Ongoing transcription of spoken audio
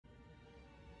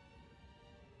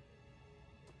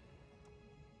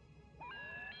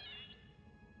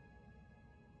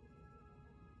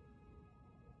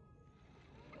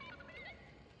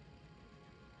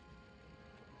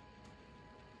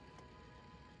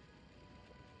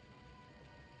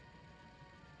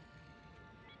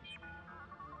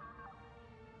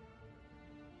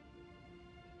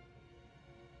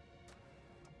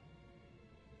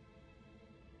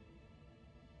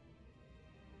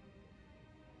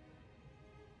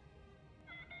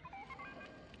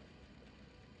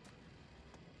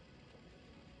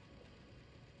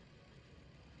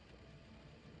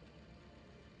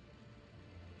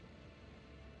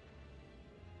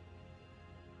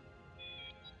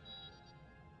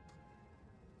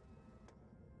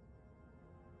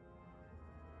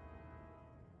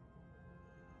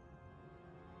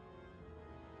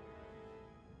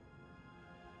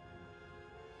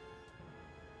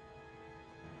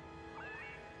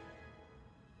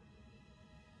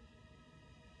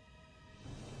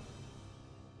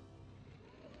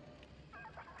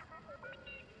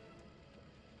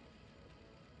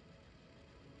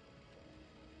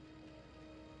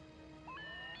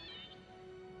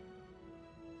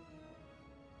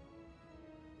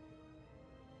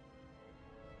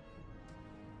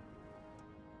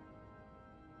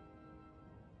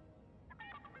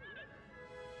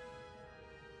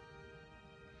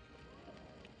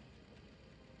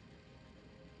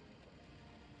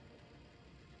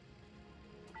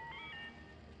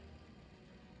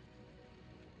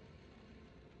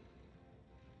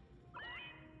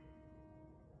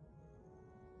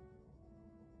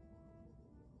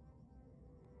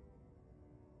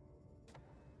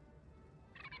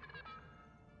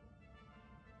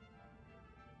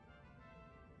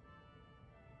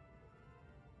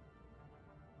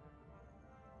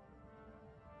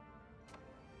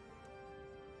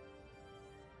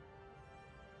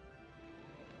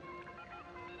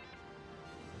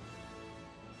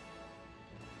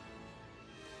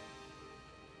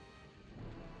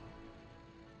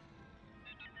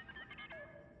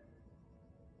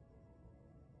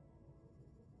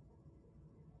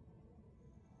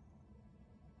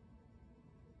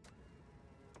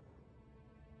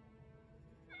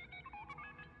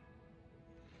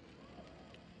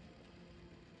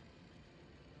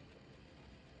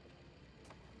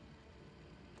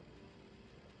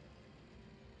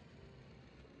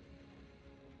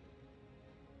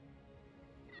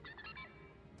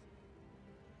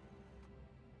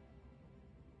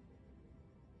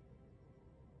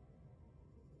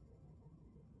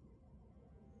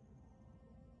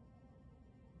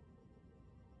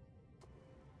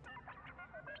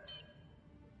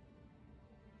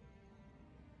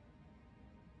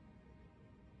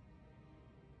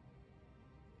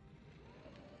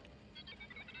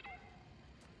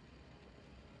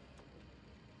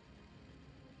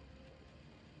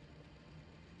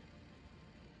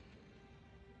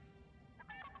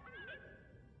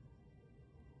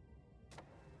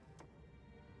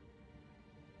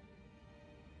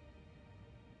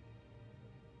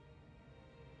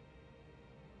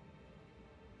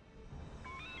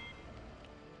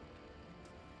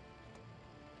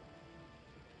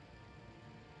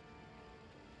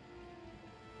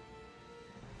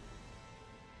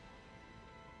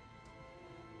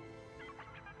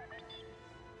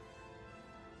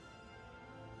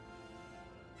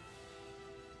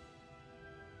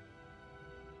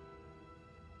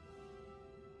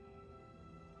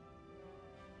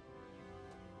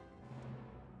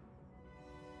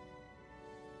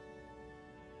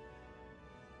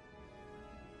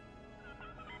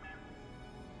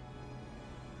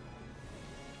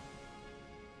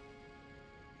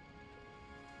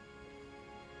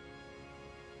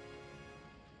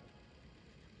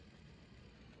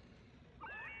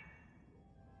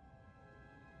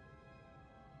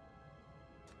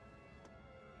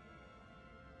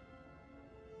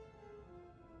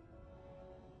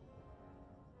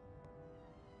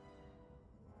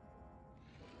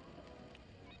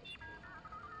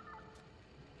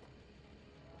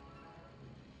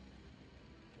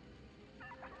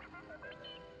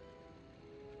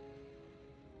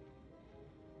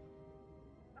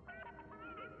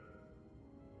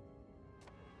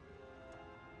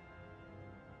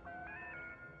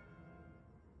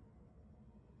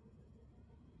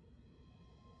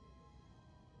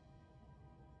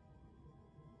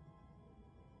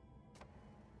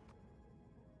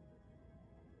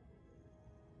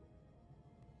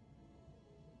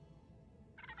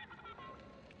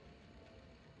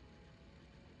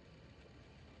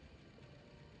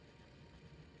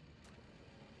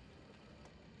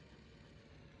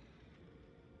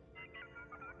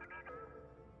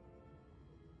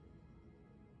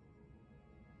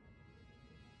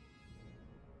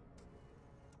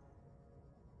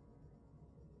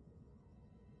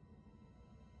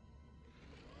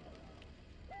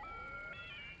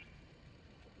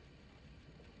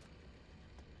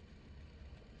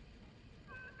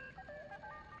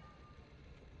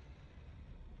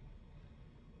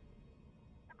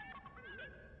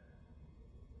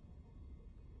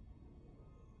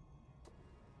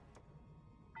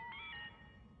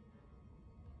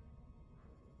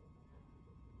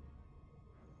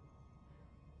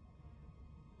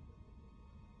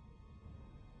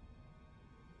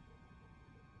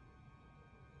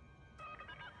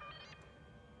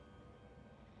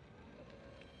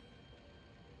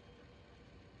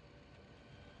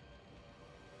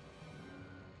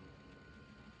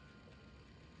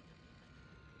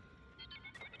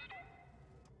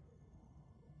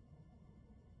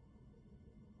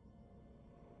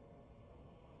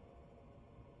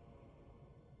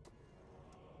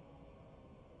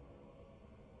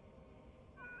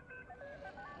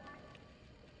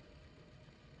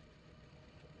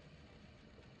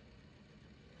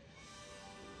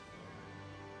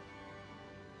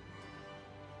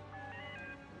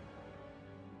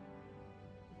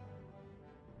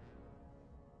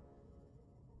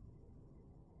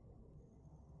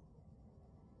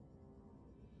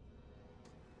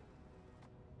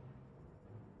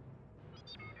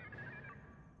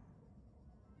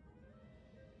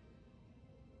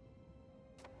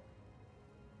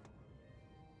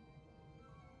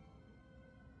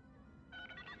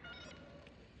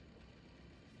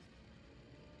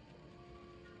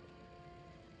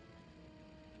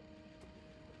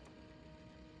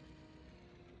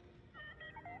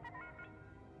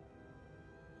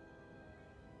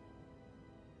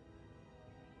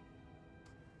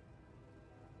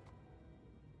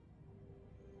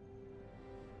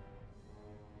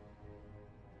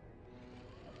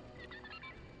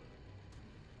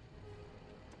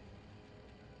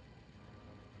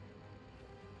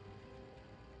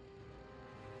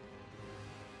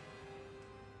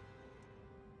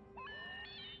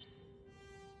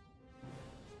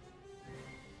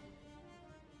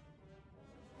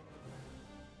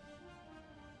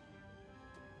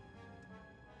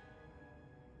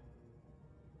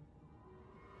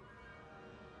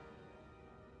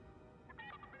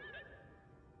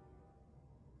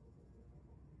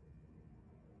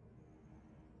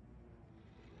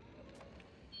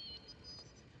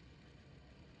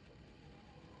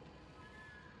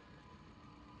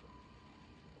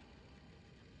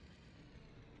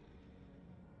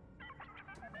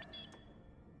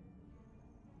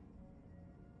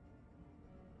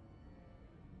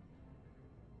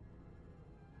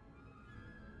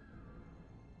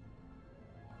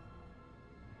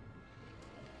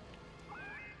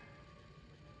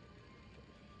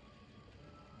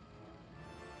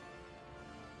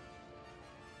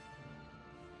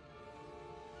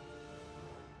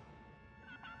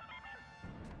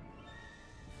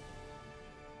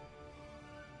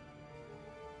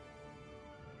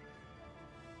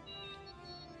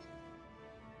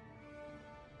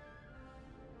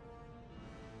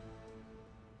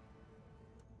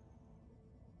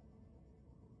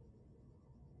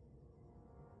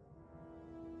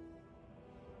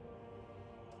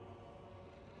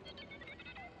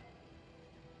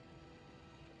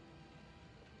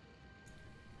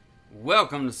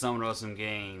Welcome to Some Awesome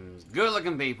Games. Good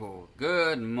looking people.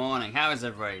 Good morning. How is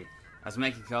everybody? I was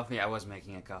making coffee. I was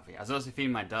making a coffee. I was also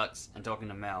feeding my ducks and talking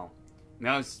to Mel.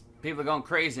 People are going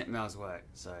crazy at Mel's work.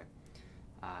 So,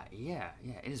 yeah.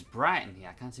 It is bright in here.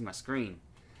 I can't see my screen.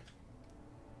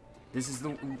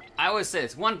 I always say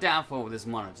it's one downfall with this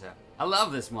monitor. I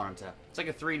love this monitor. It's like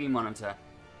a 3D monitor.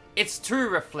 It's too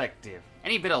reflective.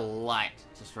 Any bit of light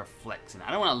just reflects in it.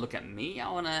 I don't want to look at me.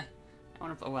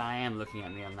 Well, I am looking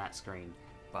at me on that screen,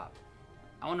 but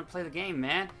I want to play the game,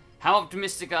 man. How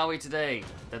optimistic are we today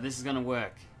that this is gonna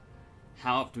work?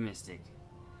 How optimistic?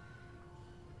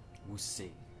 We'll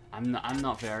see. I'm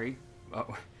not very.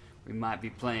 Well, we might be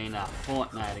playing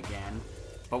Fortnite again,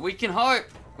 but we can hope.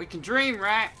 We can dream,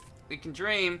 right? We can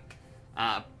dream.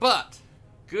 But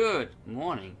good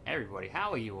morning, everybody.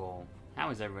 How are you all? How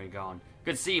is everybody going?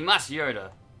 Good to see you, Mas Yoda.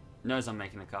 Knows I'm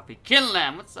making a copy.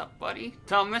 Kinlam, what's up, buddy?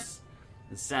 Thomas.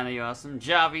 And Sandy Awesome.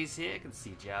 Jarvy's here. Good to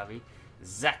see Jarvy.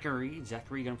 Zachary.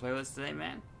 Zachary, gonna play with us today,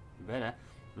 man? You better.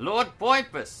 Lord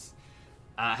Boipus.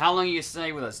 How long are you gonna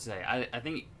stay with us today? I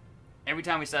think every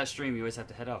time we start a stream, you always have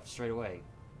to head off straight away.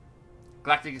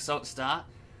 Galactic Assault start.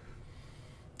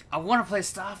 I want to play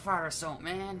Starfighter Assault,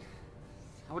 man.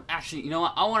 I would actually, you know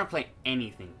what? I want to play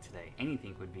anything today.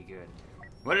 Anything would be good.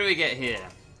 What do we get here?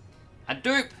 A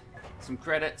dupe. Some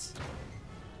credits.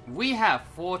 We have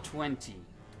 420.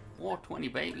 420,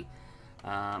 baby.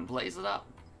 Blaze it up.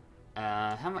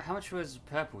 How much was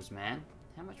purples, man?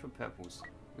 How much were purples?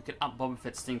 We could up Boba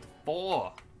Fett's thing to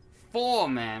 4. 4,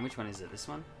 man. Which one is it? This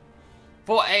one?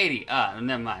 480.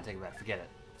 Never mind. Take it back. Forget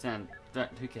it.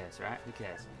 Who cares, right? Who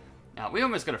cares? We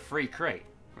almost got a free crate.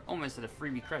 We're almost at a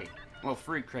freebie crate. Well,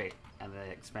 free crate at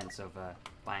the expense of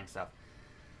buying stuff.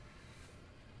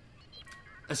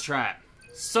 Let's try it.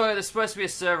 So, there's supposed to be a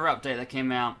server update that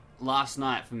came out last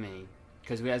night for me.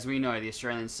 Because as we know, the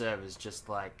Australian servers just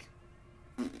like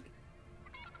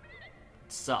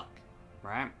suck,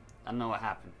 right? I don't know what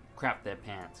happened. Crap their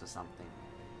pants or something.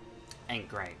 Ain't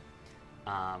great.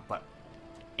 But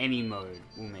any mode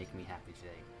will make me happy today.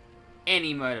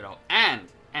 Any mode at all. And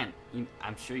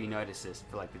I'm sure you noticed this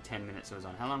for like the 10 minutes it was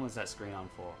on. How long was that screen on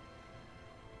for?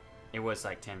 It was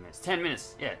like 10 minutes. 10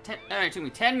 minutes. Yeah, it took me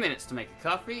 10 minutes to make a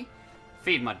coffee,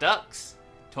 feed my ducks,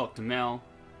 talk to Mel.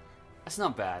 That's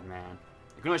not bad, man.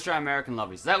 We can always try American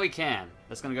lobbies. That we can.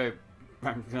 That's gonna go.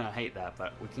 I'm gonna hate that,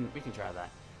 but we can try that.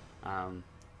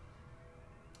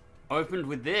 Opened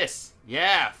with this.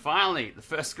 Yeah, finally, the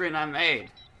first screen I made.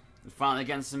 And finally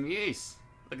getting some use.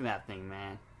 Look at that thing,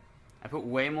 man. I put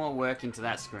way more work into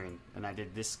that screen than I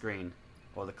did this screen,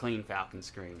 or the Clean Falcon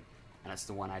screen, and it's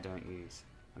the one I don't use.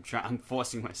 I'm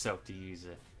forcing myself to use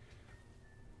it.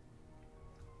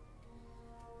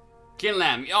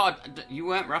 Kinlam, oh, you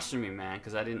weren't rushing me, man,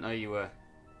 because I didn't know you were.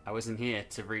 I wasn't here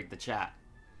to read the chat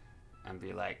and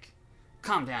be like,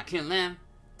 calm down, Kinlam.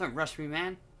 Don't rush me,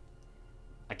 man.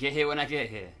 I get here when I get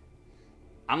here.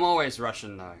 I'm always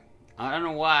rushing, though. I don't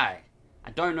know why. I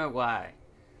don't know why.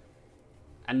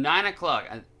 At 9 o'clock,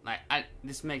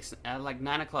 like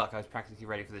 9 o'clock, I was practically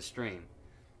ready for the stream.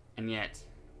 And yet,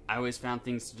 I always found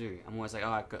things to do. I'm always like, oh,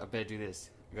 I better do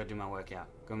this. I gotta do my workout.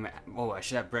 I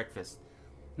should have breakfast.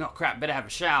 No, crap, better have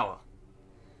a shower.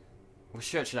 What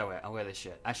shirt should I wear? I'll wear this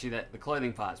shirt. Actually, the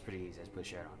clothing part's pretty easy. Let's put a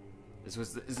shirt on.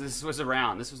 This was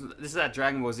around. This is that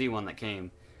Dragon Ball Z one that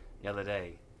came the other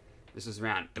day. This was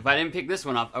around. If I didn't pick this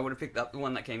one up, I would have picked up the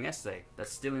one that came yesterday. That's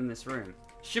still in this room.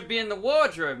 Should be in the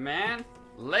wardrobe, man.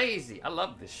 Lazy. I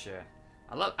love this shirt.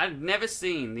 I've never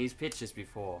seen these pictures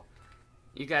before.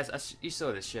 You guys, you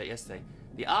saw this shirt yesterday.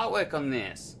 The artwork on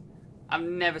this, I've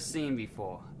never seen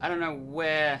before. I don't know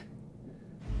where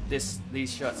these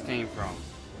shots came from.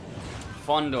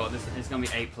 Fondor, it's gonna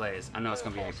be 8 players. I know it's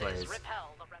gonna be 8 players.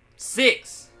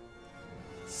 6!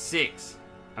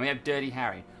 And we have Dirty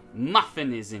Harry.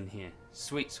 Muffin is in here.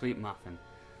 Sweet, sweet Muffin.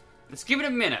 Let's give it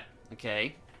a minute,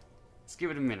 okay? Let's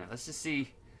give it a minute. Let's just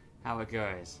see how it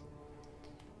goes.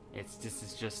 It's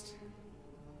just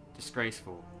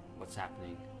disgraceful what's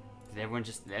happening. Did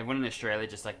everyone in Australia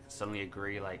just like suddenly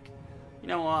agree like, you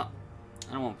know what?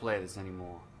 I don't want to play this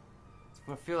anymore. It's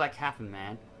what I feel like happened,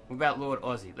 man. What about Lord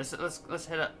Aussie? Let's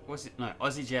head up. What's it? No,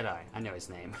 Aussie Jedi. I know his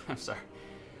name. I'm sorry.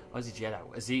 Aussie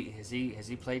Jedi. Has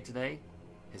he played today?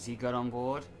 Has he got on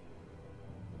board?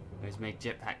 He's made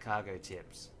jetpack cargo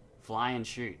tips. Fly and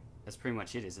shoot. That's pretty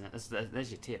much it, isn't it? There's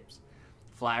your tips.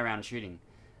 Fly around shooting.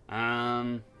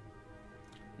 No,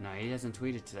 he hasn't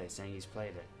tweeted today saying he's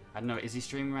played it. I don't know. Is he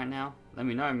streaming right now? Let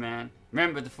me know, man.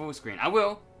 Remember the full screen. I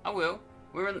will.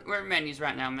 We're in menus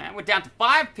right now, man. We're down to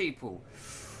 5 people.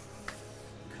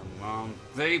 Come on,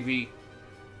 baby.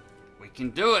 We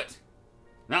can do it.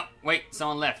 No, wait,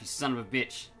 someone left, you son of a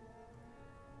bitch.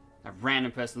 A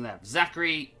random person left.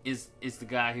 Zachary is the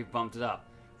guy who bumped it up.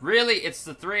 Really, it's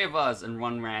the three of us and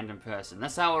one random person.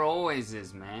 That's how it always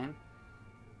is, man.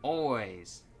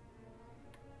 Always.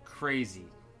 Crazy.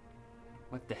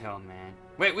 What the hell, man?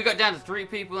 Wait, we got down to 3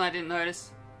 people and I didn't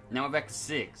notice? Now we're back to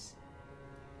 6.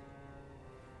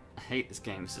 I hate this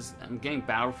game. It's just, I'm getting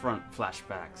Battlefront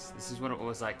flashbacks. This is what it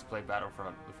was like to play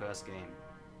Battlefront, the first game.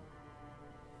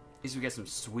 At least we get some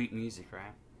sweet music,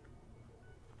 right?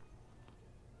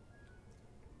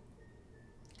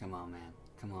 Come on, man.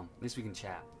 Come on. At least we can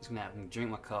chat. At least we can drink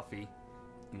my coffee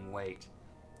and wait.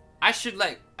 I should,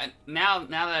 like, now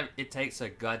that it takes a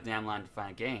goddamn long to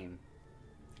find a game,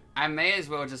 I may as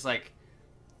well just, like,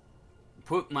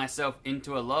 put myself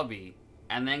into a lobby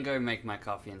and then go make my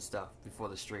coffee and stuff before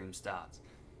the stream starts.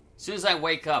 As soon as I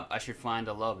wake up, I should find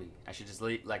a lobby. I should just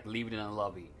leave it in a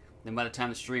lobby. Then by the time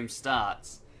the stream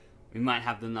starts, we might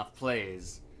have enough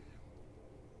players.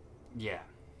 Yeah.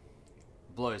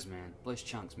 Blows, man. Blows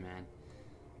chunks, man.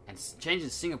 And changing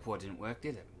to Singapore didn't work,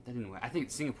 did it? That didn't work. I think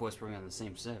Singapore's probably on the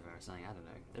same server or something. I don't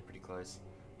know. They're pretty close.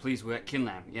 Please work.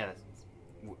 Kinlam. Yeah.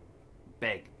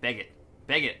 Beg. Beg it.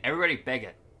 Beg it. Everybody beg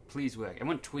it. Please work.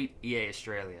 Everyone tweet EA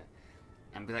Australia.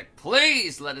 And be like,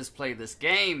 please let us play this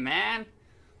game, man.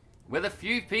 We're the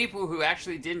few people who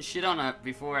actually didn't shit on it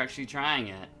before actually trying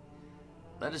it.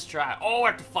 Let us try it. Oh, we're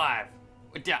up to 5.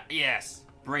 We're down. Yes.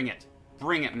 Bring it.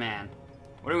 Bring it, man.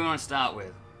 What do we want to start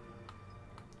with?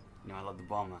 You know, I love the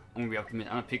bomber. I'm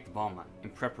gonna pick the bomber in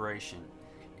preparation.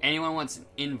 Anyone wants an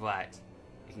invite,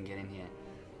 you can get in here.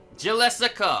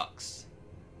 Jalessa Cox,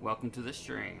 welcome to the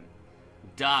stream.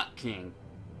 Dark King,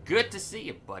 good to see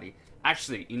you, buddy.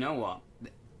 Actually, you know what?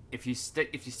 If you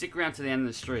stick around to the end of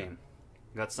the stream,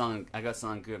 I got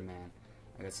something good, man.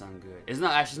 I got something good. It's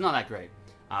not that great.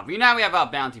 But you know we have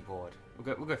our bounty board.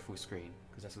 We'll go full screen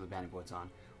because that's what the bounty board's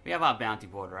on. We have our bounty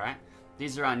board, right?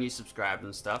 These are our new subscribers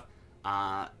and stuff.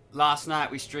 Last night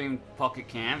we streamed Pocket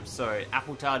Camp, so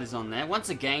Appletard is on there. Once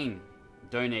again,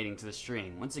 donating to the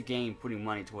stream. Once again, putting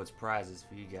money towards prizes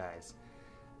for you guys.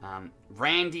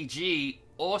 Randy G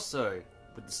also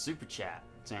with the super chat,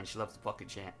 saying she loves the Pocket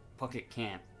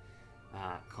Camp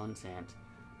content.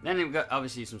 Then we've got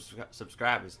obviously some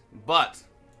subscribers, but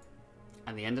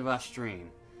at the end of our stream,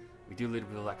 we do a little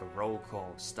bit of like a roll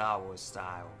call, Star Wars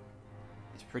style.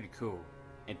 It's pretty cool,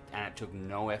 and it took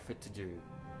no effort to do.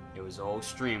 It was all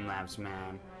Streamlabs,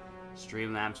 man.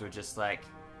 Streamlabs were just like,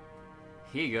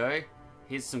 here you go,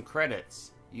 here's some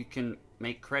credits. You can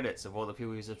make credits of all the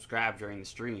people who subscribe during the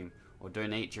stream, or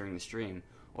donate during the stream,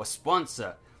 or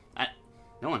sponsor.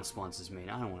 No one sponsors me.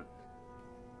 I don't want.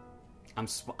 I'm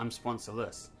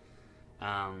sponsorless.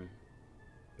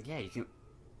 Yeah, you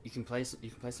can play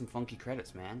some funky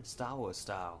credits, man. Star Wars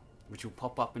style, which will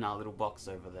pop up in our little box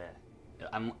over there.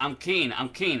 I'm keen. I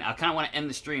kind of want to end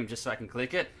the stream just so I can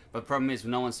click it, but the problem is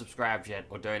no one subscribed yet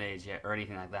or donated yet or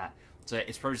anything like that. So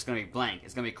it's probably just going to be blank.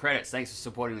 It's going to be credits. Thanks for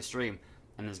supporting the stream,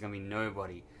 and there's going to be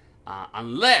nobody.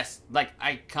 Unless, like,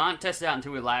 I can't test it out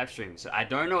until we live stream, so I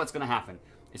don't know what's going to happen.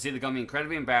 It's either going to be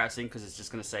incredibly embarrassing because it's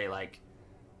just going to say, like,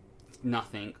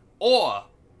 nothing, or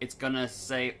it's going to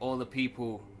say all the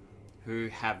people who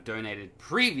have donated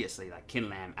previously, like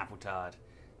Kinlam, Appletard,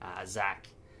 Zach,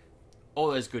 all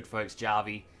those good folks,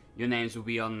 Jarvie, your names will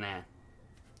be on there.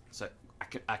 So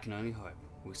I can only hope.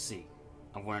 We'll see.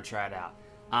 I want to try it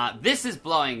out. This is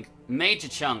blowing major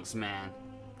chunks, man.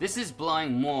 This is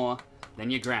blowing more than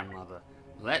your grandmother.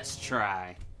 Let's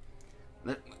try.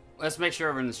 Let's make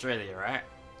sure we're in Australia, right?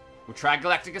 We'll try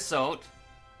Galactic Assault.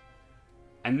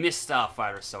 I miss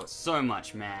Starfighter Assault so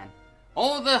much, man.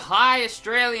 All the high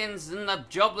Australians and the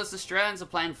jobless Australians are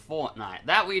playing Fortnite.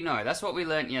 That we know. That's what we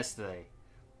learnt yesterday.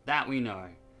 That we know.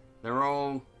 They're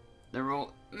all,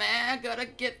 man, I gotta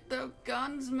get the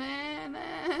guns, man.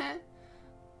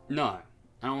 No,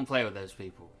 I don't want to play with those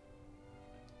people.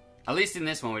 At least in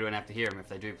this one, we don't have to hear them if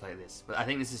they do play this. But I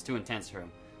think this is too intense for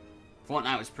them.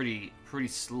 Fortnite was pretty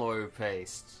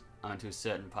slow-paced until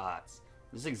certain parts.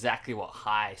 This is exactly what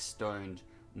high, stoned,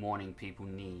 morning people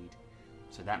need.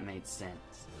 So that made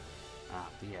sense.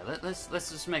 But yeah, let's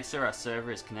just make sure our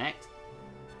server is connect.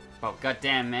 Oh,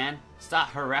 goddamn, man. Start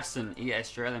harassing EA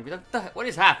Australia and be like, what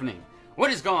is happening? What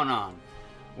is going on?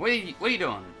 What are you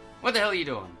doing? What the hell are you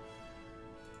doing?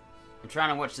 I'm trying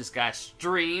to watch this guy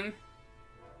stream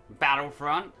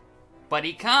Battlefront, but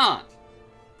he can't.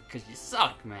 Because you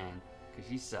suck, man.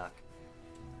 Because you suck.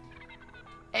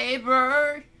 Hey,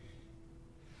 bro!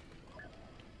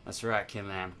 That's right,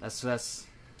 Kinlam.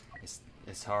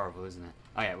 It's horrible, isn't it?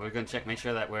 Oh yeah, we're gonna make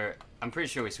sure that I'm pretty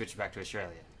sure we switched back to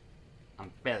Australia.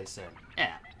 I'm fairly certain.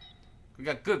 Yeah. We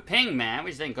got good ping, man.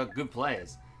 We just ain't got good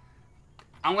players.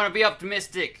 I'm gonna be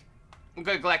optimistic. We'll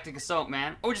go Galactic Assault,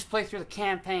 man. Or just play through the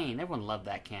campaign. Everyone loved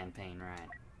that campaign, right?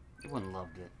 Everyone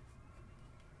loved it.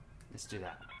 Let's do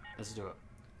that. Let's do it.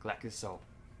 Galactic Assault.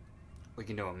 We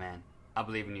can do it, man. I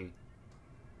believe in you.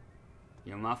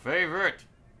 You're my favorite.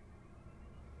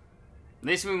 At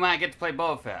least we might get to play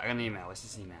Boba Fett. I got an email. Where's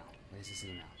this email? Where's this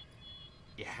email?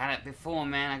 You had it before,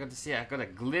 man. I got to see it. I got a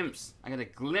glimpse. I got a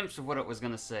glimpse of what it was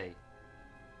gonna say.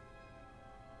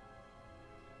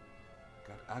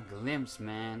 Got a glimpse,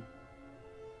 man.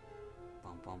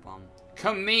 Bum bum bum.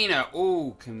 Kamino.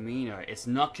 Ooh, Kamino. It's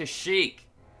not Kashyyyk.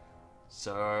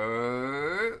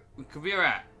 So we could be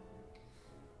alright.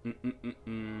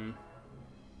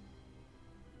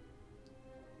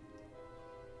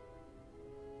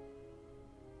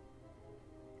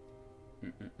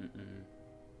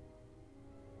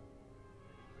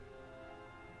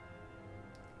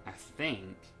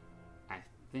 I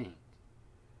think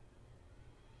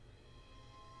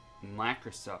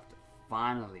Microsoft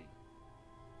finally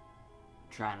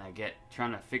trying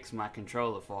to fix my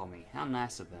controller for me. How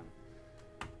nice of them.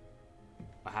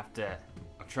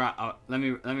 Let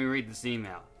me read this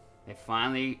email. They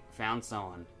finally found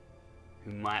someone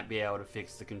who might be able to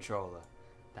fix the controller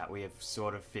that we have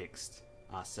sort of fixed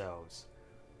ourselves.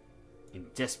 In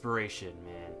desperation,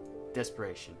 man.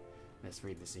 Desperation. Let's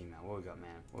read this email. What we got,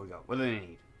 man? What we got? What do they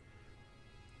need?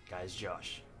 Guys,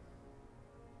 Josh.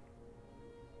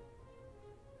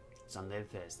 Sunday to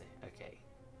Thursday. Okay.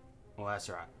 Well, that's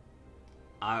right.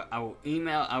 I will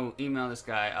email this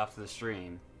guy after the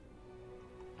stream.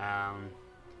 The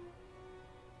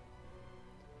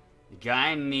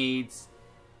guy needs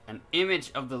an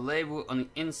image of the label on the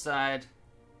inside,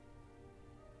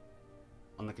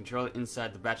 on the controller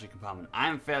inside the battery compartment. I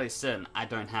am fairly certain I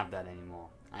don't have that anymore.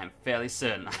 I am fairly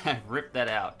certain I have ripped that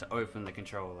out to open the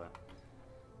controller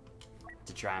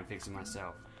to try and fix it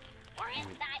myself. We're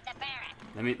inside the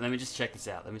barracks. Let me just check this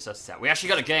out. Let me suss this out. We actually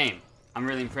got a game. I'm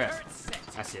really impressed.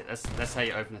 That's it. That's how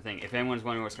you open the thing. If anyone's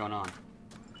wondering what's going on.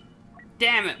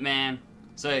 Damn it, man.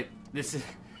 So this is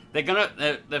they're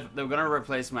gonna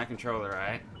replace my controller,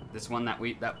 right? This one that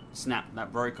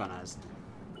broke on us.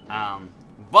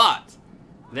 But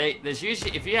there's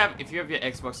usually if you have your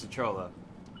Xbox controller,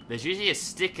 there's usually a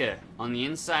sticker on the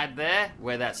inside there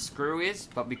where that screw is.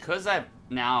 But because I've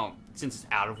now, since it's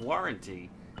out of warranty,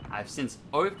 I've since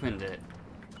opened it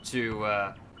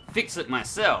to fix it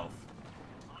myself.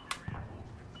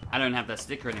 I don't have that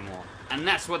sticker anymore, and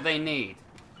that's what they need.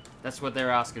 That's what they're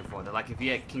asking for. They're like, if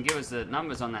you can give us the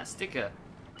numbers on that sticker,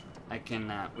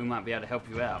 we might be able to help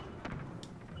you out.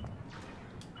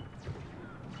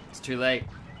 It's too late.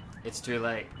 It's too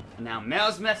late. Now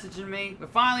Mel's messaging me. We're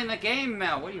finally in the game,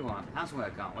 Mel. What do you want? How's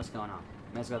work going? What's going on?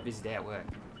 Mel's got a busy day at work.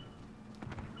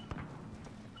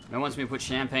 Mel wants me to put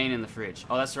champagne in the fridge.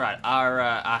 Oh, that's right.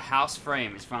 Our house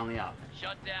frame is finally up.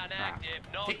 Shutdown active.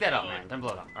 No Pick that up, man. Don't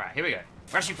blow it up. Alright, here we go.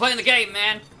 We're actually playing the game,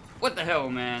 man. What the hell,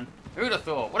 man? Who'd have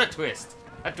thought? What a twist.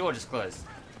 That door just closed.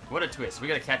 What a twist. We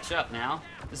gotta catch up now.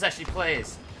 This actually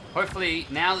plays. Hopefully,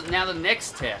 now the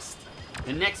next test.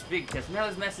 The next big test. Mel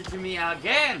is messaging me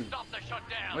again. Stop the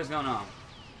shutdown. What's going on?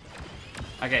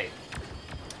 Okay.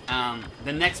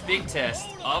 The next big test,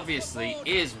 obviously,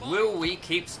 is will we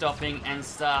keep stopping and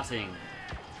starting?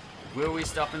 Will we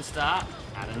stop and start?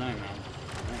 I don't know, man.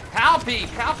 Palpy!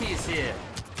 Palpy is here!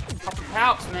 Papa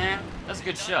Palps, man! That's a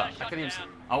good shot. I couldn't even see.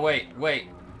 Oh, wait.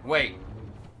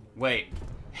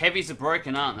 Heavies are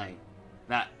broken, aren't they?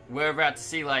 That we're about to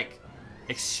see, like,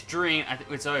 extreme...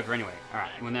 it's over anyway.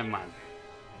 Alright, well, never mind.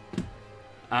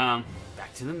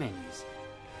 Back to the menus.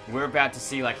 We're about to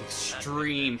see, like,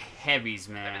 extreme heavies,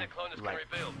 man. Like,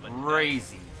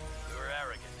 crazy.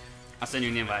 I'll send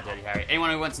you an invite, Dirty Harry. Anyone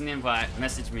who wants an invite,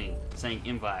 message me saying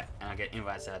invite, and I'll get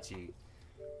invites out to you.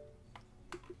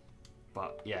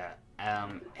 But, yeah.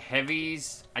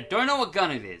 Heavies... I don't know what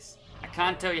gun it is. I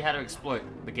can't tell you how to exploit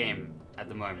the game at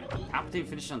the moment. Palpatine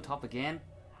finished on top again?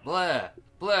 Blur.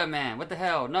 Blur, man. What the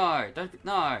hell? No. Don't...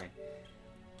 No.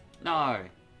 No. I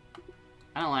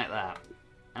don't like that.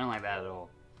 I don't like that at all.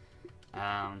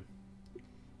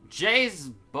 Jay's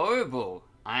Boble.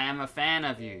 I am a fan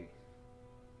of you.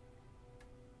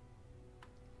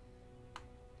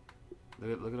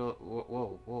 Look at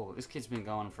all... Whoa. This kid's been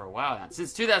going for a while now.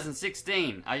 Since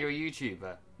 2016. Are you a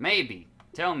YouTuber? Maybe.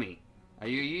 Tell me. Are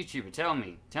you a YouTuber? Tell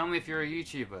me. Tell me if you're a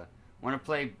YouTuber. Want to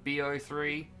play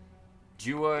BO3?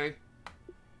 Duo?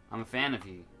 I'm a fan of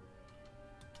you.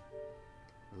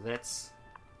 Let's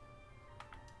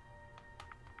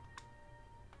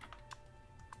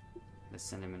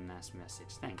send him a nice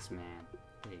message. Thanks, man.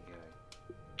 There you go.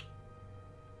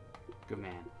 Good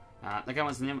man. That guy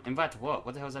wants an invite to what?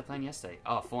 What the hell was I playing yesterday?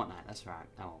 Oh, Fortnite. That's right.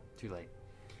 Oh, too late.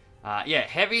 Yeah,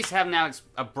 heavies have now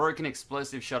a broken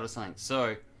explosive shot or something.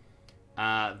 So,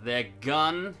 their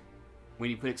gun, when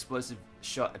you put explosive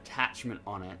shot attachment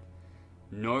on it,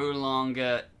 no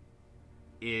longer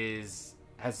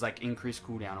has like increased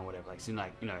cooldown or whatever. Like, so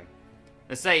like, you know,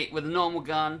 let's say with a normal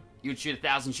gun, you'd shoot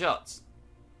 1,000 shots.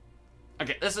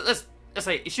 Okay, let's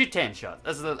say you shoot 10 shots.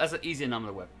 That's an easier number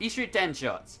to work. You shoot 10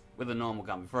 shots with a normal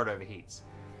gun before it overheats.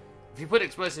 If you put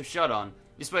explosive shot on,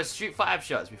 you're supposed to shoot 5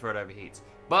 shots before it overheats.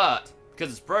 But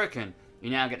because it's broken, you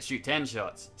now get to shoot 10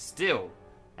 shots. Still,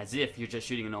 as if you're just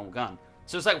shooting a normal gun.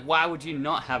 So it's like, why would you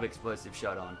not have explosive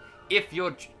shot on if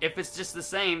it's just the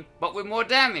same but with more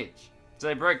damage? So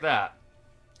they broke that.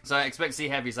 So I expect to see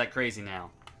heavies like crazy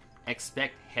now.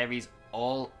 Expect heavies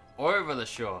all over the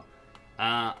shore.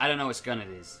 I don't know which gun it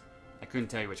is. I couldn't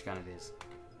tell you which gun it is.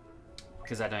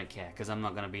 Because I don't care. Because I'm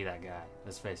not going to be that guy.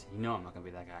 Let's face it. You know I'm not going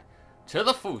to be that guy. To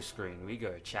the full screen we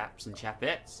go, chaps and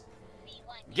chapettes.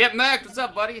 Get murked. What's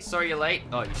up, buddy? Sorry you're late.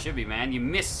 Oh, you should be, man. You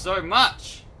missed so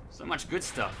much. So much good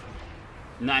stuff.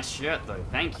 Nice shirt, though.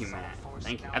 Thank you, man.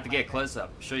 Thank you. I have to get a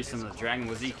close-up. Show you some of the Dragon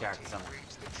Ball Z characters on it.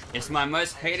 It's my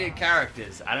most hated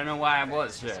characters. I don't know why I bought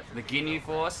this shirt. The Ginyu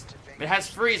Force. It has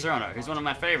Frieza on it, who's one of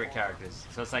my favorite characters.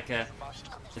 So it's like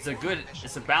it's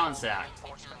a balance act.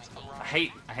 I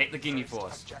hate the Ginyu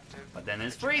Force. But then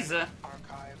there's Frieza,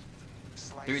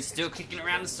 who's still kicking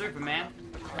around the Superman.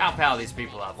 I'll power these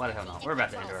people up. Why the hell not? We're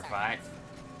about to enter a fight.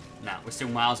 No, we're still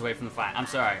miles away from the fight. I'm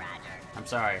sorry. I'm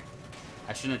sorry.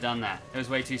 I shouldn't have done that. It was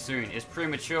way too soon. It's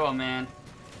premature, man.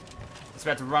 It's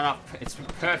about to run up. It's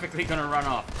perfectly gonna run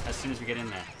off as soon as we get in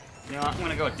there. You know what? I'm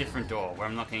gonna go a different door where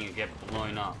I'm not gonna get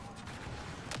blown up.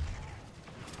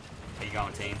 How you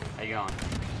going, team? How you going?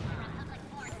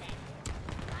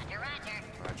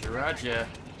 Roger, roger.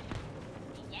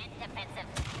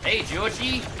 Hey,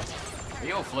 Georgie.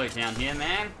 We all float down here,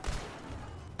 man.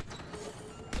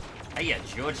 Hey,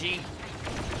 Georgie.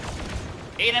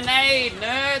 Eat a nade,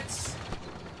 nerds.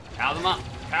 Power them up.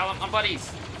 Power up my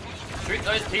buddies. Shoot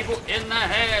those people in the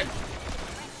head.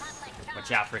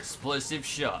 Watch out for explosive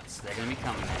shots. They're going to be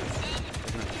coming, man.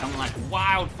 They're going to be coming like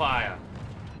wildfire.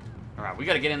 Alright, we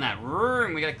got to get in that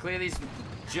room. We got to clear these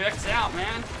jerks out,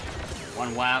 man.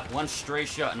 One stray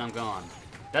shot and I'm gone.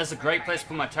 That's a great place to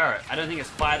put my turret. I don't think it's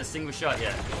fired a single shot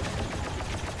yet.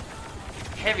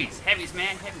 Heavies,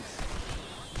 man, heavies.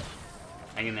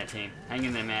 Hang in there, team. Hang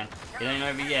in there, man. It ain't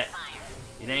over yet.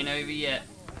 It ain't over yet.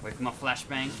 Wait for my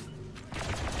flashbang.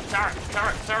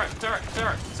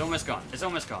 Turret. It's almost gone. It's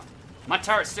almost gone. My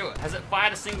turret still. Has it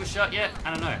fired a single shot yet?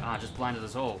 I don't know. Ah, just blinded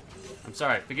us all. I'm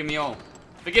sorry. Forgive me all.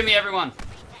 Forgive me, everyone.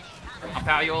 I'll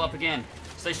power you all up again.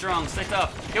 Stay strong. Stay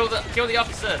tough. Kill the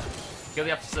officer. Kill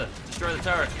the officer. Destroy the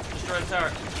turret. Destroy the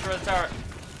turret. Destroy the turret.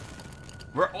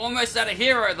 We're almost at a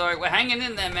hero, though. We're hanging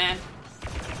in there, man.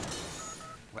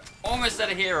 We're almost at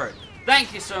a hero.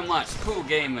 Thank you so much, Cool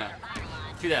Gamer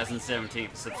 2017,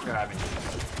 for subscribing.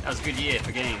 That was a good year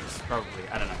for games, probably.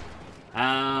 I don't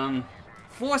know.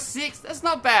 4-6? That's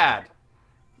not bad.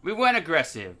 We weren't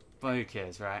aggressive, but who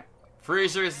cares, right?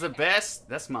 Frieza is the best.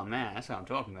 That's my man. That's what I'm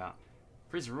talking about.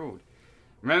 Frieza ruled.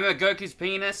 Remember Goku's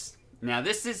penis? Now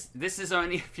this is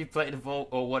only if you played Evolve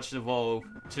or watched Evolve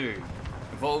 2.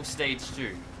 Evolve Stage 2.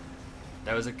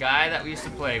 There was a guy that we used to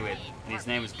play with, and his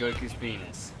name was Goku's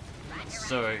penis.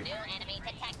 So,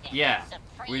 yeah,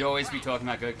 we'd always be talking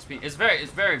about Goku's penis.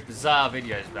 It's very bizarre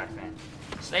videos back then.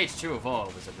 Stage 2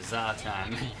 Evolve was a bizarre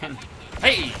time, man.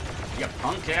 Hey, you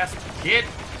punk ass kid!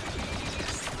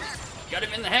 Got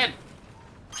him in the head.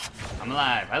 I'm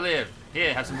alive. I live.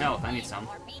 Here, have some health. I need some.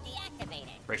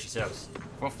 Brace yourselves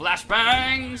for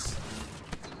flashbangs.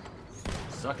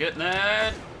 Suck it,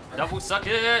 nerd. Double suck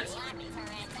it.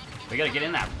 We gotta get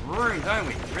in that room, don't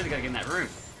we? We really gotta get in that room.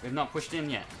 We've not pushed in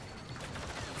yet.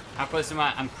 How close am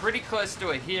I? I'm pretty close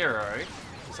to a hero.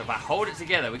 So if I hold it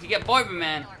together, we could get Boba,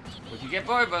 man. We could get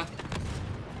Boba.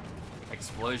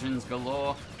 Explosions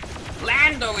galore.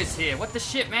 Lando is here. What the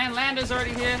shit, man? Lando's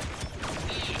already here.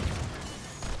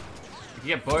 We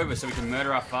can get Boba so we can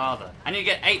murder our father. I need to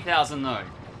get 8,000 though.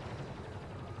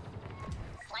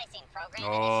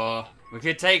 Oh, we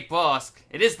could take Bossk.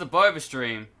 It is the Boba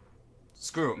stream.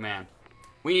 Screw it, man.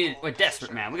 We're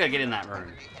desperate, man. We gotta get in that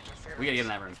room. We gotta get in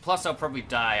that room. Plus, I'll probably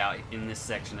die out in this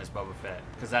section as Boba Fett,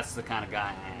 because that's the kind of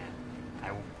guy I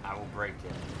am. I will break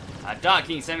it. Dark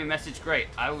King, send me a message. Great.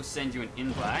 I will send you an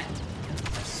invite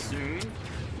as soon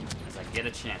as I get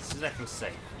a chance. As soon as I feel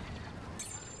safe.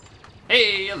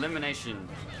 Hey, elimination.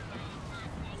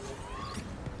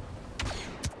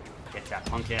 Get that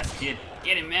punk ass kid.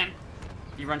 Get him, man.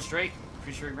 You run straight?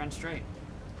 Pretty sure he runs straight.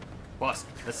 Bossk,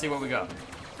 let's see what we got.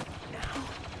 Now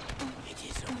it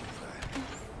is over.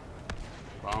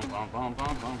 Boom, boom, boom,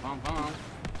 boom, boom, boom, boom.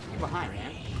 Leave behind,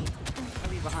 man. I'll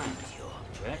leave behind.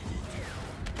 Check.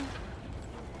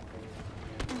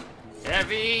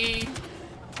 Heavy!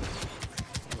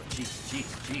 Oh, jeez, jeez,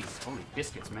 jeez. Holy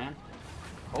biscuits, man.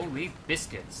 Holy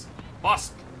biscuits.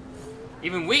 Bossk!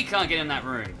 Even we can't get in that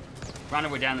room.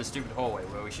 Running way down the stupid hallway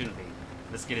where we shouldn't be.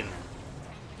 Let's get in there.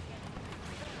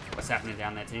 What's happening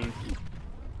down there, team?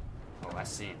 Oh, I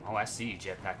see him. Oh, I see you,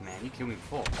 Jetpack Man. You killed me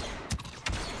before.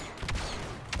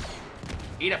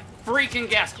 Eat a freaking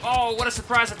gas. Oh, what a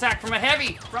surprise attack from a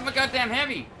heavy! From a goddamn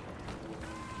heavy!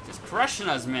 Just crushing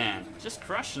us, man. Just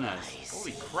crushing us.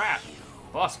 Holy crap.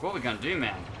 Bossk, what are we gonna do,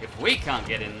 man? If we can't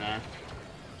get in there.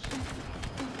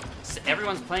 So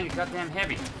everyone's playing a goddamn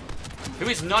heavy. Who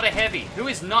is not a heavy? Who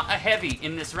is not a heavy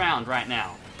in this round right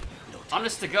now?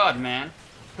 Honest to God, man.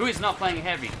 Who is not playing a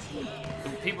heavy? The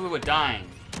people who are dying.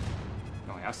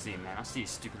 Oh, I see him, man. I see his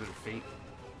stupid little feet.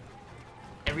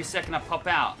 Every second I pop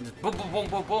out, and just boom, boom, boom,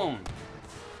 boom, boom.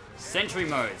 Sentry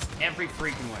modes, every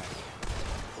freaking way.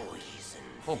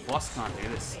 Poor Bossk can't do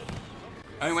this.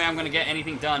 Only way I'm gonna get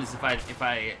anything done is if I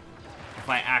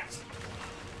act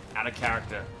out of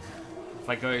character. If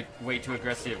I go way too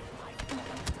aggressive.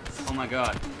 Oh my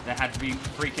god, there had to be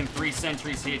freaking 3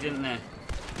 sentries here, didn't there?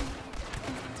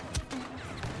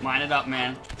 Mine it up,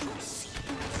 man.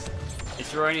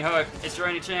 It's your only hope. It's your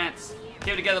only chance.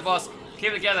 Keep it together, Bossk.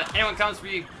 Keep it together. Anyone comes for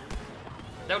you,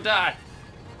 they'll die.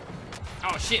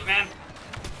 Oh shit, man.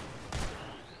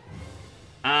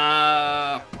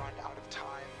 That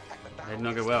did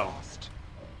not go well.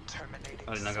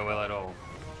 That did not go well at all.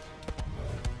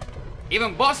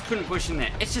 Even Bossk couldn't push in there.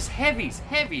 It's just heavies,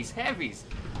 heavies, heavies.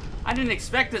 I didn't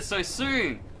expect it so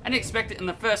soon. I didn't expect it in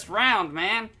the first round,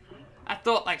 man. I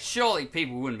thought, like, surely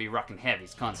people wouldn't be rocking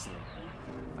heavies constantly.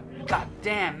 But god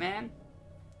damn, man.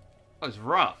 That was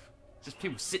rough. Just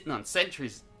people sitting on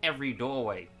sentries every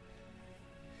doorway.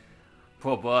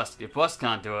 Poor Bossk. If Bossk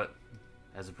can't do it,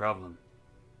 there's a problem.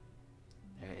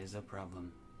 There is a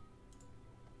problem.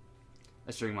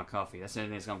 Let's drink my coffee. That's the only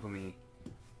thing that's gonna put me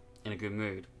in a good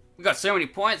mood. We got so many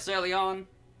points early on.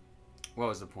 What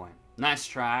was the point? Nice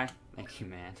try. Thank you,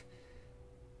 man.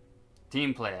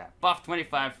 Team player. Buff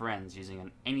 25 friends using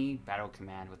an any battle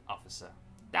command with officer.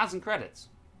 1,000 credits.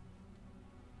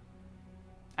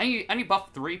 I only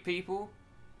buffed 3 people.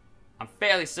 I'm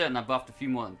fairly certain I buffed a few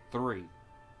more than 3.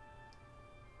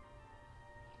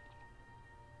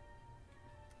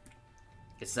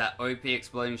 It's that OP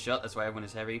exploding shot. That's why everyone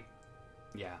is heavy.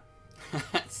 Yeah.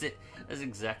 That's it. That's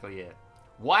exactly it.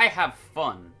 Why have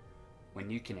fun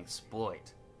when you can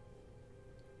exploit?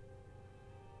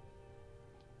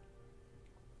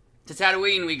 To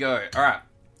Tatooine we go. Alright.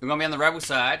 We're gonna be on the rebel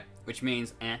side, which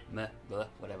means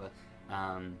whatever.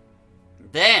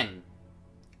 Then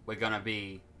we're gonna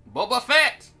be Boba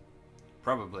Fett!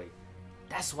 Probably.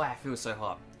 That's why I feel so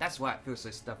hot. That's why it feels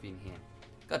so stuffy in here.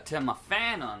 Gotta turn my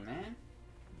fan on, man.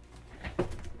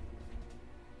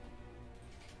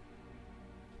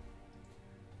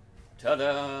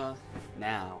 Ta-da!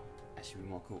 Now, that should be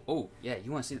more cool. Oh, yeah,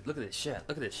 you want to see? Look at this shirt.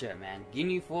 Look at this shirt, man.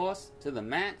 Ginyu Force to the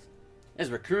max. There's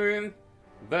Raccoon,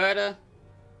 Berta,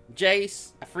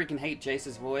 Jace. I freaking hate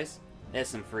Jace's voice. There's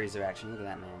some Freezer action. Look at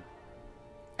that, man.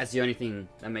 That's the only thing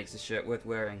that makes this shirt worth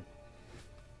wearing.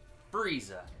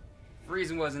 Freezer.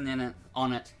 Freezer wasn't in it.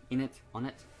 On it.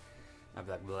 I'd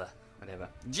be like, blah, whatever.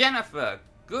 Jennifer,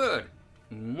 good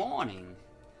morning.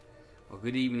 Or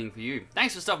good evening for you.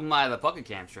 Thanks for stopping by the Pocket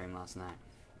Camp stream last night.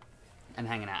 And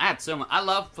hanging out. I had so much. I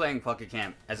love playing Pocket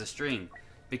Camp as a stream.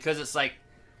 Because it's like,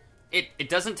 it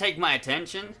doesn't take my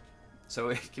attention. So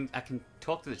I can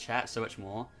talk to the chat so much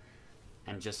more.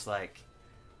 And just like,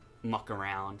 muck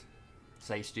around.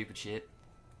 Say stupid shit.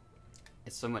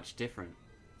 It's so much different.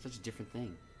 Such a different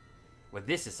thing. With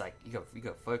this, it's like, you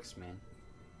got focus, man.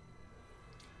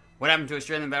 What happened to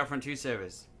Australian Battlefront 2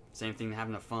 servers? Same thing,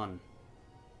 having a fun.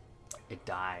 It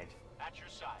died. At your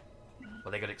side.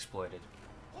 Well, they got exploited.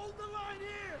 Hold the line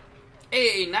here!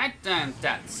 Hey, nighttime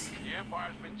tats. The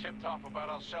Empire's been tipped off about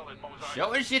us selling Mosaic.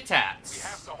 Show us your tats. We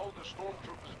have to hold the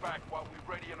stormtroopers back while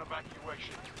we ready an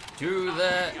evacuation. To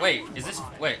the... Wait, is this...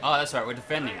 Wait, oh, that's right, we're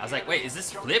defending. I was like, wait, is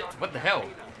this flipped? What the hell?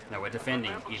 No, we're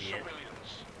defending, idiot.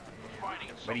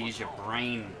 Better use your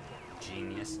brain,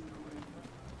 genius.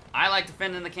 I like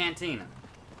defending the cantina.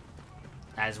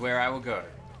 That is where I will go.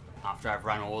 After I've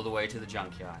run all the way to the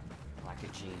junkyard. Like a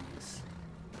genius.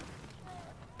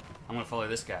 I'm gonna follow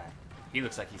this guy. He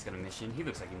looks like he's got a mission. He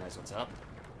looks like he knows what's up.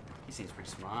 He seems pretty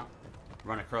smart.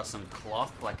 Run across some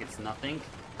cloth like it's nothing.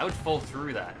 I would fall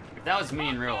through that. If that was me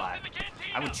in real life,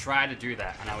 I would try to do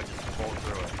that, and I would just fall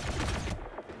through it.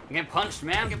 I'm getting punched,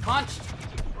 man. I'm getting punched.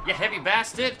 You heavy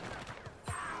bastard.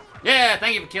 Yeah,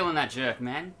 thank you for killing that jerk,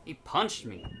 man. He punched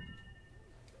me.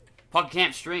 Pocket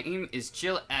Camp stream is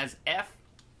chill as F.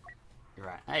 You're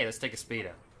right. Hey, let's take a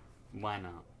speeder. Why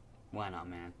not? Why not,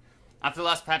 man? After the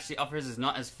last patch, the Operas is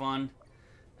not as fun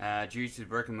due to the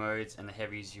broken modes, and the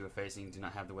heavies you are facing do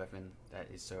not have the weapon that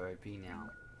is so OP now.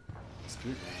 That's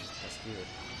good, man. That's good.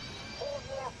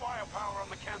 More firepower on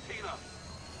the cantina.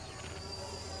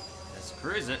 Let's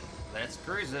cruise it. Let's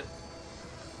cruise it.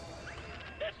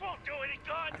 This won't do any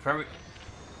good. I'm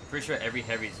pretty sure every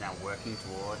heavy is now working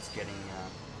towards getting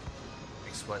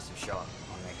explosive shot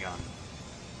on their gun.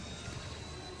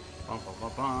 Bum, bum,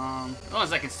 bum, bum. As long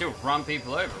as I can still run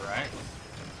people over, right?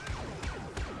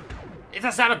 If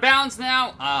that's out of bounds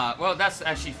now, well, that's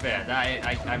actually fair.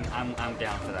 I'm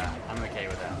down for that. I'm okay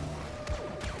with that.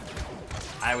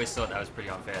 I always thought that was pretty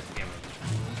unfair to begin with.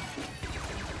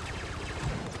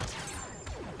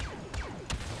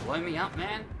 Blow me up,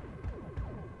 man.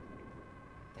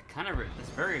 That's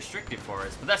very restrictive for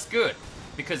us, but that's good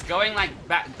because going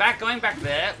back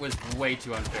there was way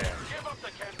too unfair.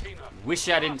 Wish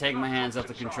I didn't take my hands off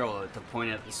the controller to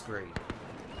point at the screen.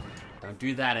 Don't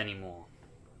do that anymore.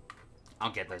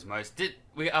 I'll get those modes. Oh,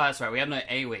 that's right. We have no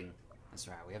A-wing. That's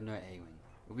right. We have no A-wing.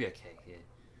 We'll be okay here.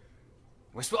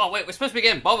 Oh wait, we're supposed to be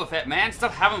getting Boba Fett, man.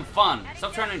 Stop having fun.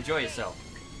 Stop trying to enjoy yourself.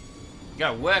 You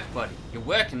gotta work, buddy. You're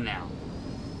working now.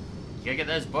 You gotta get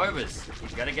those Bobas.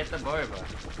 You gotta get the Boba.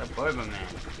 The Boba man.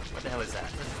 What the hell is that?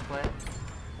 Is this a player?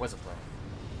 Was a player.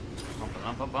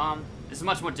 Bum. This is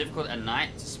much more difficult at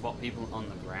night to spot people on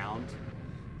the ground.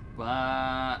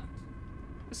 But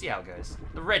we'll see how it goes.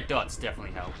 The red dots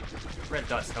definitely help. Red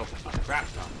dots help a crap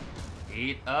ton.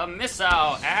 Eat a missile,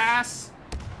 ass!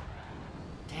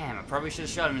 Damn, I probably should have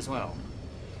shot him as well.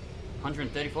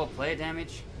 134 player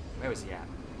damage? Where was he at?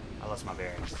 I lost my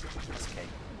bearings. That's okay.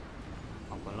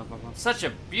 Such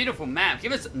a beautiful map.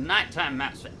 Give us nighttime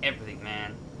maps for everything,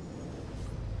 man.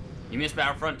 You missed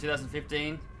Battlefront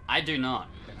 2015? I do not.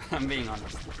 I'm being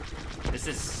honest. This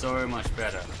is so much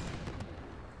better.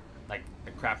 Like,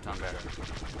 a crap ton better.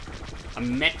 A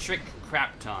metric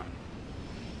crap ton.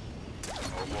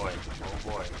 Oh boy. Oh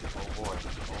boy. Oh boy.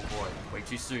 Oh boy. Way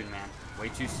too soon, man. Way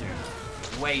too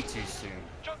soon. Way too soon.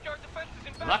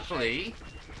 Luckily,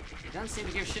 he doesn't seem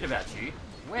to give a shit about you.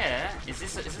 Where? Is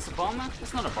this a bomber?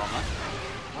 It's not a bomber.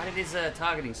 Why did his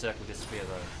targeting circle disappear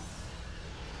though?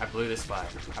 I blew this fire.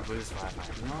 I blew this fire.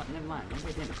 You know what? Never mind. Maybe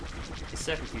I didn't. His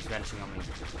circle keeps vanishing on me.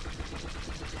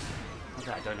 Not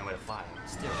that I don't know where to fire.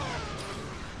 Still.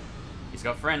 He's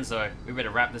got friends though. We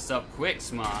better wrap this up quick,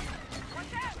 smart.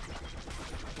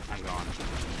 I'm gone.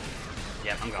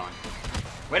 Yep, I'm gone.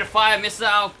 Way to fire,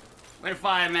 missile! Way to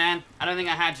fire, man. I don't think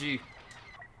I had you.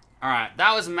 Alright,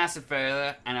 that was a massive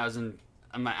failure, and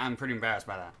I'm pretty embarrassed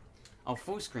by that. Oh,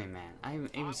 full screen, man. I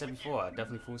even said before,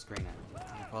 definitely full screen it.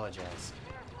 I apologize.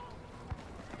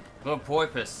 Lord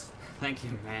Porpoise, thank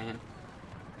you, man.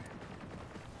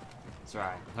 It's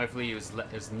alright. Hopefully it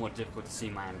was more difficult to see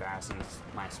my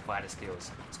spider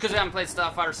skills. It's because we haven't played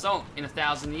Starfighter Assault in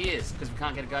 1,000 years, because we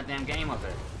can't get a goddamn game of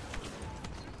it.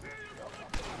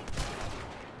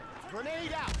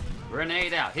 Grenade out!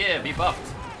 Grenade out. Here, be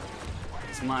buffed.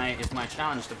 It's my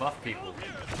challenge to buff people.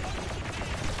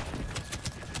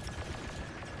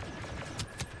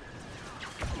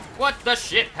 What the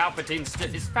shit? Palpatine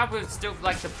is Palpatine still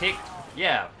like the pick?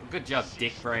 Yeah, good job,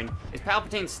 dick brain. Is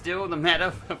Palpatine still the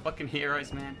meta for fucking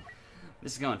heroes, man?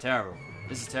 This is going terrible.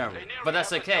 This is terrible. But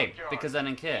that's okay, because I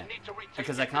didn't care.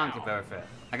 Because I can't get Boba Fett.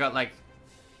 I got like,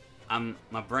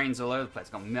 my brain's all over the place.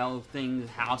 Got metal things,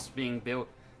 house being built,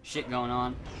 shit going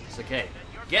on. It's okay.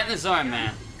 Get in the zone,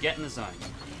 man. Get in the zone.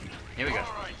 Here we go.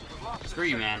 Screw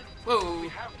you, man. Whoa.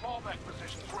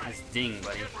 Nice ding,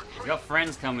 buddy. We got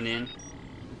friends coming in.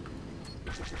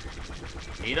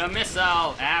 Eat a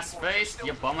missile, ass-faced,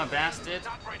 you bomber bastard.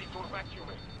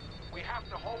 We have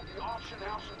to hold the auction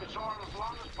house and bazaar as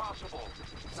long as possible.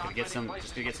 Just gonna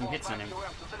get some hits on him.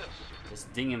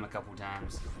 Just ding him a couple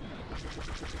times.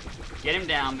 Get him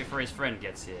down before his friend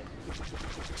gets here.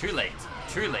 Too late.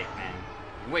 Too late, man.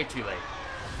 Way too late.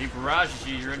 If he barrages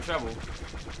you, you're in trouble.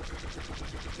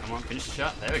 Come on, finish the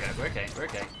shot. There we go. We're okay. We're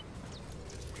okay.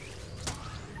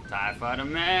 TIE Fighter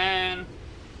man.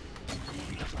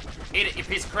 Eat it, you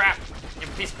piece of crap. You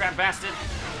piece of crap bastard.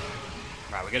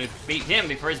 Right, we gotta beat him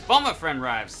before his bomber friend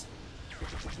arrives.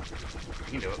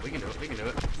 We can do it, we can do it, we can do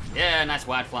it. Yeah, nice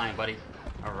wide flying, buddy.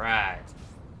 Alright.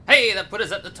 Hey, that put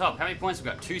us at the top. How many points we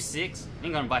got? 2-6?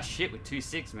 Ain't gonna buy shit with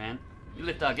 2-6, man. You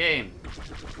lift our game.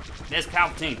 There's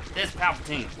Palpatine. There's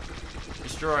Palpatine.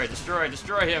 Destroy, destroy,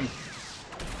 destroy him.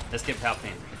 Let's get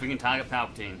Palpatine. If we can target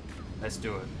Palpatine, let's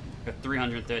do it. Got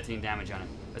 313 damage on him.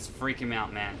 Let's freak him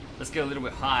out, man. Let's get a little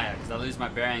bit higher, because I lose my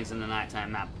bearings in the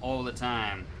nighttime map all the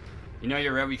time. You know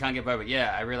you're a rebel, you can't get Boba.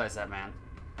 Yeah, I realized that, man.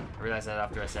 I realized that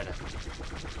after I said it.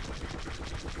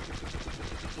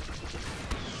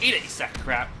 Eat it, you sack of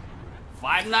crap.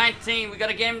 519, we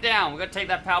gotta get him down. We gotta take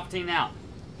that Palpatine out.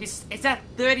 It's at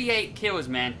 38 kills,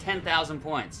 man. 10,000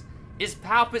 points. Is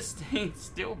Palpatine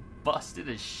still busted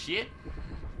as shit?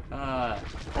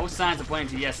 All signs are pointing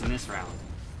to yes in this round.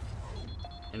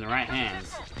 In the right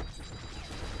hands.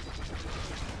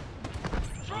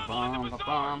 We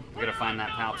gotta find that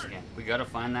Palps again. We gotta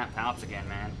find that Palps again,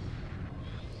 man.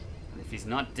 And if he's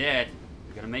not dead,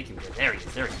 we gotta make him dead. There he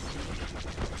is, there he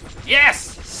is. Yes!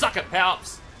 Suck it,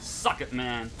 Palps! Suck it,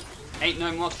 man. Ain't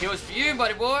no more kills for you,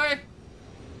 buddy boy!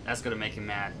 That's gonna make him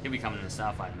mad. He'll be coming in the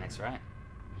Starfighter next, right?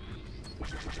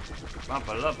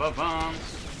 Bum-ba-la-ba-bum.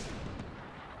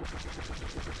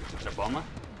 Is that a bomber?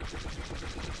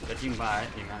 Judging by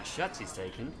the amount of shots he's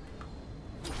taken,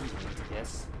 I'm going to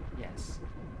guess yes.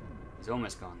 He's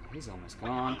almost gone. He's almost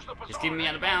gone. He's keeping me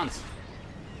out of bounds.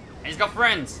 And he's got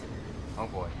friends. Oh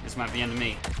boy, this might be under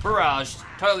me. Barraged.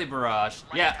 Totally barraged.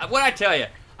 Yeah, what'd I tell you?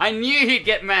 I knew he'd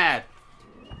get mad.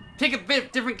 Pick a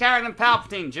bit different character than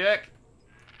Palpatine, jerk.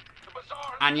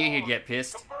 I knew he'd get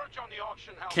pissed.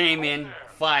 Came in,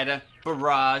 fighter,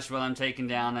 barrage while I'm taking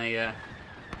down a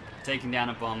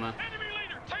bomber.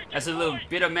 That's a little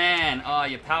bitter man. Oh,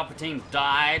 your Palpatine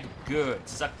died. Good.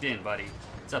 Sucked in, buddy.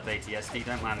 What's up, ATST?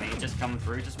 Don't mind me. Just coming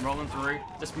through. Just rolling through.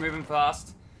 Just moving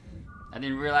past. I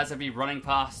didn't realize I'd be running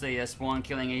past the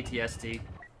spawn-killing ATST.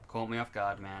 Caught me off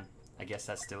guard, man. I guess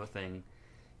that's still a thing.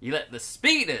 You let the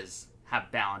speeders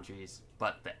have boundaries,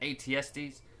 but the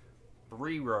ATSTs,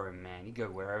 free roam, man. You go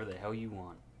wherever the hell you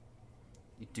want.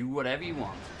 You do whatever you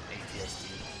want,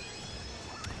 ATST.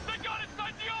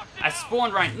 I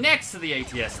spawned right next to the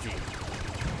ATST.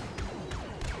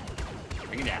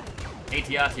 Bring it down.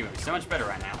 ATRT would be so much better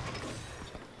right now.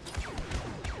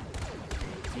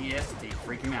 ATST,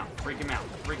 freak him out, freak him out,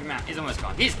 freak him out. He's almost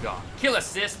gone. He's gone. Kill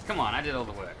assist. Come on, I did all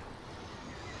the work.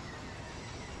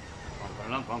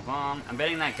 I'm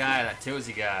betting that guy, that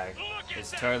Tilsy guy,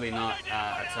 is totally not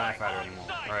a TIE fighter anymore.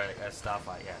 Or a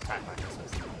Starfighter. Yeah, TIE fighter. That's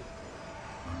what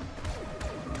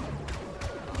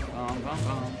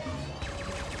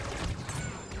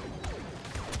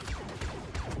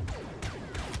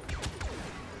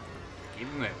Keep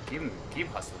him moving. Keep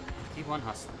hustling. Keep on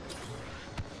hustling.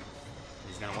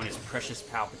 He's gonna win his precious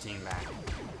Palpatine back.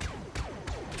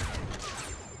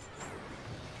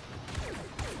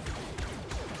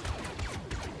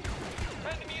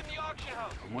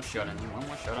 One more shot on him. One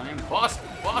more shot on him. Bossk!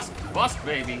 Bossk! Bossk,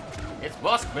 baby! It's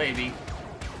Bossk, baby!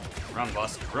 Run,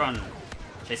 Bossk. Run!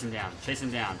 Chase him down. Chase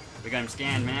him down. We got him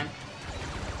scanned, man.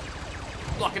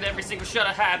 Blocking every single shot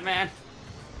I had, man.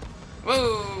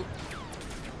 Whoa!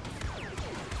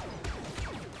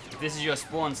 If this is your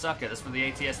spawn, sucker. That's what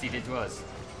the ATST did to us.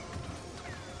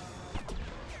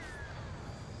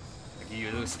 I give you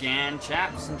a little scan,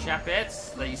 chaps and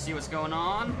chapettes. Let you see what's going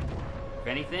on. If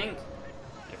anything.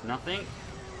 If nothing.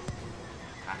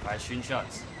 By shooting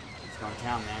shots. He's going to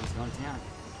town, man. He's going to town.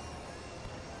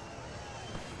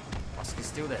 Bossk is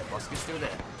still there. Bossk is still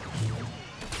there.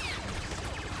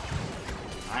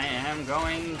 I am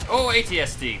going... Oh,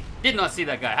 ATST. Did not see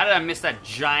that guy. How did I miss that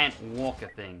giant walker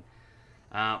thing?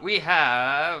 We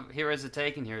have... Heroes are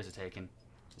taken. Heroes are taken.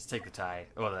 Let's take the TIE.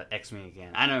 Or the X-Wing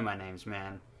again. I know my names,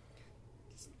 man.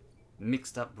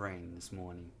 Mixed up brain this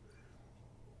morning.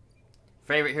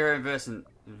 Favorite hero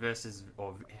versus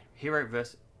or hero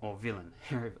versus or villain.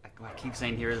 Hero. I keep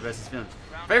saying hero versus villain.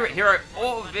 Favorite hero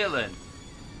or villain.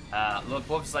 Lord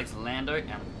Porpoise likes Lando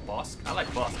and Bossk. I like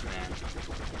Bossk, man.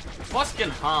 Bossk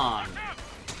and Han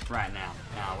right now.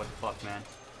 Nah, what the fuck, man.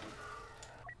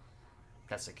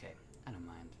 That's okay. I don't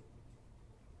mind.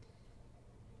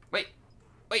 Wait.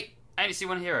 I only see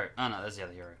one hero. Oh no, that's the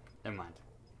other hero. Never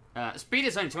mind. Speed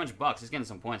is only $200. He's getting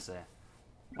some points there.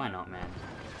 Why not, man?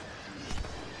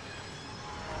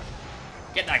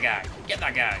 Get that guy! Get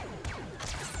that guy!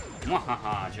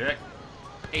 Mwahaha, jerk.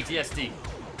 ATST.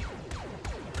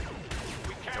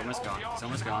 It's almost gone. It's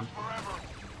almost gone.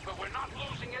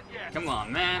 Come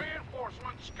on, man.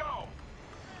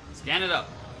 Scan it up.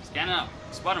 Scan it up.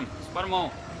 Spot him. Spot them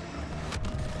all.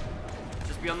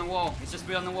 Just be on the wall. It's just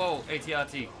be on the wall.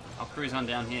 ATRT. I'll cruise on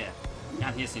down here.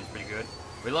 Down here seems pretty good.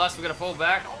 We lost. We gotta fall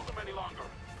back.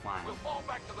 Fine.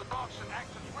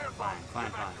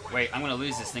 Fine. Wait, I'm gonna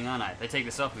lose this thing, aren't I? They take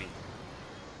this off me.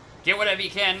 Get whatever you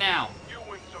can now.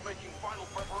 U-wings are making final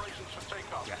preparations for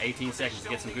takeoff. You got 18 seconds to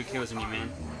get some good kills in you,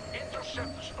 man.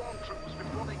 Intercept the stormtroopers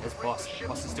before they There's can Bossk. break the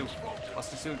Bossk is still. explosives.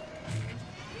 Bossk is still.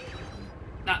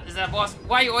 Nah, is that Bossk?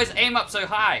 Why you always aim up so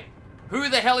high? Who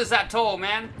the hell is that tall,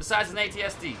 man? Besides an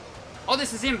ATSD. Oh,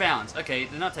 this is inbounds. Okay,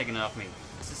 they're not taking it off me.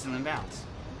 This is still inbounds.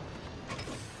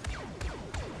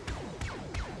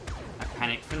 I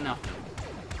panicked for nothing.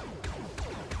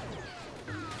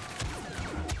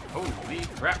 Holy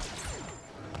crap.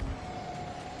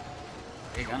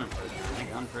 They're gunning for us, man.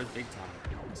 They're gunning for us big time.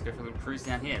 Let's go for a little cruise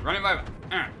down here. Run him over.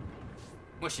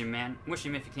 Mush him, man. Mush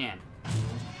him if you can.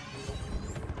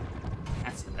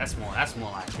 That's more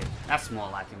like it. That's more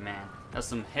like it, man. That's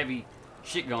some heavy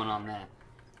shit going on there.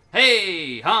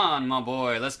 Hey, Han, my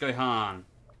boy. Let's go, Han.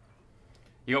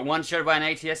 You got one shot by an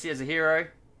ATSC as a hero?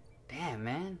 Damn,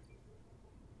 man.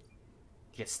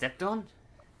 You get stepped on?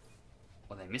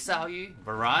 Or they missile you,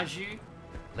 barrage you,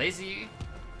 laser you?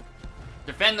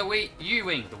 Defend the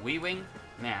U-wing. The wee-wing?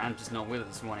 Man, I'm just not with it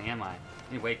this morning, am I?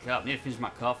 Need to wake up. Need to finish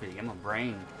my coffee. Get my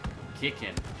brain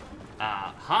kicking.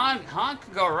 Han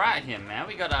could go right here, man.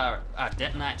 We got our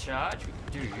detonite charge. We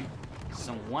could do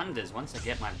some wonders once I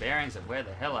get my bearings of where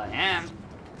the hell I am.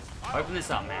 Open this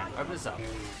up, man. Open this up.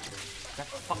 Is that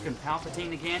fucking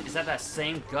Palpatine again? Is that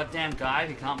same goddamn guy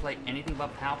who can't play anything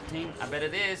but Palpatine? I bet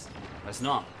it is. No, it's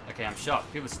not. Okay, I'm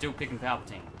shocked. People are still picking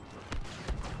Palpatine.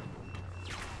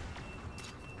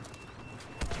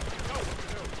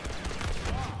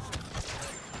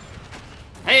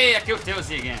 Hey, I killed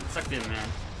Tilsy again. Sucked in, man.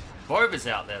 Boba's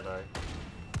out there, though.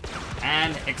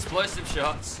 And explosive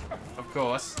shots. Of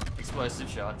course. Explosive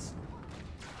shots.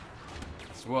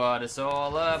 That's what it's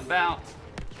all about.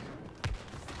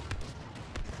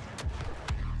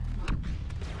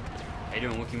 How you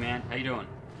doing, Wookie man? How you doing?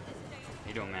 How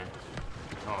you doing, man?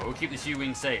 Oh, we'll keep this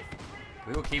U-wing safe.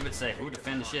 We will keep it safe. We'll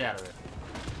defend the shit out of it.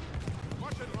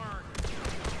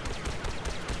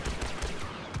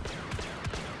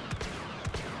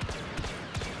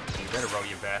 You better roll,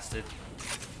 you bastard.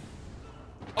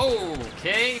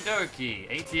 Okay, dokie.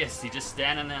 ATSC just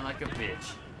standing there like a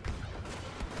bitch.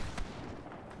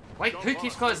 Wait, who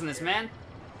keeps closing this, man?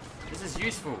 This is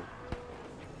useful.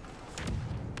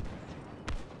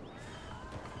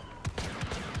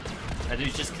 That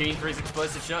dude's just keen for his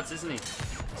explosive shots, isn't he?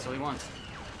 That's all he wants.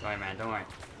 Don't worry, man, don't worry.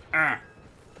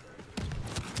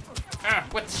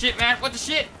 What the shit, man? What the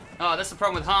shit? Oh, that's the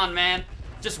problem with Han, man.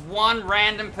 Just one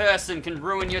random person can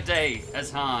ruin your day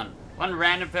as Han. One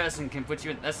random person can put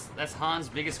you in... That's Han's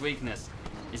biggest weakness.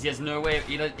 Is he has no way of...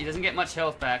 He doesn't get much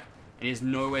health back, and he has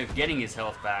no way of getting his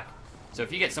health back. So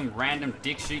if you get some random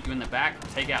dick shoot you in the back,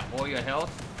 take out all your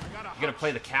health, you gotta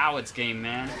play the coward's game,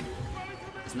 man.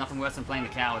 There's nothing worse than playing the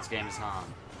coward's game as Han.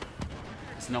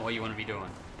 It's not what you want to be doing.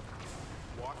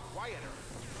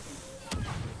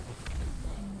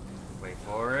 Wait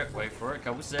for it,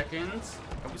 couple seconds.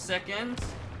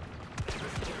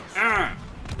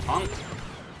 Punk.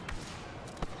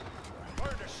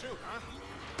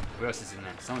 Who else is in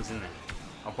there? Someone's in there.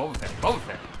 Oh, Boba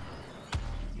Fett.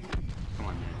 Come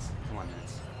on, nerds.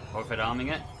 Boba Fett arming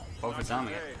it. Boba Fett's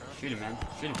arming it. Shoot him, man.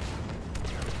 Shoot him.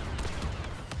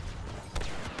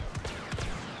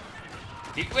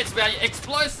 He quits about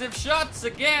explosive shots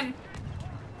again.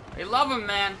 They love him,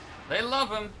 man. They love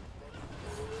him.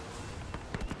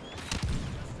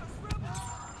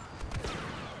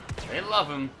 They love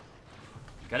him.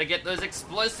 Gotta get those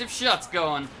explosive shots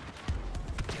going.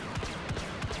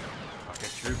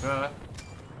 Rocket trooper.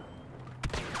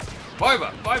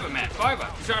 Boba, man. He's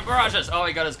trying to barrage us. Oh,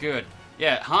 he got us good.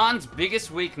 Yeah, Han's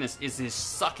biggest weakness is his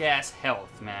suck-ass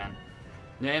health, man.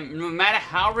 No matter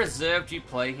how reserved you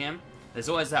play him, there's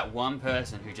always that one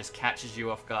person who just catches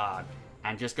you off guard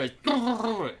and just goes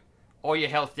all your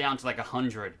health down to like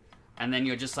 100, and then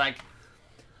you're just like,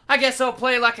 I guess I'll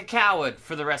play like a coward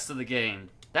for the rest of the game.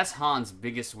 That's Han's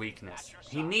biggest weakness.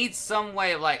 He needs some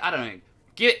way of like, I don't know,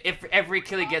 if every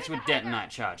kill he gets with detonite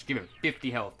charge, give him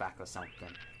 50 health back or something.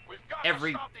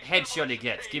 Every headshot he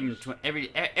gets, give him every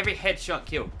headshot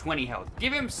kill 20 health.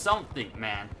 Give him something,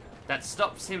 man, that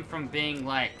stops him from being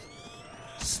like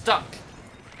stuck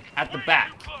at the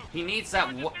back. He needs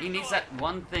that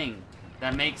one thing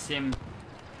that makes him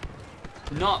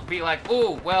not be like,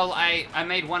 oh, well, I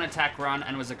made one attack run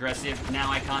and was aggressive.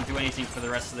 Now I can't do anything for the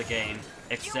rest of the game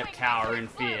except cower in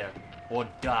fear or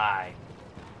die.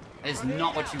 That is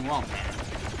not what you want, man.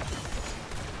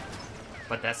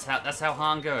 But that's how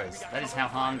Han goes. That is how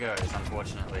Han goes,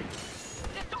 unfortunately.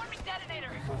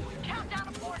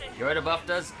 Yoda buffed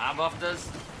us. I buffed us.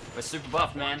 We're super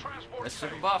buffed, man. We're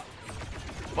super buffed.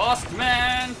 Bossk,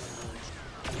 man!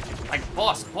 Like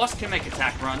Bossk. Bossk can make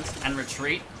attack runs and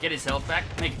retreat, get his health back,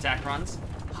 make attack runs.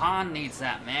 Han needs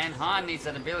that, man. Han needs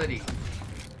that ability.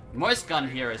 Most gun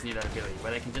heroes need that ability,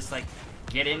 where they can just like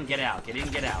get in, get out, get in,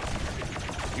 get out.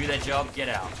 Do their job, get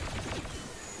out.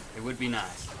 It would be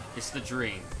nice. It's the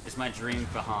dream. It's my dream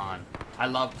for Han. I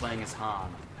love playing as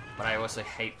Han, but I also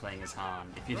hate playing as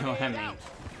Han, if you know what I mean.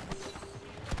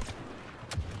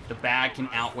 The bad can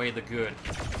outweigh the good.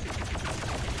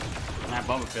 Nah,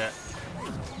 Boba Fett.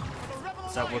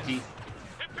 What's up, Wookie?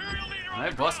 I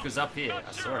know Bossk was up here.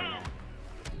 I saw him, man.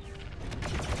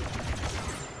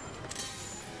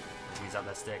 He's up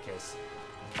that staircase.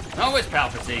 No, it's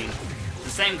Palpatine. It's the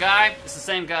same guy. It's the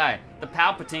same guy. The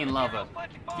Palpatine lover.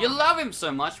 You love him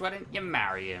so much, why didn't you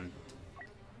marry him?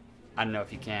 I don't know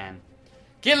if you can.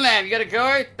 Kinlam, you gotta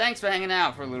go? Thanks for hanging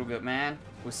out for a little bit, man.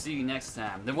 We'll see you next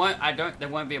time. There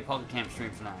won't be a Pocket Camp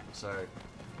stream tonight, so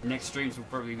next streams will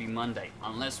probably be Monday,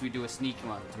 unless we do a sneaky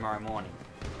one tomorrow morning.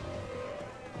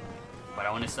 But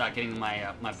I want to start getting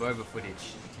my my Boba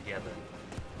footage together.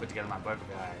 Put together my Boba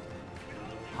guide.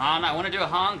 Han, I want to do a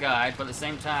Han guide, but at the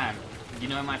same time, you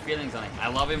know my feelings on him. I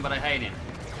love him, but I hate him.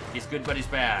 He's good, but he's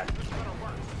bad.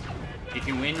 He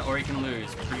can win or he can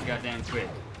lose pretty goddamn quick.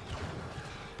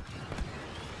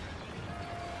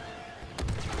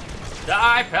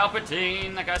 Die,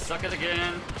 Palpatine! That guy suckers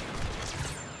again.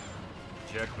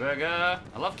 Jerkburger.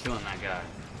 I love killing that guy.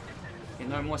 Get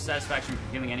no more satisfaction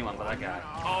from killing anyone but that guy.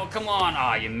 Oh, come on!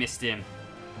 Ah, oh, you missed him.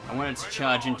 I wanted to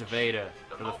charge into Vader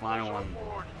for the final one.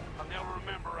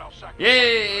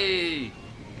 Yay!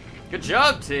 Good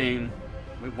job, team.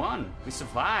 We won. We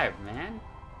survived, man.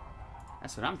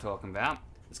 That's what I'm talking about.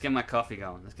 Let's get my coffee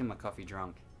going. Let's get my coffee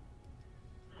drunk.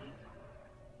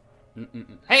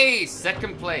 Hey,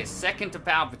 second place, second to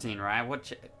Palpatine, right?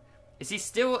 Is he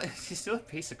still a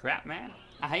piece of crap, man?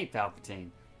 I hate Palpatine.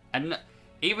 And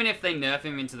even if they nerf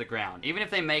him into the ground, even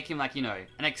if they make him like, you know,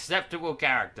 an acceptable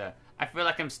character, I feel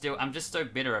like I'm just so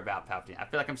bitter about Palpatine. I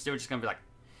feel like I'm still just gonna be like,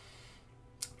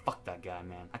 fuck that guy,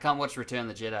 man. I can't watch Return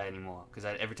of the Jedi anymore because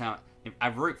every time I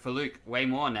root for Luke way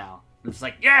more now. I'm just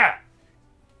like, yeah,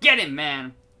 get him,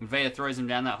 man. And Vader throws him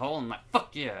down that hole, and I'm like,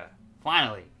 fuck yeah,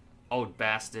 finally, old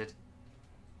bastard.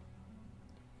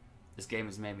 This game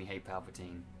has made me hate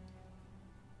Palpatine.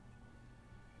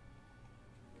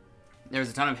 There was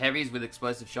a ton of heavies with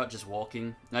explosive shot just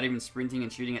walking, not even sprinting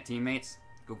and shooting at teammates.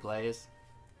 Good players.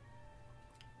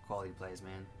 Quality players,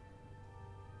 man.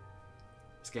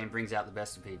 This game brings out the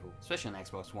best of people, especially on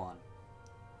Xbox One.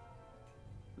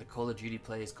 The Call of Duty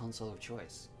player's console of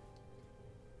choice.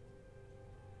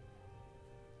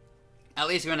 At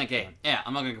least we're in a game. Yeah,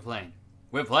 I'm not gonna complain.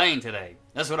 We're playing today.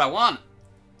 That's what I want.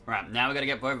 Right, now we gotta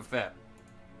get Boba Fett.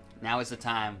 Now is the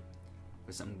time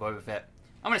for some Boba Fett.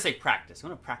 I'm gonna say practice. I'm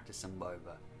gonna practice some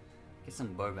Boba. Get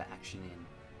some Boba action in.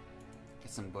 Get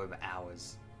some Boba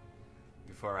hours.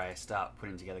 Before I start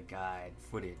putting together guide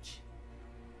footage.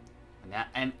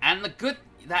 And the good...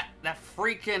 That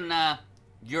freaking...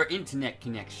 your internet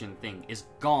connection thing is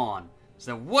gone.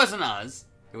 So it wasn't us.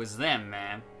 It was them,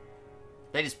 man.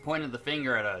 They just pointed the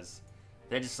finger at us.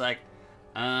 They're just like...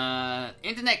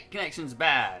 internet connection's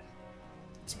bad.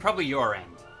 It's probably your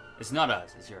end. It's not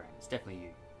us, it's your end. It's definitely you.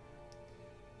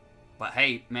 But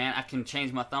hey, man, I can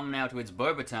change my thumbnail to it's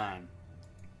Boba time.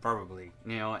 Probably.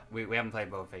 You know what? We haven't played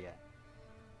Boba Fett yet.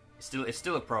 It's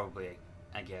still a probably,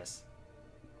 I guess.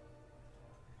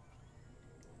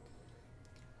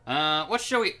 What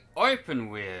shall we open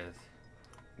with?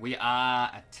 We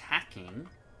are attacking.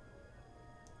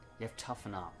 You have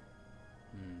toughen up.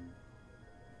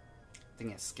 I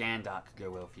think a scan dart could go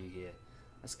well for you here.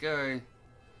 Let's go.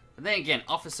 But then again,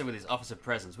 officer with his officer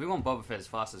presence. We want Boba Fett as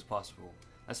fast as possible.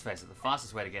 Let's face it, the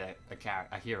fastest way to get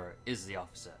a hero is the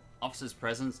officer. Officer's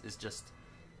presence is just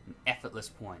effortless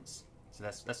points. So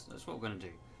that's what we're gonna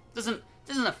do. Doesn't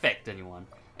affect anyone.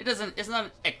 It doesn't. It's not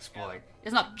an exploit.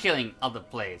 It's not killing other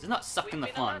players. It's not sucking the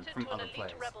fun from other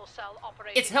players.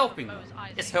 It's helping them.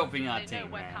 It's helping our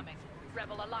team, man.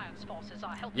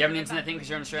 You have an internet thing because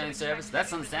you're on Australian service?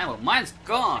 That's understandable. Mine's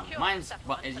gone. Mine's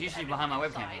it's usually behind my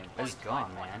webcam here, but it's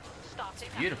gone, man. It's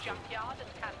beautiful.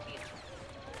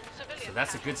 So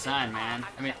that's a good sign, man.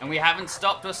 I mean, and we haven't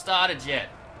stopped or started yet.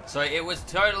 So it was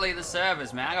totally the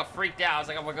servers, man. I got freaked out. I was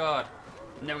like, oh my god,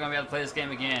 I'm never gonna be able to play this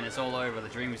game again. It's all over. The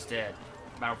dream is dead.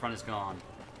 Battlefront is gone.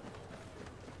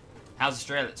 How's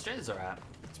Australia? Australia's alright.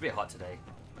 It's a bit hot today.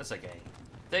 That's okay.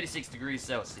 36 degrees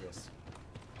Celsius.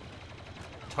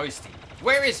 Toasty.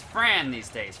 Where is Fran these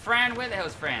days? Fran, where the hell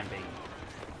is Fran been?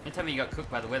 Don't tell me you got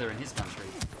cooked by the weather in his country.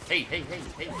 Hey.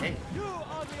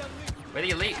 We're the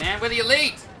elite, man. We're the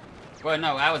elite! Well,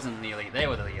 no, I wasn't the elite. They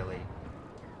were the elite.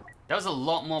 There was a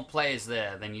lot more players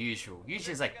there than usual.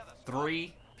 Usually it's like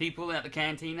 3 people at the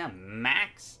cantina,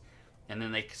 max. And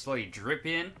then they slowly drip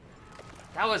in.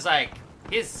 That was like,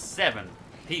 here's 7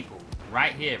 people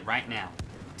right here, right now.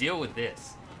 Deal with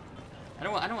this. I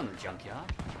don't want the junkyard.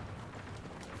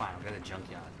 Fine, I'll go to the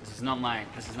junkyard. This is not my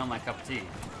cup of tea.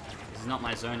 This is not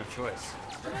my zone of choice.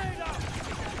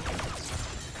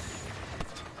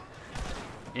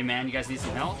 Hey man, you guys need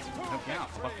some help? I'll help you out.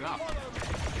 I'll help you out.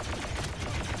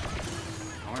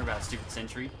 Don't worry about a stupid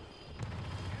sentry.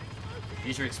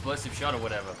 Use your explosive shot or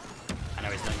whatever. I know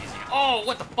he's not using it. Oh,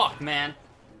 what the fuck, man?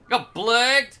 Got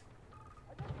blurred.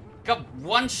 Got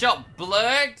one shot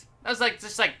blurred. That was like,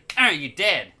 just like, you're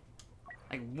dead.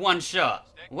 Like one shot.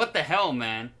 What the hell,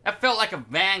 man? That felt like a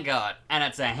Vanguard, and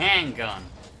it's a handgun.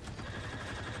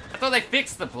 I thought they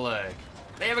fixed the blurg.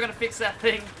 They ever gonna fix that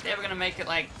thing? They ever gonna make it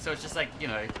like, so it's just like, you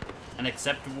know, an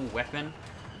acceptable weapon?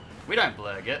 We don't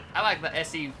blurg it. I like the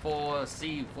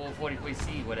SE4C,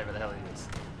 443C, whatever the hell it is.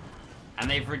 And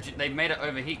they've made it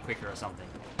overheat quicker or something.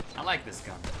 I like this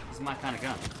gun. This is my kind of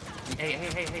gun. Hey,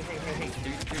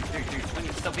 dude. Why don't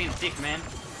you stop being a dick, man?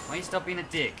 Why don't you stop being a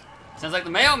dick? Sounds like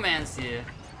the mailman's here.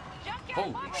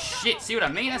 Holy shit, see what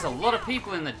I mean? There's a lot of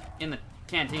people in the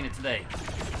cantina today.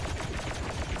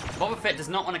 Boba Fett does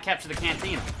not want to capture the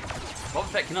cantina. Boba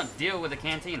Fett cannot deal with the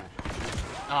cantina.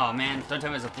 Oh man, don't tell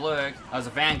me it was a blurg. I was a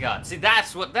Vanguard. See,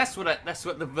 that's what the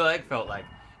blurg felt like.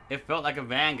 It felt like a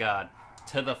Vanguard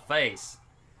to the face.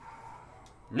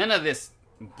 None of this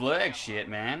blurg shit,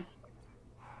 man.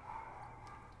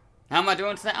 How am I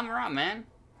doing today? I'm alright, man.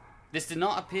 This did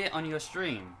not appear on your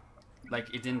stream.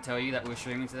 Like, it didn't tell you that we were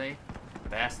streaming today?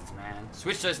 Bastards, man.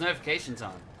 Switch those notifications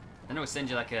on. Then it will send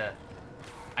you like a...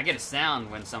 I get a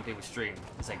sound when some people stream.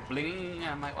 It's like bling, and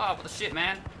I'm like, oh, what the shit,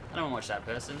 man? I don't want to watch that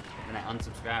person. And I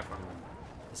unsubscribe from them.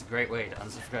 It's a great way to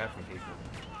unsubscribe from people.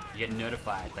 You get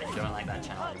notified that you don't like that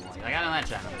channel anymore. You're like, I don't like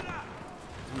that channel.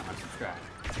 I'm not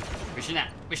unsubscribed. Wishing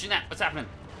that. What's happening?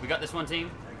 We got this one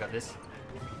team. We got this.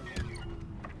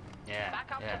 Yeah.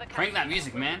 Crank that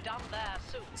music, man.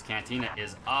 This cantina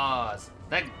is ours.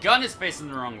 That gun is facing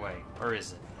the wrong way. Or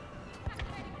is it?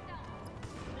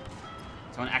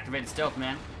 Someone activated stealth,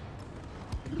 man.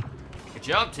 Good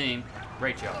job, team.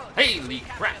 Great job. Holy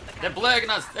crap. They're blurging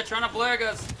us. They're trying to blurg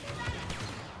us.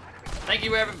 Thank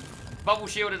you, whoever bubble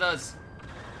shielded us.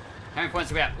 How many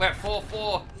points are we at? We're at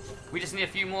 4-4. We just need a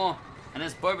few more. And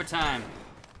it's Boba time.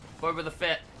 Boba the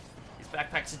Fett. His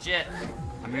backpack's a jet.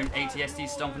 I'm hearing ATST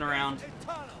stomping around.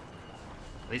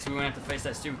 At least we won't have to face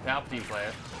that stupid Palpatine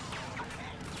player.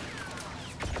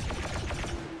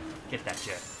 Get that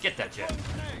jet. Get that jet.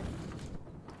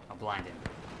 I'll blind him.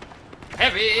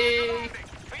 Heavy!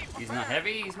 He's not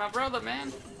heavy. He's my brother,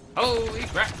 man. Holy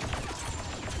crap.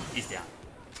 He's down.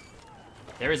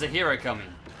 There is a hero coming.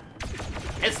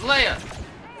 It's Leia!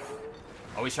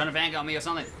 Oh, he's trying to Vanguard me or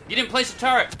something. You didn't place your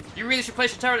turret. You really should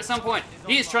place your turret at some point.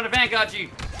 He is trying to Vanguard you.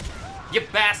 You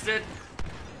bastard.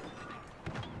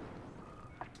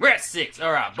 We're at 6.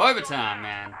 Alright, Boba time,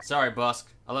 man. Sorry, Bossk.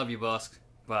 I love you, Bossk.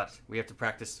 But we have to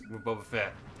practice with Boba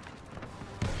Fett.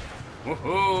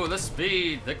 Woohoo, the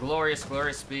speed. The glorious,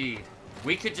 glorious speed.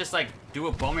 We could just, like, do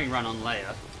a bombing run on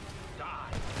Leia.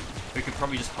 We could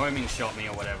probably just homing shot me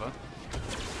or whatever.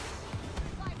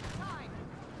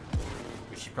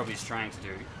 Which she probably is trying to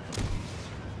do.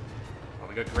 Oh,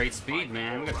 we got great speed,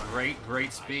 man. We got great,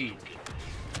 great speed.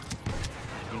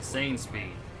 Insane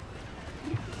speed.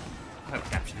 I'll help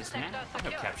capture this, man. I'll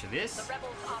help capture this.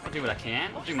 I'll do what I can.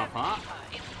 I'll do my part.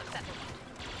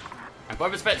 And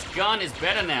Boba Fett's gun is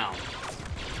better now.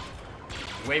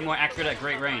 Way more accurate at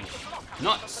great range.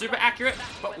 Not super accurate,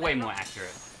 but way more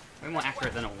accurate. Way more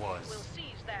accurate than it was. We'll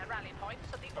seize their rally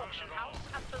points at the auction house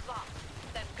and bazaar.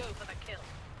 Then go for the kill.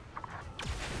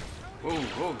 Whoa,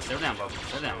 whoa, settle down, Boba.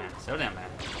 Settle down, man. Settle down, man.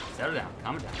 Settle down.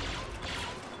 Calm it down.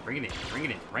 Bring it in. Bring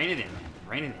it in. Rain it in, man.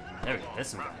 Rain it in. There we go. There's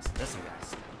some guys. There's some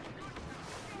guys.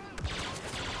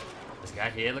 This guy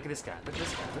here. Look at this guy. Look at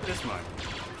this guy. Look at this mode.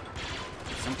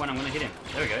 At some point, I'm gonna hit him.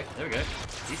 There we go. There we go.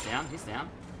 He's down. He's down.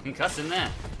 Concuss him there.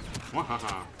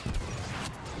 Wahaha.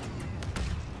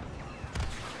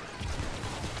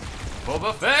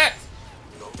 Boba Fett!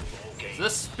 The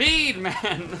speed,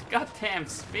 man! The goddamn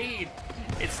speed!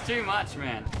 It's too much,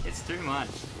 man. It's too much.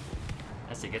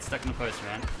 That's it. Get stuck in the post,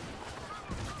 man.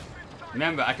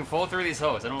 Remember, I can fall through these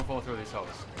holes. I don't want to fall through these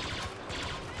holes.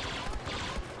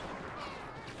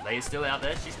 Leia's still out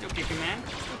there. She's still kicking, man.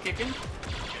 Still kicking.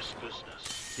 Just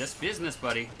business. Just business,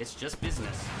 buddy. It's just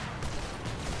business.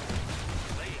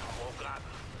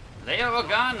 Leia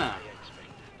Organa.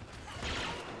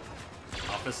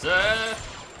 Officer.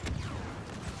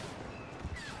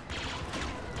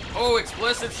 Oh,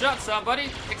 explosive shots, buddy.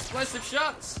 Explosive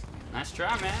shots. Nice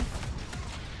try, man.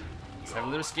 Let's have a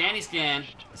little scanny scan.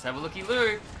 Let's have a looky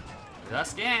loo. With our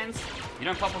scans. You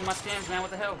don't pop on my scans, man.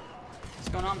 What the hell? What's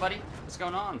going on, buddy? What's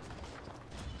going on?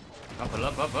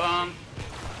 Bum.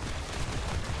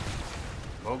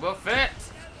 Boba Fett.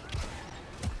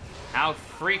 How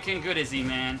freaking good is he,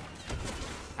 man?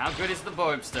 How good is the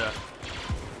Bobster?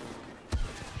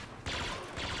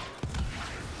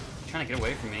 Trying to get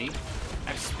away from me.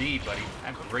 I have speed, buddy. I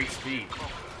have great speed.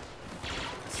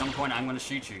 At some point, I'm gonna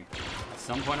shoot you. At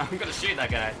some point, I'm gonna shoot that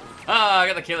guy. Oh, I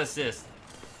got the kill assist.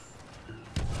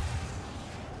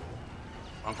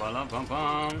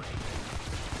 Bum.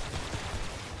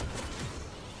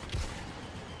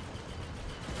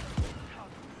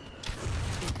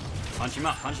 Punch him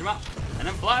up, and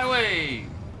then fly away.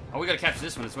 Oh, we gotta capture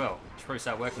this one as well. Should probably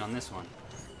start working on this one.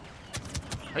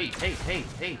 Hey,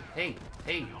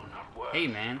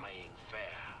 man.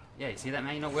 Yeah, you see that,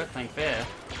 man? You're not worth playing fair.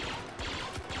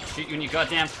 Shoot you in your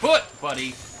goddamn foot,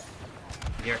 buddy.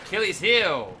 Your Achilles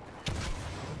heel.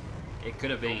 It could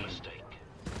have been.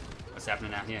 What's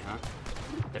happening out here, huh?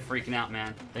 They're freaking out,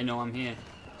 man. They know I'm here,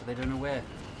 but they don't know where.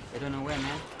 They don't know where,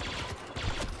 man.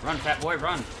 Run, fat boy,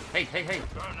 run. Hey.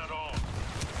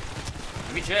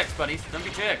 Don't be jerks, buddies. Don't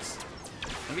be jerks.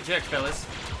 Don't be jerks, fellas.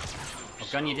 I'll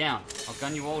gun you down. I'll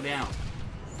gun you all down.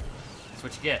 That's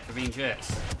what you get for being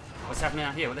jerks. What's happening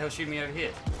out here? What the hell's shooting me over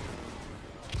here?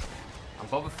 I'm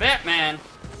Boba Fett, man.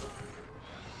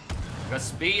 I got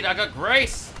speed, I got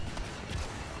grace.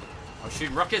 I'll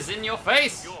shoot rockets in your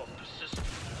face.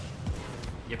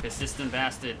 You persistent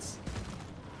bastards.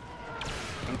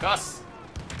 Concuss.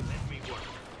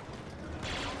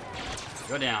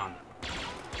 Go down.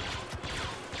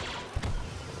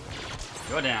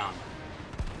 Go down.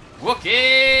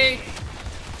 Wookie!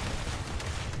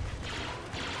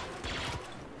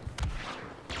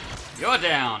 You're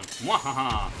down.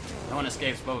 Mwahaha. No one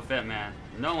escapes Boba Fett, man.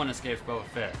 No one escapes Boba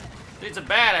Fett. Dude's a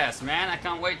badass, man. I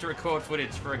can't wait to record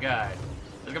footage for a guide.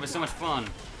 It's gonna be so much fun.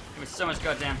 It's gonna be so much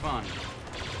goddamn fun.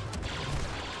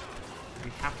 I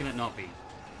mean, how can it not be?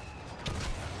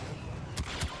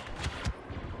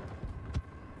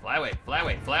 Fly away.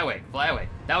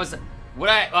 That was what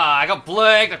I got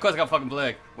blurred. Of course I got fucking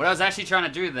blurred. What I was actually trying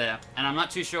to do there, and I'm not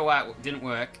too sure why it didn't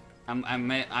work. I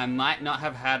might not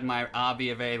have had my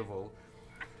RB available.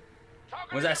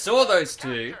 Was I saw those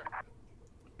two.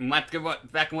 Might go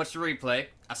back and watch the replay.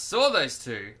 I saw those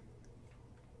two.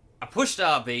 I pushed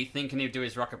RB thinking he'd do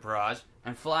his rocket barrage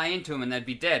and fly into him and they'd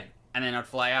be dead. And then I'd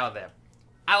fly out of there.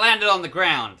 I landed on the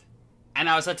ground. And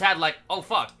I was a tad like, oh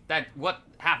fuck, what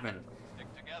happened?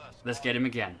 Let's get him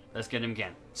again.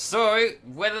 So,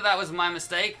 whether that was my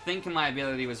mistake, thinking my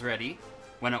ability was ready,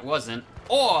 when it wasn't,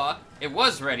 or it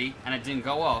was ready and it didn't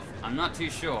go off, I'm not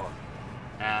too sure.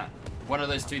 One of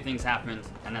those two things happened,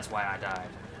 and that's why I died.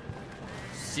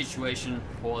 Situation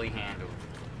poorly handled.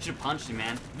 Should've punched him,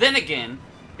 man. Then again,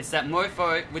 it's that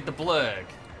mofo with the blurg.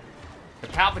 The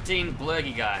Palpatine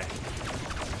blurgy guy.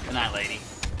 Good night, lady.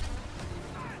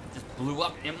 Just blew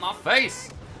up in my face.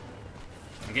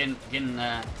 I'm getting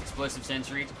explosive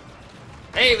sensory.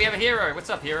 Hey, we have a hero. What's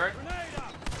up, hero?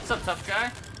 What's up, tough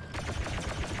guy?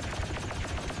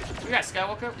 We got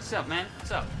Skywalker. What's up, man?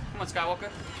 What's up? Come on, Skywalker.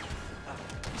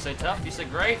 You so tough. You so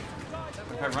great.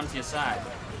 If I run to your side.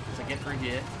 So I get through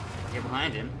here. Get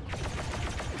behind him.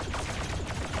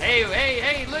 Hey,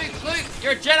 Luke,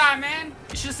 you're a Jedi, man.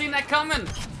 You should have seen that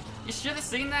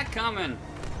coming.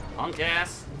 Punk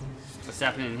ass. What's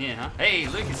happening in here, huh? Hey,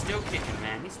 Luke is still kicking,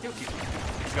 man. He's still kicking.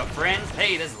 He's got friends.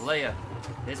 Hey, there's Leia.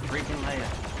 There's freaking Leia.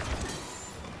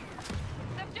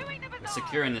 We're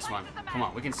securing this one. Come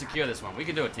on, we can secure this one. We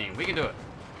can do it, team. We can do it.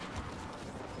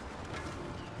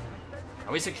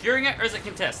 Are we securing it or is it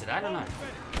contested? I don't know.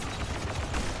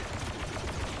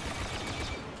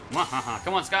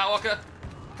 Come on, Skywalker.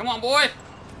 Come on, boy.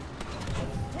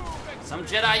 Some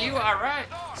Jedi you are, right?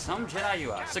 Some Jedi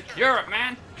you are. Secure it,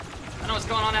 man. I know what's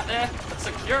going on out there. Let's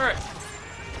secure it.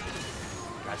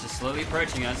 Guys just slowly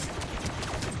approaching us.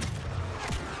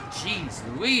 Jeez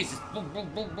Louise.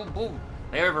 Boom.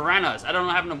 They overran us. I don't know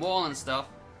what happened to wall and stuff.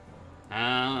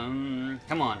 Come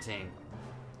on, team.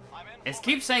 It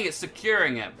keeps saying it's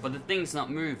securing it, but the thing's not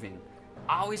moving.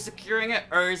 Are we securing it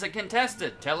or is it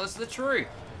contested? Tell us the truth.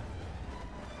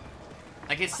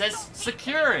 Like it says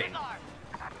securing.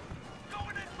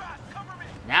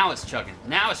 Now it's chugging.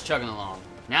 Now it's chugging along.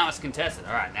 Now it's contested.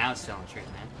 Alright, now it's telling the truth,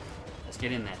 man. Let's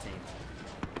get in there, team.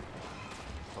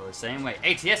 Well, the same way.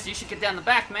 ATS, you should get down the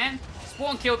back, man.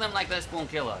 Spawn kill them like they spawn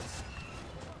kill us.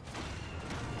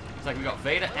 Looks like we got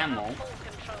Vader and Maul.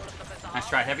 Nice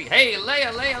try, Heavy. Hey,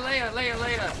 Leia.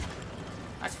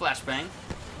 Nice flashbang.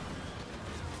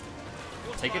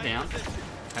 Take her down.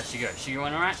 How'd she go? She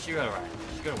going alright? She got alright.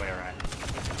 She got away alright.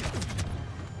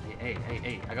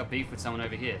 Hey, I got beef with someone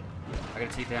over here. I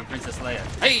gotta take down Princess Leia.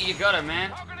 Hey, you got her,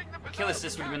 man! Kill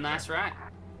assist would have been nice, right?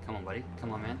 Come on, buddy.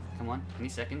 Come on, man. Come on. Any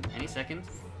second. Any second.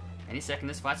 Any second.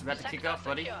 This fight's about to kick off,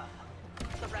 buddy.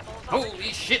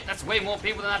 Holy shit, that's way more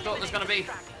people than I thought it was gonna be.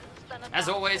 As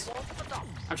always.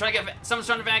 I'm trying to get... Someone's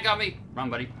trying to vanguard me. Run,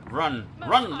 buddy. Run.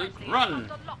 Run, Luke. Run.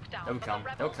 They'll come.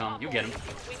 They'll come. You'll get him.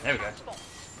 There we go.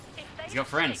 He's got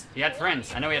friends. He had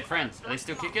friends. I know he had friends. Are they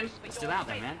still kicking? They're still out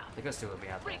there, man. They gotta still be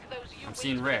out there. I'm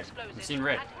seeing red. I'm seeing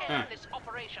red. Huh.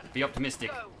 Be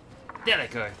optimistic. There they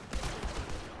go.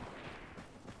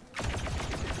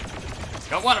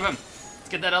 Got one of them. Let's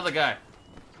get that other guy.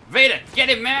 Vader, get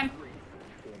him, man.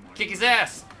 Kick his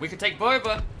ass. We could take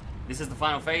Boba. This is the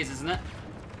final phase, isn't it?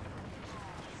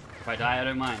 If I die, I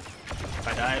don't mind. If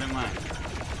I die, I don't mind.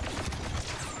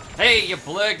 Hey, your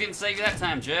blurg didn't save you that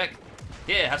time, jerk.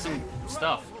 Here, have some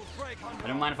stuff. I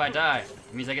don't mind if I die.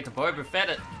 It means I get to Boba Fett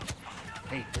it.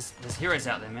 Hey, there's heroes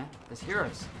out there, man. There's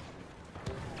heroes.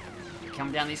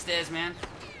 Come down these stairs, man.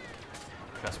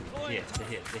 Trust me. They're here. They're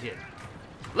here. They're here.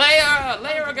 Leia!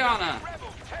 Leia Organa!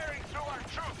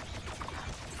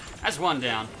 That's one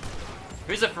down.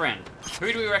 Who's a friend?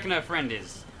 Who do we reckon her friend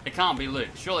is? It can't be Luke.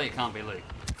 Surely it can't be Luke.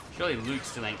 Surely Luke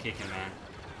still ain't kicking, man.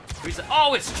 Who's the...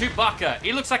 Oh, it's Chewbacca!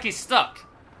 He looks like he's stuck.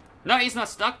 No, he's not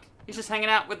stuck. He's just hanging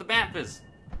out with the Banthas.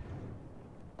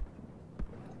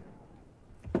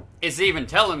 It's even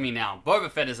telling me now. Boba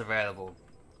Fett is available.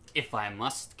 If I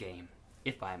must, game.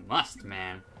 If I must,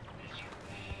 man.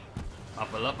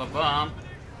 Up-a-lump-a-bum.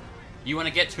 You want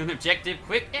to get to an objective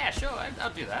quick? Yeah, sure.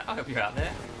 I'll do that. I'll help you out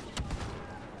there.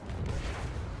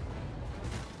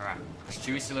 Alright. Is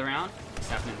Chewie still around? What's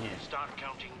happening here? Start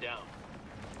counting down.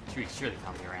 Chewie surely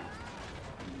can't be around.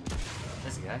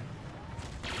 There's a guy.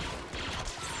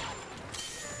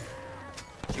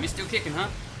 Chewie's still kicking, huh?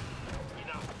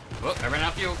 Oh, I ran out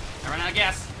of fuel. I ran out of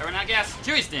gas. I ran out of gas.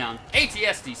 Chewie's down.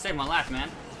 ATSD saved my life, man.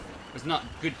 Was not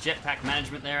good jetpack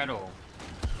management there at all.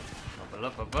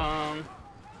 Up-a-lump-a-bum.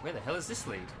 Where the hell is this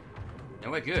lead?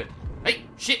 Nowhere good. Hey!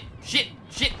 Shit! Shit!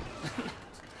 Shit!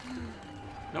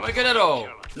 Nowhere good at all.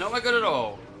 Nowhere good at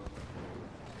all.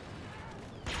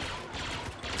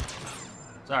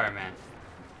 Sorry, man.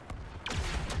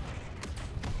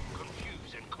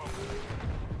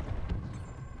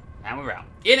 And we're out.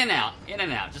 In and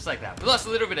out, just like that. We lost a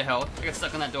little bit of health. I got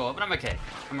stuck on that door, but I'm okay.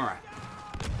 I'm alright.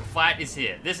 The fight is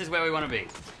here. This is where we want to be.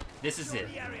 This is it.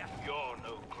 You're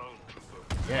no clone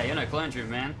trooper. Yeah, you're no clone trooper,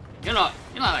 man. You're not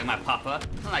like my papa.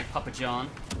 You're not like Papa John.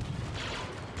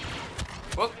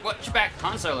 Whoop, watch your back.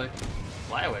 Han Solo.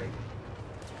 Fly away.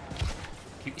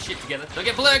 Keep your shit together. Don't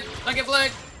get blurred. Don't get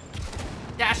blurred.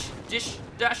 Dash, dish,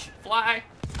 dash, fly.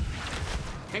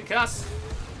 Concuss.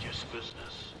 Just business.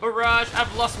 Barrage,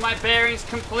 I've lost my bearings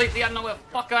completely. I don't know where the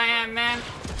fuck I am, man.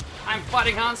 I'm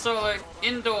fighting Han Solo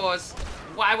indoors.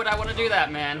 Why would I want to do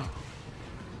that, man?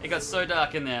 It got so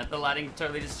dark in there. The lighting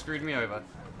totally just screwed me over.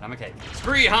 I'm okay.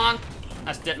 Screw you, Han.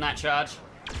 Nice detonite charge.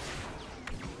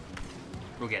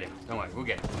 We'll get him. Don't worry, we'll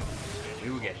get him.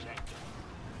 We will get him.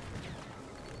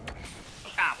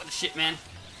 Ah, what the shit, man.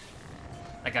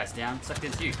 That guy's down. Sucked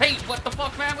into you. Hey, what the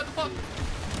fuck, man? What the fuck?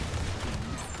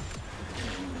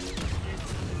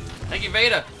 Thank you,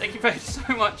 Vader. Thank you, Vader,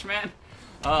 so much, man.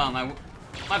 Oh,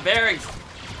 my bearings.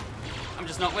 I'm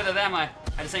just not with it, am I?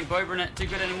 I just ain't Boba it too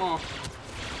good anymore.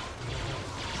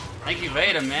 Thank you,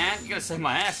 Vader, man. You gotta save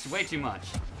my ass way too much.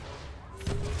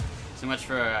 So much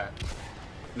for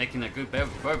making a good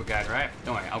Boba guide, right?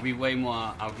 Don't worry, I'll be way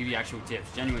more. I'll give you actual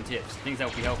tips, genuine tips, things that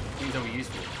will be helpful, things that will be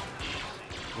useful.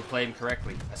 We'll play them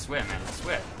correctly. I swear, man. I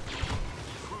swear.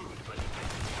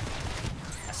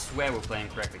 I swear we'll play him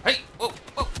correctly. Hey! Whoa!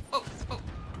 Whoa! Whoa! Whoa!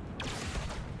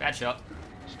 Bad shot.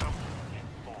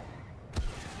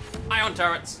 Ion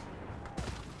turrets!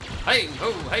 Hey!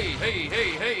 Oh! Hey! Hey!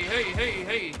 Hey! Hey! Hey! Hey!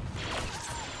 Hey!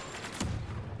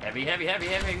 Heavy! Heavy! Heavy!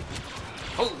 Heavy!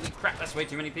 Holy crap! That's way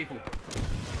too many people.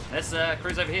 Let's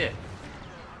cruise over here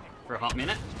for a hot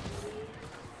minute.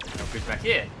 And we'll cruise back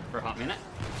here for a hot minute.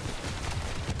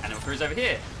 And then we'll cruise over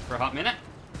here for a hot minute.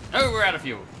 Oh, we're out of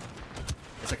fuel.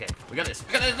 It's okay. We got this.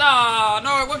 We got this. Oh,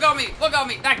 no, what got me? What got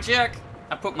me? That jerk.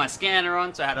 I put my scanner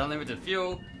on, so I had unlimited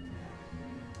fuel.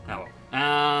 Oh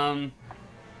well.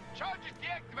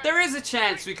 There is a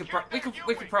chance we could probably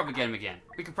get him again.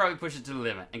 We could probably push it to the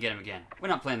limit and get him again. We're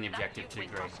not playing the objective too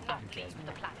great. Who cares,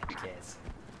 man? Who cares?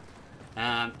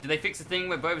 Did they fix the thing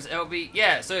where Boba's LB?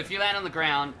 Yeah. So if you land on the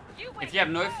ground, if you have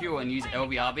no fuel and use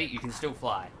LBRB, you can still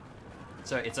fly.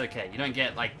 So it's okay. You don't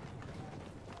get like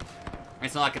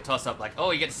It's not like a toss-up like,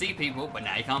 oh, you get to see people, but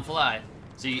now you can't fly.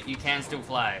 So you can still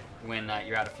fly when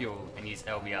you're out of fuel and use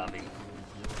LBRB.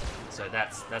 So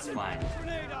that's fine.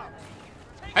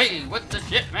 Hey, what the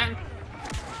shit, man?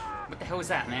 What the hell is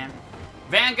that, man?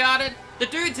 Vanguarded? The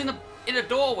dude's in a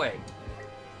doorway.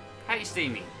 How do you see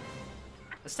me?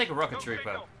 Let's take a rocket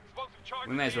trooper.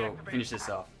 We may as well finish this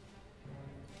off.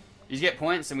 You get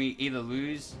points and we either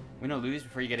win or lose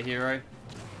before you get a hero.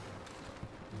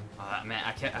 Man,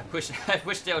 I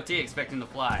pushed LT expecting to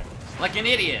fly. Like an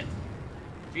idiot.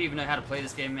 Do you even know how to play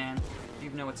this game, man? Do you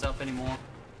even know what's up anymore?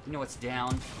 Do you know what's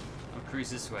down? I'll cruise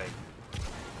this way.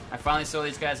 I finally saw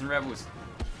these guys in Rebels.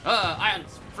 Iron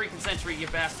freaking Century, you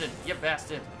bastard. You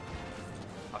bastard.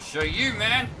 I'll show you,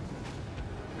 man.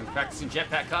 I'm practicing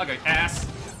jetpack cargo, ass.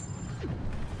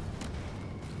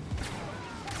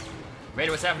 Ready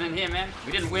what's happening here, man?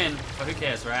 We didn't win, but who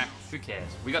cares, right? Who cares?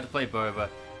 We got to play Boba,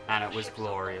 and it was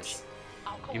glorious.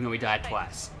 Even though we died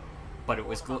twice. But it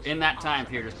was in that time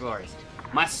period, it was glorious.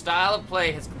 My style of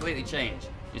play has completely changed.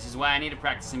 This is why I need to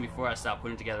practice him before I start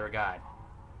putting together a guide.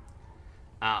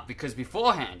 Because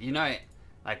beforehand, you know,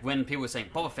 like when people were saying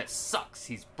Boba Fett sucks,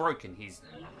 he's broken, he's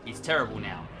terrible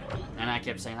now, and I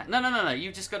kept saying like, no,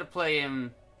 you just got to play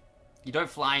him. You don't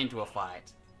fly into a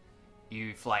fight,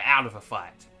 you fly out of a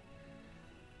fight.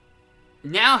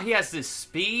 Now he has this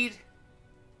speed.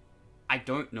 I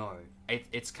don't know.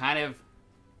 It's kind of,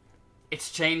 it's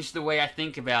changed the way I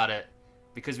think about it.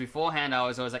 Because beforehand I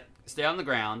was always like, stay on the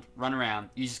ground, run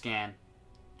around, use your scan,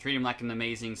 treat him like an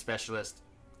amazing specialist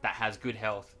that has good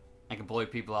health and can blow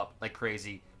people up like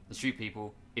crazy and shoot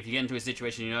people. If you get into a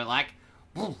situation you don't like,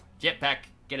 boom, jetpack,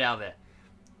 get out of there.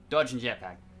 Dodge and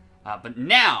jetpack. But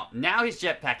now his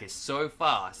jetpack is so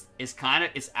fast. It's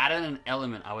added an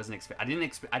element I wasn't expecting.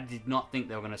 I did not think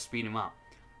they were going to speed him up.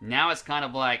 Now it's kind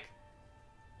of like,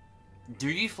 do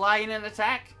you fly in an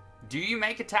attack? Do you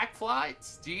make attack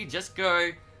flights? Do you just go,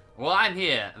 well, I'm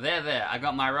here, they're there, I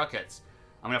got my rockets.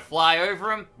 I'm going to fly over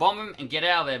them, bomb them, and get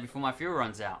out of there before my fuel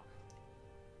runs out.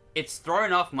 It's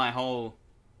thrown off my whole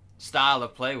style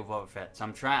of play with Boba Fett. So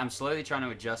I'm slowly trying to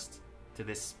adjust to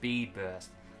this speed burst.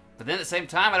 But then at the same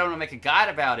time, I don't want to make a guide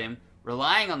about him,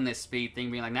 relying on this speed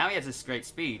thing, being like, now he has this great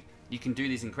speed, you can do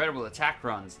these incredible attack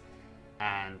runs,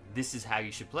 and this is how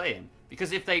you should play him.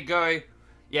 Because if they go,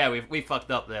 yeah, we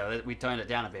fucked up there, we toned it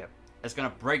down a bit, it's going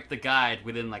to break the guide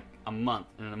within like a month,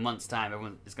 and in a month's time,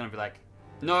 everyone is going to be like,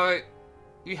 no,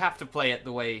 you have to play it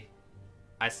the way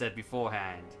I said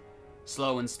beforehand.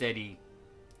 Slow and steady,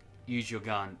 use your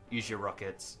gun, use your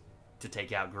rockets to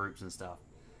take out groups and stuff.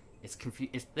 It's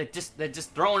confusing. They're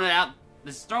just throwing it out.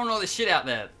 They're just throwing all this shit out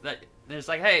there. They're just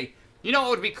like, hey, you know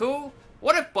what would be cool?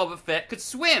 What if Boba Fett could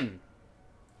swim?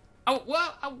 Oh,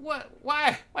 what?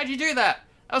 Why? Why'd you do that?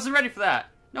 I wasn't ready for that.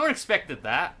 No one expected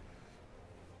that.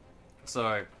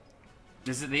 So,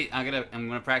 this is I'm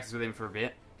gonna practice with him for a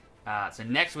bit. So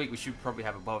next week we should probably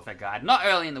have a Boba Fett guide. Not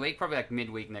early in the week, probably like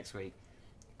midweek next week.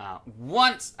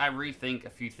 Once I rethink a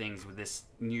few things with this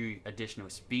new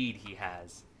additional speed he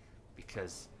has,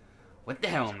 because what the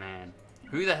hell, man?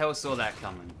 Who the hell saw that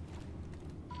coming?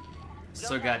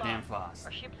 So goddamn fast.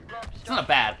 It's not a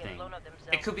bad thing.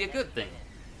 It could be a good thing.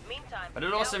 But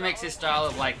it also makes his style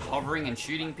of like hovering and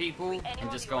shooting people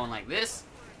and just going like this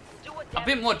a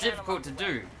bit more difficult to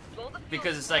do.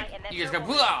 Because it's like, you just go,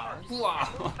 blah,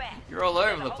 blah. You're all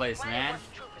over the place, man.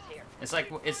 It's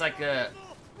like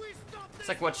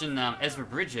watching Ezra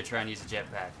Bridger try and use a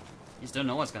jetpack. You just don't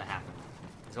know what's gonna happen.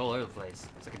 It's all over the place.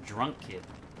 It's like a drunk kid.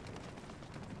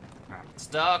 Alright,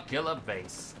 Star Killer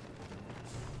Base.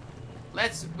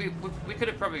 We could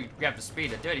have probably grabbed a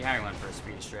speeder. Dirty Harry went for a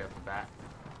speeder straight off the bat.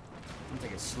 I'm gonna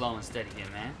take it slow and steady here,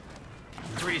 man.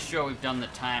 I'm pretty sure we've done the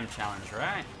time challenge,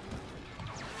 right?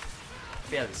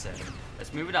 Fairly certain.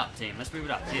 Let's move it up, team. Let's move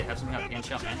it up. Here, have some help. Get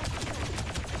shot, man.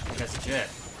 That guy's a jerk.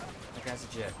 That guy's a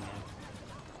jerk, man.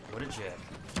 What a jerk.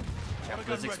 Check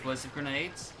those explosive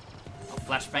grenades. I'll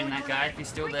flashbang that guy if he's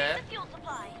still there.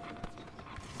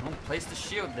 Someone place the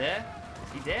shield there.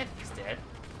 Is he dead? He's dead.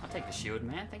 I'll take the shield,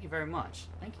 man. Thank you very much.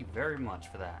 Thank you very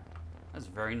much for that. That's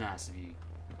very nice of you.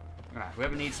 Alright,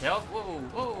 whoever needs help. Whoa,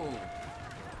 whoa.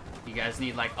 You guys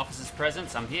need, like, officer's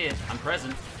presence? I'm here. I'm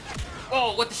present.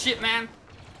 Oh, what the shit, man?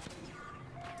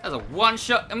 That was a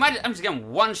one-shot. I'm just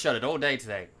getting one-shotted all day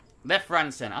today. Left, right,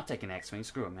 and center. I'll take an X-Wing.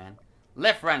 Screw it, man.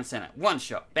 Left, right, and center. One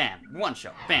shot. Bam. One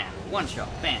shot. Bam. One shot.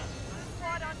 Bam.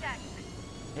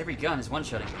 Every gun is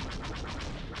one-shotting me.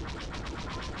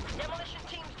 Demolition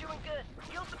team's doing good.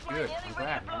 Fuel supply Good. nearly I'm ready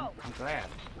glad, to man. go. I'm glad.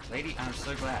 Lady, I'm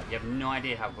so glad. You have no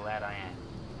idea how glad I am.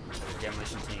 The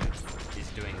demolition team is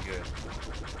doing good.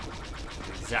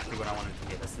 That's exactly what I wanted to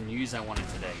hear. That's the news I wanted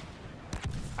today.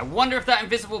 I wonder if that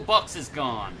invisible box is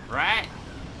gone, right?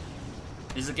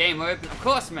 Is the game open? Of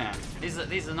course, man.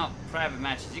 These are not private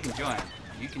matches. You can join.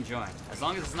 You can join. As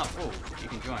long as it's not full, you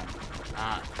can join.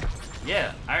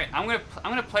 Yeah. Alright, I'm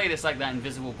gonna play this like that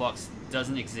invisible box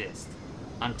doesn't exist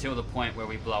until the point where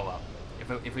we blow up.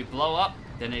 If we blow up,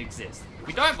 then it exists. If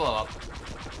we don't blow up,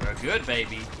 we're good,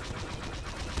 baby.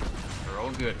 We're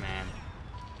all good, man.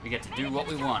 We get to do what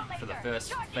we want for the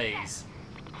first phase.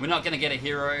 We're not gonna get a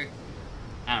hero.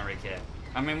 I don't really care.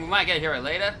 I mean, we might get a hero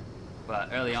later, but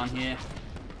early on here,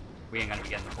 we ain't gonna be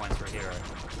getting the points for a hero.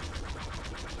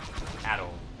 At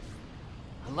all.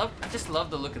 I just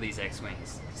love the look of these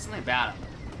X-Wings. Something about them.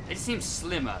 They just seem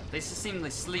slimmer. They just seem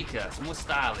like sleeker. It's more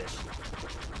stylish.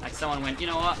 Like someone went, you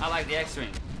know what? I like the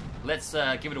X-Wing. Let's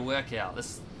give it a workout.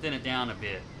 Let's thin it down a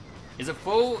bit. Is it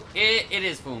full? It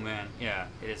is full, man. Yeah,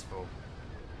 it is full.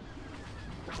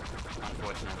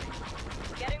 Unfortunately.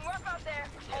 Getting rough out there.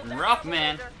 Getting rough,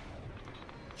 man.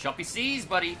 Choppy seas,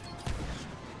 buddy.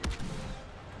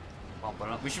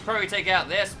 We should probably take out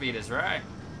their speeders, right?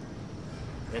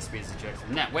 Their speeders are jokes.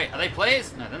 No, wait, are they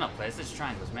players? No, they're not players. They're just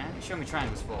triangles, man. Show me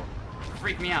triangles for.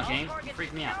 Freak me out, game.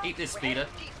 Freak me out. Eat this speeder.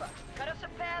 Cut us a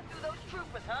path through those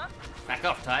troopers, huh? Back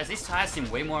off, Tyres. These Tyres seem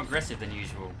way more aggressive than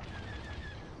usual.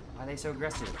 Why are they so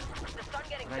aggressive? What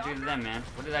did I do to them, man?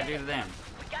 What did I do to them?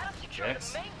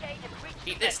 Jerks.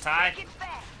 Eat this, Ty.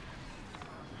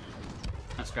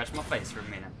 I'll scratch my face for a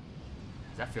minute.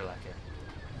 Does that feel like it?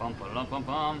 Bum bum bum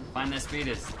bum. Find their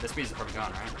speeders. Their speeders are probably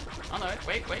gone, right? Oh no!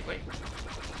 Wait.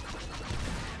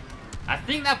 I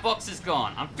think that box is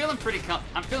gone. I'm feeling pretty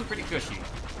cushy.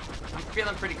 I'm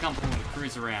feeling pretty comfortable to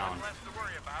cruise around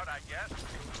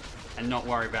and not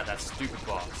worry about that stupid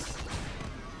box.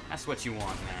 That's what you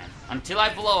want, man. Until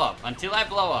I blow up. I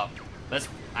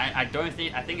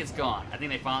think it's gone. I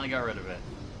think they finally got rid of it.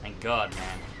 Thank God,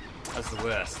 man. That's the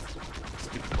worst.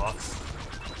 Stupid box.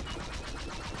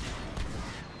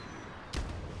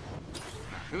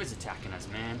 Who is attacking us,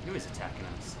 man? Who is attacking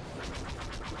us?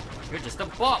 You're just a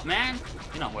bot, man.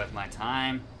 You're not worth my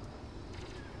time.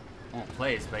 I want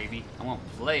players, baby. I want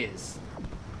players.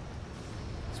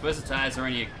 I suppose the Tyres are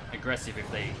only aggressive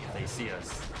if they see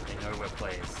us. They know we're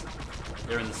players.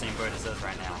 They're in the same boat as us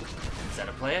right now. Is that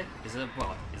a player? Is it a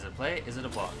bot? Is it a player? Is it a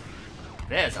bot?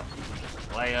 There's a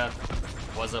player.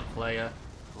 Was a player.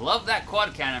 Love that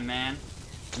quad cannon, man.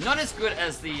 Not as good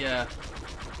as the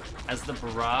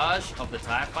barrage of the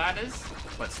TIE fighters,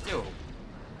 but still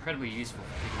incredibly useful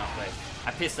for picking up players.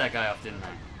 I pissed that guy off, didn't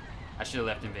I? I should have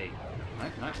left him be.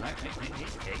 No,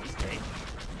 he's gay.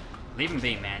 Leave him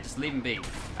be, man. Just leave him be.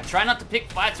 I try not to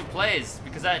pick fights with players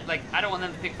because I don't want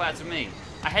them to pick fights with me.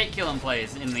 I hate killing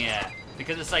players in the air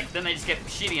because it's like then they just get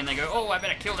shitty and they go, oh, I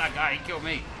better kill that guy. He killed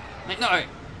me. Like, no,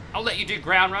 I'll let you do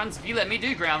ground runs if you let me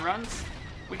do ground runs.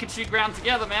 We can shoot ground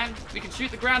together, man. We can shoot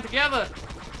the ground together.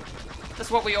 That's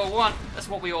what we all want. That's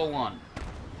what we all want.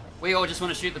 We all just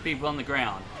want to shoot the people on the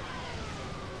ground.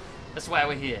 That's why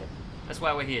we're here. That's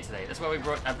why we're here today. That's why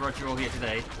I brought you all here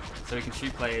today, so we can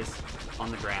shoot players on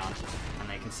the ground, and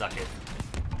they can suck it.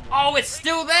 Oh, it's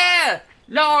still there!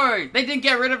 No! They didn't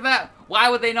get rid of that! Why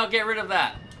would they not get rid of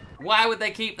that? Why would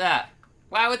they keep that?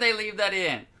 Why would they leave that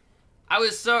in? I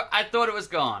thought it was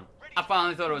gone. I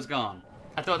finally thought it was gone.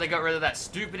 I thought they got rid of that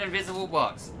stupid invisible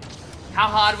box. How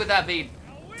hard would that be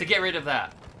to get rid of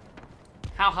that?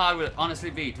 How hard would it honestly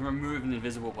be to remove an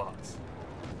invisible box?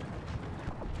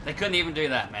 They couldn't even do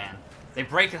that, man. They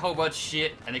break a whole bunch of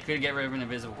shit, and they couldn't get rid of an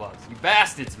invisible box. You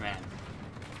bastards, man.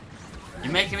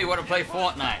 You're making me want to play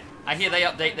Fortnite. I hear they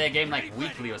update their game like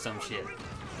weekly or some shit.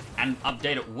 And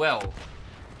update it well.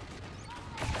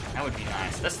 That would be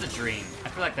nice. That's the dream. I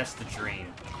feel like that's the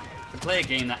dream. To play a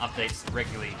game that updates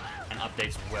regularly and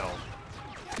updates well.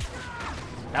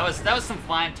 That was some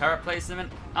fine turret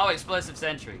placement. Oh, explosive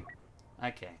sentry.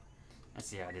 Okay. I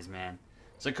see how it is, man.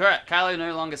 So Kylo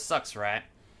no longer sucks, right?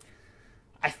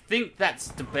 I think that's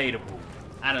debatable.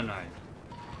 I don't know.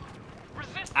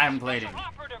 I haven't played him.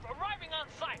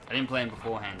 I didn't play him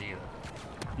beforehand either.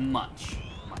 Much.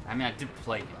 I mean, I did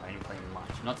play him. I didn't play him much.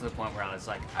 Not to the point where I was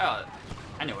like, oh,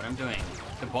 I know what I'm doing.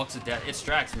 The box of death. It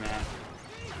strikes, man.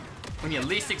 When you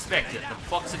least expect it, the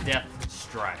box of death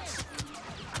strikes.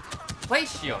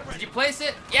 Place shield. Did you place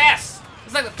it? Yes!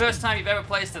 It's like the first time you've ever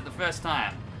placed it the first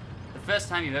time. The first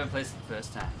time you've ever placed it the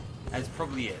first time. That's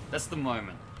probably it. That's the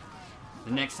moment.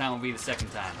 The next time will be the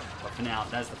second time. But for now,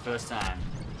 that's the first time.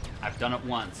 I've done it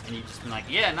once, and you've just been like,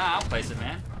 yeah, nah, I'll place it,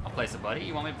 man. I'll place it, buddy.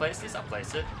 You want me to place this? I'll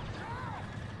place it.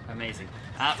 Amazing.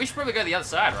 We should probably go the other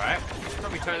side, right? We should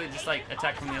probably totally just, like,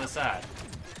 attack from the other side.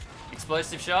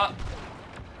 Explosive shot.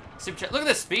 Look at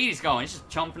the speed he's going. He's just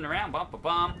chomping around. Bum, bum,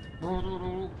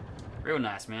 bum. Real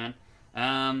nice, man.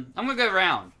 I'm gonna go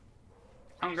around.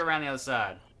 I'm gonna go around the other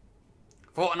side.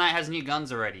 Fortnite has new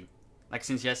guns already. Like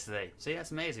since yesterday. See,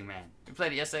 that's amazing, man. We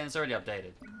played it yesterday and it's already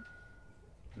updated.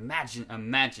 Imagine,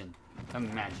 man. Can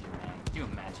you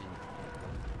imagine?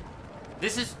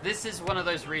 This is one of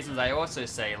those reasons I also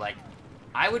say, like,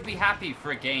 I would be happy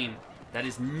for a game that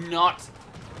is not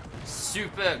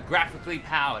super graphically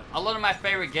powered. A lot of my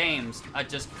favorite games are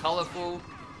just colorful,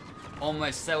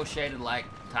 almost cel-shaded like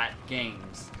type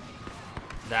games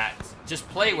that just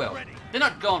play well. They're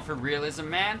not going for realism,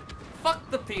 man.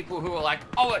 Fuck the people who are like,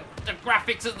 oh, the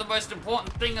graphics is the most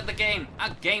important thing of the game. Our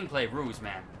gameplay rules,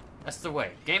 man. That's the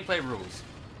way. Gameplay rules.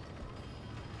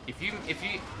 If you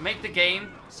make the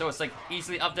game so it's like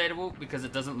easily updatable because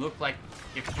it doesn't look like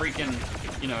it's freaking,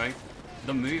 you know,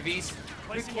 the movies,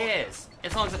 who cares?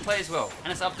 As long as it plays well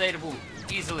and it's updatable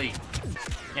easily.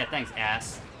 Yeah, thanks,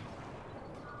 ass.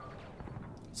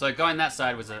 So going that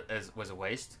side was a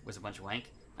waste. Was a bunch of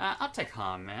wank. I'll take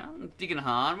Han, man. I'm digging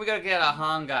Han. We gotta get our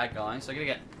Han guy going. So I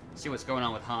gotta see what's going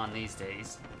on with Han these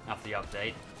days after the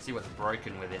update. See what's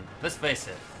broken with him. Let's face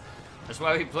it. That's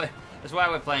why we play. That's why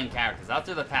we're playing characters.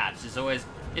 After the patch, it's always.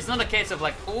 It's not a case of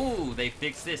like, ooh, they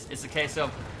fixed this. It's a case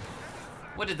of,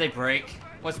 what did they break?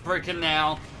 What's broken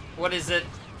now? What is it?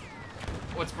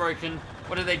 What's broken?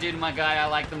 What did they do to my guy I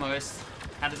like the most?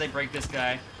 How did they break this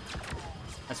guy?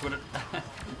 That's what it.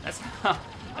 that's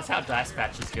how dice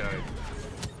patches go.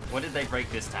 What did they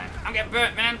break this time? I'm getting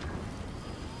burnt, man.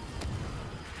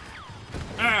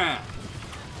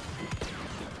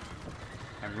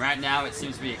 And right now, it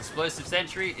seems to be Explosive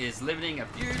Sentry is limiting a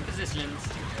few positions.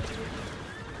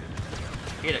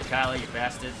 Hit it, Kylie, you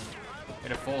bastard. Way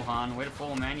to fall, Han. Way to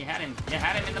fall, man. You had him. You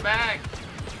had him in the bag.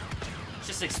 It's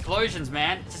just explosions,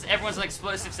 man. It's just everyone's an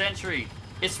Explosive Sentry.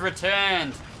 It's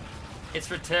returned. It's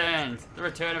returned. The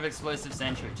return of Explosive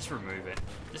Sentry. Just remove it.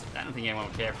 I don't think anyone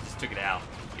would care if you just took it out.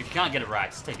 If you can't get it right,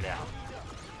 just take it out.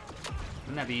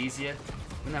 Wouldn't that be easier?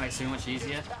 Wouldn't that make it so much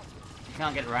easier? If you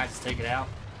can't get it right, just take it out.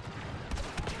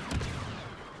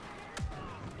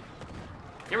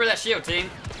 Get rid of that shield, team.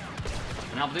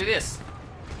 And I'll do this.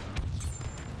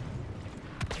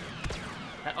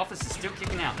 That officer's still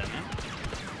kicking out there, man.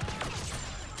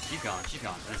 She's gone, she's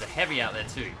gone. There's a heavy out there,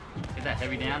 too. Get that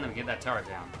heavy down, then we get that turret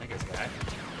down. There goes the guy.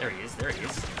 There he is, there he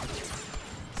is.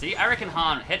 See, I reckon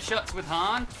Han, headshots with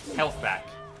Han, health back.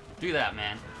 Do that,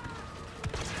 man.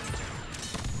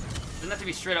 Doesn't have to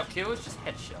be straight up kills, just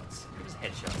headshots. Just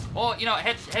headshots. Or, you know,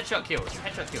 headshot kills.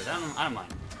 Headshot kills, I don't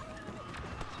mind.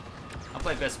 I'll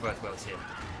play best of both worlds here.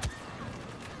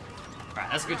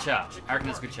 Alright, that's a good charge. I reckon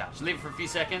that's a good charge. Leave it for a few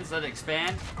seconds, let it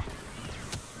expand.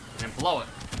 And then blow it.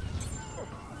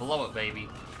 Blow it, baby.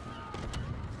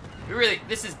 We really,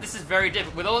 this is very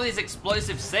difficult. With all these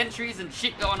explosive sentries and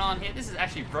shit going on here, this is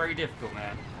actually very difficult,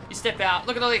 man. You step out,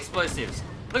 look at all the explosives.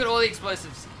 Look at all the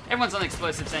explosives. Everyone's on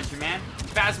explosive sentry, man.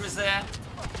 Phasma's there.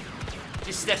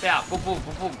 Just step out. Boom, boom,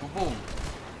 boom, boom, boom, boom.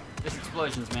 Just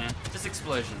explosions, man. Just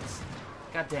explosions.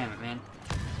 God damn it, man.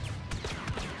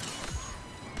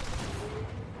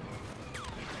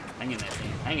 Hang in there,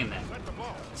 team. Hang in there.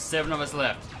 7 of us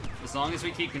left. As long as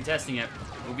we keep contesting it,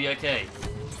 we'll be okay.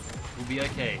 We'll be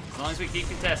okay. As long as we keep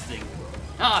contesting.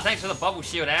 Oh, thanks for the bubble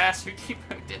shield, ass. Who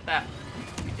did that?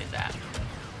 Who did that?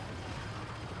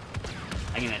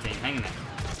 Hang in there, team. Hang in there.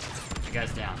 The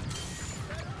guy's down.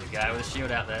 The guy with the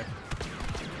shield out there.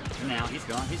 And now, he's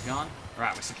gone. He's gone.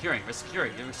 Alright, we're securing. We're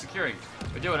securing. We're securing.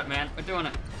 We're doing it, man. We're doing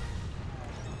it.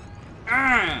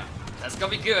 That's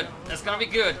gonna be good. That's gonna be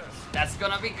good. That's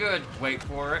gonna be good. Wait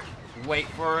for it. Wait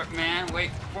for it, man.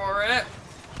 Wait for it.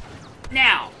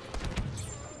 Now!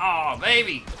 Oh,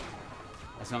 baby!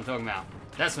 That's what I'm talking about.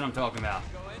 That's what I'm talking about.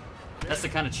 That's the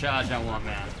kind of charge I want,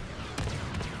 man.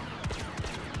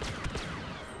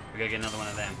 We gotta get another one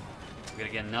of them. We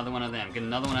gotta get another one of them. Get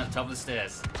another one at the top of the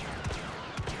stairs.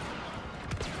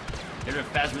 Get rid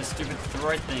of Phasma's stupid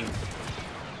droid thing.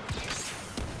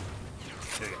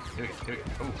 Here we go, here we go, here we go.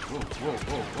 Oh, whoa, whoa,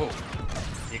 whoa,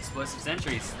 whoa. The explosive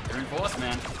sentries. They're in force,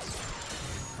 man.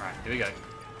 Alright, here we go.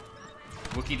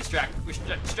 Wookiee distract.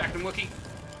 Distract him, Wookiee.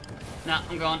 Nah,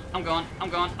 I'm gone. I'm gone. I'm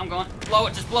gone. I'm gone. Blow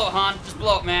it. Just blow it, Han. Just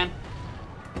blow it, man.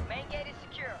 Main gate is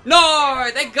secure. No!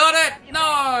 They got it!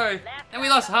 No! And we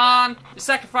lost Han. We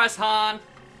sacrificed Han.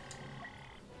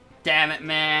 Damn it,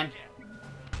 man.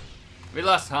 We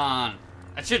lost Han.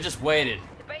 I should have just waited.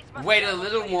 Waited a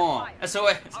little more. That's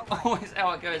always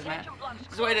how it goes, man.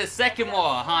 Just waited a second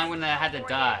more. Han wouldn't have had to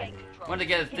die. Wanted to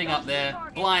get a thing up there.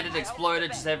 Blinded,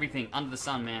 exploded, just everything. Under the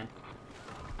sun, man.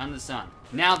 Under the sun.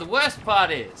 Now, the worst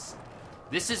part is,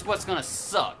 this is what's gonna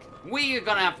suck. We are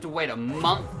gonna have to wait a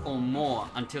month or more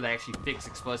until they actually fix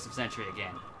Explosive Sentry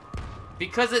again.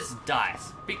 Because it's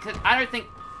DICE. Because I don't think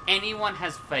anyone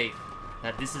has faith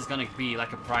that this is going to be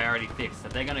like a priority fix.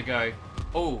 That they're going to go,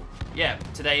 oh, yeah,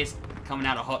 today's coming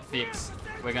out a hot fix.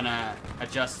 We're going to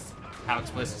adjust how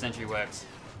Explosive Sentry works.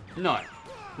 No.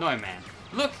 No, man.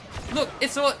 Look,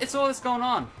 it's all that's going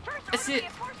on. It's it.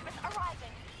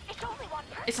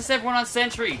 It's just everyone on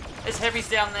Sentry. There's heavies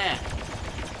down there.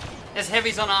 There's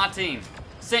heavies on our team.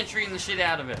 Sentrying the shit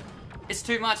out of it. It's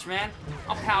too much, man.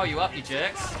 I'll power you up, you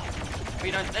jerks. But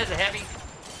you don't. There's a heavy.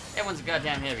 Everyone's a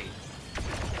goddamn heavy.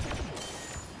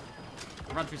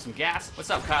 I'll run through some gas. What's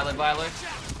up, Kylo Bilo?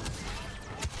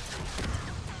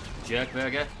 Jerk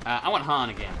burger. I want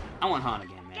Han again.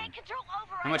 Man.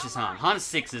 How much is Han? Han's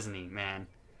 6, isn't he, man?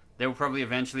 They will probably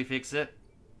eventually fix it.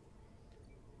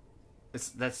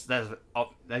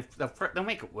 They'll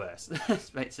make it worse. Let's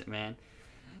face it, man.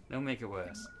 They'll make it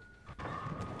worse.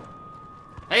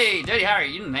 Hey, Dirty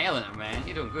Harry, you're nailing it, man.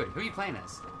 You're doing good. Who are you playing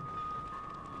as?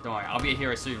 Don't worry, I'll be a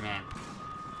hero soon, man.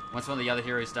 Once one of the other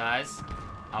heroes dies,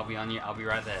 I'll be on you. I'll be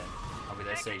right there. I'll be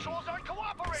there to save you.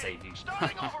 Save you.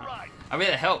 I'll be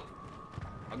there to help.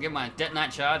 I'll get my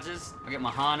detonite charges. I'll get my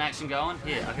Han action going.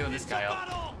 Here, I'll heal this guy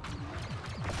up.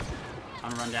 I'm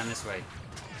gonna run down this way.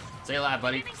 Stay alive,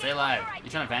 buddy. Stay alive.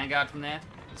 You trying to vanguard from there?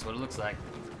 That's what it looks like.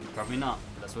 Probably not,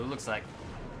 but that's what it looks like.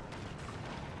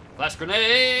 Flash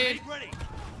grenade!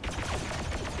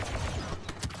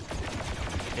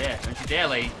 Yeah, don't you dare,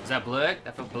 lady. Is that blurg?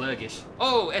 That felt blurgish.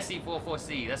 Oh,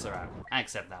 SE44C. That's alright. I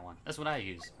accept that one. That's what I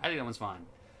use. I think that one's fine.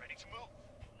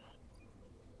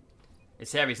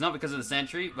 It's heavy. It's not because of the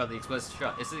sentry, but the explosive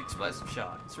shot. It's the explosive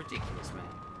shot. It's ridiculous, man.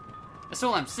 That's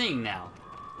all I'm seeing now.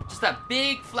 Just that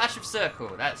big flash of circle.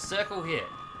 That circle hit.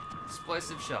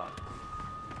 Explosive shot.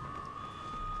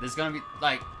 There's gonna be,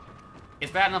 like...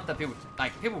 It's bad enough that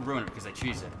people ruin it because they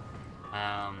choose it.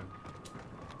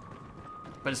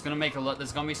 But it's gonna make a lot...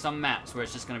 There's gonna be some maps where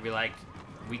it's just gonna be like...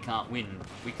 We can't win.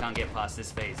 We can't get past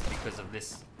this phase because of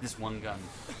this one gun.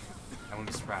 I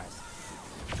wouldn't be surprised.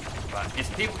 But it's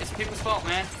people's fault,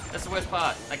 man. That's the worst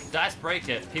part. Like, DICE break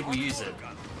it, people use it.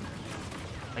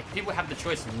 Like, people have the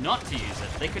choice not to use it.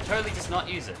 They could totally just not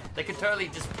use it. They could totally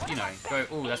just, you know, go,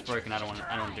 "Ooh, that's broken. I don't want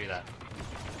to do that."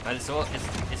 But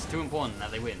it's too important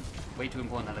that they win. Way too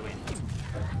important that they win.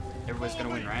 Everybody's gonna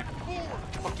win, right?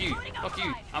 Fuck you. Fuck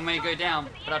you. I may go down,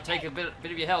 but I'll take a bit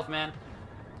of your health, man.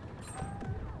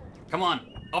 Come on.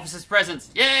 Officer's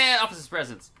presence. Yeah, officer's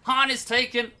presence. Han is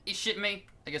taken. He shit me.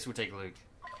 I guess we'll take Luke.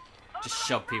 Just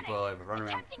shove people all over. Run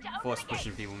around. Force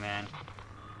pushing people, man.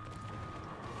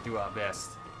 Do our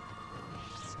best.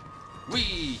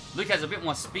 Whee! Luke has a bit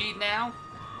more speed now.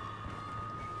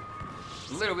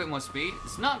 A little bit more speed.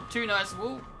 It's not too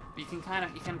noticeable. But you can kind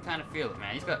of feel it,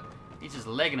 man. He's just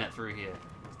legging it through here.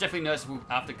 It's definitely noticeable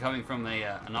after coming from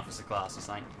an officer class or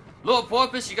something. Lord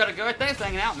Porpoise, you gotta go. Thanks for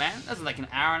hanging out, man. That's like an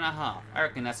hour and a half. I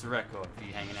reckon that's the record for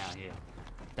you hanging out here.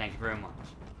 Thank you very much.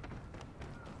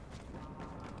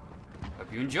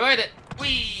 Hope you enjoyed it.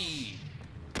 Whee!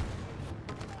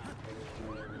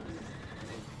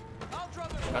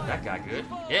 Got that guy good.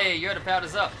 Yay, Yoda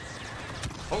powder's up.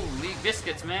 Holy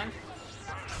biscuits, man.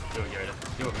 Do it,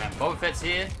 Yoda. Do it, man. Boba Fett's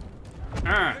here.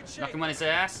 Knock him on his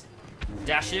ass.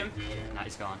 Dash him. Nah,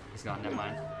 he's gone. He's gone. Never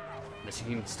mind. Unless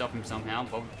you can stop him somehow.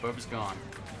 Boba's gone.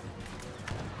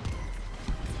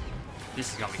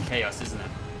 This is gonna be chaos, isn't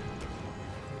it?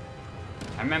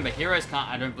 I remember, heroes can't,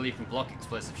 I don't believe, can block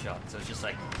explosive shots. So it's just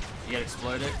like, you get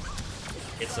exploded,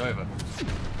 it's over.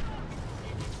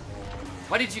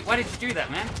 Why did you do that,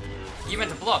 man? You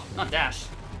meant to block, not dash.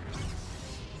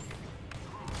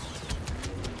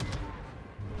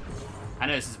 I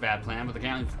know this is a bad plan, but the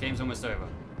game's almost over.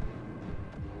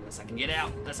 Unless I can get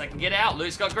out. Unless I can get out.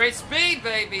 Luke's got great speed,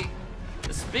 baby.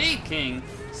 The Speed King.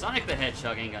 Sonic the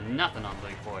Hedgehog ain't got nothing on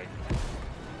Luke, boy.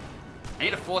 I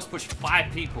need to force push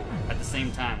 5 people at the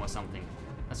same time or something.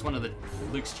 That's one of the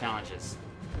Luke's challenges.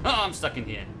 Oh, I'm stuck in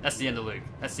here. That's the end of Luke.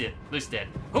 That's it. Luke's dead.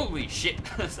 Holy shit.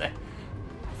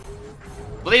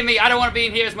 Believe me, I don't want to be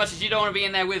in here as much as you don't want to be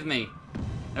in there with me.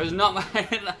 It was not my...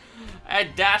 I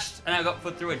dashed and I got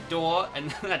put through a door and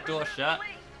that door shut.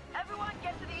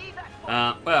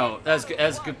 Well, that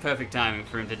was good, perfect timing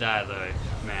for him to die, though.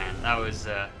 Man, that was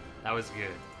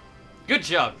good. Good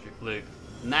job, Luke.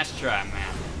 Nice try,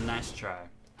 man. Nice try.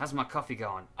 How's my coffee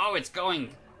going? Oh, it's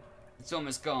going. It's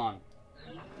almost gone.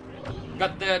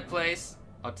 Got 3rd place.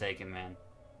 I'll take it, man.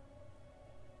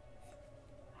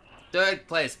 3rd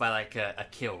place by like a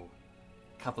kill.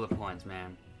 Couple of points,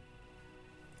 man.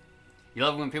 You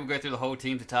love it when people go through the whole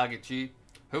team to target you.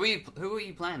 Who are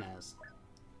you playing as?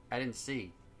 I didn't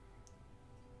see.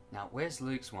 Now, where's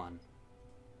Luke's one?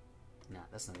 No,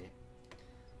 that's not it.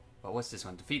 But what's this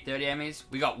one? Defeat 30 enemies.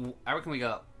 We got. I reckon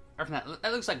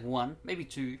that looks like 1, maybe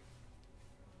 2.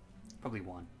 Probably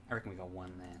 1. I reckon we got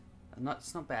 1 there.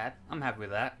 It's not bad. I'm happy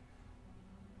with that.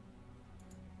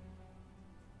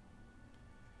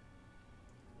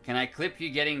 Can I clip you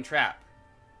getting trapped?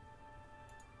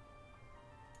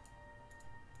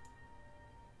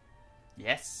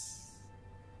 Yes.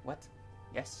 What?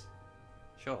 Yes.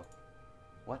 Sure.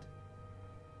 What?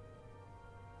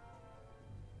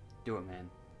 Do it, man.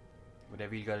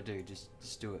 Whatever you gotta do, just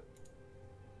do it.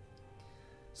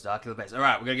 Starkiller base.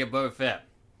 Alright, we're gonna get Boba Fett.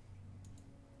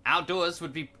 Outdoors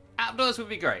would be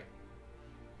great.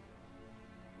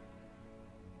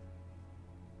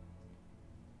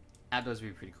 Outdoors would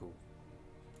be pretty cool.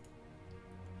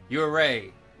 You were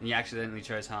Rey, and you accidentally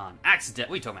chose Han. What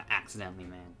are you talking about accidentally,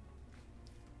 man?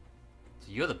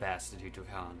 So you're the bastard who took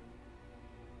Han.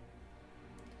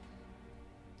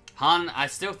 Han, I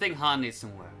still think Han needs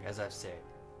some work, as I've said.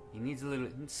 He needs a little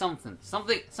something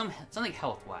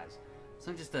health-wise.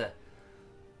 Something just to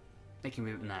make him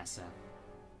a bit nicer,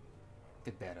 a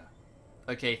bit better.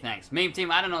 Okay, thanks. Meme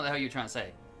team, I don't know what the hell you're trying to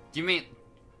say. Do you mean?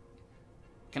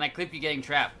 Can I clip you getting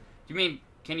trapped? Do you mean?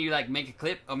 Can you like make a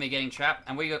clip of me getting trapped?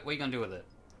 And what are you gonna do with it?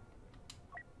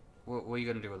 What are you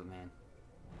gonna do with it, man?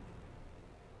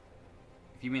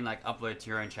 If you mean like upload to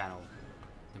your own channel,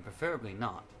 then preferably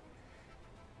not.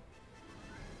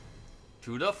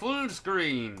 To the full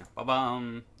screen.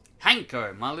 Ba-bum.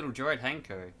 Hanko, my little droid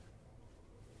Hanko.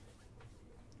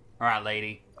 Alright,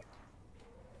 lady.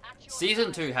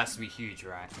 Season 2 has to be huge,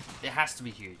 right? It has to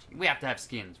be huge. We have to have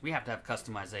skins. We have to have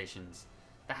customizations.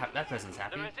 That person's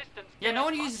happy. Yeah, no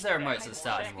one uses their emotes at the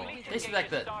start anymore. They used to be like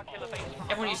the...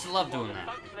 Everyone used to love doing that.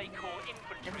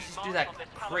 Everyone used to do that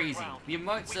crazy. The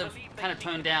emotes have kind of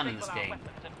toned down in this game.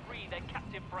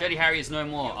 Dirty Harry is no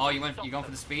more. Oh, you're going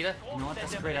for the speeder? You know what?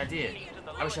 That's a great idea.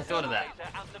 I wish I thought of that.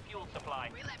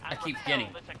 I keep forgetting.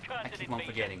 I keep on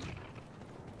forgetting.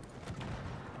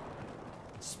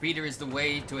 Speeder is the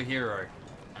way to a hero.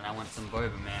 And I want some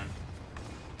Boba, man.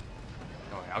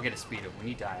 Alright, I'll get a speeder. When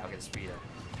you die, I'll get a speeder.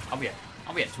 I'll be at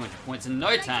 200 points in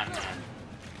no time, man.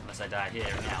 Unless I die here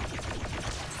now.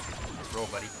 Let's roll,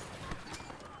 buddy.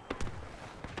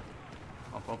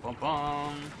 Bum, bum, bum,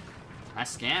 bum.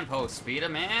 Nice scan post, speeder,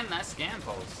 man. Nice scan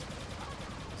post.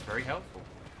 It's very helpful.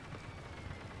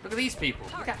 Look at these people.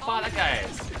 Look how far that guy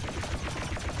is.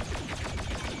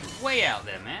 He's way out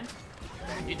there, man.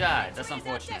 You died. That's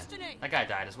unfortunate. That guy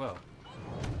died as well.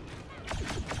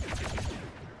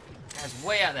 Guy's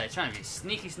way out there trying to be a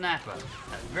sneaky sniper.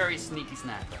 A very sneaky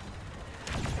sniper.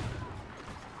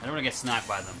 I don't want to get sniped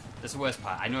by them. That's the worst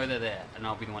part. I know they're there, and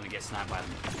I'll be the one to get sniped by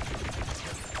them.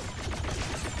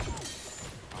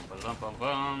 Bum, bum,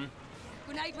 bum.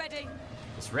 Grenade ready.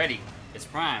 It's ready. It's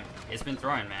prime. It's been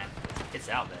thrown, man. It's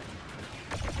out there.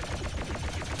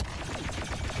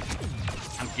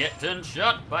 I'm getting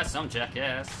shot by some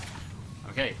jackass.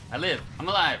 Okay, I live. I'm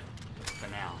alive. For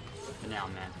now. For now,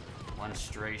 man. One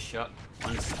stray shot,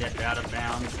 one step out of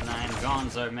bounds, and I am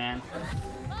gonzo, man.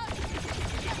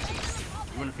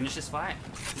 You wanna finish this fight?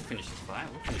 We'll finish this fight.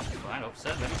 We'll finish this fight.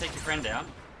 Offset, let me take your friend down.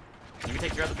 Let me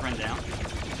take your other friend down.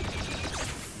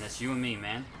 And that's you and me,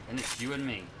 man. And it's you and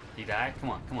me. You die?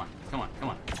 Come on, come on, come on, come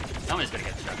on. Somebody's gonna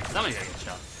get shot. Somebody's gonna get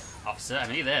shot. Officer, I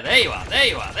mean, there. There you are. There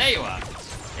you are. There you are.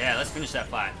 Yeah, let's finish that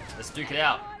fight. Let's duke it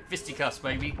out. Fisticuffs,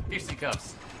 baby.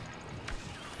 Fisticuffs.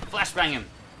 Flashbang him.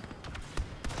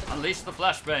 Unleash the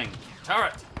flashbang.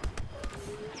 Turret.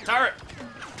 Turret.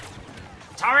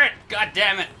 Turret. God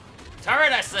damn it.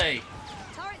 Turret, I say.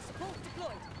 Turret support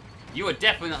deployed. You were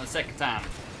definitely not the second time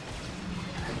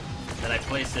that I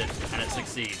place it and it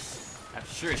succeeds. I'm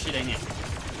sure as shit ain't it.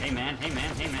 Hey man, hey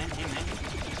man, hey man, hey man.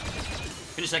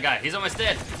 Finish that guy. He's almost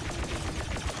dead.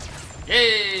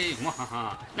 Yay!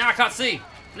 Now I can't see.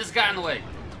 There's a guy in the way.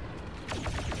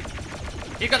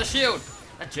 He got a shield.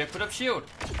 That jerk put up shield.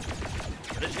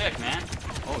 What a jerk, man.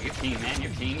 Oh, you're keen, man.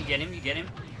 You're keen. You get him. You get him.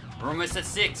 We're almost at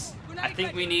 6. I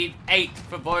think we need 8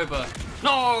 for Boba.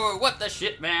 No! What the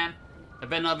shit, man? I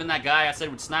better not have been that guy I said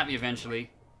would snipe me eventually.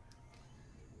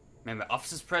 Remember,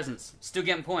 officer's presence. Still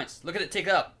getting points. Look at it tick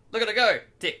up. Look at it go.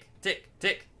 Tick, tick,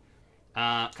 tick.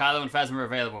 Kylo and Phasma are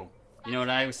available. You know what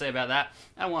I would say about that?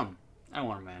 I want them. I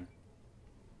want them, man.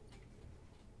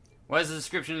 Why does the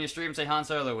description of your stream say Han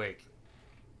Solo week?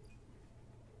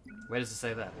 Where does it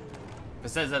say that? If it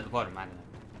says that at the bottom, I don't know.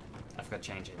 I forgot to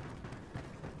change it.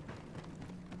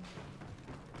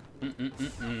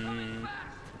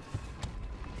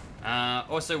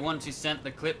 Also want to send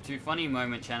the clip to funny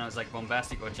moment channels like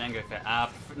Bombastic or Django Fett.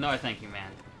 No thank you,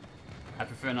 man. I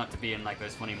prefer not to be in like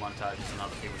those funny montages on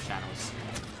other people's channels.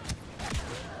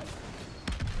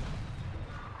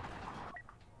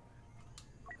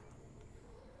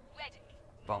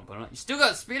 You still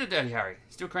got the speed of Dirty Harry.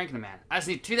 Still cranking the man. I just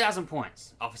need 2,000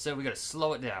 points. Officer, we gotta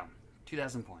slow it down.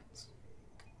 2,000 points.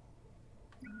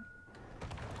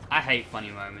 I hate funny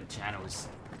moment channels.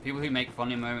 People who make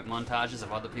funny moment montages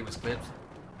of other people's clips,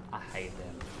 I hate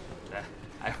them.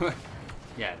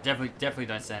 Yeah, definitely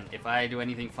don't send. If I do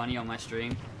anything funny on my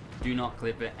stream, do not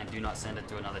clip it and do not send it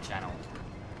to another channel.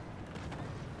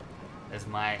 That's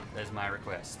my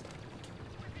request.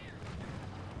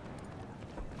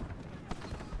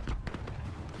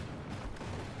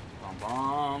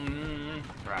 Bomb.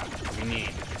 Right, we need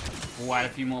quite a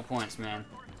few more points, man.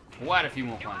 Quite a few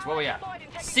more points. What are we at?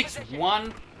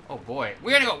 6-1. Oh boy,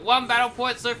 we only got 1 battle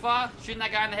point so far. Shooting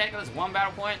that guy in the head got us 1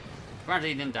 battle point. Granted,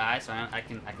 he didn't die, so I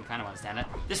can kind of understand it.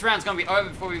 This round's gonna be over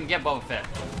before we can get Boba Fett.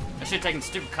 I should have taken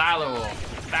stupid Kylo or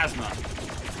Phasma.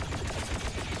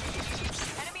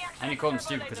 I only call them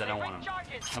stupid because I don't want them,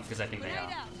 not because I think they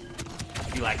are.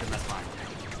 If you like them, that's fine.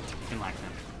 You can like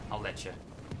them. I'll let you.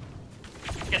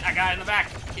 Get that guy in the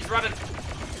back. He's running.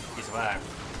 He survived.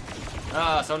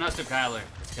 Oh, so no stupid Kylo.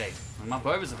 Okay, my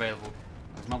Boba's available.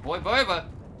 There's my boy Boba.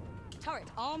 Turret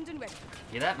armed and ready.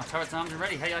 Hear that? My turret's armed and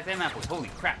ready. How do you like them apples? Holy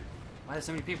crap. Why are there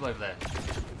so many people over there?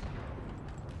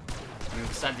 I mean,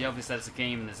 besides the obvious that it's a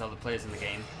game and there's other players in the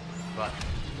game, but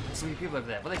there's so many people over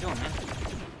there. What are they doing, man?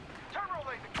 Terminal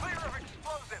lane, clear of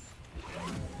explosives.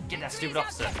 Get that stupid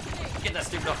officer. Get that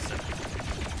stupid officer.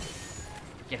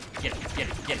 Get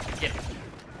it.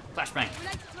 Flashbang.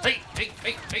 Hey.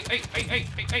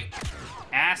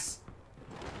 Ass.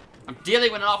 I'm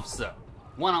dealing with an officer.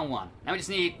 One-on-one. Now we just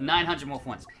need 900 more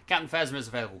points. Captain Phasma is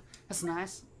available. That's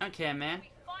nice. I don't care, man.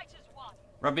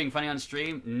 Rob being funny on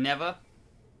stream? Never.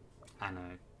 I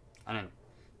know.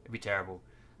 It'd be terrible.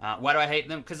 Why do I hate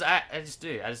them? Because I just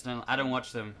do. I don't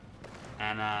watch them.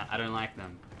 And I don't like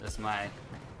them. That's my...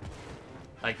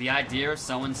 Like, the idea of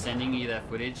someone sending you their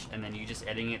footage and then you just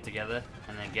editing it together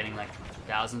and then getting, like,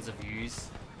 thousands of views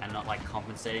and not, like,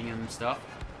 compensating them and stuff.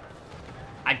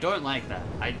 I don't like that.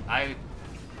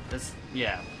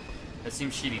 Yeah. That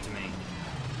seems shitty to me.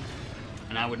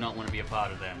 And I would not want to be a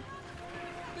part of them.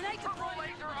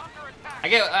 I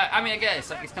get it's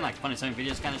kind of like funny some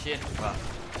videos kind of shit, but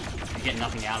you get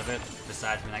nothing out of it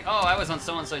besides being like, oh, I was on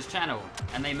so-and-so's channel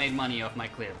and they made money off my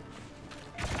clip.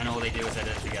 And all they do is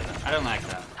edit it together. I don't like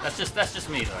that. That's just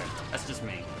me though. That's just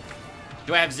me.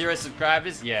 Do I have 0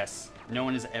 subscribers? Yes. No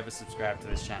one has ever subscribed to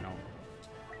this channel.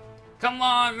 Come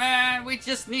on, man. We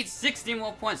just need 60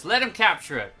 more points. Let him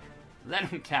capture it. Let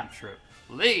him capture it.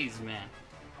 Please, man.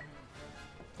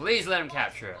 Please let him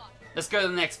capture it. Let's go to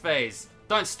the next phase.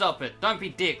 Don't stop it. Don't be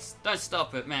dicks. Don't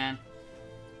stop it, man.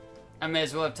 I may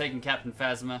as well have taken Captain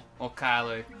Phasma or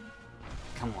Kylo.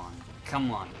 Come on.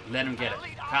 Come on. Let him get it.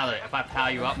 Kylo, if I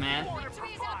power you up, man,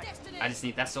 I just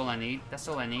need... That's all I need. That's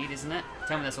all I need, isn't it?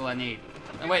 Tell me that's all I need.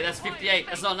 Oh, wait, that's 58.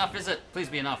 That's not enough, is it? Please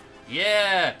be enough.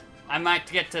 Yeah! I might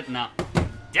get to... No.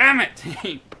 Damn it!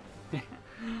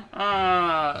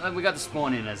 We got the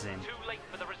spawn in as in.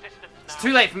 It's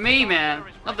too late for me, man.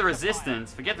 Not the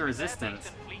resistance. Forget the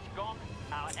resistance.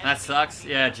 That sucks.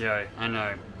 Yeah, Joe. I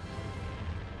know.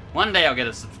 One day I'll get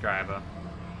a subscriber.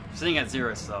 Sitting at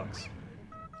 0 sucks.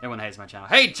 Everyone hates my channel.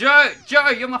 Hey, Joe! Joe,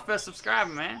 you're my first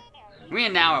subscriber, man. We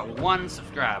are now at 1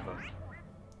 subscriber.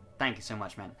 Thank you so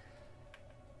much, man.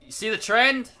 You see the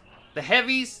trend? The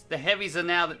heavies are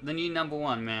now the new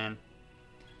 #1, man.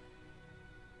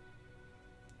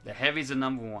 The heavies are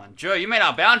 #1. Joe, you made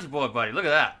our bounty board, buddy. Look at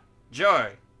that.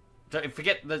 Joe.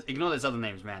 Ignore those other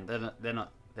names, man. They don't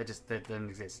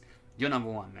exist. You're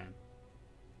 #1, man.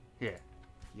 Yeah.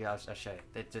 Yeah, I'll show you.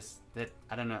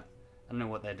 I don't know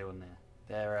what they're doing there.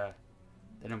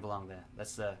 They don't belong there.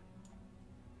 That's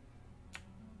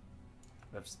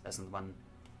oops, that's not the button.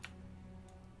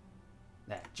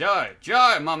 There.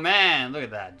 Joe, my man. Look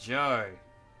at that. Joe.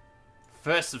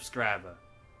 First subscriber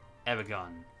ever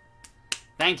gone.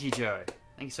 Thank you, Joe.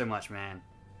 Thank you so much, man.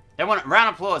 Everyone, round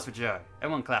of applause for Joe.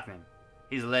 Everyone clap him.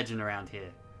 He's a legend around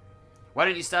here. Why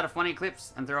don't you start a funny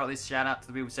clips and throw out this shout out to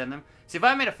the people who send them? See, if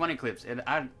I made a funny clips, it'd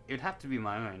have to be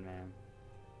my own, man.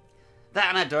 That,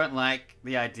 and I don't like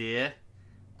the idea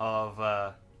of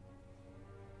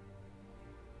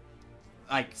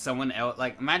like someone else.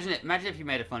 Like imagine if you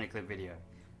made a funny clip video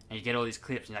and you get all these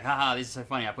clips and you're like, haha, this is so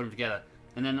funny. I put them together,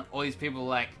 and then all these people are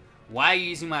like, why are you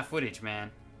using my footage,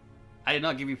 man? I did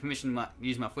not give you permission to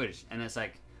use my footage. And it's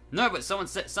like, no, but someone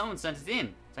sent it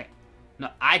in. It's like, no,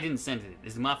 I didn't send it in.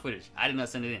 This is my footage. I did not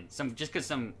send it in. Just because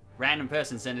some random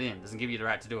person sent it in doesn't give you the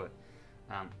right to do it.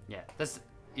 I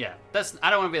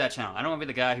don't want to be that channel. I don't want to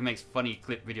be the guy who makes funny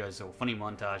clip videos or funny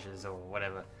montages or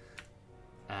whatever.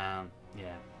 Yeah,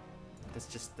 that's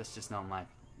just not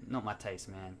my taste,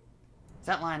 man. Does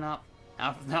that line up?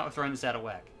 Now we're throwing this out of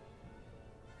whack.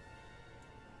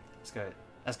 Let's go.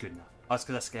 That's good enough. Oh, it's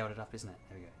because I scaled it up, isn't it?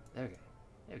 There we go. There we go.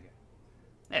 There we go.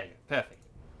 There we go. Perfect.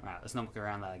 Alright, let's not look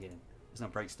around that again. Let's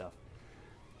not break stuff.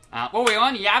 What are we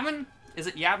on? Yavin? Is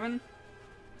it Yavin?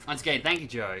 Once again, thank you,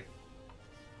 Joe.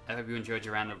 I hope you enjoyed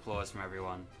your round of applause from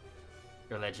everyone.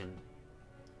 You're a legend.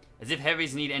 As if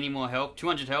heavies need any more help.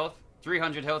 200 health,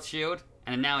 300 health shield,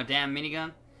 and now a damn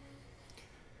minigun.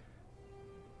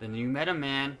 The new meta,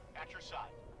 man. At your side.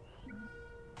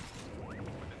 With the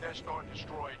Death Star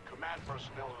destroyed, command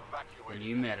personnel have The evacuated.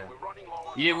 new meta. We're running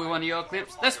low on You did with time. one of your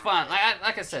clips? That's fine.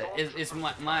 Like I said, it's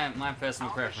my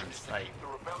personal preference. Like,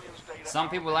 some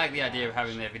people like the idea of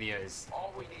having their videos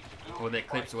or their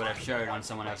clips or whatever showed on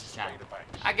someone else's channel.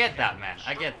 I get that, man.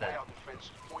 I get that.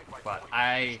 But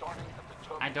I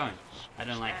don't. I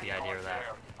don't like the idea of that.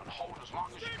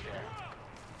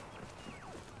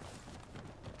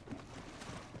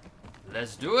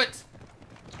 Let's do it.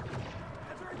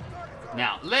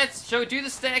 Now, do the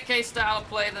staircase style of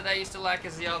play that I used to like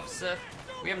as the officer.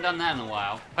 We haven't done that in a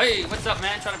while. Hey, what's up,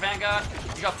 man? Trying to vanguard?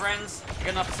 You got friends? You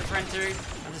got an officer friend too?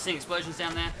 I'm just seeing explosions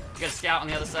down there. You got a scout on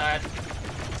the other side.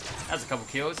 That's a couple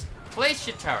kills. Place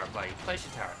your turret, buddy. Place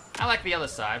your turret. I like the other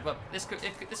side, but this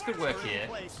could work here.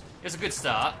 It was a good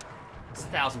start. It's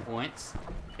 1,000 points.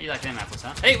 You like them apples,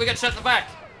 huh? Hey, we got shot in the back.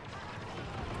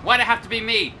 Why'd it have to be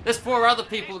me? There's 4 other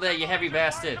people there, you heavy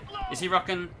bastard. Is he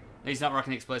rocking? No, he's not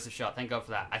rocking the explosive shot. Thank God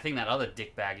for that. I think that other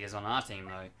dickbag is on our team,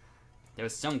 though. There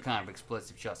was some kind of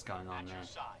explosive shots going on there.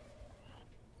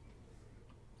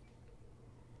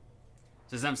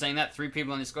 So as I'm saying that, 3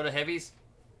 people on the squad of heavies?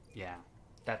 Yeah.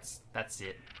 That's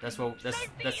it.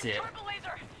 That's it.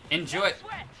 Enjoy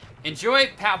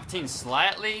Palpatine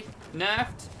slightly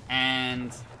nerfed,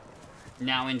 and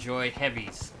now enjoy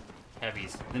heavies.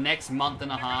 The next month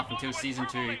and a half until season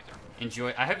 2.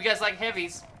 Enjoy. I hope you guys like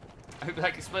heavies. I hope you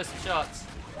like explosive shots.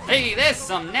 Hey, there's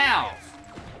some now.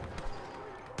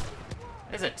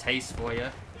 There's a taste for you,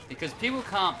 because people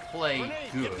can't play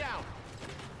good.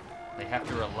 They have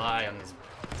to rely on this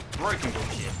broken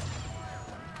bullshit.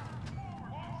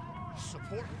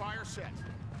 Support fire set.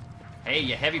 Hey,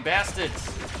 you heavy bastards!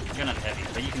 You're not heavy,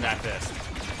 but you can die first.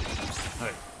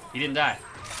 Oh, he didn't die.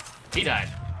 He died.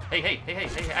 Hey,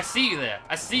 I see you there.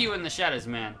 I see you in the shadows,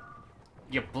 man.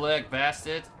 You blurg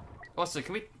bastard. Also,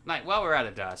 can we, like, while we're out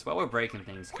of dice, while we're breaking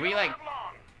things, can we, like,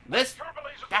 that's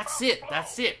it.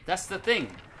 That's the thing.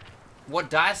 What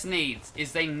DICE needs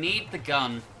is they need the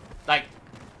gun, like,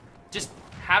 just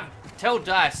tell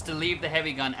DICE to leave the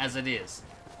heavy gun as it is.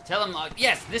 Tell them, like,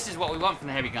 yes, this is what we want from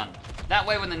the heavy gun. That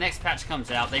way when the next patch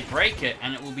comes out, they break it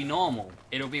and it will be normal.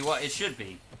 It'll be what it should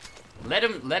be. Let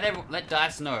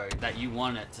DICE know that you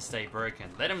want it to stay broken.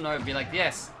 Let them know, be like,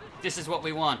 yes, this is what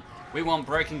we want. We want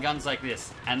broken guns like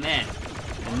this. And then,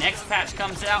 the next patch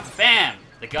comes out, bam!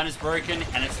 The gun is broken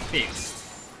and it's fixed.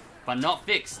 But not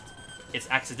fixed. It's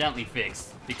accidentally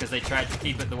fixed because they tried to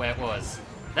keep it the way it was.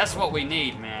 That's what we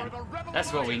need, man.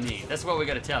 That's what we need. That's what we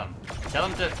gotta tell them. Tell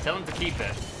them to keep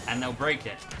it, and they'll break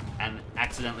it and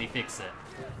accidentally fix it.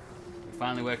 We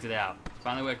finally worked it out.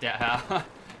 Finally worked out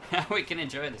how we can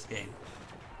enjoy this game.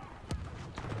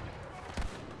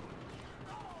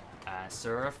 I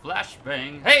saw a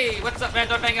flashbang. Hey, what's up, man?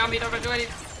 Don't bang on me. Don't do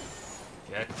anything.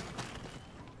 Check.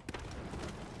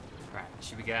 Right,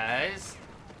 should we guys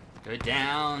go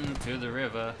down to the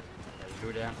river? Yeah,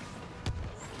 we go down.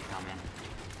 Come in.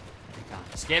 Come.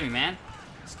 Scare me, man.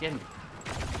 Scare me.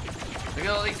 Look at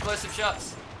all the explosive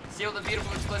shots. See all the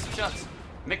beautiful explosive shots.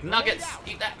 McNuggets.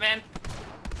 Eat that, man.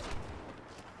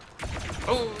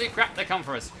 Holy crap, they come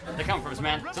for us. They come for us,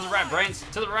 man. To the right, brains.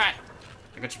 To the right.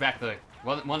 I got your back, though.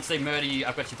 Well, once they murder you,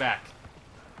 I've got your back.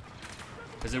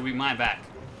 Because it'll be my back.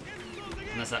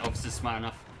 Unless that officer's smart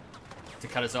enough to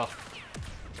cut us off.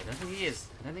 I don't think he is.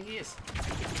 I don't think he is.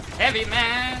 Heavy,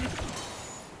 man!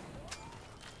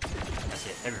 That's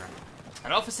it, heavy run.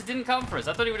 That officer didn't come for us.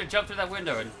 I thought he would have jumped through that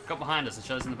window and got behind us and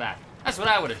shot us in the back. That's what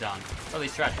I would have done. Or at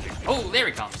least tried to do. Oh, there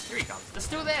he comes. Here he comes. They're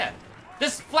still there.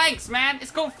 There's flanks, man.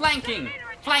 It's called flanking.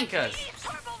 Flankers.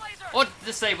 Or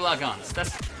disable our guns.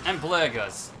 And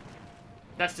blurgers.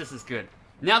 That's just as good.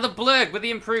 Now the blurg with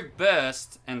the improved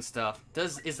burst and stuff.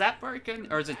 Is that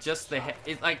broken, or is it just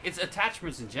it's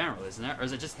attachments in general, isn't it? Or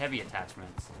is it just heavy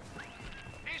attachments?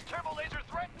 These turbo laser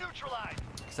threat neutralized.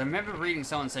 Because I remember reading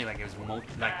someone say like it was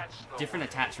different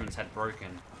attachments had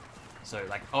broken. So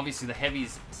like obviously the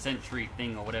heavy's sentry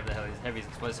thing or whatever the hell is, heavy's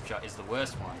explosive shot is the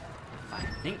worst one. I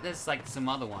think there's like some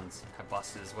other ones have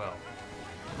busted as well.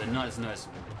 They're not as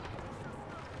noticeable.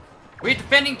 We're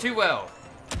defending too well.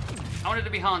 I wanted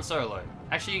to be Han Solo.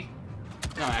 Actually,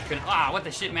 No, I couldn't. Ah, what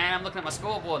the shit, man? I'm looking at my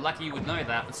scoreboard. Lucky you would know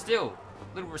that, but still,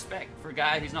 little respect for a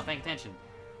guy who's not paying attention.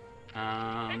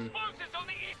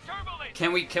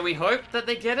 Can we hope that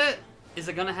they get it? Is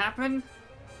it gonna happen?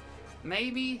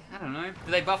 Maybe? I don't know.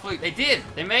 Did they buff Luke? They did!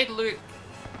 They made Luke...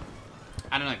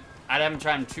 I don't know. I haven't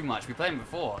tried him too much. We played him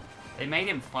before. They made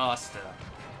him faster.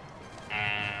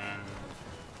 And...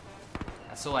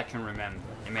 that's all I can remember.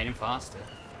 They made him faster.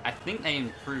 I think they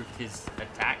improved his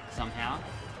attack somehow.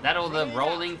 That or the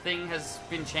rolling thing has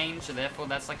been changed, so therefore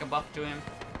that's like a buff to him.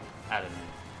 I don't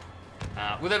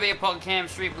know. Will there be a podcast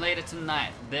stream later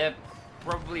tonight? There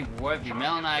probably won't be.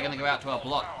 Mel and I are going to go out to our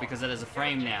block because it has a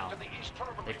frame now.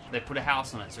 They put a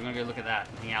house on it, so we're going to go look at that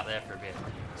and hang out there for a bit.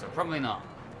 So probably not.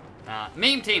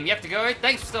 Meme team, you have to go.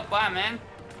 Thanks for stopping by, man.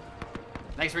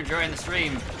 Thanks for enjoying the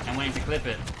stream and wanting to clip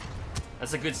it.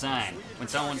 That's a good sign. When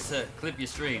someone wants to clip your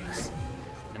streams,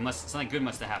 something good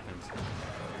must have happened.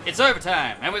 It's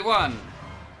overtime, and we won!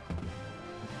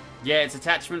 Yeah, it's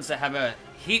attachments that have a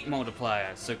heat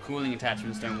multiplier, so cooling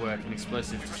attachments don't work, and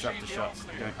explosive disruptor shots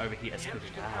don't overheat as quickly.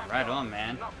 Ah, right on,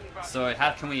 man. So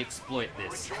how can we exploit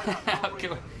this? how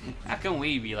can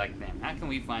we be like them? How can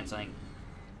we find something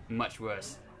much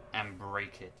worse and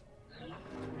break it?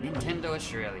 Nintendo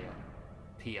Australia.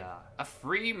 PR. A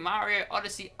free Mario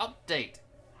Odyssey update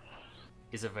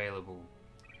is available.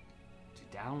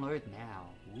 To download now.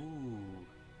 Ooh.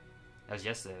 That was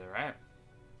yesterday, right?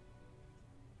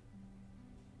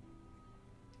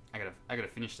 I gotta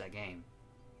finish that game.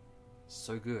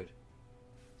 So good.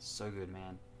 So good,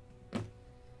 man.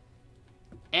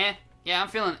 Yeah, I'm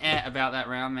feeling about that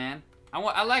round, man.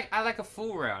 I like a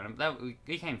full round.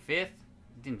 We came 5th.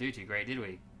 Didn't do too great, did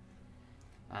we?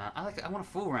 I want a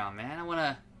full round, man. I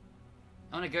wanna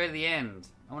go to the end.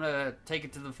 I wanna take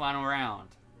it to the final round.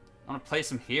 I wanna play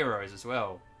some heroes as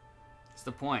well. That's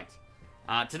the point.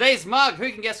 Today's mug,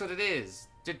 who can guess what it is?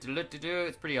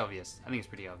 It's pretty obvious. I think it's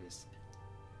pretty obvious.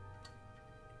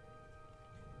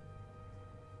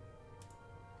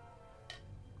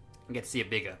 I get to see it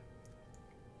bigger.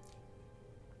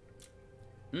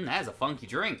 That is a funky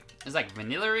drink. It's like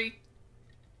vanilla-y.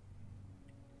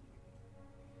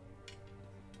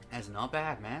 That's not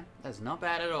bad, man. That's not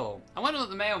bad at all. I wonder what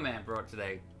the mailman brought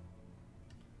today.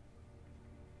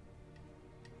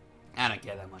 I don't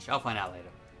care that much. I'll find out later.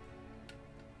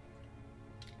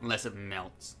 Unless it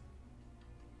melts.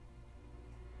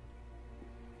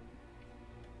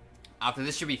 After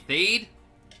this should be feed.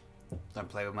 Don't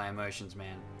play with my emotions,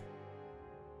 man.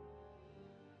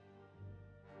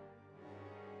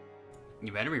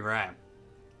 You better be right.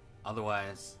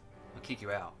 Otherwise, I'll kick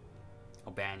you out.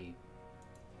 I'll ban you.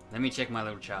 Let me check my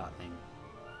little chart thing.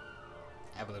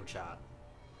 I have a little chart.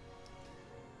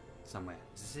 Somewhere.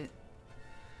 Is this it?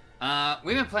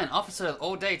 We've been playing Officer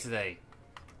all day today.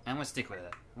 And we'll stick with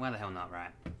it. Why the hell not,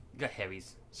 right? You got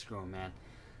heavies. Screw 'em, man.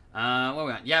 What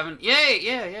we got? You haven't...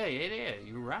 Yeah.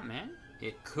 You were right, man.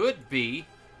 It could be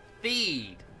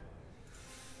feed.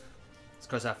 Let's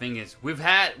cross our fingers.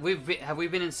 Have we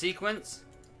been in sequence?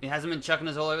 It hasn't been chucking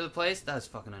us all over the place? That is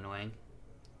fucking annoying.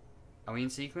 Are we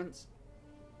in sequence?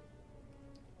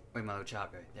 Where'd my little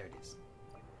chart go? There it is.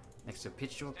 Next to a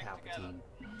pitch to a Palpatine.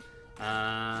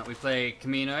 We play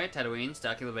Camino, Tatooine,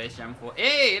 Starkiller Base, Jam 4.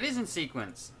 Hey, it is in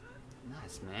sequence.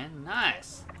 Nice, man.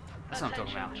 Nice. That's what I'm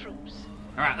talking about.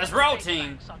 Alright, let's roll,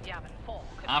 team.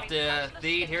 After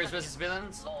the Heroes vs.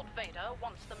 Villains.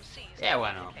 Yeah,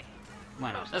 why not?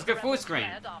 Why not? Let's go full screen.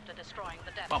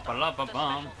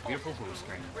 Ba-ba-la-ba-bum. Beautiful full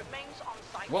screen.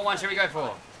 What one should we go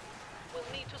for?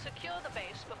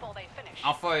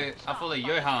 I'll follow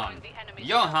Johan.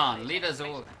 Johan, lead us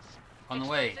all on the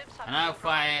way. And I'll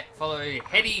follow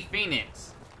Hetty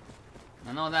Phoenix.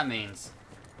 I know what that means.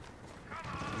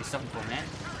 What are you stopping for, man?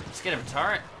 Scared of a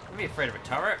turret? Don't be afraid of a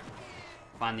turret.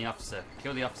 Find the officer.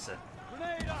 Kill the officer.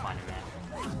 I'll find him,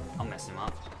 man. I'll mess him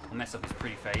up. I'll mess up his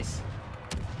pretty face.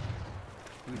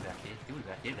 He'll be back here. He'll be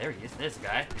back here. There he is. There's the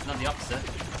guy. He's not the officer.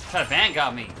 He's trying to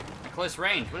vanguard me at close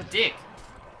range. What a dick.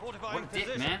 What a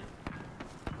dick, man.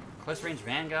 Close range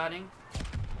vanguarding?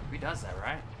 Who does that,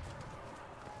 right?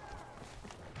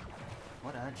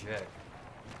 What a jerk.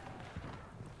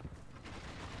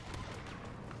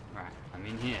 Right, I'm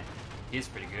in here. Here's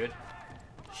pretty good.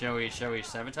 Shall we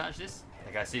sabotage this?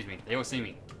 That guy sees me. They all see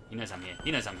me. He knows I'm here.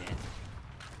 He knows I'm here.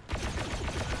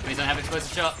 Please don't have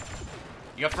explosive shot.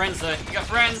 You got friends though. You got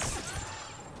friends.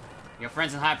 You got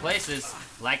friends in high places.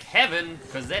 Like heaven,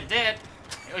 because they're dead.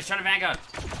 Oh, he's trying to vanguard.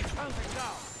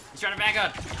 He's trying to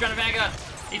vanguard. He's trying to vanguard.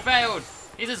 He failed.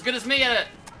 He's as good as me at it.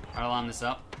 I'll alarm this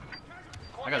up.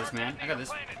 I got this, man. I got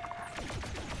this.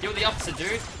 Kill the officer,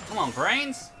 dude. Come on,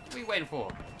 brains. What are you waiting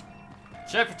for?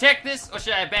 Should I protect this or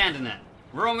should I abandon it?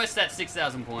 We're almost at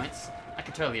 6,000 points. I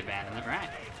could totally abandon it, right?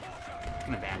 I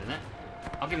can abandon it.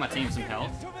 I'll give my team some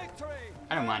health.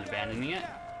 I don't mind abandoning it.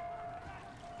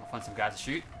 I'll find some guys to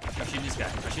shoot. I'll shoot this guy.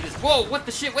 I'll shoot this. Whoa, what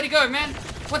the shit? Where'd he go, man?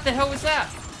 What the hell was that?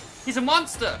 He's a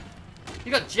monster. He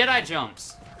got Jedi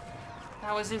jumps.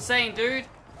 That was insane, dude. You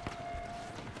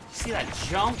see that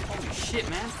jump? Holy shit,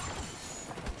 man.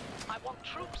 I want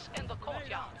troops in the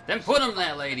courtyard. Then put him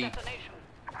there, lady. Detonation.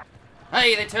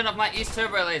 Hey, they turned off my East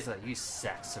Turbo Laser. You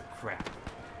sacks of crap.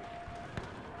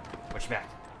 Watch your back.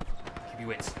 Keep your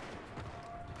wits.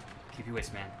 Keep your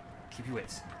wits, man. Keep your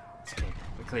wits. It's okay.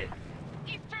 We're clear.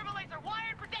 East turbo laser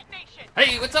wired for detonation.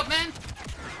 Hey, what's up, man?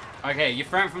 Okay, your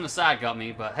friend from the side got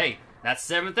me, but hey, that's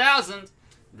 7,000.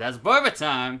 That's Boba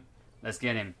time. Let's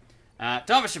get him.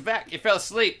 Thomas, you're back. You fell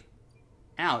asleep.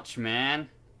 Ouch, man.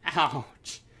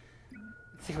 Ouch.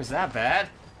 I think it was that bad.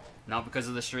 Not because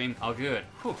of the stream. Oh, good.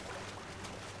 Whew.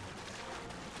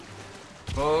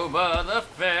 Boba the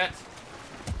Fett.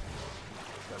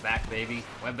 We're back, baby.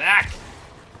 We're back.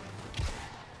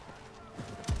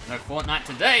 No Fortnite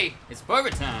today. It's Boba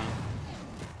time.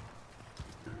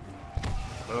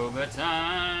 Boba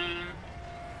time.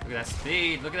 Look at that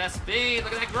speed. Look at that speed.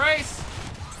 Look at that grace.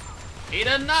 Eat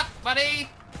a nut, buddy.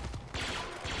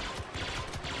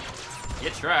 You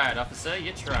tried, officer.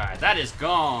 You tried. That is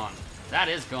gone. That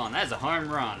is gone. That is a home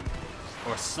run.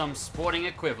 Or some sporting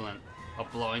equivalent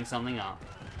of blowing something up.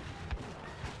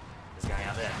 This guy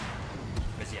out there.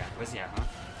 Where's he at? Where's he at, huh?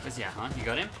 Where's he at, huh? You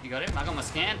got him? You got him? I got my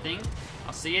scan thing.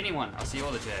 I'll see anyone. I'll see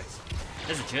all the jerks.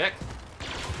 There's a jerk.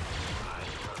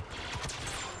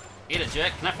 Eat a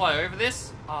jerk. Can I fly over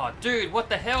this? Oh, dude, what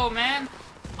the hell, man?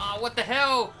 Oh, what the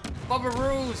hell? Boba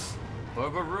rules.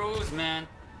 Boba rules, man.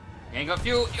 You ain't got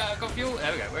fuel. You got fuel.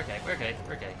 There we go. We're okay. We're okay.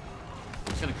 We're okay. I'm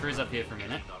just gonna cruise up here for a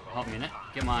minute. A hot minute.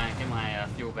 Get my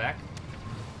fuel back.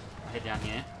 I'll head down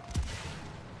here.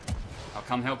 I'll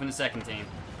come help in a second, team.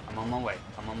 I'm on my way.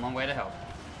 I'm on my way to help.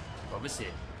 Boba's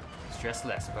here. Stress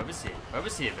less. Boba's here.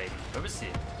 Boba's here, baby. Boba's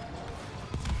here.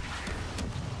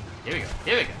 Here we go.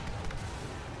 Here we go.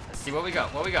 Let's see what we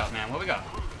got. What we got, man. What we got?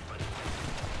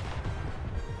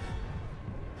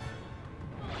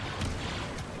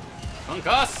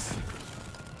 Concuss!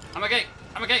 I'm okay.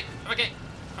 I'm okay. I'm okay.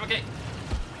 I'm okay.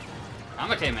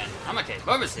 I'm okay, man. I'm okay.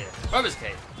 Boba's here. Boba's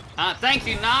okay. Thank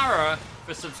you, Nara,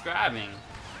 for subscribing.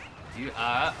 You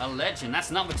are a legend. That's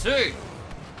number 2.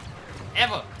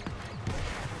 Ever.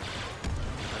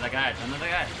 Another guy. Another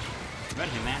guy.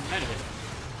 Murder him, man. Murder him.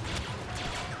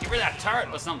 Get rid of that turret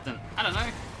or something. I don't know.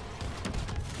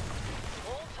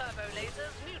 All turbo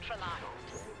lasers neutralized.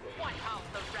 Wipe out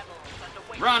the rebels and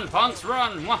await. Run, punks,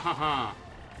 run! Wahaha!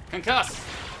 Concuss!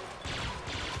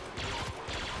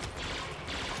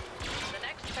 The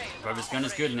next phase of Boba's gun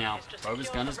is good now. is to Boba's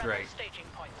secure gun the is rebel great. staging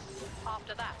points.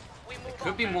 After that, we move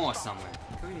Could on be very more strong. somewhere.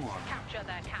 Could be more. Capture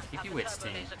their camp Keep at your the wits, turbo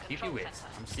team. laser Keep your control wits.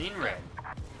 center. I'm seeing red.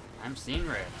 I'm seeing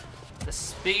red. The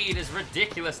speed is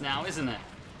ridiculous now, isn't it?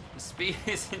 The speed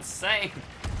is insane.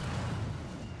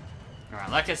 Alright,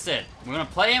 like I said, we're gonna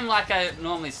play him like I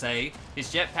normally say.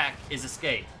 His jetpack is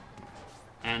escape.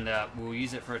 And we'll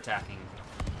use it for attacking.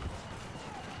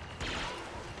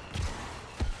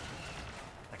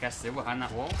 That guy still behind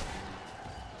that wall?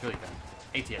 Really gun.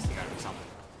 ATS gun or something.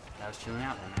 That was chilling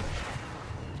out there, man.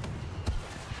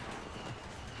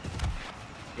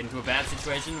 Get into a bad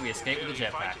situation, we escape with a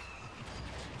jetpack.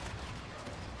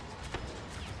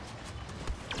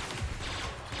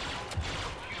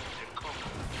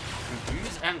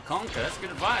 Confuse and conquer. That's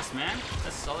good advice, man.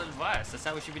 That's solid advice. That's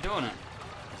how we should be doing it.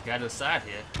 There's a guy to the side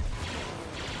here.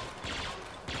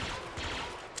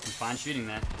 Some fine shooting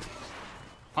there.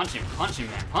 Punch him,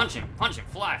 man. Punch him.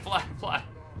 Fly, fly, fly.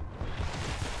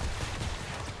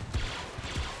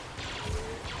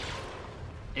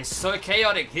 It's so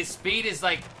chaotic. His speed is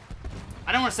like,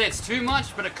 I don't want to say it's too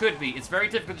much, but it could be. It's very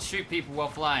difficult to shoot people while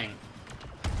flying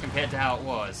compared to how it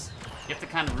was. You have to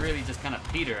kind of really just kind of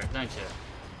peter it, don't you?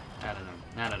 I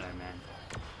don't know,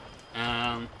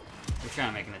 man. We're trying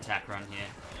to make an attack run here.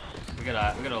 We got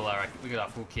our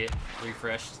full kit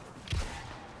refreshed.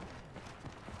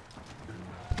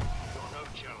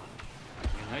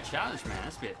 No challenge, man.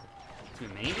 That's a bit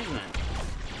mean, isn't it?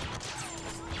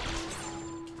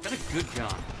 Got a good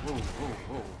gun. Whoa,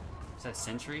 whoa, whoa. Is that a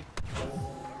sentry?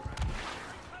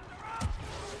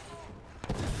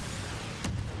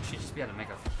 We should just be able to make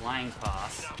a flying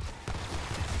pass.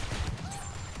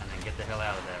 And then get the hell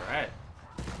out of there, right?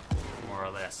 More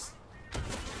or less.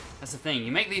 That's the thing.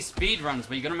 You make these speed runs,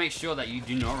 but you gotta make sure that you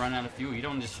do not run out of fuel. You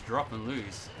don't just drop and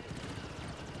lose.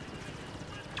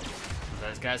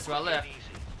 Those guys to our left.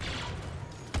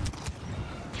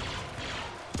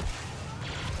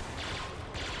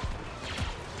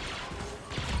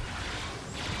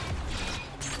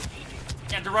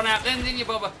 had to run out then, didn't you,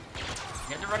 Boba?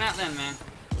 You had to run out then, man.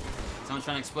 Someone's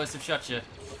trying to explosive shot you.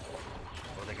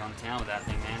 Oh, they're going to town with that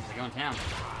thing, man. They're going to town.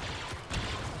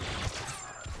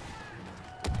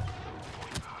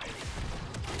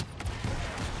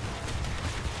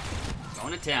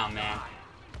 Going to town, man.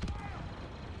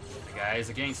 The guy is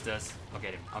against us. I'll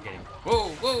get him. I'll get him. Whoa,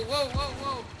 whoa, whoa, whoa,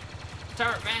 whoa.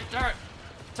 Turret, man. Turret.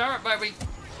 Turret, baby.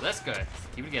 Let's go.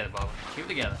 Keep it together, Boba. Keep it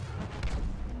together.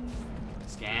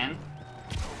 Scan.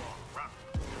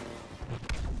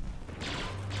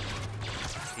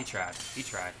 He tried. He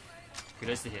tried.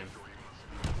 Kudos to him.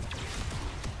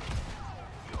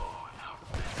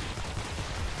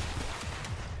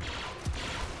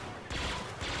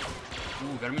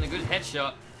 Ooh, got him in a good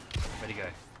headshot. Where'd he go?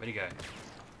 Where'd he go?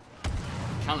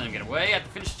 Can't let him get away. I have to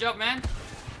finish the job, man.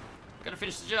 Gotta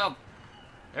finish the job.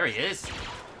 There he is.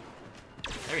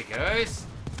 There he goes.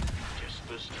 Just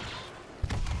business.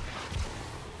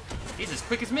 He's as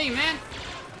quick as me, man.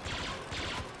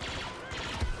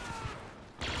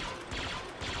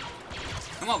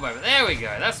 Come on, baby. There we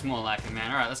go. That's more like it,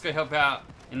 man. Alright, let's go help out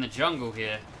in the jungle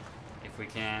here. If we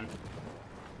can.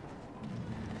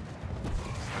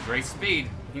 A great speed.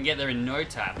 We can get there in no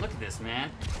time. Look at this, man.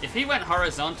 If he went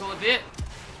horizontal a bit,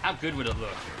 how good would it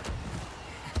look?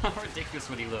 How ridiculous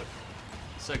would he look?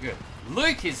 So good.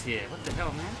 Luke is here. What the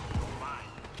hell, man?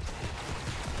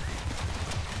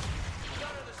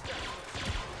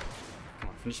 Come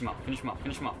on, finish him up. Finish him up.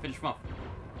 Finish him up. Finish him up.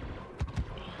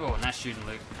 Oh, nice shooting,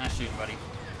 Luke. Nice shooting, buddy.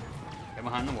 Get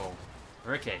behind the wall.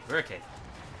 We're okay. We're okay.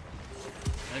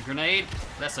 A grenade.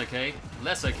 That's okay.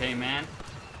 Less okay, man.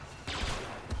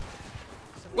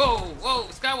 Whoa, whoa,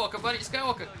 Skywalker, buddy,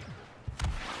 Skywalker.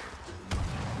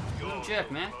 Little jerk,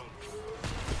 man.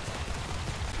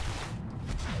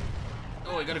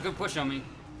 Oh, he got a good push on me.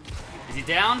 Is he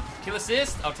down? Kill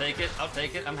assist? I'll take it. I'll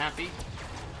take it. I'm happy.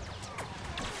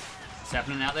 What's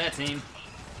happening out there, team?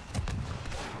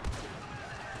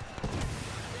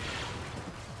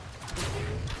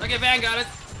 Don't get vanguarded.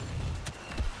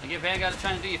 Don't get vanguarded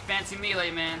trying to do your fancy melee,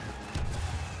 man.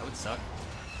 That would suck.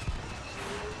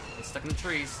 Get stuck in the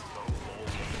trees.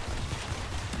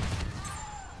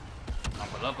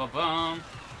 Bum.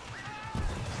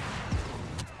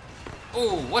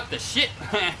 Oh, what the shit?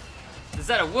 Is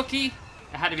that a Wookiee?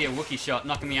 It had to be a Wookiee shot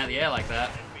knocking me out of the air like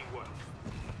that.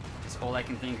 That's all I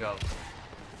can think of.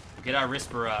 Get our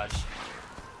wrist barrage.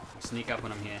 We'll sneak up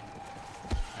on him here.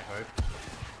 I hope.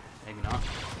 Maybe not.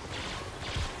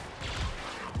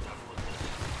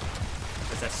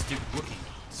 Where's that stupid Wookiee?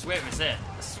 I swear he's there.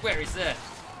 I swear he's there.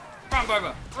 Run,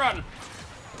 Boba! Run!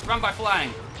 Run by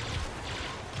flying!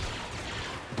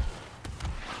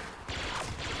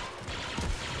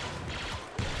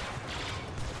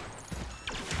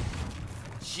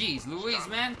 Jeez Louise,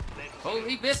 man!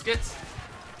 Holy biscuits!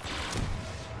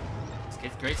 Let's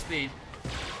get great speed.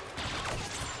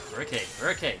 We're okay,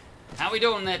 we're okay. How we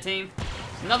doing there, team?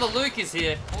 Another Luke is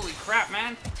here. Holy crap,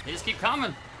 man! They just keep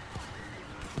coming.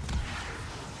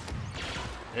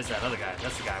 There's that other guy.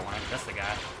 That's the guy I wanted. That's the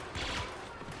guy.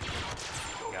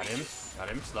 Got him. Got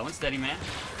him. Slow and steady, man.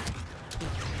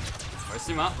 Roast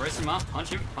him up. Roast him up. Punch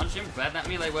him. Punch him. Glad that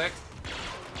melee worked.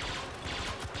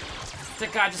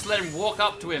 That guy, just let him walk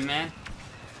up to him, man.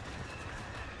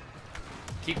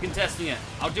 Keep contesting it.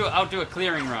 I'll do a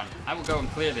clearing run. I will go and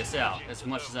clear this out as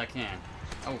much as I can.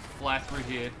 I will fly through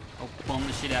here. I'll bomb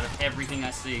the shit out of everything I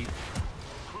see.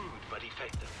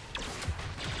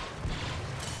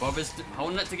 Boba's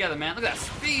holding it together, man. Look at that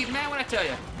speed, man. What I tell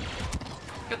you?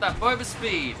 Look at that Boba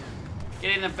speed.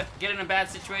 Get in a bad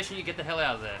situation, you get the hell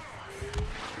out of there.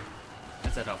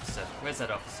 Where's that officer? Where's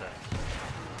that officer?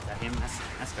 Is that him?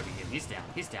 That's gotta be him. He's down.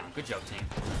 He's down. Good job, team.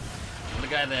 Another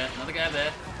guy there. Another guy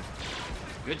there.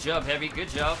 Good job, Heavy. Good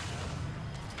job.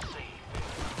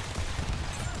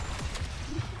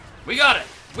 We got it.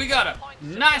 We got it.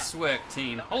 Nice work,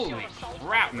 team. Holy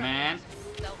crap, man.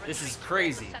 This is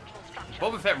crazy.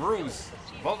 Boba Fett rules.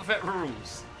 Boba Fett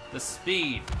rules. The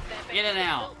speed. In and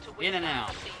out. In and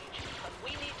out.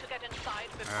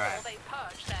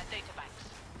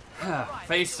 Alright.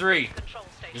 Phase 3.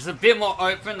 This is a bit more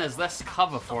open. There's less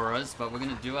cover for us, but we're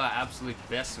going to do our absolute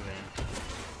best with it.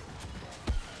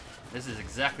 This is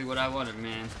exactly what I wanted,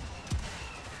 man.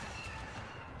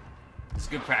 This is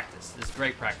good practice. This is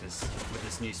great practice with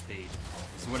this new speed.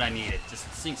 This is what I needed.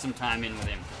 Just sink some time in with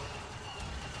him.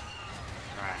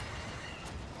 Alright.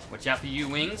 Watch out for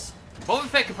U-Wings. Boba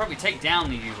Fett could probably take down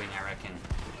the U-Wing, I reckon.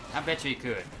 I bet you he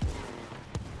could.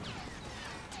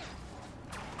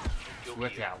 Let's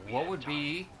work out what would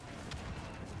be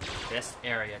the best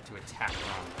area to attack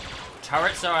from.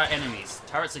 Turrets are our enemies.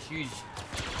 Turrets are hugely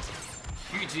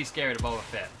scary to Boba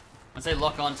Fett. Once they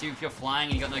lock onto you, if you're flying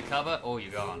and you got no cover, oh,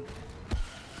 you're gone.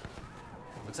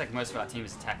 Looks like most of our team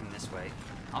is attacking this way.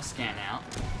 I'll scan out,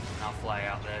 and I'll fly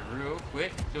out there real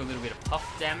quick, do a little bit of puff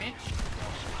damage.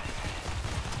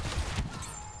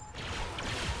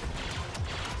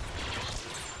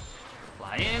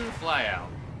 Fly in, fly out.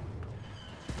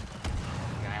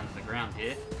 Guy under the ground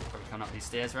here. Probably coming up these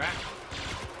stairs, right?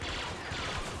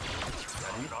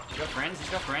 Got him. He's got friends, he's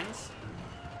got friends.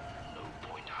 No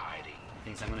point hiding.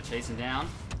 Thinks I'm gonna chase him down.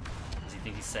 Does he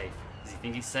think he's safe? Does he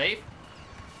think he's safe?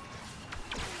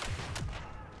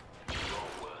 No,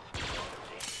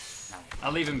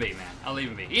 I'll leave him be, man. I'll leave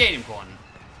him be. He ain't important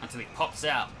until he pops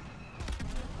out.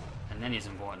 And then he's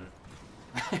important.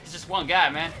 It's just one guy,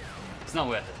 man. It's not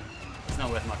worth it. It's not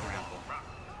worth mucking around for.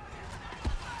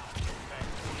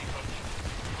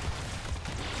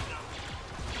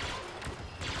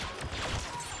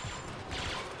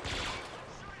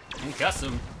 Concuss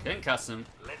him. Concuss him.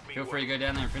 Feel free to go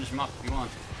down there and finish him off if you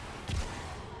want.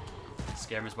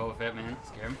 Scare him as Boba Fett, man.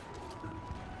 Scare him.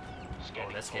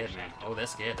 Oh, they're scared, man. Oh, they're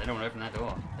scared. They don't want to open that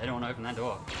door. They don't want to open that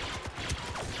door.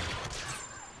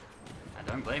 I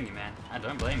don't blame you, man. I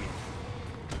don't blame you.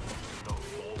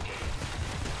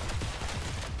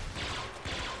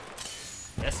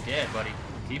 They're scared, buddy.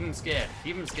 Keep them scared.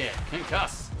 Keep them scared.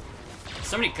 Concuss.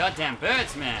 So many goddamn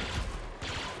birds, man.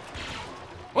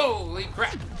 Holy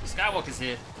crap! Skywalker's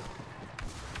here.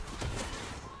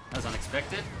 That was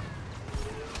unexpected.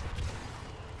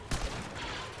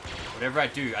 Whatever I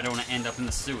do, I don't want to end up in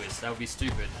the sewers. That would be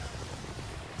stupid.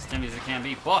 As tempting as it can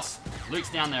be. Boss! Luke's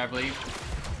down there, I believe.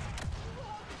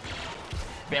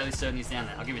 Barely certain he's down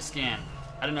there. I'll give you a scan.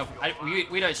 I don't know if...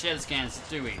 we don't share the scans,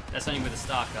 do we? That's only with a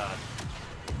star card.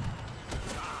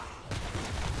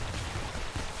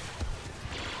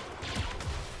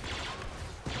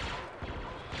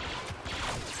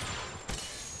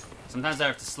 Sometimes I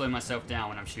have to slow myself down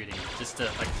when I'm shooting, just to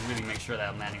like really make sure that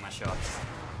I'm landing my shots.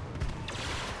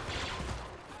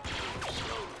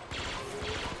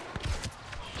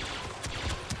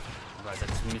 Otherwise I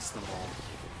just miss them all.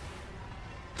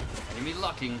 Enemy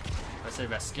locking. What I said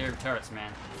about scary turrets,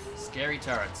 man. Scary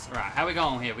turrets. Alright, how we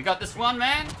going here? We got this one,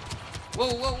 man! Whoa,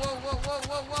 whoa, whoa, whoa, whoa,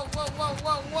 whoa, whoa, whoa,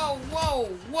 whoa, whoa, whoa,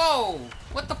 whoa!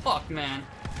 What the fuck, man?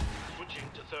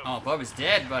 Oh, Boba's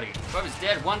dead, buddy. Boba's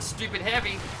dead. One stupid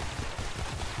heavy.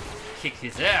 Kick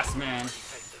his ass, man.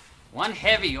 One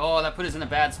heavy. Oh, that put us in a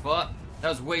bad spot. That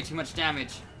was way too much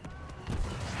damage.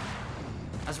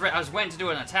 I was waiting to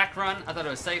do an attack run. I thought it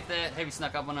was safe there. Heavy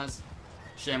snuck up on us.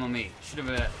 Shame on me. Should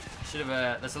have.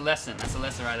 That's a lesson. That's a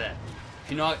lesson right there.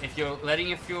 If you're letting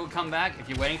your fuel come back, if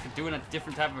you're waiting for doing a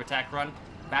different type of attack run,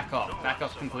 back off. Back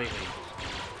off completely.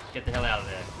 Get the hell out of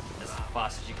there as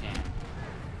fast as you can.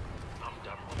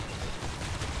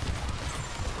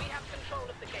 We have control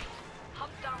of the gate.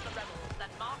 Hunt down the rebels, then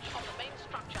march on the main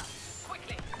structure.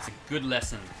 Quickly. It's a good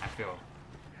lesson, I feel.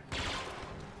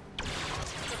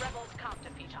 The rebels can't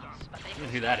defeat us, but they can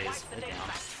Who that wipe is. the They're data down.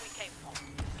 back we came from.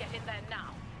 Get in there now.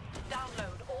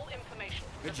 Download all information.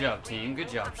 from Good the job, main team. Good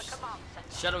radio job. and the command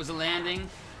center. Shuttles are landing.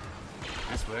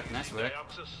 Nice work. Nice work.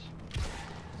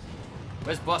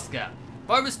 Where's Bossk at?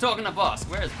 Boba's talking to Bossk.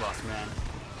 Where is Bossk, man?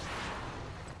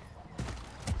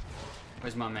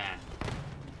 Where's my man?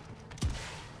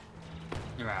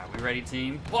 Alright, we ready,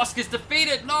 team? Bossk is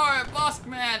defeated! No! Bossk,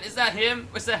 man! Is that him?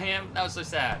 Was that him? That was so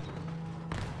sad.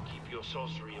 Keep your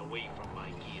sorcery away from my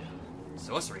gear.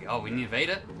 Sorcery? Oh, we need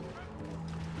Vader?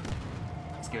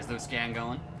 Let's get a little scan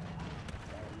going.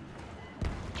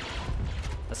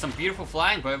 That's some beautiful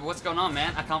flying, Boba. What's going on,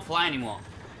 man? I can't fly anymore.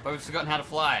 Boba's forgotten how to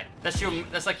fly.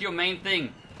 That's like your main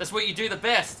thing. That's what you do the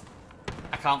best.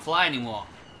 I can't fly anymore.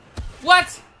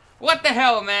 What? What the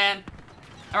hell, man?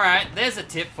 Alright, there's a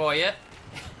tip for you.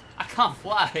 I can't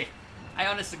fly. I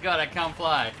honest to God, I can't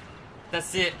fly.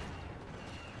 That's it.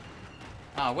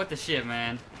 Oh, what the shit,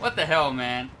 man? What the hell,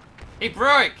 man? He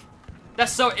broke!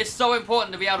 It's so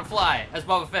important to be able to fly as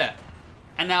Boba Fett.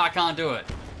 And now I can't do it.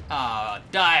 Oh,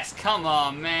 Dice, come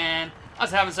on, man. I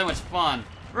was having so much fun.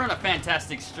 We're on a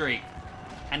fantastic streak.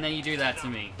 And then you do that to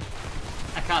me.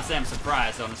 I can't say I'm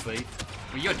surprised, honestly.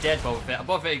 Well, you're dead, Boba Fett.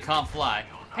 Boba Fett, you can't fly.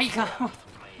 How you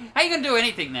gonna do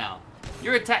anything now?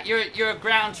 You're a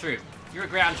ground troop. You're a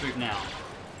ground troop now.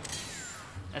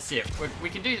 That's it. We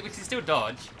can still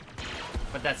dodge,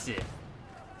 but that's it.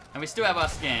 And we still have our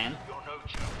scan,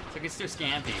 so we can still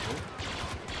scan people.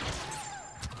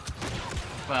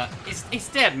 But he's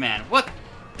dead, man. What?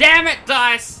 Damn it,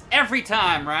 Dice! Every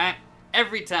time, right?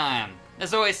 Every time.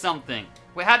 There's always something.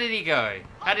 Wait, how did he go?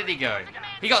 How did he go?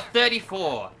 He got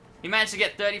 34. He managed to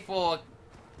get 34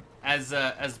 as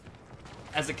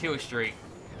a kill streak.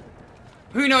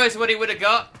 Who knows what he would have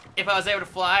got? if I was able to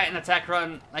fly and attack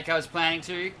run like I was planning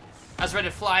to. I was ready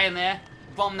to fly in there,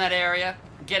 bomb that area,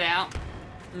 get out.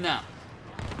 No.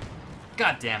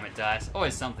 God damn it, dice.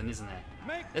 Always something, isn't there?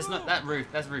 There's not that roof.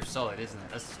 That's roof solid, isn't it?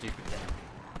 That's a stupid thing.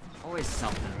 Always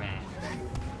something, man.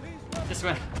 Just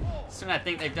when I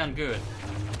think they've done good,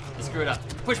 they screw it up.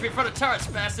 Push me in front of turrets,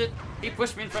 bastard. He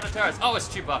pushed me in front of turrets. Oh, it's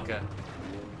Chewbacca.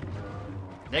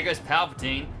 There goes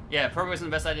Palpatine. Yeah, probably wasn't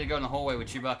the best idea to go in the hallway with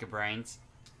Chewbacca brains.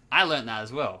 I learned that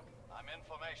as well.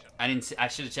 I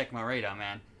should have checked my radar,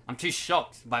 man. I'm too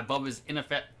shocked by Boba's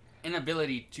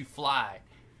inability to fly.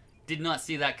 Did not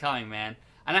see that coming, man.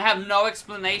 And I have no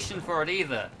explanation for it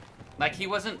either. Like, he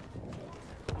wasn't...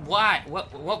 Why?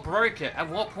 What broke it? At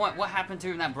what point? What happened to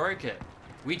him that broke it?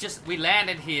 We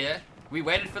landed here. We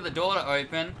waited for the door to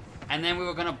open. And then we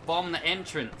were going to bomb the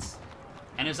entrance.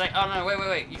 And it was like, oh no,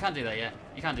 wait. You can't do that yet.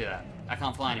 You can't do that. I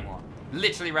can't fly anymore.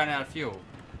 Literally ran out of fuel.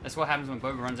 That's what happens when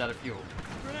Boba runs out of fuel.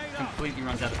 Completely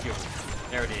runs out of fuel.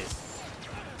 There it is.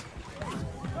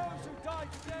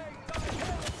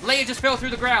 Leia just fell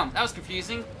through the ground. That was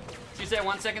confusing. She was there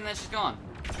 1 second, then she's gone.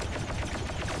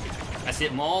 That's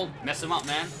it, Maul. Mess him up,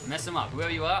 man. Mess him up. Whoever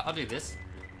you are, I'll do this.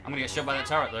 I'm gonna get shot by that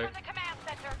turret, though.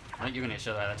 I think you're gonna get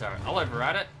shot by that turret. I'll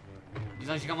override it. As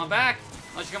long as you got my back.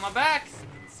 As long as you got my back.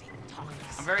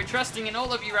 I'm very trusting in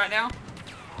all of you right now.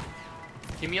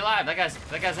 Keep me alive. That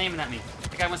guy's aiming at me.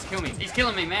 That guy wants to kill me. He's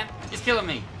killing me, man. He's killing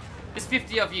me. There's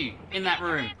 50 of you in that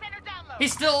room.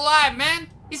 He's still alive, man.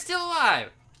 He's still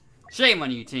alive. Shame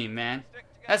on you, team, man.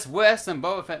 That's worse than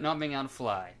Boba Fett not being able to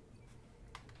fly.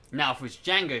 Now, if it was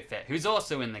Jango Fett, who's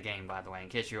also in the game, by the way, in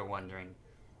case you were wondering,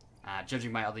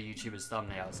 judging by other YouTubers'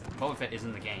 thumbnails, Boba Fett is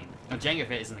in the game. No, Jango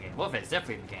Fett is in the game. Boba Fett is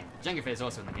definitely in the game. Jango Fett is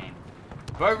also in the game.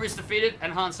 Boba is defeated,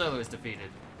 and Han Solo is defeated.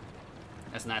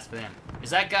 That's nice for them.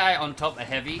 Is that guy on top a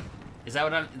heavy? Is that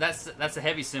what that's a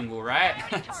heavy symbol, right?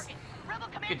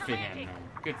 Good for him, man.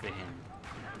 Good for him.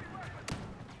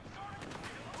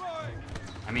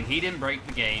 I mean, he didn't break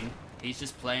the game. He's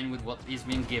just playing with what he's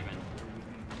been given.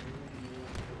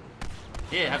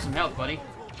 Here, have some health, buddy.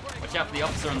 Watch out for the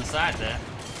officer on the side there.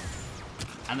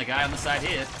 And the guy on the side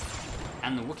here.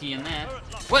 And the Wookiee in there.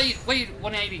 What are you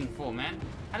 180 for, man?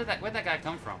 Where'd that guy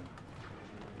come from?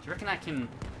 Do you reckon I can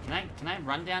I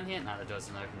run down here? No, the door's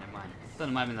not open, never mind. I thought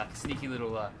it might have been like a sneaky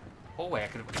little hallway I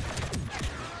could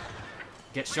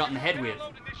get shot in the head with.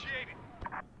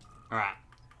 Alright.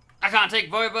 I can't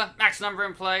take Boba. Max number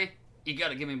in play. You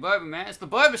gotta give me Boba, man. It's the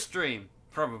Boba stream.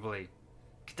 Probably.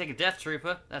 Could take a Death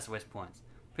Trooper. That's West Points.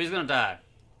 Who's gonna die?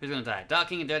 Who's gonna die? Dark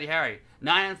King and Dirty Harry.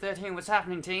 9 and 13. What's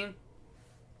happening, team?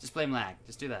 Just blame lag.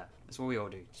 Just do that. That's what we all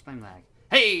do. Just blame lag.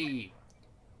 Hey!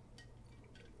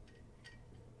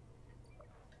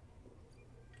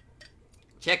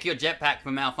 Check your jetpack for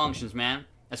malfunctions, man.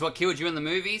 That's what killed you in the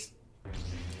movies.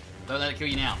 Don't let it kill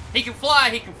you now. He can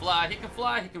fly, he can fly, he can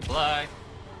fly, he can fly.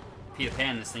 Peter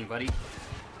Pan this thing, buddy.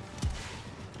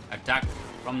 Attack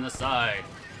from the side.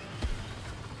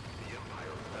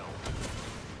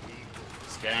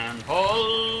 Scan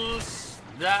holes.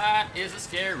 That is a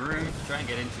scary room to try and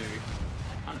get into.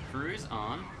 On cruise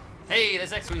on. Hey,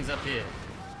 there's X-Wings up here.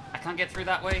 I can't get through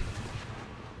that way.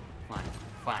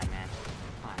 Fine, man.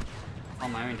 Fine.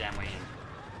 On my own damn way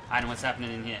in. I know what's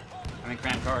happening in here. I'm in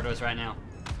cramped corridors right now.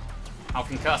 I'll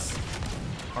concuss.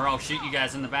 Or I'll shoot you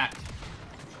guys in the back.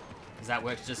 Because that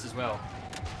works just as well.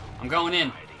 I'm going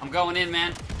in. I'm going in,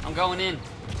 man. I'm going in.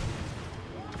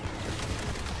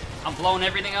 I'm blowing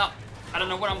everything up. I don't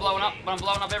know what I'm blowing up, but I'm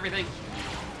blowing up everything.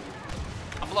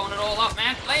 I'm blowing it all up,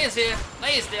 man. Leia's here.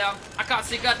 Leia's down. I can't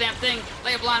see a goddamn thing.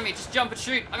 Leia blind me. Just jump and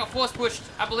shoot. I got force pushed,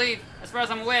 I believe. As far as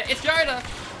I'm aware. It's Yoda.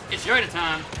 It's Yoda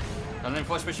time. Don't let him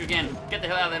force push you again. Get the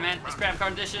hell out of there, man. It's cramped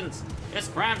conditions. It's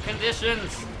cramped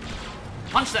conditions.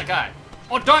 Punch that guy.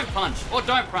 Or don't punch. Or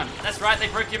don't punch. That's right, they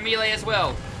broke your melee as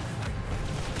well.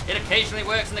 It occasionally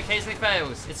works and occasionally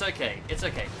fails. It's okay. It's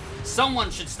okay.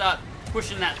 Someone should start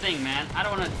pushing that thing, man. I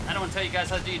don't want to tell you guys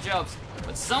how to do your jobs,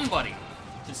 but somebody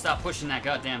should start pushing that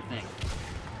goddamn thing.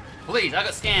 Please, I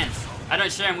got scans. I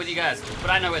don't share them with you guys,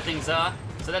 but I know where things are,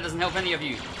 so that doesn't help any of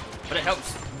you. But it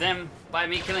helps them by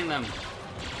me killing them.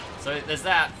 So there's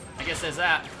that. I guess there's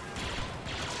that.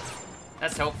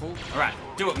 That's helpful. Alright,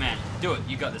 do it, man. Do it.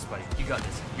 You got this, buddy. You got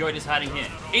this. Yoda's hiding here.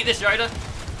 Eat this, Yoda.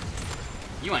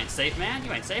 You ain't safe, man.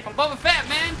 You ain't safe. I'm Boba Fett,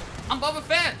 man. I'm Boba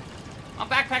Fett. My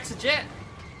backpack's a jet.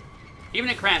 Even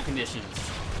in cramped conditions,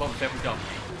 Boba Fett would dominate.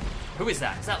 Who is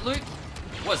that? Is that Luke?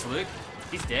 It was Luke.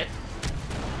 He's dead.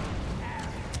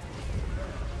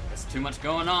 There's too much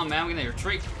going on, man. We're gonna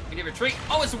retreat. We're gonna retreat.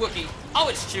 Oh, it's a Wookiee. Oh,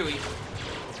 it's Chewie.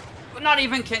 But not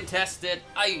even contested.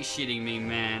 Are you shitting me,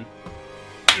 man?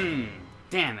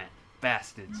 Damn it.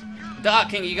 Bastards. Dark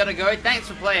King, you gotta go. Thanks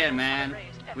for playing, man.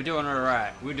 We're doing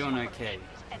alright. We're doing okay.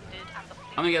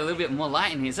 I'm gonna get a little bit more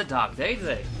light in here. It's a dark day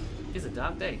today. It's a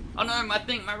dark day. Oh no,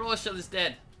 my roller shuttle's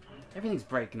dead. Everything's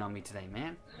breaking on me today,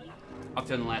 man. I'll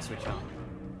turn the light switch on.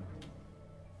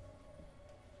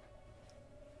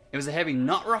 It was a heavy,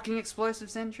 not rocking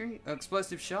explosive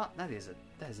shot. That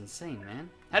is insane, man.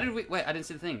 How did we? Wait, I didn't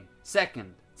see the thing.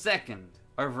 Second.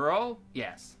 Overall,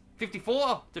 yes.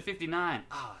 54 to 59.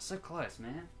 Ah, so close,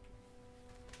 man.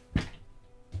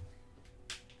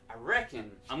 I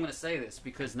reckon I'm gonna say this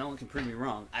because no one can prove me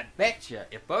wrong. I bet you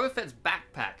if Boba Fett's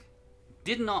backpack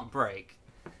did not break,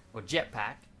 or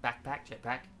jetpack,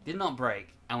 did not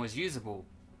break and was usable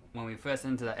when we first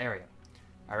entered that area,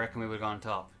 I reckon we would have gone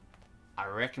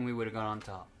on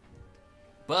top.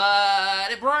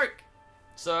 But it broke!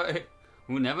 So,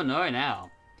 we'll never know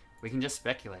now. We can just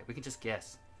speculate. We can just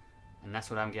guess. And that's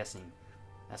what I'm guessing.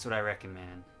 That's what I reckon,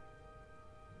 man.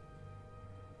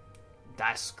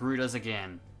 Dice screwed us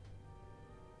again.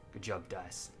 Good job,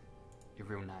 Dice. You're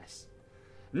real nice.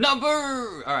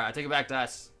 Naboo! Alright, I take it back,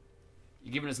 Dice.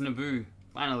 You're giving us Naboo.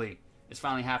 Finally. It's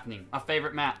finally happening. My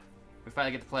favorite map. We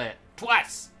finally get to play it.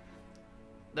 Twice!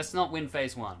 Let's not win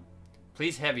phase 1.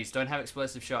 Please, heavies, don't have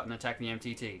explosive shot and attack the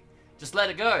MTT. Just let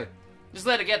it go. Just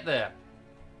let it get there.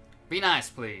 Be nice,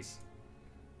 please.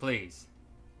 Please.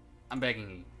 I'm begging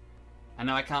you. I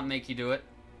know I can't make you do it.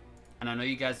 And I know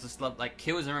you guys just love, like,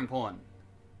 kills are important.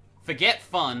 Forget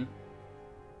fun.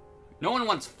 No one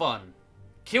wants fun.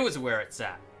 Kills are where it's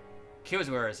at. Kills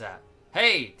are where it's at.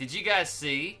 Hey, did you guys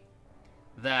see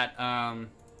that,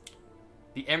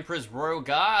 the Emperor's Royal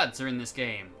Guards are in this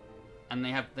game? And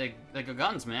they got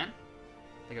guns, man.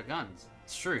 They got guns.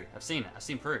 It's true. I've seen it. I've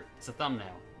seen proof. It's a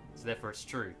thumbnail. So therefore it's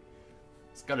true.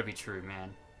 It's gotta be true,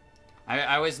 man.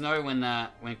 I always know when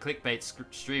clickbait's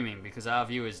streaming because our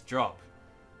viewers drop.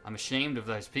 I'm ashamed of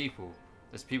those people.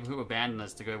 Those people who abandon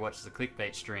us to go watch the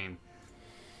clickbait stream.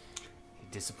 You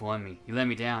disappoint me. You let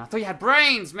me down. I thought you had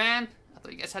brains, man. I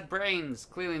thought you guys had brains.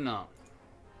 Clearly not.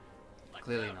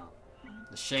 Clearly not.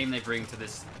 The shame they bring to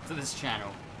this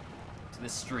channel, to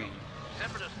this stream.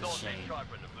 The shame.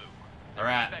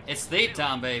 Alright, it's thief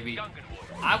time, baby.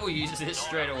 I will use this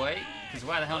straight away, because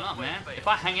why the hell not, man? If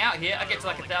I hang out here, I get to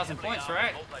like 1,000 points,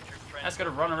 right? I just gotta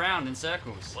run around in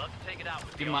circles.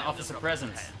 Give my officer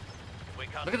presence.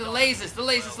 Look at the lasers! The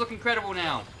lasers look incredible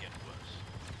now!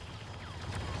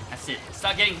 That's it.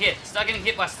 Start getting hit. Start getting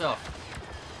hit by stuff.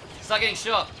 Start getting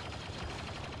shot.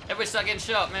 Everybody start getting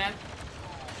shot, man.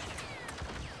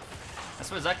 I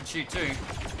suppose I can shoot too.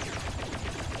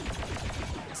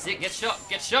 That's it. Get shot.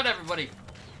 Get shot, everybody.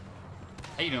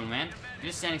 How you doing, man? You're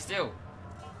just standing still.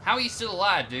 How are you still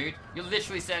alive, dude? You're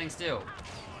literally standing still.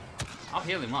 I'll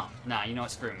heal him up. Nah, you know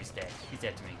what? Screw him. He's dead. He's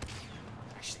dead to me.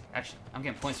 Actually, I'm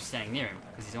getting points for standing near him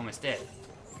because he's almost dead.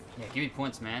 Yeah, give me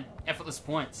points, man. Effortless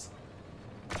points.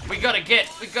 We gotta get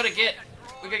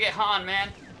Han, man.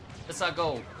 That's our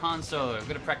goal. Han Solo. We're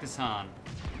gonna practice Han.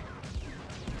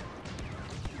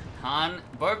 Han,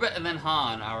 Boba, and then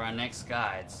Han are our next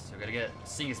guides. So we're gonna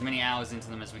sink as many hours into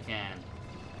them as we can.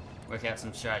 Work out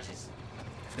some strategies.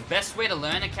 The best way to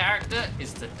learn a character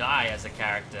is to die as a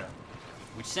character.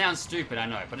 Which sounds stupid, I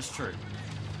know, but it's true.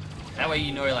 That way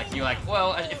you know, you're like,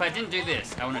 well, if I didn't do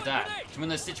this, I wanna die. So when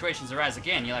those situations arise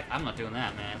again, you're like, I'm not doing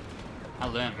that, man. I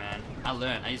learned, man. I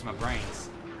learned. I use my brains.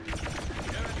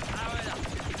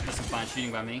 That's some fine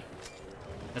shooting by me.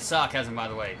 That's sarcasm, by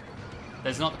the way.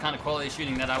 That's not the kind of quality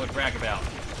shooting that I would brag about.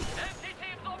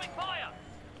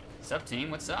 What's up,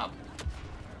 team? What's up?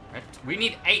 Right. We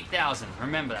need 8,000.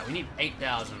 Remember that. We need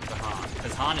 8,000 for Han.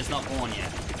 Because Han is not born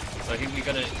yet. So we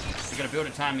gotta build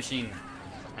a time machine.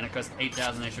 And it costs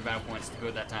 8,000 extra battle points to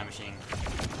build that time machine.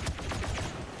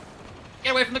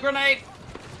 Get away from the grenade!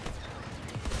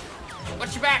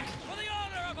 Watch your back!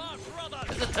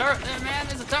 There's a turret there, man.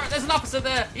 There's a turret. There's an officer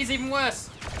there. He's even worse.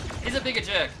 He's a bigger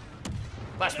jerk.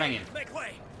 Flashbang him.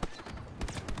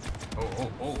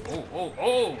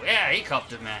 Oh. Yeah, he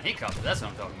copped it, man. He copped it. That's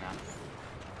what I'm talking about.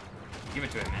 Give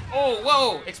it to him, man. Oh,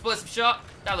 whoa. Explosive shot.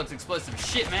 That looks explosive as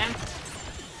shit, man.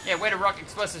 Yeah, way to rock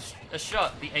explosive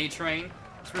shot. The A-train.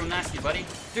 It's real nasty, buddy.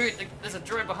 Dude, there's a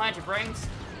droid behind your brains.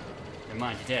 Never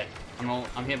mind, you're dead.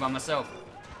 I'm here by myself.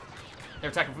 They're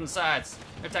attacking from the sides.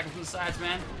 They're attacking from the sides,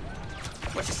 man.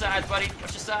 Watch your sides, buddy.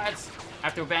 Watch your sides. I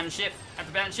have to abandon ship. I have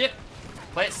to abandon ship.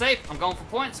 Play it safe. I'm going for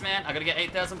points, man. I gotta get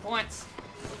 8,000 points.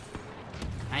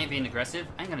 I ain't being aggressive.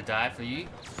 I ain't gonna die for you.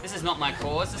 This is not my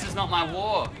cause. This is not my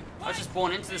war. I was just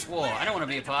born into this war. I don't want to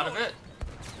be a part of it.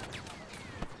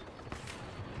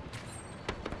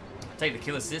 I'll take the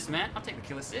kill assist, man. I'll take the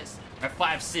kill assist. We're at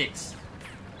 5-6.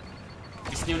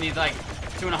 We still need like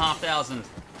 2,500.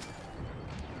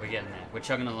 We're getting there. We're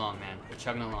chugging along, man. We're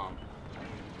chugging along.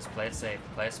 Just play it safe.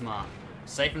 Play it smart.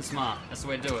 Safe and smart. That's the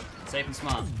way to do it. Safe and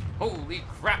smart. Holy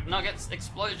crap, nuggets.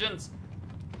 Explosions.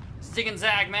 Zig and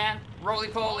zag, man.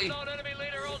 Roly-poly.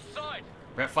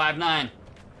 We're at 5-9.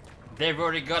 They've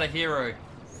already got a hero.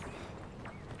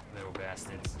 Little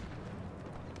bastards.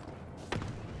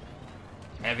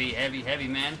 Heavy, heavy, heavy,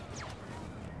 man.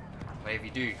 Whatever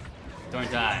you do,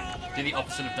 don't die. Do the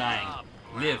opposite of dying.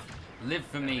 Live. Live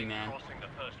for me, man.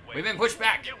 We've been pushed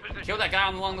back. Kill that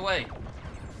guy along the way.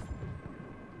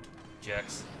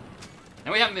 Jerks.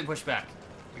 No, we haven't been pushed back.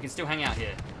 We can still hang out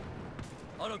here.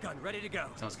 Autogun ready to go.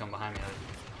 Someone's come behind me.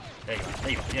 There you are.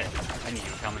 There you are. Yeah. I knew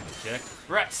you were coming, jerk.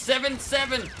 We're at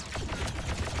 7-7.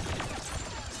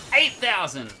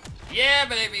 8,000. Yeah,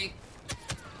 baby.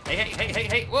 Hey, hey, hey, hey,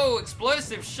 hey. Whoa,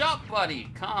 explosive shot,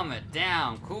 buddy. Calm it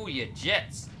down. Cool your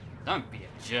jets. Don't be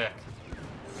a jerk.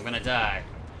 I'm gonna die.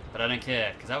 But I don't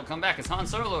care, because I will come back as Han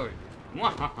Solo.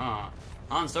 Mwahaha.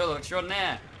 Han Solo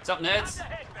extraordinaire. What's up, nerds?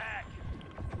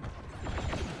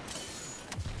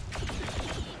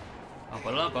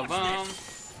 Ba-ba-da-ba-bum.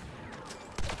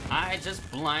 I just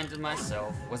blinded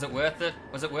myself. Was it worth it?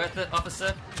 Was it worth it,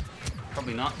 officer?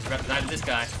 Probably not. Just have to die to this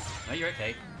guy. No, you're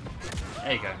okay.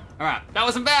 There you go. Alright, that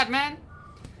wasn't bad, man.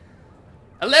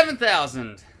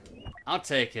 11,000. I'll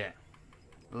take it.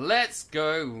 Let's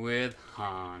go with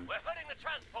Han. We're heading the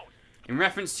transport. In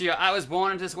reference to your I was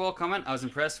born into this war comment, I was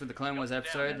impressed with the Clone Wars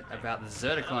episode about the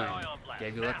Zelda clone.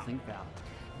 Gave you a lot to think about.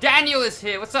 Daniel is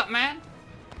here. What's up, man?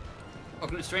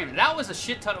 Welcome to the stream. That was a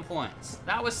shit ton of points.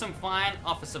 That was some fine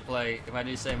officer play, if I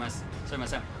do say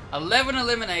myself. 11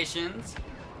 eliminations,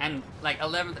 and like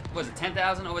 11, was it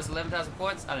 10,000 or was it 11,000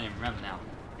 points? I don't even remember now.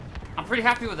 I'm pretty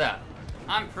happy with that.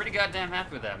 I'm pretty goddamn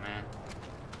happy with that, man.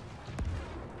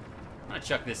 I'm gonna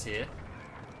chuck this here.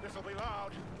 This'll be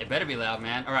loud. It better be loud,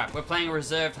 man. Alright, we're playing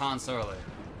reserved Han Solo.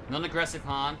 Non-aggressive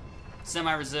Han,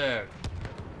 semi-reserved.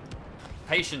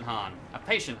 Patient Han. A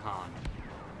patient Han.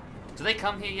 Do they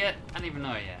come here yet? I don't even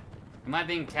know yet. Am I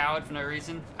being coward for no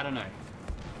reason? I don't know.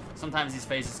 Sometimes these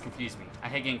phases confuse me. I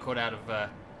hate getting caught out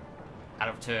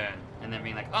of turn and then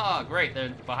being like, oh great, they're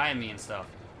behind me and stuff.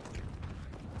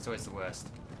 It's always the worst.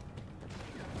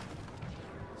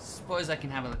 Suppose I can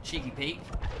have a cheeky peek.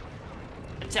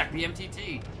 Attack the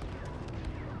MTT.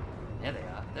 There they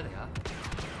are. There they are.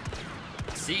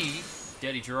 See,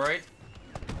 dirty droid.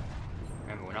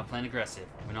 Remember, we're not playing aggressive.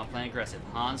 We're not playing aggressive.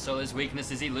 Han Solo's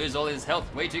weakness is he loses all his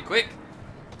health way too quick.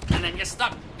 And then you're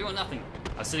stuck doing nothing.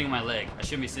 I was sitting on my leg. I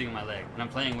shouldn't be sitting on my leg. When I'm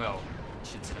playing well, I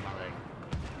should sit on my leg.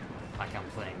 Like I'm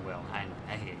playing well.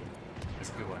 I hear you. That's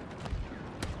a good one.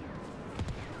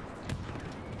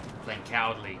 Playing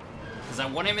cowardly. Because I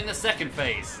want him in the second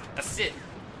phase. That's it.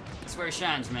 That's where he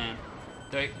shines, man.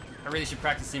 Though I really should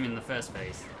practice him in the first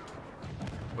phase.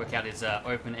 Work out his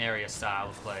open area style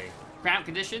of play. Cramped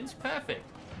conditions? Perfect.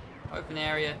 Open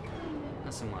area?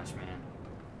 Not so much, man.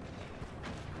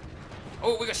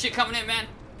 Oh, we got shit coming in, man.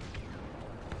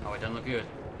 Oh, it doesn't look good.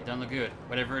 It doesn't look good.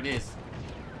 Whatever it is.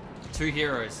 Two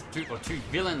heroes. Two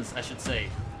villains, I should say.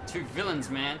 Two villains,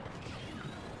 man.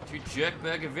 Two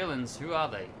jerkburger villains. Who are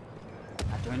they?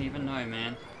 I don't even know,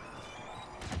 man.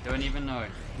 I don't even know.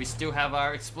 We still have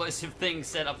our explosive thing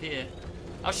set up here.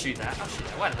 I'll shoot that. I'll shoot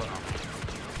that. Why the hell not?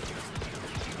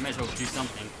 I may as well do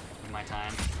something with my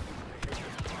time.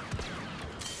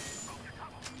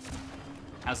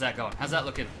 How's that going? How's that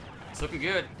looking? It's looking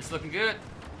good. It's looking good.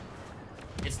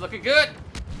 It's looking good.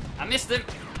 I missed him.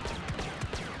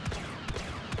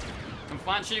 Some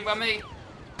fine shooting by me.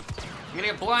 I'm gonna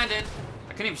get blinded.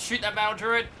 I couldn't even shoot that battle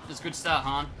droid. That's a good start,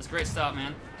 Han. That's a great start,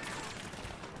 man.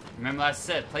 Remember I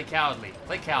said, play cowardly.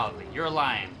 Play cowardly. You're a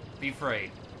lion. Be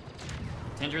afraid.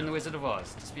 Tender and the Wizard of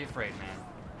Oz. Just be afraid, man.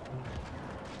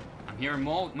 I'm hearing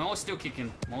more. More still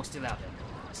kicking. More still out there.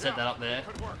 Set that up there.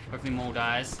 Hopefully more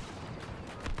dies.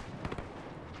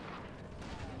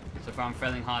 So far I'm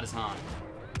failing hard as Han.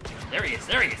 There he is.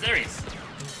 There he is. There he is.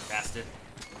 Bastard.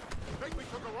 I think we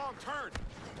took a wrong turn.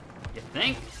 You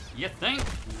think? You think?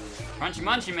 Crunchy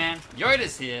munchy, man.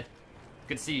 Yoda's here.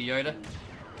 Good to see you, Yoda.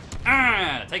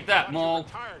 Ah, take that, Maul.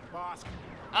 Tired, Bossk.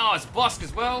 Oh, it's Bossk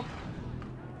as well.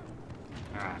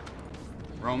 Alright.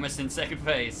 We're almost in second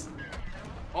phase.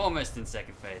 Almost in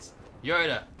second phase.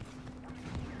 Yoda.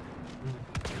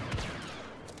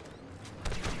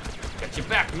 Got your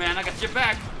back, man. I got your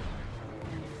back.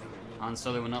 Han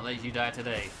Solo will not let you die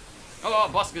today. Oh,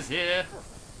 Bossk is here.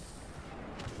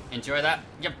 Enjoy that.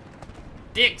 Yep.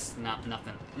 Dicks. No,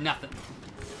 nothing. Nothing.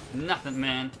 Nothing,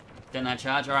 man. Didn't I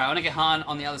charge? Alright, I want to get Han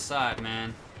on the other side,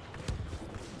 man.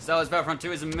 Star Wars Battlefront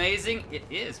 2 is amazing. It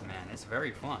is, man. It's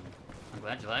very fun. I'm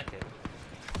glad you like it.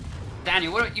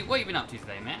 Daniel, what you been up to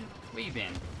today, man? Where you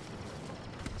been?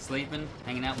 Sleeping,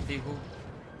 hanging out with people,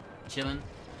 chilling.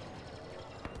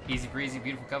 Easy breezy,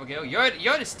 beautiful cover girl.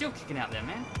 Yoda's still kicking out there,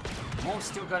 man. Maul's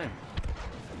still got him.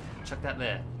 Chuck that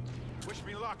there. Wish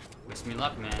me luck. Wish me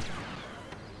luck, man.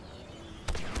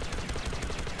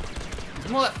 It's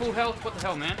more at full health. What the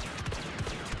hell, man?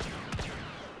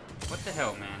 What the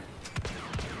hell, man?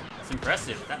 That's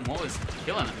impressive. That Maul is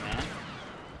killing it, man.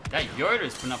 That Yoda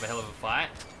is putting up a hell of a fight.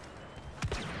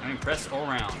 I'm impressed all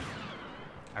around.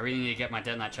 I really need to get my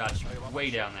Detonite charge way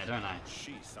down there, don't I?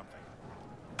 She's something.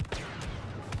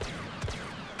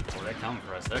 Oh, they're coming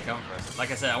for us. They're coming for us.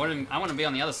 Like I said, I want to be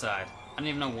on the other side. I don't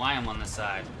even know why I'm on this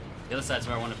side. The other side's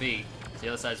where I want to be. So the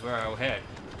other side's where I'll head.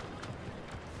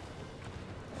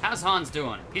 How's Hans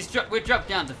doing? We're dropped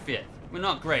down to 5th. We're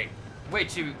not great. Way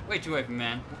too open,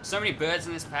 man. So many birds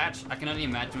in this patch. I can only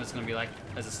imagine what it's gonna be like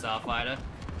as a starfighter.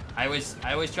 I always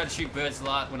tried to shoot birds a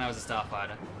lot when I was a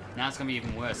starfighter. Now it's gonna be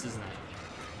even worse, isn't it?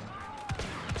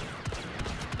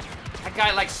 That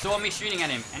guy like saw me shooting at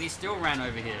him, and he still ran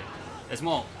over here. There's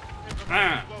more. Come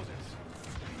on, Maul.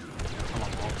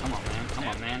 Come on, man. Come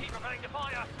on, man.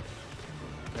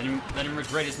 Let him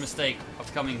regret his mistake of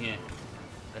coming here.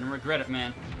 Let him regret it,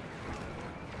 man.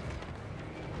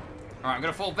 Alright, I'm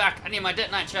gonna fall back. I need my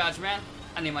Detonite charge, man.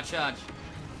 I need my charge.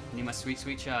 I need my sweet,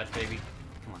 sweet charge, baby.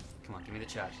 Come on, give me the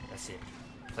charge. That's it.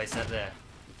 Place that there.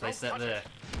 Place that there.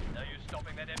 No use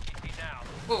stopping that MTT now.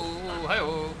 Whoa,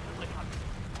 hey-oh.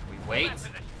 We wait.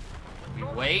 We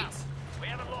wait. We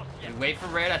haven't lost yet. We wait for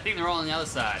red. I think they're all on the other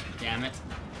side. Damn it.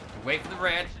 We wait for the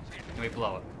red, and we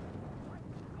blow it.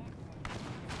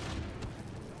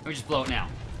 We just blow it now.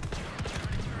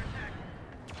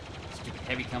 Stupid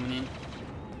heavy coming in.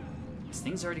 This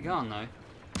thing's already gone, though.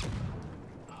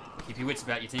 Keep your wits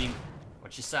about your team.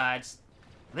 Watch your sides.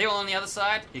 Are they all on the other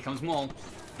side? Here comes Maul.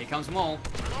 Here comes Maul.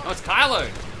 Oh, it's Kylo.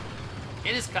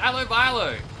 It is Kylo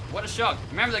Bilo. What a shock.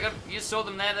 Remember, you saw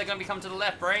them there. They're going to be coming to the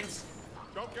left, brains.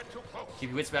 Don't get too close.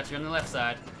 Keep your wits about you on the left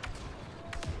side.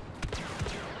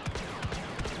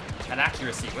 That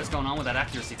accuracy. What's going on with that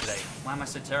accuracy today? Why am I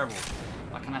so terrible?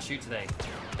 Why can't I shoot today?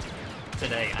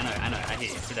 Today. I know. I hear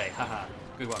you. Today. Haha.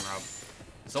 Good one, Rob.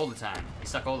 It's all the time. You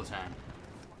suck all the time.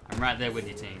 I'm right there with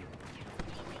you, team.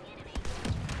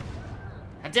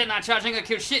 I'm dead, not charging. I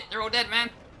kill shit. They're all dead, man.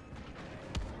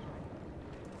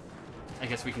 I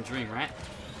guess we can dream, right?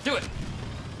 Do it.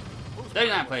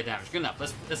 39 player damage. Good enough.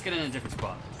 Let's get in a different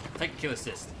spot. Take a kill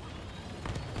assist.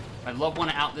 If I lob one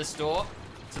out this door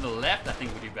to the left, I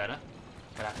think we'll do better.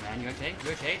 Get up, man. You okay?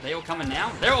 You okay? They all coming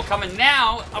now? They're all coming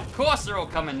now. Of course, they're all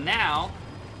coming now.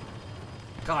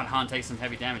 God, Han takes some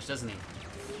heavy damage, doesn't he?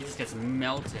 He just gets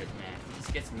melted, man. He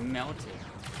just gets melted.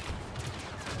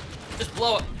 Just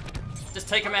blow it. Just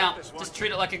take him out. Just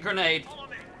treat it like a grenade.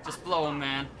 Just blow him,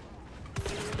 man.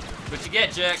 That's what you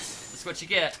get, jerks. That's what you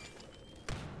get.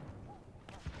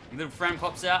 Your little friend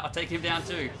pops out. I'll take him down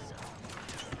too.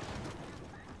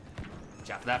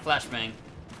 Watch out for that flashbang.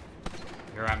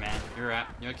 You're right, man. You're right.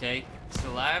 You okay?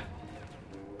 Still alive?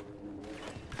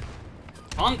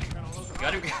 Punk!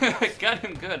 Got him good. Got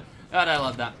him good. God, I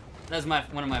love that. That's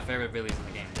one of my favorite abilities in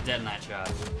the game. The Detonite charge.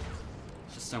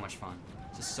 It's just so much fun.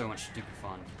 Just so much stupid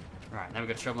fun. Right, now we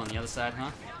got trouble on the other side,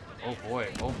 huh? Oh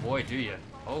boy, do you?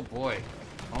 Oh boy.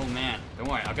 Oh man. Don't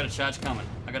worry, I've got a charge coming.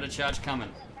 I got a charge coming.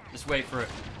 Just wait for it.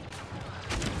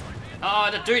 Oh,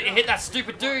 the dude, it hit that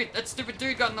stupid dude. That stupid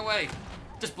dude got in the way.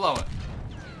 Just blow it.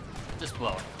 Just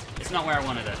blow it. It's not where I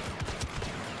wanted it.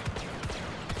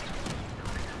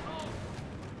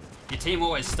 Your team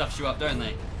always stuffs you up, don't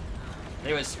they? They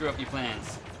always screw up your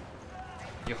plans.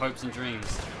 Your hopes and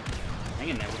dreams. Hang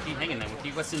in there, Wookie. Hang in there,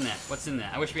 Wookie. What's in there? What's in there?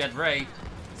 I wish we had Ray.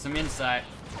 Some insight.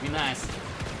 Be nice.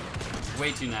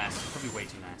 Way too nice. Probably way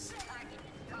too nice.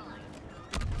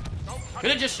 Could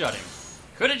have just shot him.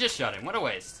 Could have just shot him. What a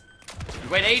waste. You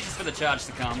wait ages for the charge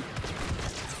to come.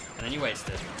 And then you waste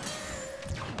it.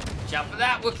 Watch out for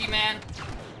that, Wookie, man.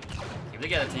 Keep it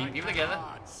together, team. Keep it together.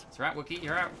 That's right, Wookie.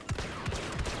 You're out.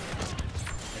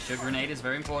 Your grenade is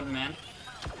very important, man.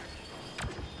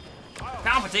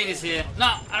 Palpatine is here.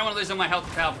 No, I don't want to lose all my health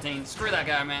to Palpatine. Screw that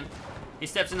guy, man. He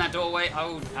steps in that doorway. I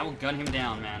will gun him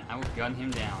down, man. I will gun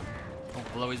him down. I'll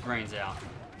blow his brains out.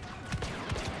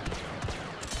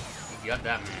 You got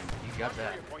that, man. You got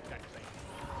that.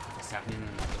 What's happening in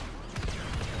there?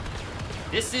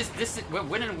 This is, we're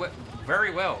winning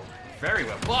very well. Very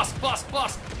well.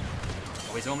 Bossk.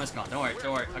 Oh, he's almost gone. Don't worry.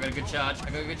 I got a good charge.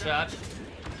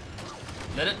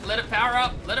 Let it power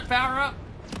up. Let it power up.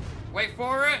 Wait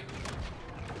for it.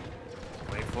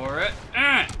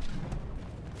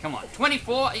 Come on.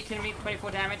 24? Are you kidding me?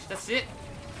 24 damage? That's it?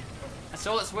 That's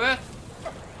all it's worth?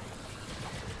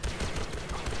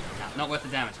 No, not worth the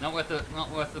damage. Not worth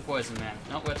the poison, man.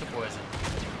 Not worth the poison.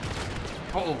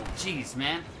 Oh, jeez,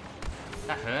 man.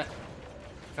 That hurt.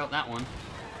 Felt that one.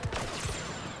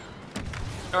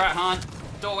 Alright, Han.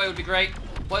 Doorway would be great.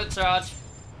 Blow the charge.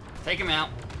 Take him out.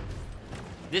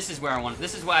 This is where I want.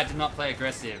 This is why I did not play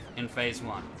aggressive in phase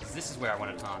 1. This is where I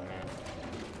wanted Han, man.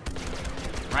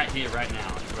 Right here, right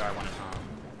now, is where I wanted Han.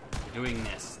 Doing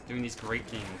this. Doing these great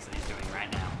things that he's doing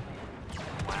right now.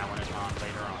 Why I wanted Han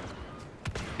later on.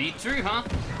 Beat true, huh?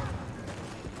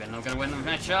 Better not gonna win them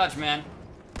with charge, man.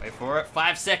 Wait for it.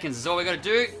 5 seconds is all we gotta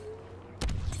do.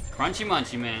 Crunchy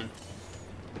munchy, man.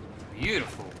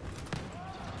 Beautiful.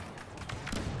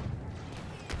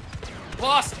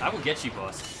 Bossk! I will get you,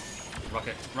 Bossk.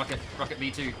 Rocket, rocket, rocket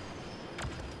B2.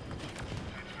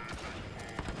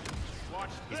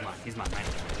 He's mine, man. He's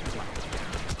mine.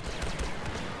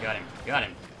 Got him, got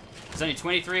him. There's only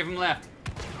 23 of them left.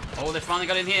 Oh, they finally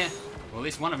got in here. Well, at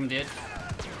least one of them did.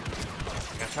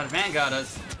 Gotta try to vanguard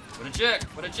us. What a jerk,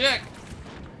 what a jerk.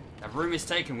 That room is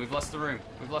taken, we've lost the room.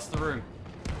 We've lost the room.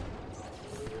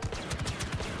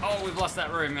 Oh, we've lost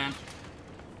that room, man.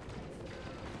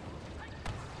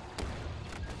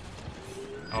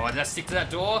 Oh, did I stick to that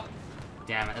door?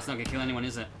 Damn it, that's not gonna kill anyone,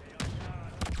 is it?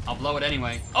 I'll blow it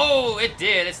anyway. Oh, it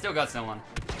did. It still got someone.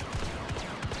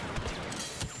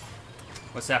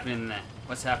 What's happening in there?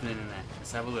 What's happening in there?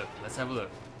 Let's have a look. Let's have a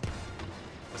look.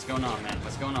 What's going on, man?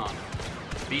 What's going on?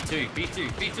 B2, B2,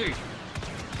 B2.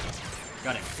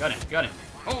 Got him, got him, got him.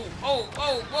 Oh, oh,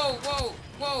 oh, whoa, whoa,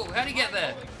 whoa. How'd he get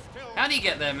there? How'd he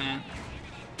get there, man?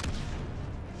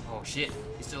 Oh, shit.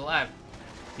 He's still alive.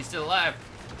 He's still alive.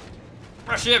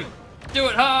 Rush him! Do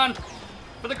it, Han!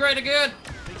 For the greater good!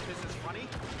 Think this is funny?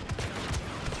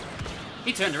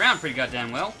 He turned around pretty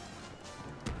goddamn well.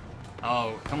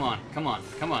 Oh, come on, come on,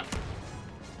 come on.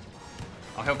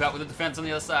 I'll help out with the defense on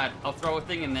the other side. I'll throw a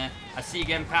thing in there. I see you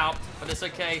getting palped, but it's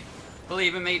okay.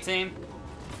 Believe in me, team.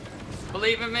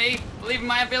 Believe in me. Believe in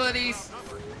my abilities.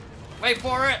 Wait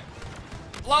for it.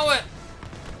 Blow it.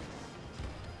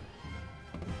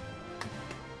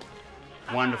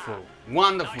 Wonderful.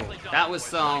 Wonderful. That was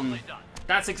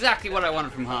that's exactly what I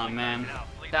wanted from Han, man.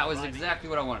 That was exactly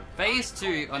what I wanted. Phase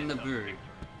 2 on Naboo.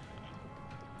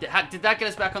 Did that get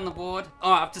us back on the board?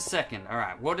 Oh, up to second.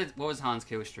 Alright, what was Han's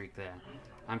kill streak there?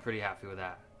 I'm pretty happy with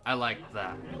that. I liked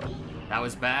that. That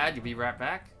was bad. You'll be right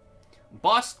back.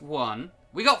 Bossk won.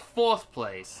 We got 4th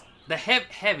place. The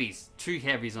heavies. 2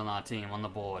 heavies on our team on the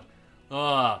board.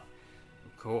 Oh,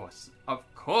 of course. Of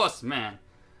course, man.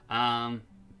 Han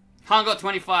got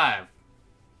 25.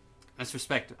 That's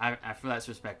respectable. I feel that's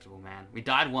respectable, man. We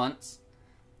died once.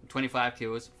 25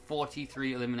 kills.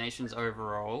 43 eliminations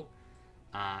overall.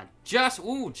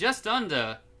 Just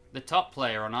under the top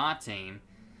player on our team.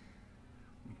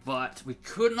 But we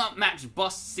could not match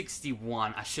Bossk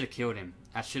 61. I should have killed him.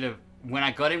 I should have... When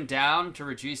I got him down to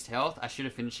reduced health, I should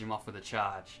have finished him off with a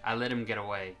charge. I let him get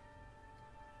away.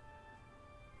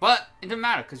 But it didn't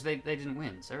matter, because they didn't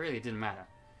win. So it really didn't matter.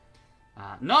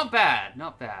 Not bad,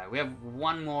 not bad. We have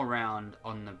one more round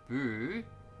on Naboo.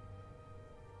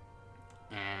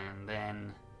 And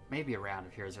then maybe a round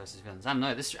of Heroes vs. Villains. I don't know.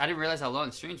 I didn't realize how long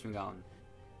the stream's been going.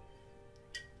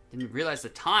 Didn't realize the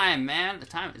time, man. The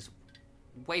time is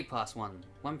way past 1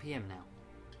 p.m. now.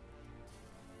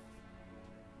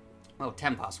 Well,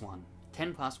 10 past 1.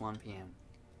 10 past 1 p.m.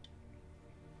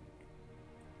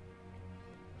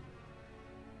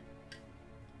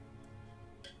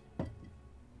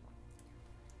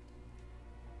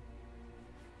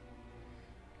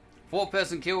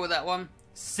 Four-person kill with that one.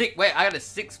 Wait, I got a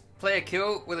 6-player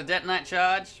kill with a detonite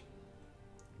charge.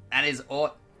 That is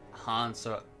all Han.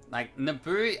 So, like,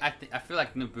 Naboo, I feel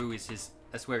like Naboo is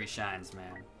that's where he shines,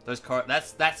 man.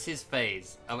 That's his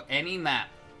phase. Of any map,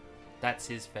 that's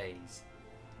his phase.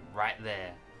 Right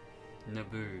there.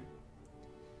 Naboo.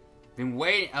 Been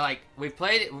waiting, like, we've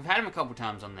had him a couple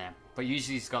times on there. But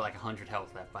usually he's got like 100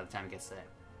 health left by the time he gets there.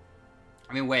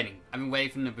 I've been waiting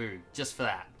for Naboo, just for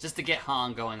that. Just to get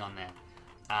Han going on there.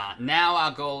 Now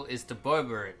our goal is to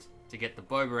Boba it. To get the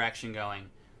Boba action going.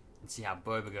 And see how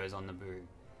Boba goes on Naboo.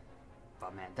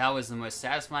 But man, that was the most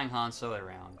satisfying Han Solo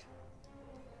round.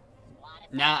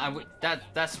 Now,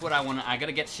 that's what I want. I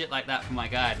gotta get shit like that for my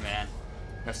guide, man.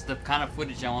 That's the kind of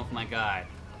footage I want for my guide.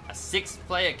 A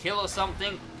 6-player kill or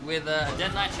something with a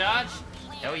detonite charge?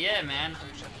 Hell yeah, man.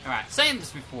 Alright, same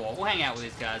as before. We'll hang out with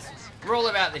these guys. We're all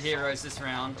about the heroes this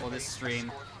round, or this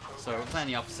stream. So we're playing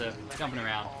the officer, jumping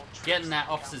around, getting that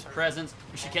officer's presence.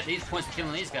 We should get these points for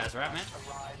killing these guys, right, man?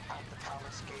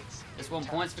 Just 1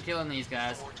 points for killing these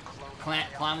guys.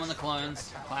 Climb on the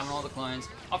clones, climb on all the clones.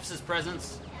 Officer's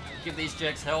presence, give these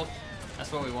jerks health.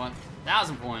 That's what we want.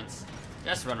 1,000 points.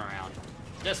 Just run around.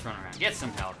 Just run around. Get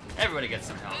some health. Everybody get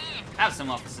some health. Have some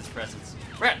officer's presence.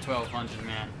 We're at 1,200,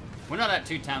 man. We're not at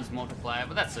 2 times multiplier,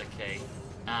 but that's okay.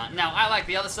 Now, I like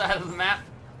the other side of the map,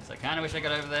 so I kind of wish I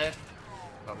got over there.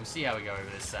 But we'll see how we go over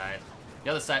this side.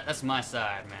 The other side, that's my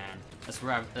side, man. That's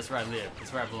where I live.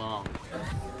 That's where I belong.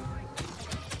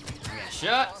 I got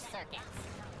shot.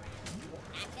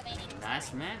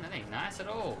 Nice, man. That ain't nice at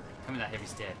all. Tell me that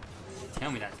heavy's dead.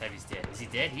 Tell me that heavy's dead. Is he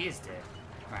dead? He is dead.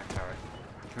 Alright, turret.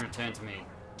 You can return to me.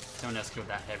 Someone else killed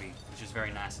that heavy, which is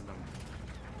very nice of them.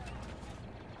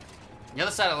 The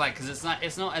other side I like, because it's not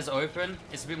as open.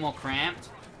 It's a bit more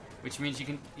cramped, which means you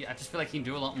can. I just feel like you can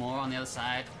do a lot more on the other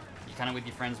side. You're kind of with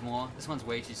your friends more. This one's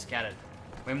way too scattered.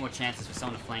 Way more chances for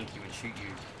someone to flank you and shoot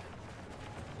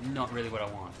you. Not really what I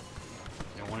want.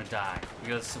 You don't want to die. We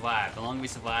gotta survive. The longer we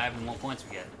survive, the more points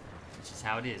we get. Which is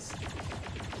how it is.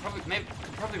 Could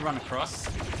probably run across.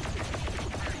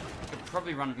 Could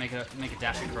probably make a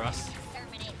dash across.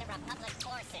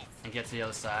 And get to the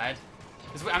other side.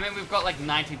 I mean, we've got like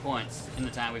 90 points in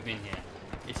the time we've been here.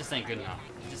 It just ain't good enough.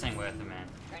 It just ain't worth it, man.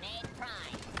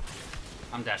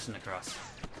 I'm dashing across.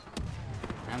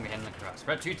 I'm heading across.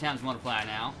 We're at 2 times multiplier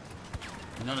now.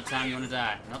 Not a time you want to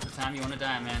die. Not the time you want to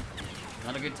die, man.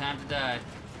 Not a good time to die.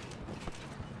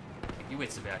 Keep your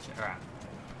wits about you. Alright.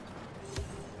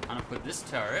 I'm gonna put this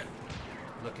turret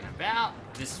looking about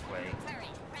this way.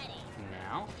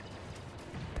 Now.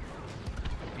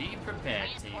 Be prepared,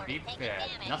 team. Be prepared.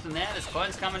 Nothing there. There's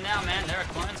clones coming now, man. There are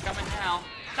clones coming now.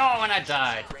 Oh, and I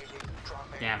died.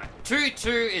 Damn it.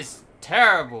 2-2 is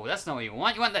terrible. That's not what you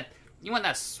want. You want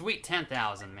that sweet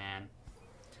 10,000, man.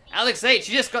 Alex H,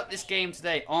 you just got this game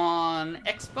today on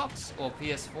Xbox or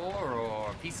PS4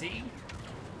 or PC.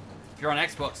 If you're on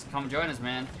Xbox, come join us,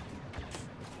 man.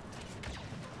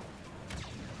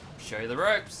 Show you the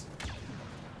ropes.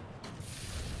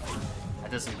 That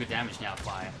does some good damage now,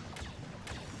 fire.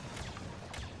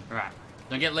 Alright.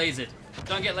 Don't get lasered.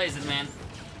 Don't get lasered, man.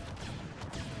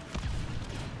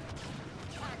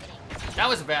 That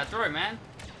was a bad throw, man.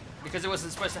 Because it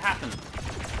wasn't supposed to happen.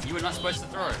 You were not supposed to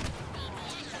throw.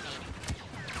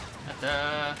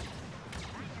 Alright,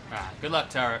 good luck,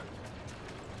 turret.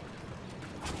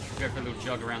 Go for a little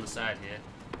jog around the side here.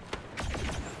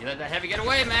 You let that heavy get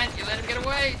away, man. You let him get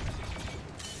away.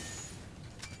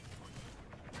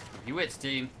 You wits,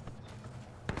 team.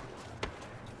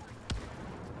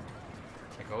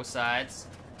 Check all sides.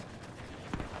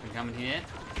 Up and coming here.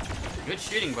 Good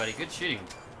shooting, buddy. Good shooting.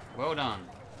 Well done.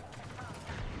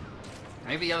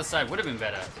 Maybe the other side would have been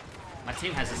better. My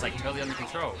team has this like totally under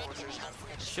control.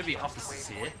 Should be officers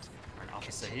here. Or an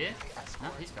officer here. No,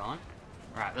 he's gone.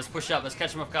 Alright, let's push up. Let's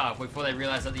catch them off guard before they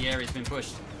realize that the area's been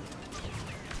pushed.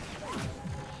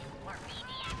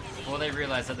 Before they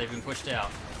realize that they've been pushed out.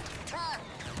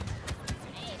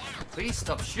 Please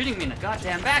stop shooting me in the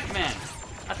goddamn back, man.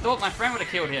 I thought my friend would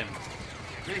have killed him.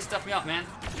 Really stuffed me up, man.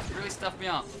 Really stuffed me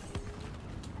up.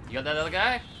 You got that other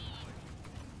guy?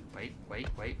 Wait.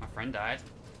 My friend died.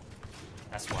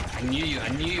 That's why. I knew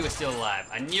you were still alive.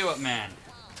 I knew it, man.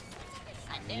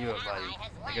 I knew it, buddy.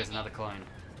 There goes another clone.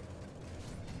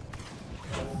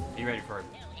 Be ready for it.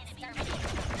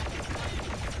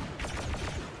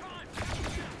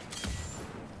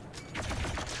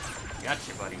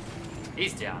 Gotcha, buddy.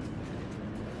 He's down.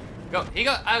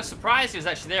 I was surprised he was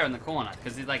actually there in the corner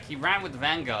because he ran with the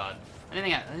Vanguard. I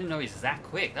didn't know he was that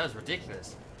quick. That was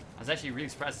ridiculous. I was actually really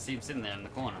surprised to see him sitting there in the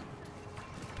corner.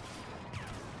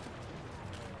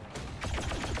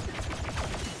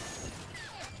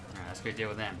 Alright, let's go deal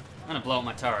with them. I'm gonna blow up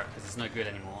my turret because it's no good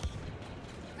anymore.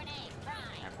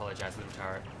 I apologize, little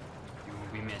turret. You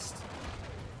will be missed.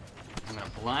 I'm gonna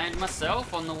blind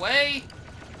myself on the way.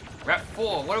 We're at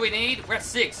 4. What do we need? We're at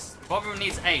 6. Boba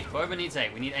needs 8. Boba needs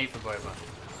 8. We need 8 for Boba.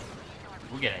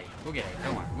 We'll get 8. We'll get 8.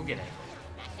 Don't worry. We'll get 8.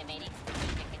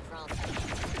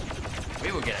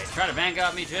 We will get 8. Try to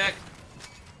Vanguard me, jerk.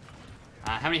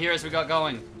 How many heroes we got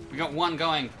going? We got 1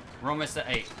 going. We're almost at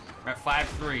 8. We're at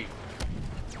 5-3.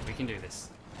 We can do this.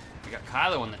 We got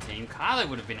Kylo on the team. Kylo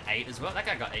would have been 8 as well. That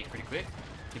guy got 8 pretty quick.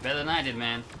 You're better than I did,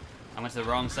 man. I went to the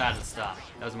wrong side at the start.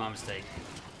 That was my mistake.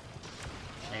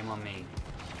 Shame on me.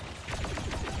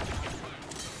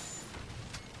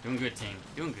 Doing good, team.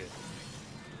 Doing good.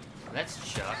 Let's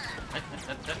chuck.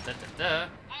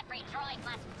 Every droid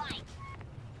must fight.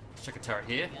 Let's chuck a turret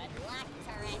here. Good luck,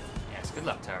 turret. Yes, good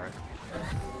luck, turret.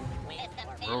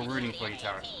 We're all rooting for you,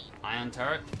 turret. Ion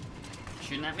turret.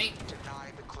 Shooting at me.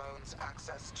 Deny the clones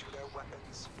access to their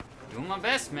weapons. Doing my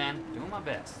best, man. Doing my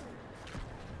best.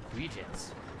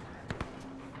 Rejects.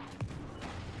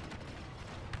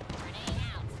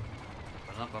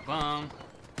 Ba-dum-ba-bum.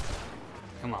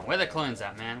 Come on, where the clones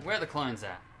at, man? Where are the clones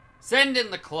at? Send in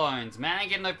the clones, man. I ain't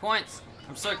getting no points.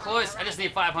 I'm so close. I just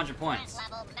need 500 points.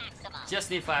 Level maximum.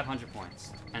 Just need 500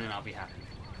 points, and then I'll be happy.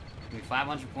 Give me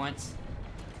 500 points.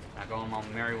 I go on my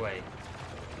merry way.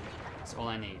 That's all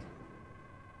I need.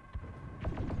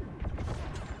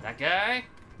 That guy.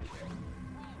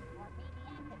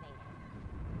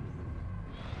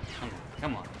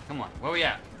 Come on, come on. Where we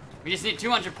at? We just need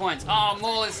 200 points. Oh,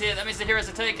 Maul is here. That means the heroes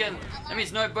are taken. That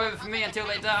means no boba for me until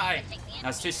they die.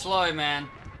 That's too slow, man.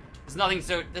 There's nothing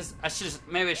to.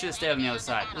 Maybe I should have stayed on the other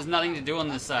side. There's nothing to do on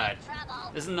this side.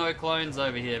 There's no clones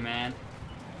over here, man.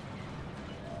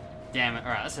 Damn it.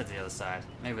 Alright, let's head to the other side.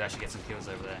 Maybe I should get some kills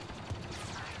over there.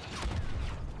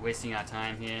 Wasting our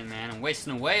time here, man. I'm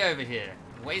wasting away over here.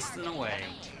 Wasting away.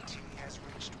 Has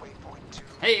reached waypoint 2.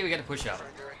 Hey, we got to push up.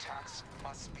 Further attacks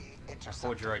must be Our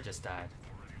intercepted. 4 droid just died.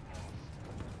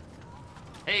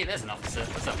 Hey, there's an officer.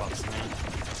 What's up, officer, man?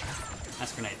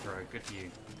 Nice grenade throw. Good for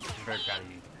you. I'm very proud of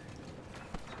you.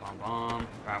 Bomb, bomb.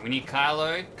 Alright, we need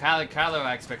Kylo. Kylo,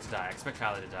 I expect to die. I expect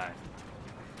Kylo to die.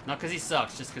 Not because he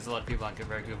sucks, just because a lot of people aren't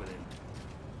very good with him.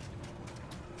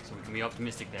 So we can be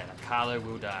optimistic there. That Kylo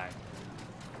will die.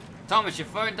 Thomas, your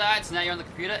phone died, so now you're on the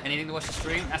computer. Anything to watch the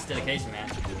stream? That's dedication, man.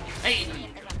 Hey!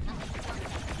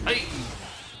 Hey!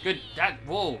 Good. That.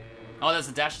 Whoa. Oh, there's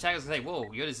a dash attack. I was gonna say, whoa,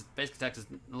 Yoda's basic attack does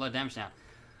a lot of damage now.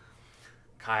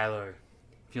 Kylo,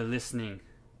 if you're listening,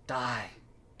 die.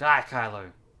 Die,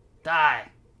 Kylo. Die.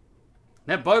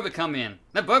 Let Boba come in.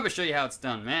 Let Boba show you how it's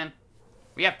done, man.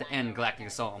 We have to end Galactic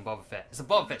Assault on Boba Fett. It's a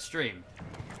Boba Fett stream.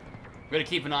 We gotta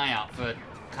keep an eye out for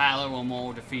Kylo or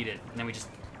Maul defeated. And then we just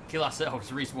kill ourselves,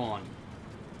 respawn.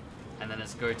 And then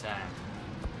it's go time.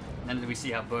 And then we see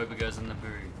how Boba goes on the boo.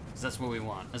 Because that's what we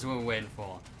want. That's what we're waiting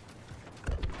for.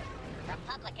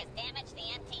 Republic has damaged the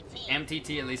MTT.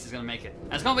 MTT at least is gonna make it.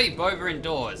 And it's gonna be Boba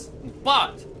indoors.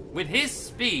 But, with his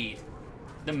speed,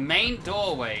 the main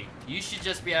doorway, you should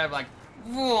just be able to like,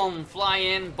 boom, fly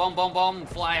in, bomb, bomb, bomb,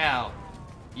 fly out.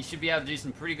 You should be able to do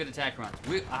some pretty good attack runs.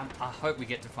 I hope we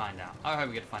get to find out. I hope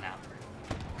we get to find out.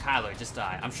 Kylo, just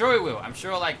die. I'm sure he will. I'm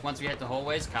sure, like, once we hit the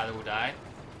hallways, Kylo will die.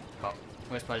 But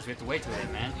worst part is we have to wait till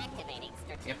then, man.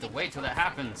 We have to wait till that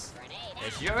happens.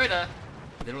 There's Yoda.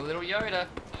 Little Yoda.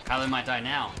 Kylo might die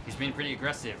now. He's been pretty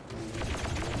aggressive.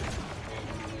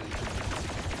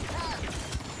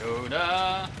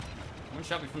 Yoda. One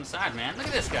shot me from the side, man. Look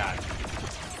at this guy.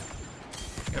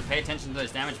 Gotta pay attention to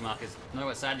those damage markers. Know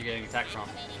what side you're getting attacked from.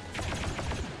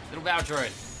 Little bow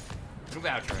droid. Little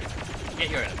bow droid. Get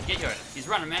Yoda. Get Yoda. He's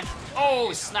running, man.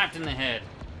 Oh, sniped in the head.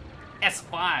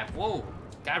 S5. Whoa.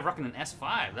 Guy rocking an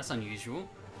S5. That's unusual.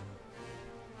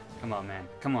 Come on, man.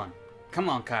 Come on. Come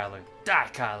on, Kylo. Die,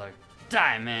 Kylo.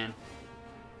 Die, man.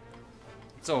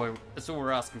 That's all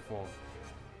we're asking for.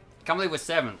 Can't believe we're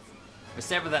 7th. We're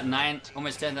 7th at 9,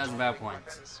 almost 10,000 battle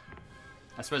points.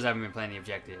 I suppose I haven't been playing the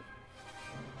objective.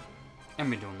 I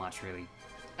haven't been doing much, really.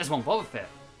 I just want Boba Fett.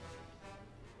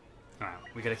 Alright,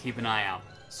 we gotta keep an eye out.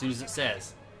 As soon as it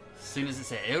says. As soon as it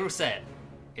says. It'll say it.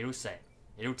 It'll say it.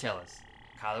 It'll tell us.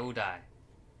 Kylo will die.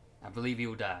 I believe he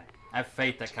will die. I have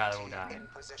faith that Kylo will die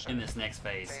in this next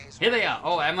phase. Here they are.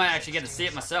 Oh, I might actually get to see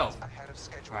it myself.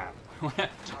 Alright.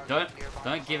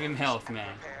 Don't give him health,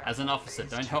 man. As an officer,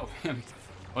 don't help him.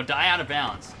 Or die out of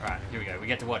bounds. Alright, here we go. We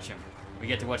get to watch him. We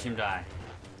get to watch him die.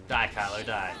 Die, Kylo,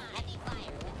 die.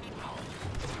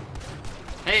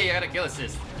 Hey, I got a kill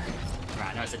assist.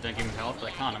 Alright, I know I said don't give him health, but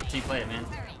I can't. I'm a team player, man.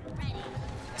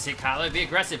 I see Kylo. Be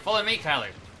aggressive. Follow me, Kylo.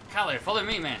 Kylo, follow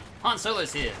me, man. Han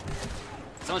Solo's here.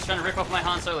 Someone's trying to rip off my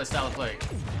Han Solo style of play.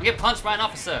 I get punched by an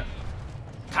officer.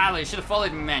 Kylo, you should have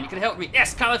followed me, man. You could have helped me.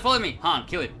 Yes, Kylo, follow me. Han,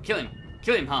 kill him. Kill him.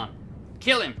 Kill him, Han.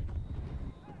 Kill him.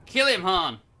 Kill him,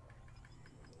 Han.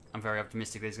 I'm very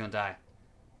optimistic that he's gonna die.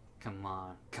 Come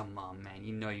on, man.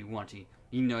 You know you want to.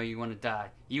 You know you want to die.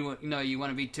 You know you want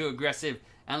to be too aggressive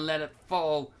and let it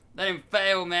fall. Let him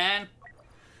fail, man.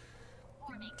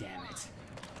 Damn it.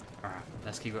 All right,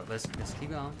 let's keep up. Let's keep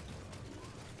going.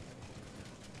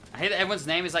 I hate that everyone's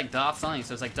name is like Darth something,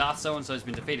 so it's like Darth so and so has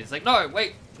been defeated. It's like no,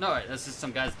 wait, no, that's just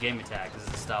some guy's game tag. This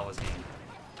is a Star Wars game.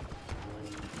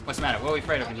 What's the matter? What are we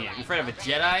afraid of in here? You afraid of a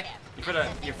Jedi?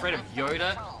 You're afraid of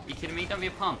Yoda? Are you kidding me? Don't be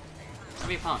a punk. Don't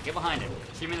be a punk. Get behind him.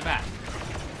 Shoot him in the back.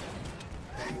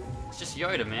 It's just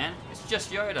Yoda, man. It's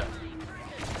just Yoda.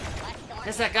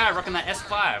 There's that guy rocking that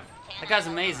S5. That guy's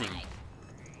amazing.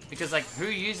 Because, like, who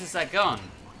uses that gun?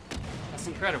 That's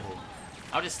incredible.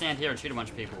 I'll just stand here and shoot a bunch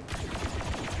of people.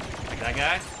 That that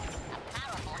guy.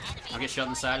 I'll get shot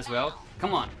in the side as well.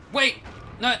 Come on. Wait!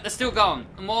 No, they're still going.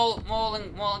 Maul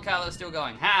and Kylo are still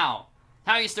going. How?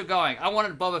 How are you still going? I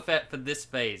wanted Boba Fett for this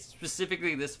phase.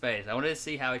 Specifically this phase. I wanted to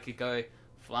see how he could go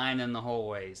flying in the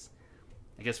hallways.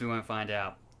 I guess we won't find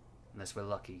out. Unless we're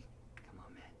lucky. Come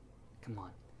on, man. Come on.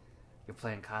 You're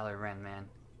playing Kylo Ren, man.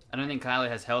 I don't think Kylo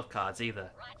has health cards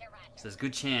either. So there's a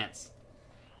good chance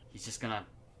he's just gonna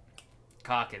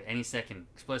cock it any second.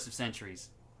 Explosive sentries.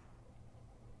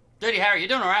 Dirty Harry, you're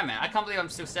doing alright, man. I can't believe I'm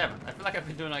still 7th. I feel like I've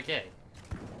been doing okay.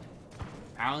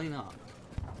 Apparently not.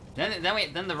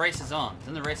 Then the race is on.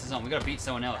 Then the race is on. We gotta beat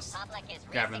someone else.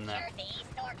 Grabbing that.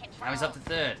 Now he's up to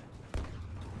 3rd.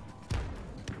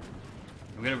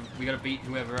 We gotta beat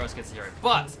whoever else gets the hero.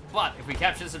 But if we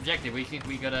capture this objective, we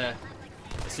gotta.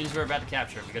 As soon as we're about to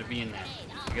capture it, we gotta be in there.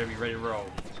 We gotta be ready to roll.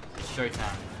 It's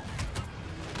showtime.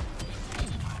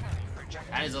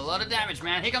 That is a lot of damage,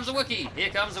 man. Here comes a Wookiee. Here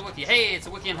comes a Wookiee. Hey, it's a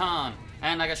Wookiee and Han.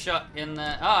 And I got shot in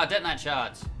the... Ah, detonite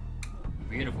charge.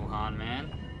 Beautiful, Han,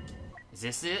 man. Is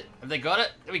this it? Have they got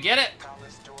it? Did we get it?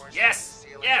 Yes!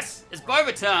 Yes! It's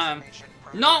Boba time!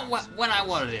 Not when I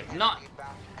wanted him. Not...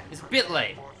 It's a bit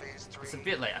late. It's a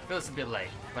bit late. I feel it's a bit late.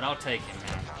 But I'll take him,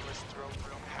 man.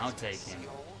 I'll take him.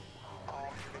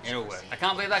 It'll work. I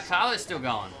can't believe that Kylo's still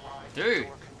going. Dude.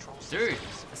 Dude.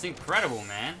 That's incredible,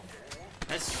 man.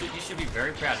 You should be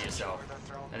very proud of yourself.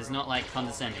 That is not like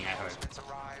condescending, I hope.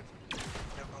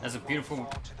 That's a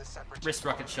beautiful wrist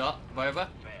rocket shot, Boba. What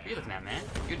are you looking at, man?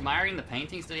 You admiring the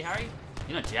paintings, Dirty Harry?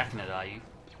 You're not jacking it, are you?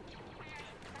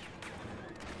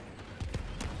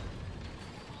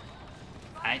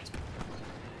 Right.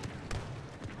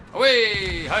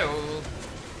 Away! Hi-oh!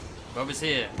 Boba's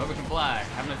here. Boba can fly.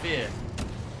 Have no fear.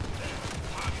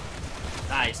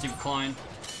 Die, you stupid clone.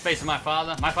 Face of my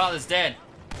father. My father's dead.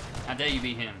 How dare you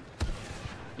beat him?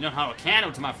 You don't hold a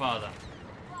candle to my father.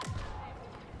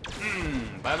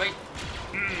 Baby.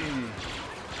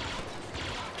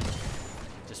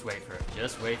 Just wait for it.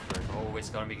 Just wait for it. Oh, it's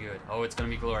gonna be good. Oh, it's gonna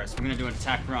be glorious. We're gonna do an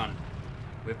attack run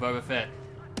with Boba Fett.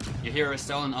 Your hero is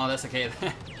stolen. Oh, that's okay.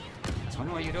 Just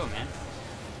wondering what you're doing, man.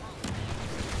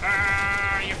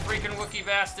 Ah, you freaking Wookiee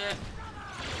bastard.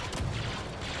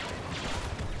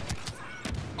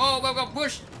 Oh, Boba got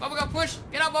pushed. Boba got pushed.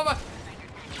 Get up, Boba.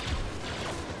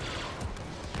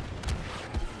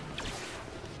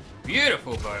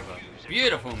 Beautiful, Boba.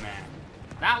 Beautiful, man.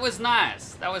 That was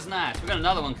nice. That was nice. We got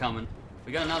another one coming.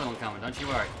 We got another one coming. Don't you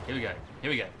worry. Here we go.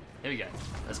 Here we go. Here we go.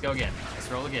 Let's go again. Let's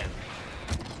roll again.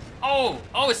 Oh!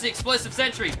 Oh, it's the explosive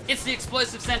sentry. It's the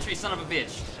explosive sentry, son of a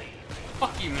bitch.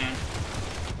 Fuck you, man.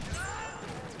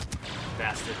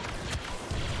 Bastard.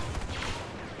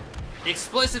 The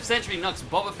explosive sentry knocks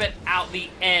Boba Fett out the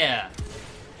air.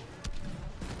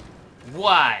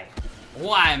 Why?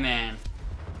 Why, man?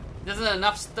 Doesn't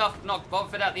enough stuff knock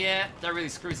Boba Fett out the air? That really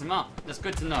screws him up. That's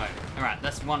good to know. Alright,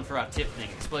 that's one for our tip thing.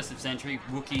 Explosive sentry,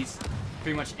 Wookiees,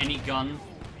 pretty much any gun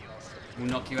will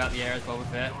knock you out the air as Boba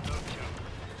Fett.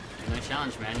 You're no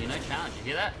challenge, man. You're no challenge. You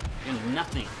hear that? You're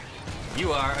nothing.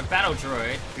 You are a battle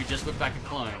droid who just looked like a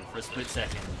clone for a split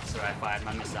second. So I fired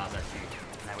my missiles at you.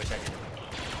 And I wish I didn't.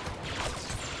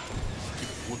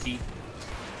 Wookiee.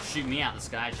 Shoot me out of the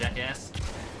sky, jackass.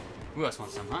 Who else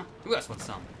wants some, huh? Who else wants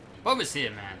some? Boba's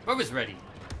here, man. Boba's ready.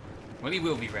 Well, he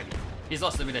will be ready. He's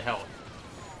lost a bit of health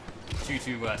due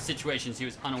to situations he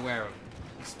was unaware of.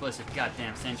 Explosive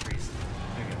goddamn sentries.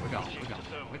 Okay, we're going. We're going.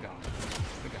 We're going.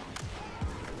 We're going.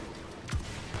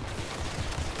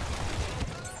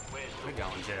 We're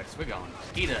going, jerks. We're going.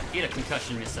 Eat a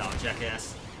concussion missile,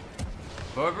 jackass.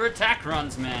 Boba attack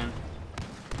runs, man.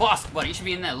 Bossk, buddy. You should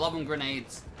be in there. Lobbing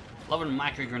grenades. Lobbing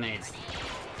micro grenades.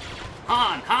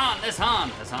 Han! There's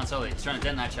Han! There's Han Solo. He's trying to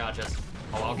detonite charge us.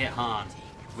 Oh, I'll get Han.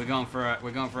 We're going for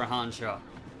a Han shot.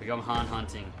 We're going Han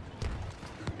hunting.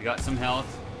 We got some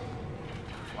health.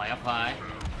 Fly up high.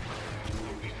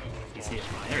 He's here.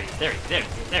 There he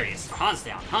is. There he is. Han's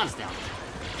down. Han's down.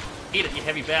 Eat it, you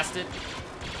heavy bastard.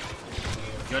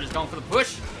 Yoda's going for the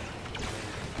push.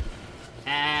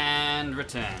 And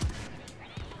return.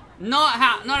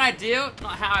 Not ideal.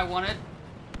 Not how I wanted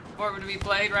for it to be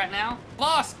played right now.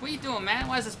 Bossk, what are you doing, man?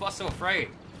 Why is this boss so afraid?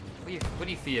 What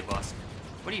do you fear, Bossk?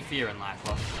 What do you fear in life,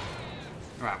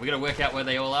 Bossk? Alright, we gotta work out where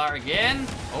they all are again.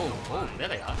 Oh, there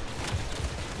they are.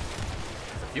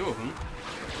 There's a few of them.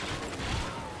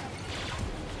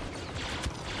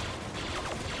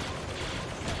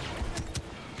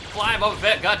 Fly, Boba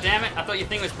Fett, god damn it. I thought your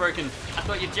thing was broken. I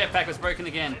thought your jetpack was broken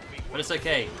again. But it's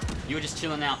okay. You were just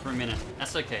chilling out for a minute.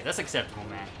 That's okay. That's acceptable,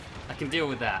 man. I can deal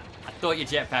with that. I thought your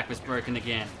jetpack was broken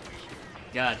again.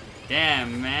 God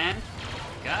damn, man.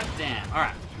 God damn.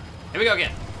 Alright. Here we go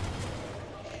again.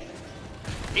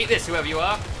 Eat this, whoever you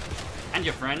are. And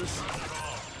your friends.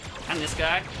 And this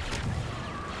guy.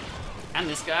 And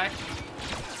this guy.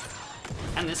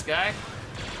 And this guy.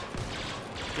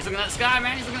 He's looking at the sky,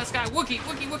 man. He's looking at the sky. Wookie,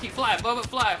 Wookie, Wookie. Fly, Boba,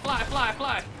 fly, fly, fly,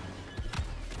 fly.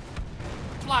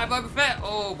 Fly, Boba Fett.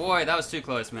 Oh, boy. That was too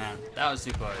close, man. That was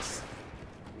too close.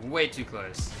 Way too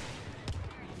close.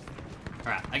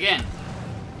 Alright, again.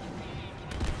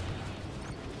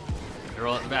 They're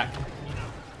all at the back.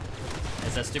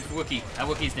 There's that stupid Wookiee. That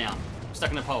Wookiee's down. I'm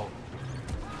stuck in a pole.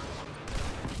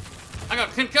 I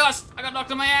got concussed! I got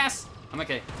knocked on my ass! I'm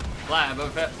okay. Fly, Boba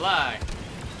Fett, fly.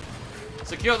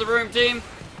 Secure the room, team.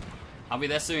 I'll be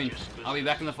there soon. I'll be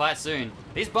back in the fight soon.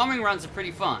 These bombing runs are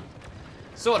pretty fun.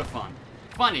 Sort of fun.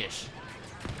 Fun-ish.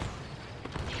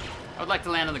 I would like to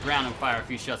land on the ground and fire a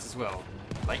few shots as well.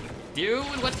 But you deal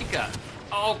with what you got.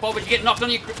 Oh, Boba, you get knocked on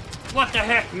your... What the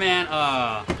heck, man?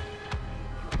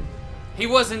 He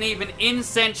wasn't even in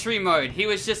sentry mode. He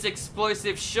was just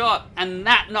explosive shot, and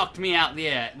that knocked me out the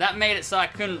air. That made it so I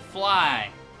couldn't fly.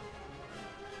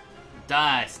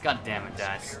 Dice. God damn it,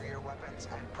 Dice. Superior weapons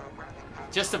and programming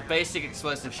Just a basic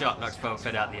explosive shot knocks Boba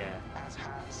Fett out the air. as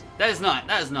has. That is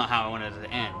not how I wanted it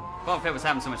to end. Boba Fett was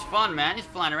having so much fun, man. He's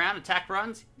flying around, attack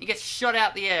runs. He gets shot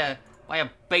out the air by a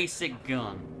basic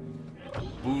gun.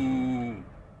 Boo.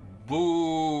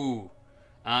 Boo.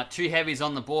 2 heavies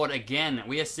on the board again.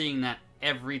 We are seeing that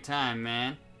every time,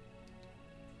 man.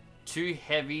 2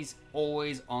 heavies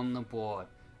always on the board.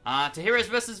 To heroes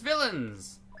versus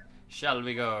villains. Shall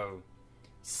we go?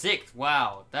 6th.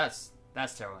 Wow, that's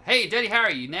terrible. Hey, Dirty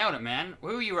Harry, you nailed it, man.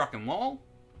 Who are you rocking, Maul?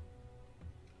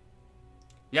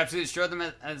 You absolutely destroyed them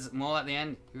as Maul at the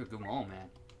end? You're a good Maul, man.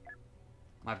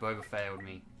 My Boba failed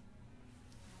me.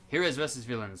 Heroes versus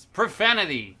villains.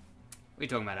 Profanity! What are you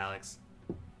talking about, Alex?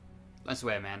 Don't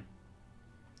swear, man.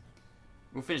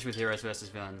 We'll finish with heroes versus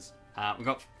villains. We've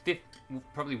got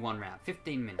probably 1 round.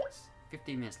 15 minutes.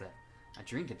 15 minutes left. A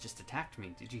drink had just attacked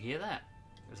me. Did you hear that?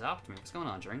 It was after me. What's going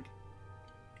on, drink?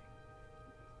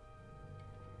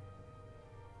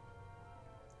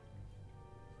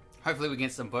 Hopefully we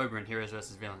get some Boba in heroes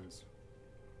versus villains.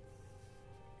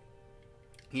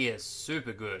 He is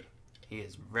super good. He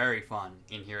is very fun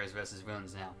in heroes versus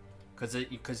villains now.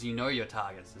 Because you know your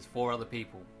targets. There's 4 other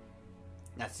people.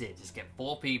 That's it. Just get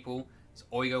 4 people. That's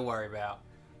all you gotta worry about.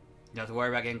 You don't have to worry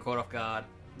about getting caught off guard,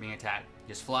 being attacked.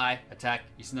 Just fly, attack,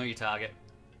 you just know your target.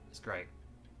 It's great.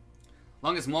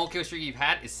 Longest Maul kill streak you've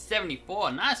had is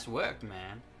 74. Nice work,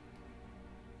 man.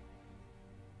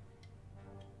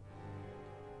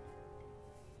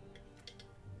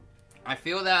 I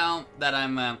feel that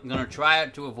I'm gonna try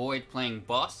to avoid playing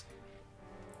Bossk.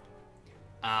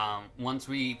 Once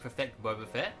we perfect Boba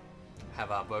Fett,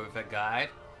 have our Boba Fett guide,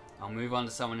 I'll move on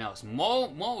to someone else.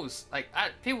 Maul's like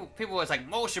people always like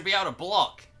Maul should be able to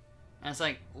block, and it's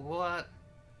like what?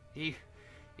 He's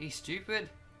stupid.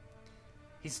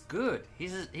 He's good.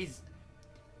 He's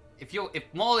if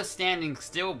Maul is standing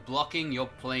still blocking, you're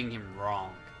playing him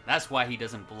wrong. That's why he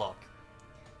doesn't block.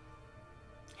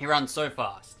 He runs so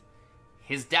fast.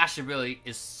 His dash ability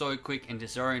is so quick and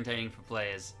disorientating for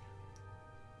players.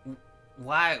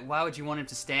 Why would you want him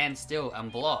to stand still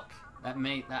and block? I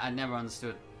never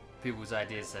understood people's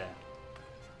ideas there.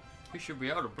 We should be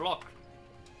able to block.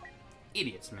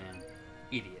 Idiots, man.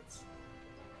 Idiots.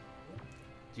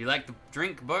 Do you like the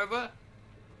drink, Boba? I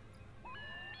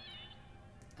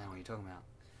don't know what you're talking about.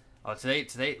 Oh,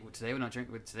 today we're not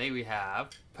drinking. Today we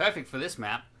have, perfect for this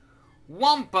map,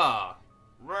 Wampa!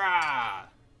 Rah!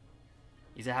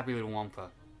 He's a happy little Wampa.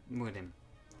 Look at him.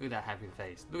 Look at that happy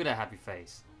face. Look at that happy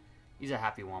face. He's a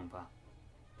happy Wampa.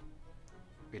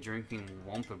 We're drinking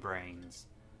Wampa brains.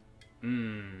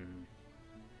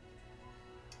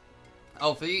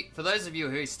 Oh, for those of you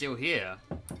who are still here,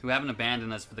 who haven't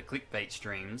abandoned us for the clickbait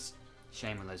streams,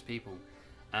 shame on those people.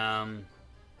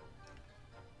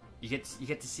 You get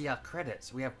to see our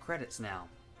credits. We have credits now.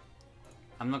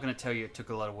 I'm not going to tell you it took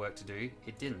a lot of work to do.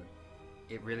 It didn't.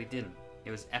 It really didn't. It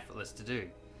was effortless to do.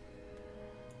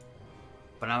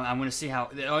 But I'm going to see how...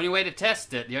 The only way to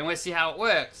test it, the only way to see how it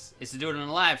works, is to do it on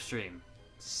a live stream.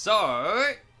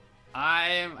 So,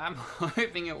 I'm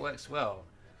hoping it works well.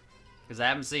 Because I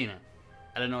haven't seen it.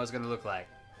 I don't know what it's going to look like.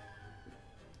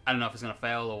 I don't know if it's going to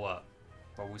fail or what.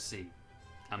 But we'll see.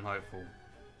 I'm hopeful.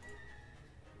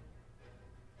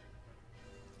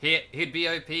 He'd be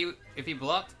OP if he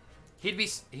blocked.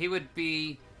 He would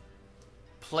be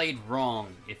played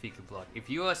wrong if he could block. If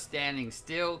you are standing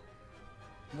still,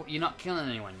 you're not killing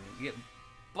anyone. You get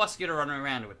Bossk to run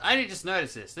around with. I just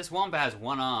noticed this. This Wampa has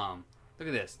 1 arm. Look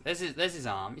at this. There's his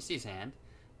arm. You see his hand.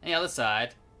 And the other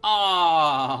side.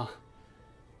 Oh,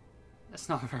 that's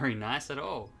not very nice at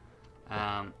all.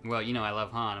 Well, you know I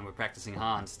love Han, and we're practicing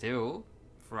Han still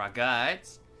for our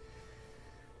guides.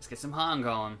 Let's get some Han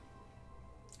going.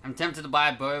 I'm tempted to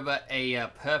buy Boba a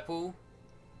purple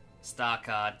star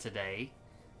card today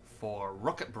for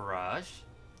Rocket Barrage.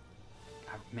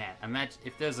 Man, imagine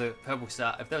if there's a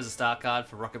star card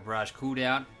for Rocket Barrage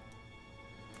cooldown,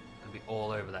 I'd be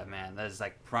all over that, man. That is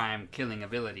like prime killing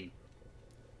ability.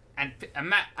 And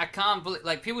I can't believe,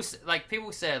 like people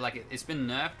said like it's been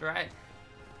nerfed, right?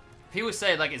 People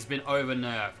say like it's been over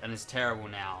nerfed and it's terrible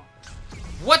now.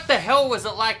 What the hell was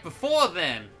it like before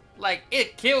then? Like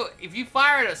if you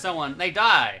fire it at someone, they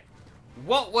die.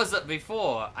 What was it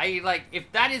before?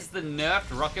 If that is the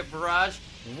nerfed Rocket Barrage,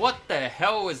 what the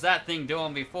hell was that thing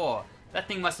doing before? That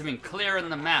thing must have been clearing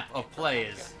the map of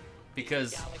players.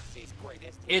 Because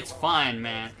it's fine,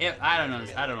 man. I don't know what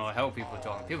the hell people are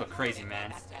talking. People are crazy,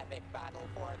 man.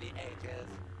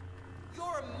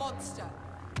 You're a monster.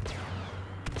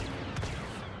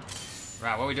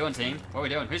 Right, what are we doing, team? What are we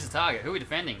doing? Who's the target? Who are we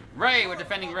defending? Ray! We're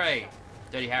defending Ray!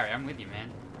 Dirty Harry, I'm with you,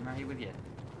 man. I'm right here with you.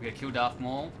 We gotta kill Darth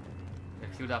Maul.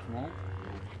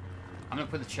 I'm gonna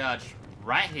put the charge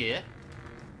right here.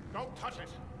 Don't touch it.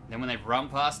 Then when they run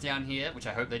past down here, which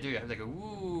I hope they do, I hope they go,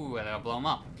 ooh, and then I'll blow them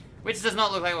up. Which does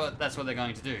not look like that's what they're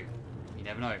going to do. You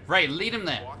never know. Ray, lead him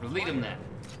there. Lead him there.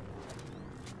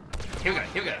 Here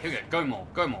we go.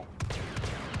 Go more.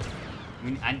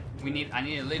 I need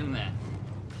to lead him there.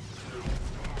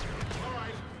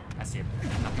 That's it.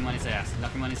 Knock him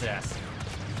on his ass.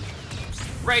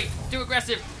 Ray, too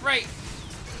aggressive. Ray.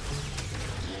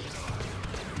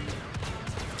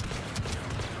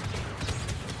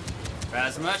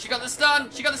 Phasma, she got the stun,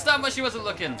 but she wasn't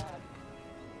looking.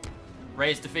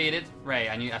 Ray's defeated. Ray,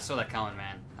 I saw that coming,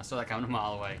 man. I saw that coming a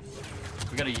mile away.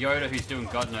 We got a Yoda who's doing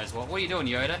God knows what. What are you doing,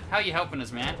 Yoda? How are you helping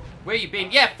us, man? Where you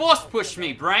been? Yeah, force push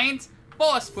me, brains.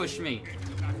 Force push me.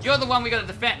 You're the one we gotta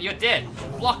defend. You're dead.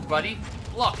 Block, buddy.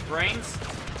 Block, brains.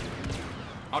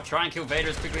 I'll try and kill Vader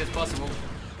as quickly as possible.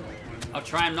 I'll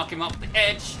try and knock him off the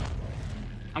edge.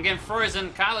 I'm getting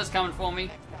frozen. Kylo's coming for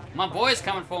me. My boy's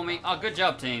coming for me. Oh, good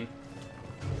job, team.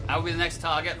 I'll be the next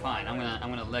target. Fine. I'm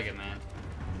gonna leg it, man.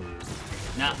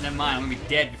 Nah, never mind. I'm gonna be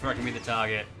dead before I can be the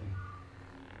target.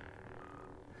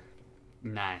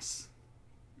 Nice.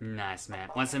 Nice, man.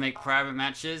 Once they make private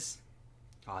matches.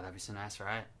 Oh, that'd be so nice,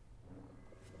 right?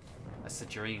 That's the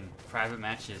dream. Private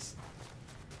matches.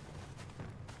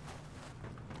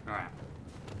 Alright.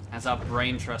 How's our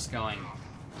brain trust going?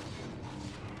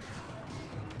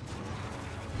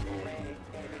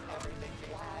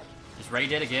 Is Ray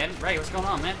dead again? Ray, what's going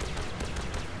on, man?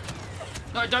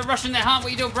 No, don't rush in there, huh? What are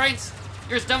you doing, brains?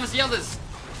 You're as dumb as the others.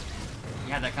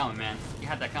 You had that coming, man. You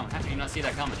had that coming. How could you not see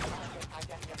that coming?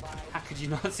 How could you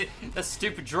not see? That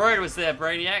stupid droid was there,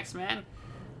 Brainiacs, man.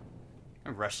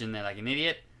 Don't rush in there like an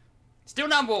idiot. Still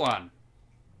number one.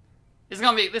 This is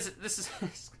gonna be this is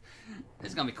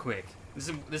gonna be quick.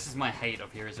 This is my hate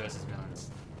of heroes versus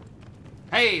villains.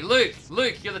 Hey, Luke,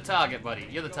 you're the target, buddy.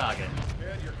 You're the target.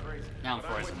 You're crazy. Now I'm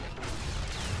frozen.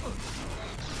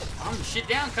 Calm the shit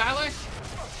down, Kylo.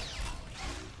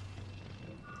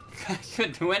 I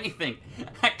couldn't do anything.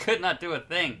 I could not do a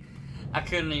thing. I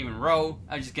couldn't even roll.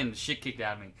 I was just getting the shit kicked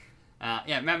out of me.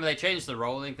 Yeah, remember they changed the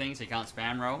rolling thing so you can't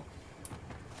spam roll.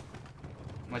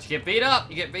 Once you get beat up,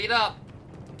 you get beat up.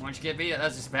 Once you get beat up,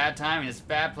 that's just bad timing. It's a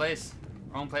bad place.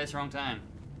 Wrong place, wrong time.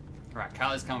 Alright,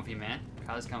 Kylo's coming for you, man.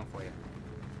 Kylo's coming for you.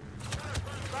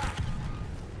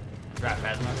 Right,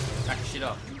 Phasma. Back your shit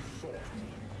up.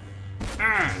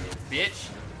 Bitch.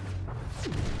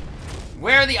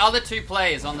 Where are the other two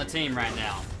players on the team right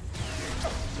now?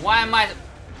 Why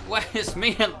is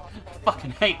me and... I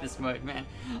fucking hate this mode, man.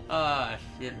 Oh,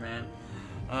 shit, man.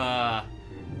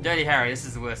 Dirty Harry, this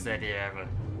is the worst idea ever.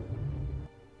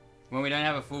 When we don't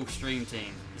have a full stream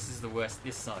team, this is the worst.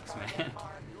 This sucks, man. Doing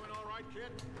all right,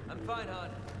 kid? I'm fine, hon.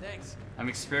 Thanks. I'm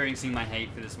experiencing my hate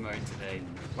for this mode today.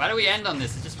 Why do we end on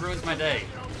this? It just ruins my day.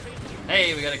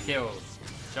 Hey, we got a kill.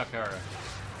 Chuck her.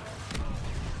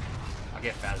 I'll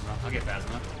get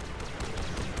Phasma.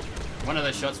 One of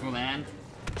those shots will land.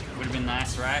 Would have been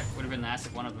nice, right? Would have been nice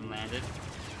if one of them landed.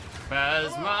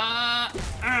 Phasma!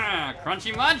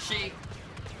 Crunchy munchy!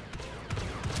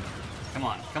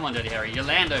 Come on, Dirty Harry. You're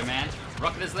Lando, man.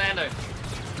 Rocket is Lando. A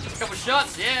couple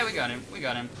shots. Yeah, we got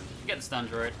him. Get the stun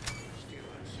droid.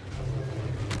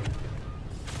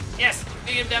 Yes!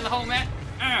 Get him down the hole, man.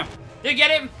 Did you get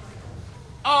him?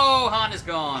 Oh, Han is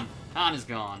gone.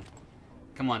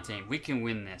 Come on, team. We can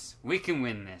win this.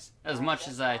 As much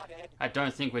as I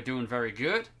don't think we're doing very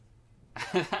good.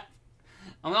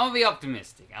 I'm gonna be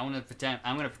optimistic. I'm gonna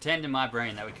pretend in my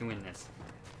brain that we can win this.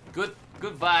 Good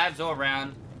vibes all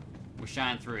around. We'll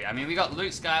shine through. I mean, we got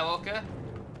Luke Skywalker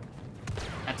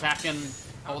attacking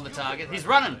all the targets. He's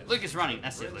running. Luke is running.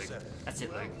 That's it, Luke. That's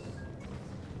it, Luke.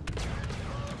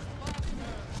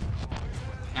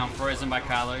 Now I'm frozen by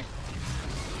Kylo.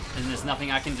 And there's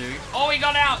nothing I can do. Oh, he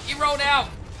got out! He rolled out!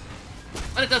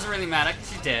 But it doesn't really matter,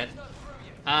 because he's dead.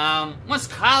 Once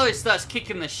Kylo starts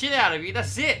kicking the shit out of you,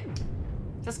 that's it.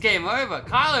 That's game over.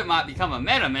 Kylo might become a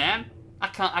meta, man.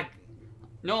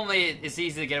 Normally, it's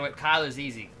easy to get away. Kylo's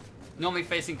easy. Normally,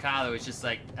 facing Kylo is just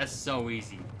like, that's so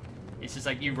easy. It's just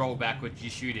like, you roll backwards,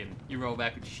 you shoot him. You roll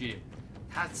backwards, you shoot him.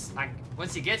 That's like,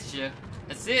 once he gets you,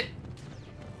 that's it.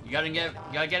 You gotta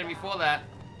get him before that.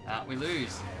 We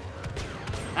lose.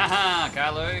 Haha,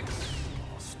 Kylo.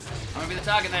 I'm gonna be the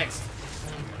target next.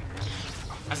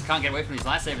 I just can't get away from these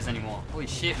lightsabers anymore. Holy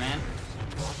shit, man.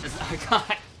 I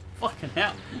can't. Fucking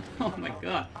hell. Oh my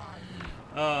god.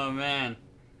 Oh man.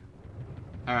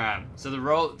 Alright, so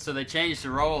they changed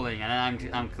the rolling,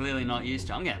 and I'm clearly not used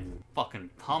to it. I'm getting fucking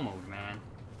pummeled, man.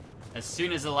 As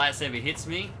soon as the lightsaber hits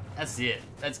me, that's it.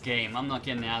 That's game. I'm not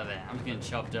getting out of there. I'm getting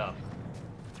chopped up.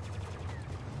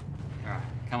 Alright,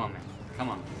 come on, man. Come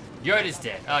on. Yoda's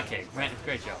dead. Okay,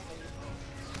 great job.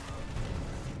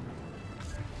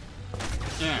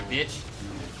 Yeah, bitch.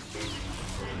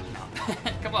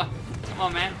 No. Come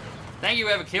on, man. Thank you,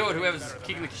 whoever killed whoever's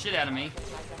kicking the shit out of me.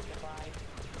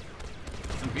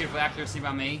 Some beautiful accuracy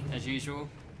by me, as usual.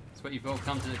 It's what you've all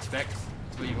come to expect.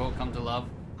 It's what you've all come to love.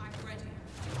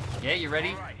 Yeah, you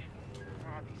ready?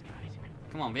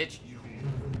 Come on, bitch.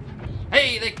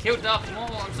 Hey, they killed Darth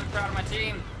Maul. I'm so proud of my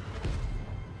team.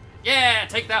 Yeah,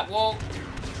 take that wall.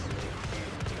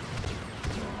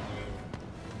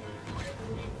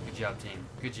 Good job, team.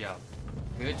 Good job.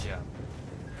 Good job.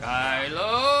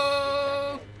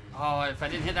 Kylo! Oh, if I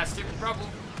didn't hit that stupid problem.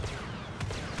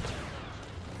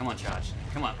 Come on, charge.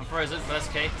 Come on, I'm frozen, but that's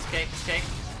okay. It's okay, it's okay.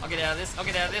 I'll get out of this. I'll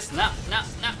get out of this.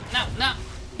 No.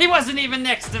 He wasn't even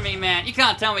next to me, man. You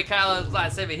can't tell me Kylo's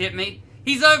lightsaber hit me.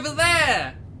 He's over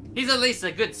there. He's at least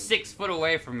a good 6 foot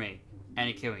away from me. And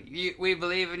he killed me. We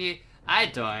believe in you. I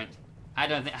don't think...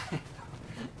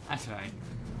 I don't.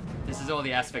 This is all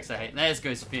the aspects I hate. There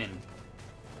goes Finn.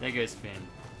 There goes Finn.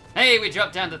 Hey, we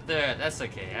dropped down to 3rd. That's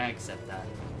okay. I accept that.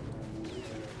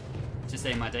 Just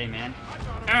ain't my day, man.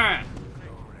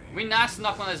 We nice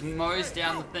knock one of those mows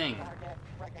down the thing.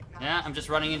 Yeah, I'm just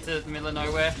running into the middle of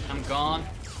nowhere. I'm gone.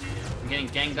 I'm getting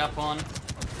ganged up on.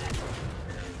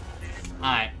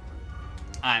 Alright.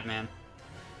 Alright, man.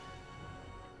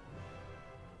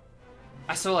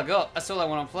 That's all I got. That's all I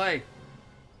want to play.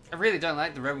 I really don't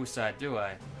like the Rebel side, do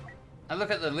I? I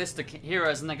look at the list of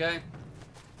heroes and I go,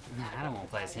 nah, I don't want to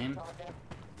play as him.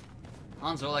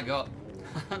 Han's all I got.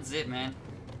 That's it, man.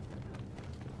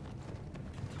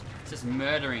 Just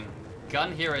murdering.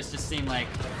 Gun heroes just seem like...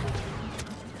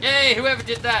 Yay, whoever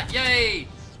did that, yay!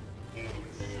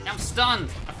 Now I'm stunned.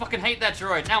 I fucking hate that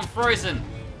droid. Now I'm frozen.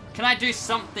 Can I do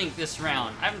something this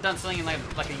round? I haven't done something in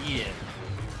like a year.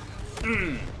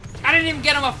 I didn't even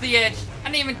get them off the edge.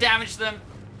 I didn't even damage them.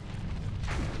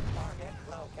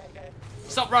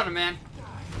 Stop running, man.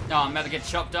 No, I'm about to get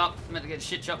chopped up. I'm about to get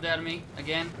shit chopped out of me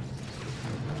again.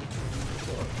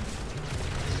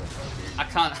 I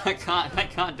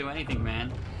can't do anything,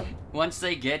 man. Once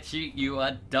they get you, you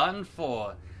are done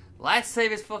for.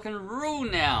 Lightsabers fucking rule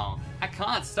now. I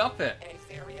can't stop it.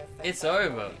 It's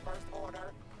over.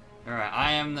 Alright,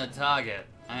 I am the target.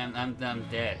 I'm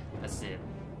dead. That's it.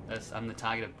 I'm the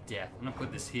target of death. I'm gonna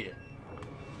put this here.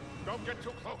 Don't get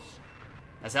too close.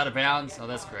 That's out of bounds? Oh,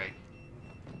 that's great.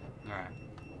 Alright.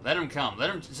 Let him come. Let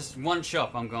him just one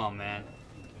chop. I'm gone, man.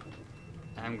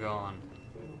 I'm gone.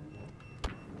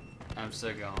 I'm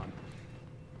so gone.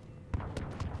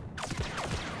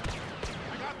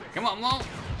 Come on, Maul.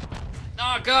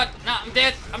 Oh, God. No, I'm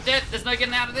dead. I'm dead. There's no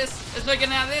getting out of this. There's no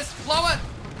getting out of this. Blow it.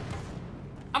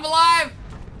 I'm alive.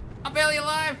 I'm barely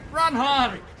alive. Run,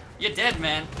 Han. You're dead,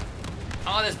 man.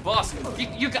 Oh, there's Bossk.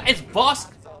 It's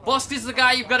Bossk. Bossk is the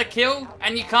guy you've got to kill,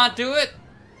 and you can't do it.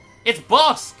 It's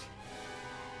Bossk.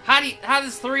 How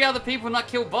does 3 other people not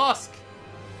kill Bossk?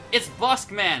 It's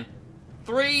Bossk, man.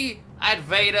 3. I had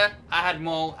Vader. I had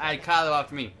Maul. I had Kylo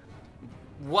after me.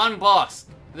 1 Bossk.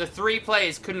 The 3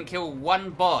 players couldn't kill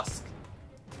 1 Bossk.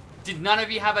 Did none of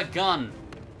you have a gun?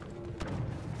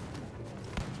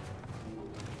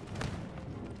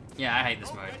 Yeah, I hate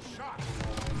this mode.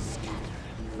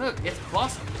 Look, it's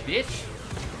Bossk, bitch.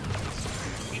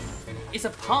 He's a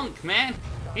punk, man.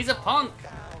 He's a punk.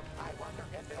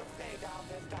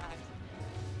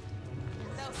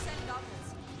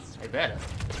 They better.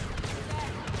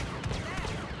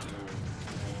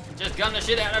 Just gun the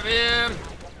shit out of him.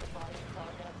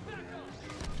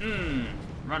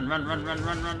 Run, run, run, run,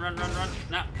 run, run, run, run, run.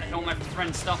 No, all my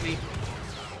friends stop me.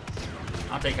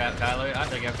 I'll take out Kylo. I'll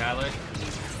take out Kylo.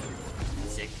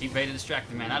 Sick. Keep Vader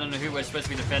distracted, man. I don't know who we're supposed to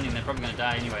be defending. They're probably gonna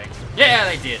die anyway. Yeah,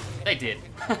 they did. They did.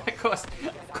 Of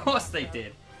course they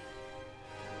did.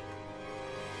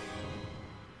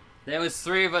 There was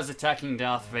 3 of us attacking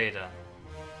Darth Vader.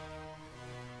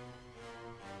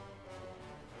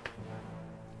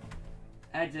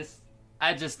 I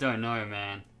just don't know,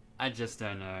 man. I just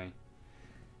don't know.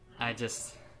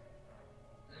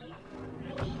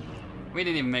 We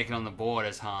didn't even make it on the board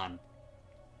as Han.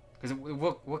 Because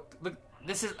look,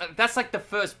 that's like the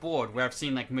first board where I've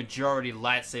seen like majority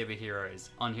lightsaber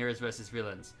heroes on Heroes versus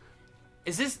Villains.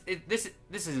 This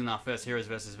isn't our first Heroes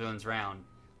versus Villains round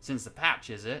since the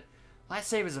patch, is it?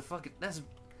 Lightsabers are fucking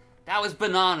that was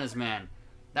bananas, man.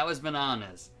 That was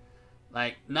bananas.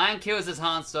 Like 9 kills as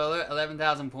Han Solo,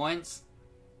 11,000 points.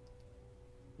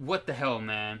 What the hell,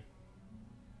 man?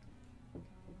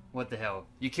 What the hell?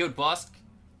 You killed Bossk,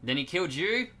 then he killed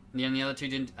you, and then the other two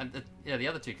didn't. Yeah, the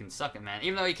other two can suck it, man.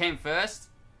 Even though he came first,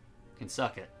 can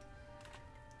suck it.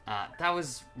 That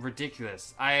was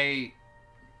ridiculous. I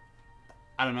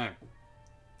don't know.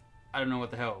 I don't know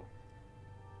what the hell.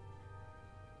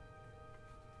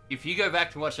 If you go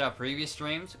back to watch our previous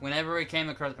streams, whenever I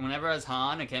was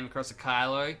Han and came across a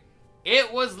Kylo,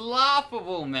 it was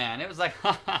laughable, man. It was like,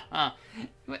 ha ha ha.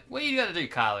 What you gotta do,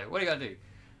 Kylo? What do you gotta do?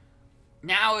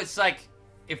 Now it's like,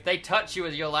 if they touch you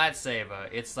with your lightsaber,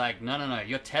 it's like, no, no, no,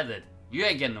 you're tethered. You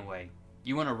ain't getting away.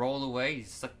 You wanna roll away? You're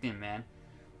sucked in, man.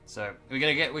 So we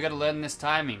gotta learn this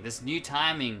timing, this new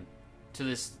timing to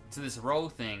this roll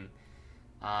thing.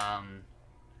 We're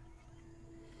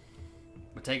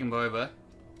taking Boba.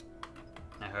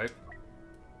 I hope.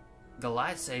 The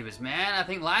lightsabers, man. I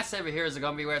think lightsaber heroes are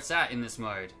gonna be where it's at in this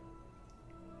mode.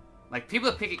 Like people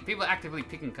are actively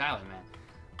picking Kylo, man.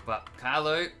 But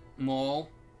Kylo, Maul,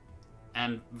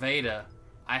 and Vader,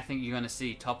 I think you're gonna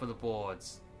see top of the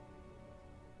boards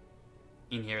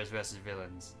in Heroes versus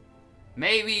Villains.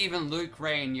 Maybe even Luke,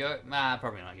 Rey, and Yoda. Nah,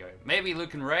 probably not Yoda. Maybe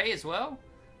Luke and Rey as well.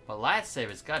 But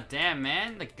lightsabers, goddamn,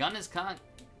 man. The gunners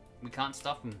we can't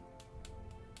stop them.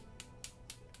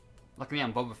 Luckily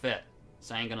I'm Boba Fett,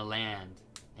 so I ain't gonna land.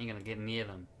 I ain't gonna get near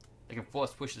them. They can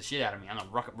force push the shit out of me. I'm gonna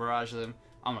rocket barrage them.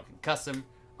 I'm gonna concuss them.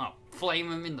 I'm gonna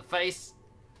flame them in the face.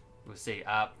 We'll see.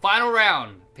 Final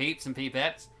round, peeps and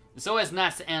peepettes. It's always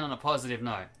nice to end on a positive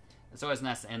note. It's always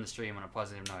nice to end the stream on a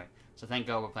positive note. So thank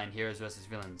God we're playing Heroes versus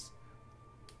Villains.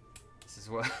 This is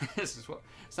what.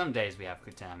 Some days we have a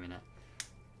good time in it.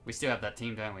 We still have that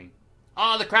team, don't we?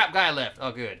 Oh, the crap guy left.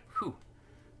 Oh, good. Whew.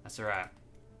 That's alright.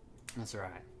 That's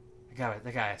alright.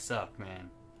 That guy sucked, man.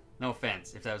 No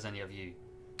offense if that was any of you,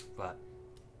 but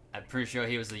I'm pretty sure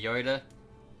he was the Yoda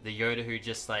who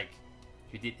just like,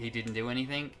 he didn't do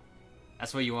anything.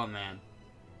 That's what you want, man.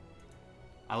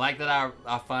 I like that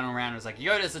our final round was like,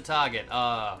 Yoda's the target.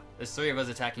 There's 3 of us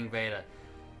attacking Vader.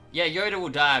 Yeah, Yoda will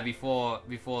die before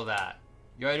that.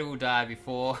 Yoda will die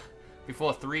before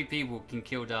 3 people can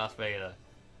kill Darth Vader.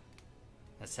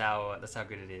 That's how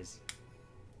good it is.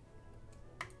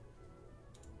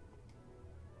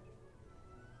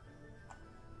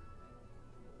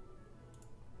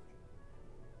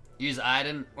 Use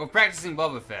Iden. We're practicing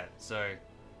Boba Fett, so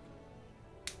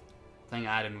playing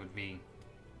Iden would be.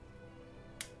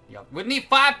 Yep. We'd need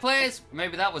 5 players.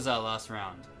 Maybe that was our last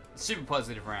round. Super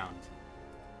positive round.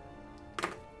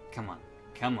 Come on,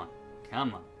 come on,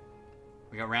 come on.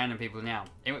 We got random people now.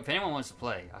 If anyone wants to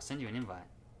play, I'll send you an invite.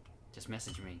 Just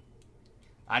message me.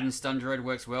 Iden's stun droid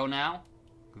works well now.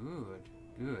 Good,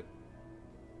 good.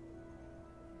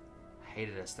 I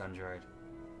hated a stun droid.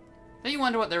 Don't you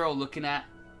wonder what they're all looking at?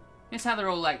 Notice how they're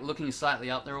all like looking slightly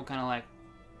up. They're all kind of like,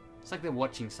 it's like they're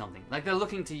watching something. Like they're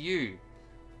looking to you.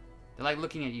 They're like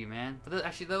looking at you, man. But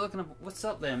they're looking at, what's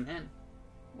up there, man?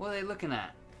 What are they looking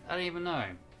at? I don't even know.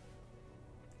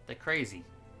 They're crazy.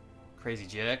 Crazy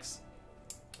jerks.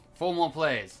 4 more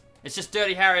players. It's just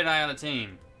Dirty Harry and I on a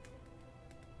team.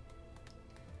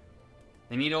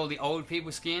 They need all the old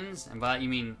people skins, and by that you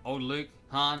mean old Luke,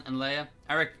 Han, and Leia.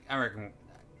 I reckon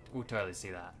we'll totally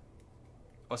see that.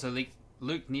 Also,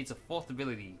 Luke needs a 4th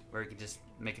ability where he can just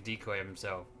make a decoy of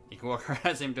himself. He can walk around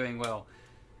as him doing well.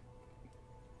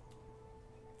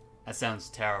 That sounds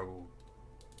terrible.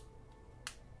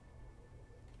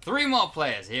 3 more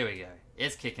players. Here we go.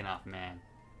 It's kicking off, man.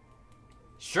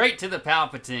 Straight to the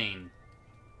Palpatine.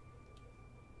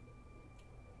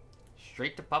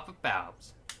 Straight to Papa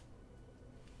Palps.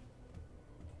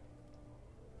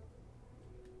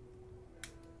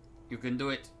 You can do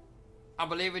it. I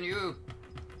believe in you.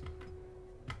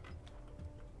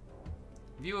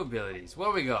 View abilities. What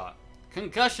do we got?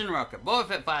 Concussion rocket. Boba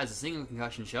Fett fires a single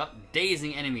concussion shot,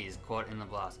 dazing enemies caught in the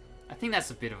blast. I think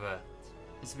that's a bit of a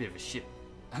shit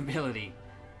ability.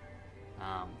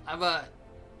 But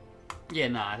yeah,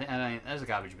 no, I think that's a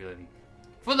garbage ability.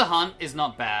 For the hunt is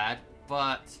not bad,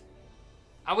 but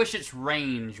I wish its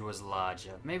range was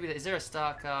larger. Maybe is there a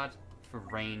star card for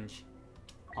range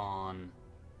on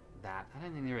that? I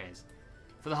don't think there is.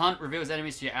 For the hunt, reveals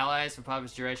enemies to your allies for part of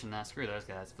its duration. Nah, screw those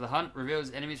guys. For the hunt,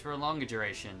 reveals enemies for a longer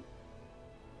duration.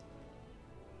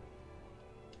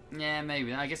 Yeah,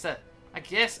 maybe. I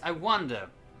wonder.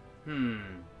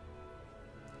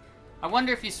 I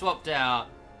wonder if you swapped out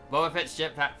Boba Fett's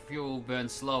jetpack fuel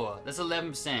burns slower. That's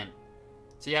 11%.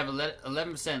 So you have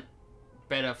 11%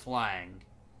 better flying.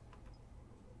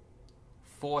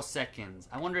 4 seconds.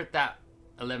 I wonder if that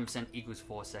 11% equals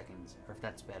 4 seconds. Or if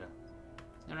that's better.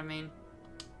 You know what I mean?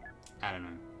 I don't know.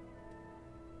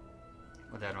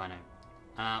 What the hell do I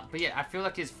know? But yeah, I feel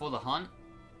like it's for the hunt.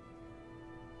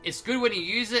 It's good when you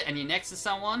use it and you're next to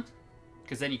someone,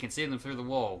 because then you can see them through the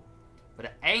wall. But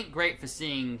it ain't great for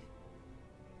seeing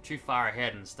too far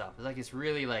ahead and stuff. It's like it's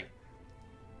really like,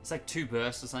 it's like 2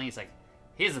 bursts or something. It's like,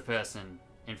 here's a person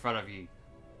in front of you.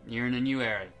 You're in a new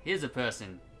area. Here's a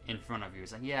person in front of you.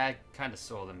 It's like, yeah, I kind of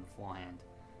saw them beforehand.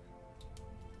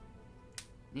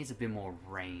 Needs a bit more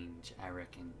range, I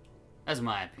reckon. That's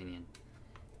my opinion.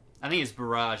 I think his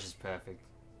barrage is perfect.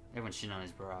 Everyone's shitting on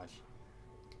his barrage.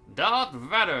 Darth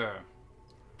Vader!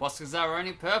 Bossk is our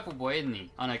only purple boy, isn't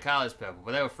he? Oh no, Kylo's purple,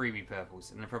 but they were freebie purples,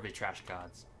 and they're probably trash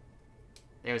cards.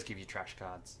 They always give you trash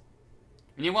cards.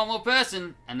 We need one more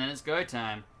person, and then it's go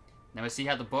time. Now we see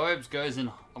how the Bobs goes in.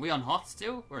 Are we on Hoth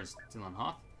still? We're still on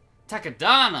Hoth.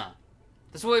 Takadana!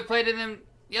 That's what we played in him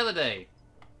the other day.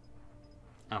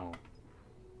 Oh.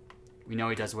 We know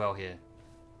he does well here.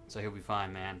 So he'll be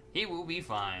fine, man. He will be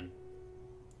fine.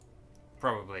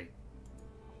 Probably.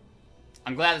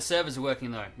 I'm glad the servers are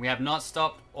working though. We have not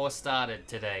stopped or started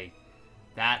today.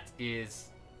 That's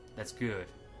good.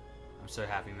 I'm so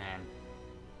happy, man.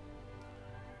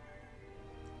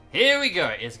 Here we go.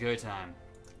 It's go time.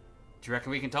 Do you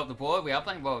reckon we can top the board? We are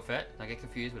playing Boba Fett. Don't get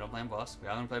confused. We're not playing Bossk. We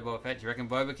are going to play Boba Fett. Do you reckon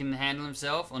Boba can handle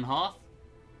himself on Hoth?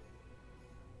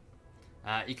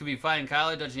 You could be fighting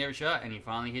Kylo, dodging every shot, and he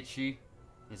finally hits you.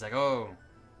 He's like, oh.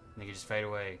 And he can just fade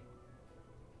away.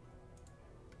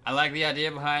 I like the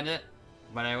idea behind it,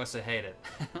 but I also hate it.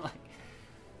 Like,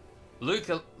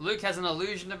 Luke has an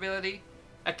illusion ability.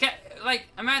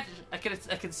 Imagine, I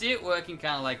can see it working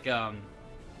kind of like,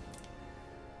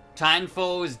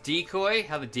 Timefall's decoy.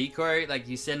 How the decoy, like,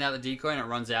 you send out the decoy and it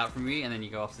runs out from you, and then you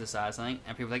go off to the side or something,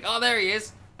 and people are like, oh, there he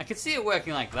is. I could see it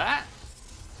working like that,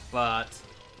 but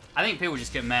I think people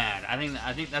just get mad. I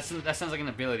think that sounds like an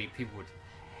ability people would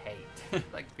hate.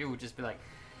 Like, people would just be like,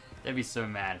 they'd be so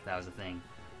mad if that was a thing.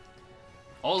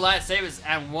 All lightsabers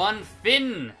and 1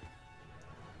 fin!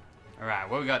 Alright,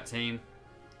 what we got, team?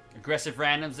 Aggressive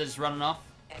randoms, they're just running off.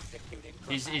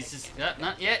 He's just...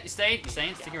 no, yeah, you stayed,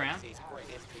 stick around.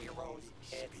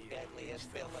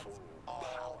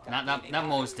 That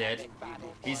Maul's dead.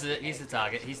 He's the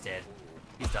target, he's dead.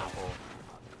 He's done for.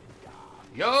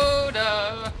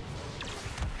 Yoda!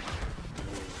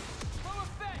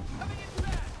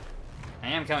 I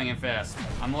am coming in fast.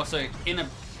 I'm also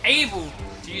able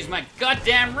to use my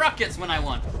goddamn rockets when I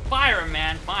want. Fire 'em,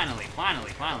 man. Finally.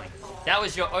 That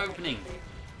was your opening.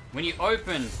 When you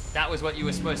opened, that was what you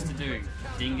were supposed to do,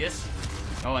 dingus.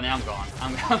 Oh, now I'm gone.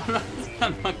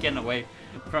 I'm not getting away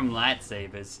from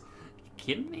lightsabers. Are you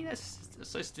kidding me? That's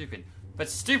so stupid. But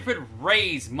stupid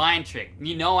Rey's mind trick.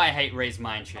 You know I hate Rey's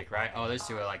mind trick, right? Oh, those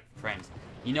two are like friends.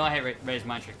 You know I hate Rey's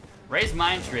mind trick. Rey's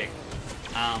mind trick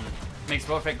makes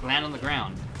Boba Fett land on the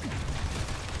ground.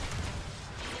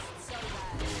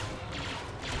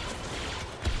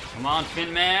 Come on,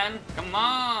 Finn man. Come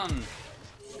on.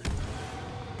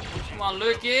 Come on,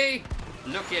 Lukey.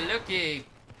 Lukey.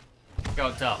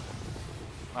 Go top.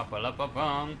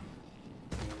 Ba-ba-la-ba-bum.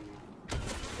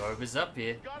 Boba's up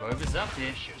here.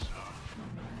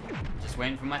 Just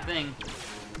waiting for my thing.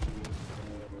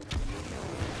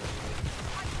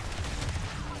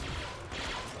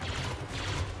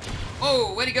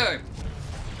 Oh, where'd he go?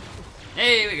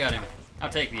 Hey, we got him. I'll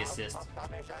take the assist.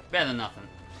 Better than nothing.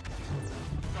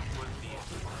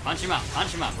 Punch him up,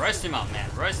 roast him up, man,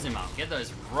 roast him up. Get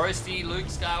those roasty Luke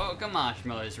Skywalker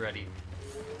marshmallows ready.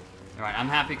 Alright, I'm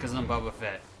happy because I'm Boba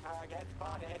Fett.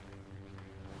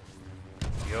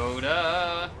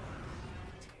 Yoda!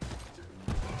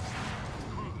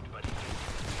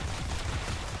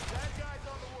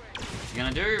 What you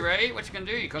gonna do, Rey? What you gonna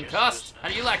do? You concussed? How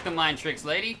do you like the mind tricks,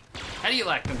 lady? How do you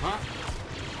like them, huh?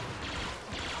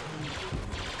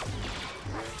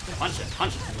 Punch it,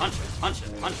 punch it, punch it, punch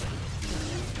it, punch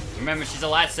it. Remember, she's a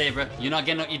lightsaber. You're not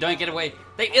getting, you don't get away.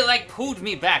 It like pulled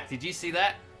me back. Did you see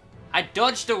that? I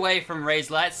dodged away from Rey's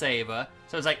lightsaber,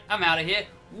 so I was like, I'm out of here.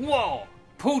 Whoa!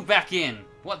 Pulled back in.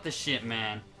 What the shit,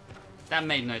 man? That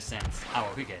made no sense. Oh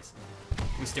well, who cares?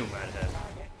 We still murdered her.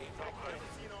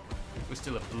 We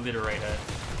still obliterate her.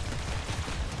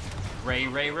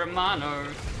 Rey Romano.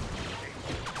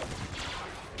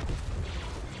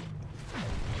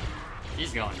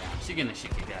 She's going down. She's getting the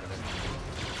shit kicked out of her.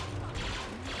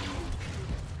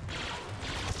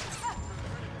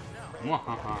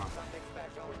 Mwahaha.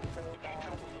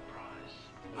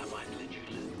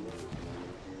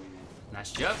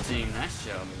 Nice job, team. Nice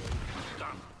job.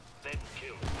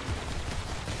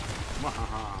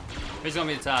 Mwahaha. Who's gonna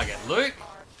be the target? Luke?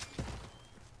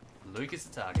 Luke is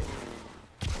the target.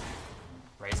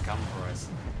 Rey's coming for us.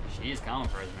 She is coming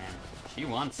for us, man. She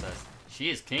wants us. She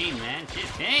is keen, man.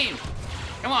 She's keen.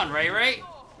 Come on, Rey.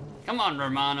 Come on,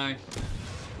 Romano.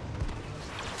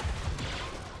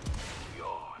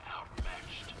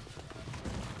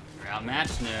 You're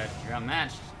outmatched, nerd. You're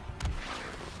outmatched.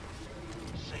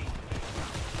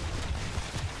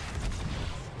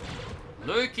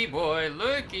 Lukey boy,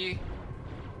 Lukey.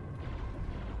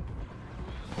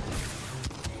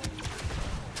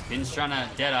 Finn's trying to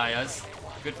deadeye us.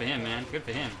 Good for him, man. Good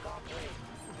for him.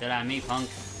 Deadeye me, punk.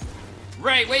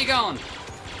 Rey, where you going?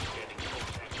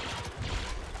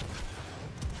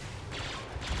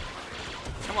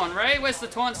 Come on, Rey. Where's the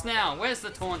taunts now? Where's the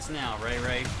taunts now,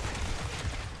 Rey?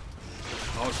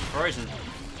 Oh, she's frozen.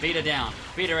 Beat her down.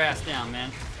 Beat her ass down, man.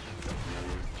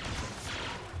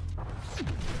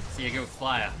 See how you go with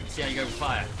fire. See how you go with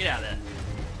fire. Get out of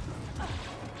there.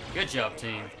 Good job,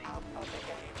 team.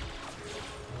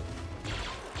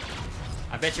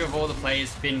 I bet you of all the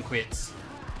players, Finn quits.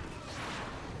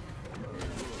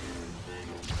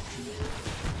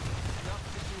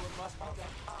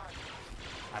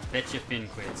 I bet you Finn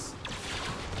quits.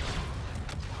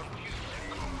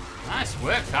 Nice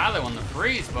work, Kylo, on the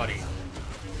freeze, buddy.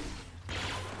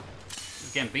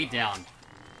 He's getting beat down.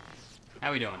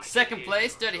 How we doing? Second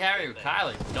place, Dirty Harry with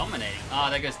Kylo dominating. Oh,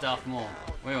 there goes Darth Maul.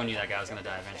 We all knew that guy was gonna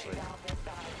die eventually.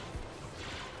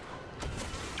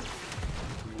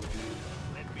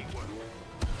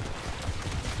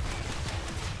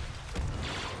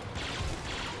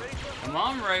 Come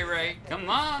on, Rey. Come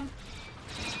on.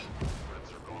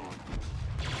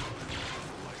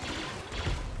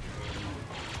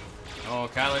 Oh,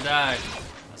 Kylo died.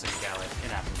 That's a good Kylo.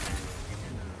 It happens, man.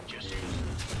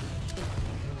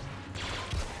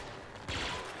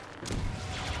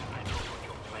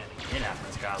 It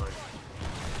happens, Kylo.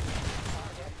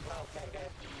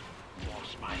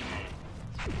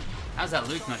 How's that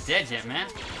Luke not dead yet, man?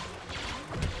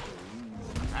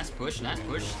 Nice push, nice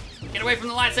push. Get away from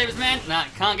the lightsabers, man! Nah,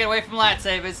 can't get away from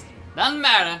lightsabers. Doesn't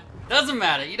matter. Doesn't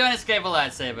matter. You don't escape a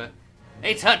lightsaber.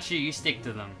 They touch you, you stick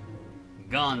to them.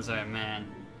 Gonzo, man.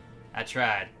 I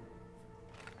tried.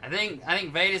 I think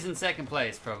Vader's in second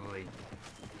place, probably.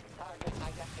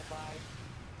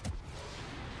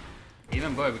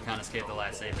 Even Boba can't escape the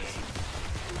lightsabers.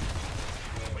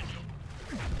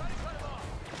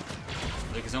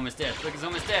 Luke is almost dead. Luke is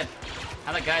almost dead.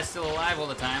 How that guy's still alive all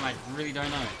the time, I really don't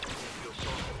know.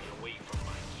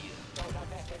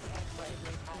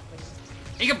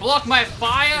 He can block my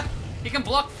fire? He can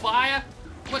block fire?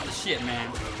 What the shit,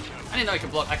 man? I didn't know he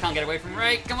could block. I can't get away from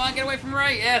Rey. Come on, get away from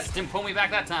Rey. Yes, didn't pull me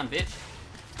back that time, bitch.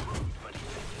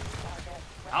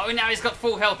 Oh, now he's got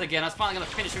full health again. I was finally gonna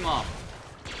finish him off.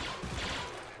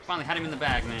 Finally had him in the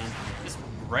bag, man. This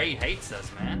Rey hates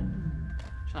us, man.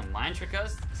 Trying to mind trick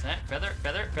us? Is that feather it,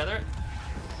 feather it, feather it?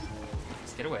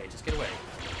 Just get away, just get away.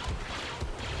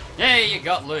 Yay, you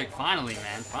got Luke. Finally,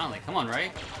 man. Finally. Come on,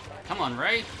 Rey. Come on,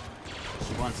 Rey.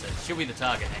 She wants it. She'll be the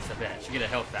target next, I bet. She'll get her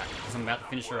health back because I'm about to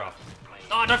finish her off.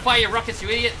 Oh, don't fire your rockets, you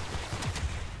idiot!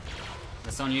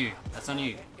 That's on you. That's on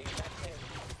you.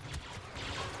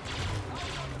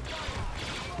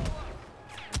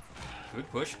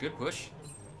 Good push, good push.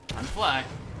 Time to fly.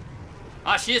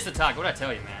 Ah, she is the target. What'd I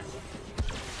tell you, man?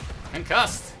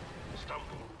 Concussed.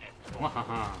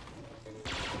 Wahaha.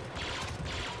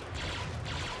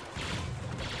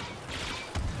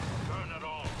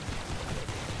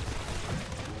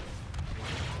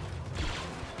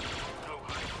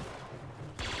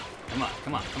 Come on,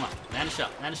 come on, come on. Land a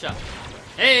shot, land a shot.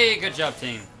 Hey, good job,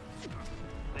 team.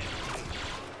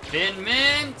 Finn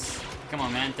Mint! Come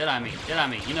on, man. Deadeye me. Deadeye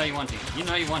me. You know you want to. You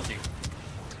know you want to.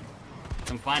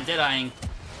 Some fine deadeyeing.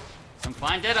 Some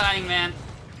fine deadeyeing, man.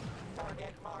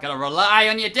 Gotta rely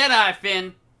on your deadeye,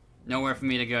 Finn. Nowhere for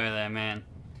me to go there, man.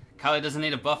 Kylo doesn't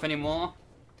need a buff anymore.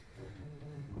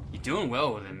 You're doing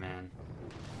well with him, man.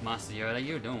 Master Yoda,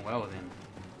 you're doing well with him.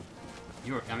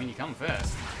 I mean, you come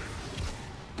first.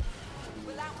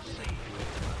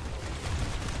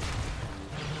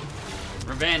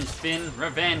 Revenge, Finn,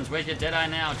 revenge. Where's your Deadeye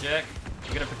now, jerk?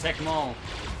 You gotta protect Maul.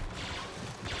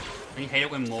 And you hate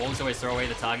it when Mauls always throw away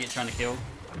the target trying to kill.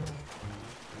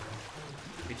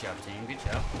 Good job, team. Good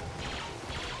job.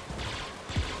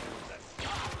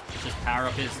 Just power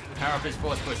up his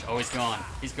force push. Oh, he's gone.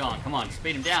 He's gone. Come on,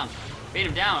 speed him down. Beat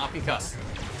him down. Up and cuss.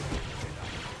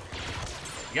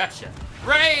 Gotcha.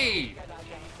 Ray!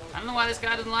 I don't know why this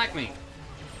guy doesn't like me.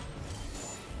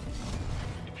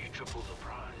 If you triple the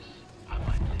prize, I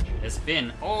might let you. There's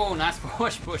Finn. Oh, nice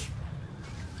push.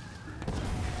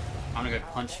 I'm gonna go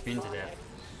punch Finn to death.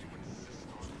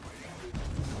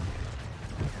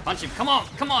 Punch him. Come on.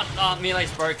 Oh,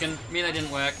 melee's broken. Melee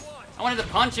didn't work. I wanted to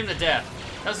punch him to death.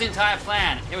 That was the entire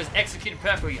plan. It was executed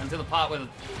perfectly until the part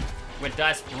where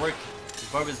Dice broke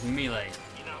Boba's melee.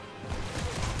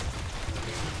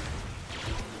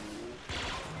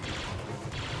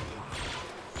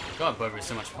 God, Boba is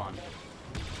so much fun.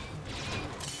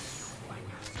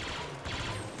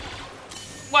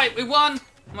 Wait, we won!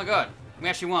 Oh my god, we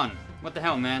actually won. What the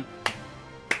hell, man?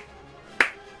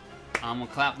 I'm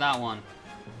gonna clap that one.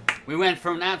 We went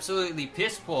from an absolutely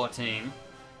piss poor team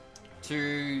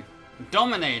to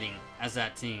dominating as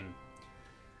that team.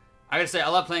 I gotta say, I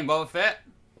love playing Boba Fett.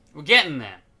 We're getting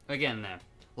there.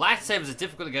 Lightsabers are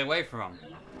difficult to get away from.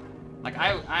 Like,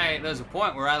 there was a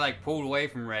point where I, like, pulled away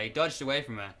from Rey, dodged away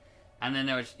from her, and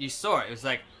then you saw it. It was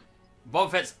like, Boba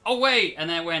Fett's away, and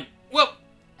then it went, whoop,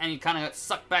 and you kind of got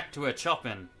sucked back to her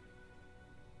chopping.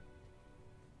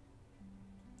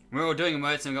 We were doing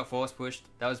emotes and we got force pushed.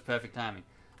 That was perfect timing.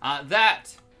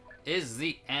 That is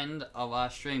the end of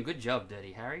our stream. Good job,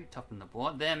 Dirty Harry. Topping the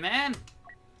board there, man.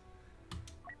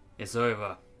 It's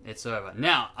over. It's over.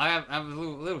 Now, I have a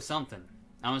little something.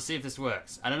 I want to see if this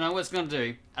works. I don't know what it's going to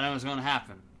do. I don't know what's going to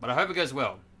happen. But I hope it goes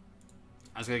well.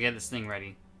 I was going to get this thing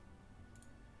ready.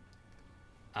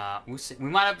 We'll see. We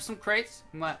might have some crates.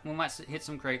 We might hit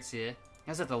some crates here.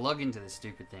 I just have to log into this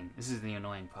stupid thing. This is the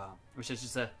annoying part. Which is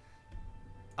just a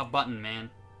button, man.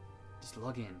 Just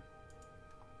log in.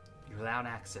 You're allowed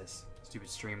access. Stupid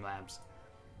Streamlabs.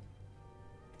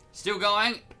 Still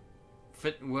going.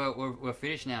 We're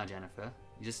finished now, Jennifer.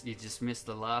 You just missed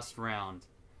the last round.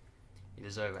 It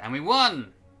is over. And we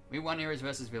won! We won Heroes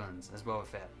vs. Villains as Boba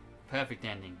Fett. Perfect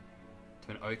ending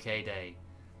to an okay day.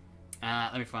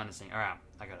 Let me find this thing. Alright,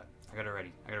 I got it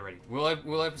ready.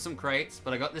 We'll open some crates,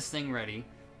 but I got this thing ready.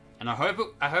 And I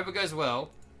hope it goes well.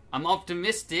 I'm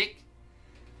optimistic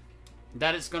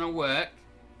that it's gonna work.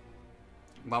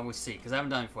 But we'll see, because I haven't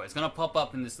done it before. It's gonna pop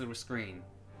up in this little screen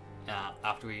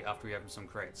after we open some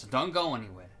crates. So don't go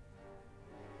anywhere.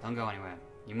 Don't go anywhere.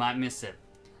 You might miss it.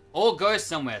 Or go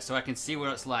somewhere so I can see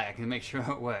what it's like. I can make sure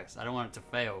it works. I don't want it to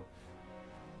fail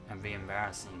and be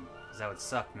embarrassing, because that would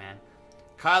suck, man.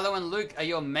 Kylo and Luke are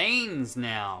your mains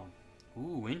now.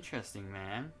 Ooh, interesting,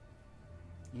 man.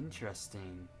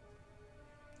 Interesting.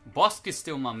 Bossk is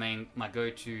still my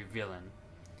go-to villain.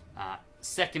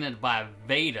 Seconded by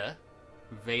Vader.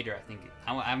 Vader, I think.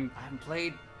 I haven't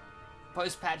played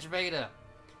post-patch Vader.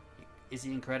 Is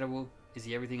he incredible? Is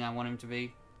he everything I want him to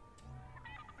be?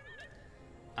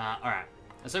 Alright.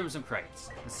 Let's open some crates.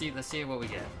 Let's see what we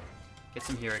get. Get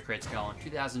some hero crates going.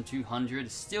 2,200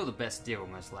 is still the best deal,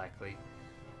 most likely.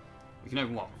 We can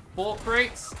open, what, 4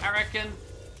 crates, I reckon?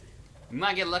 We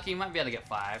might get lucky, we might be able to get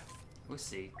 5. We'll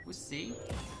see. We'll see.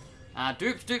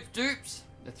 Dupes. The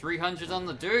 300s on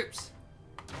the dupes.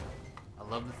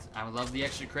 I love the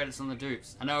extra credits on the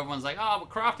dupes. I know everyone's like, oh, but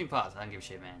crafting parts. I don't give a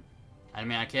shit, man. I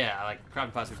mean, I care. I like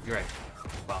crafting parts would be great.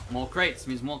 But more crates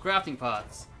means more crafting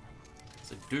parts.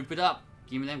 So dupe it up.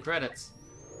 Give me them credits.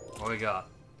 What we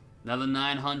got? Another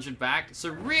 900 back. So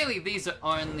really, these are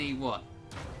only, what?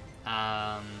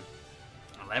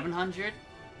 1,100? Is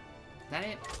that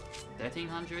it?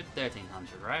 1,300?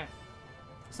 1,300, right?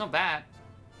 It's not bad.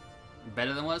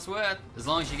 Better than what it's worth. As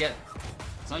long as you get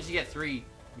 3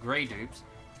 grey dupes.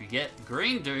 If you get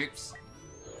green dupes,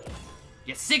 you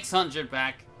get 600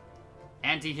 back.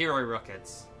 Anti-hero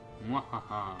rockets.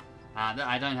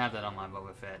 I don't have that on my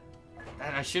Boba Fett.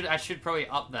 I should probably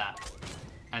up that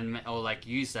or like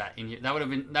use that in here. That would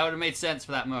have made sense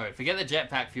for that mode. Forget the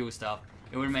jetpack fuel stuff.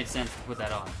 It would have made sense to put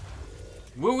that on.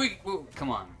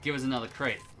 Come on, give us another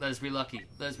crate. Let us be lucky.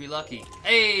 Let us be lucky.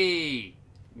 Hey,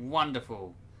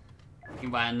 wonderful. We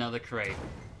can buy another crate.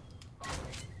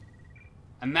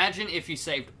 Imagine if you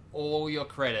saved all your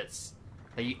credits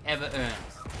that you ever earned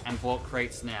and bought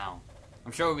crates now.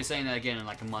 I'm sure we'll be saying that again in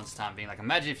like a month's time, being like,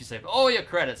 imagine if you saved all your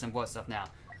credits and bought stuff now.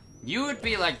 You would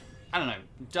be like I don't know,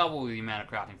 double the amount of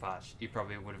crafting parts you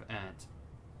probably would have earned.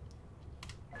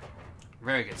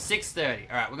 Very good. 630.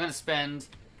 All right, we're gonna spend.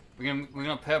 We're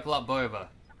gonna purple up Boba.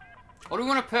 Or do we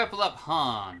want to purple up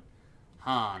Han?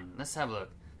 Han. Let's have a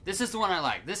look. This is the one I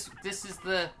like. This is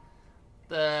the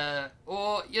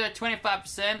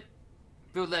 25%.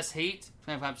 Build less heat.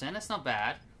 25%. That's not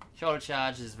bad. Shoulder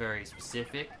charge is very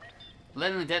specific.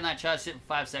 Letting the detonite charge sit for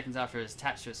 5 seconds after it is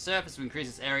attached to its surface will increase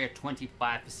its area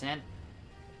 25%.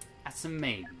 That's a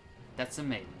maybe. That's a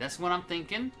maybe. That's what I'm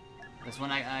thinking. That's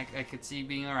one I could see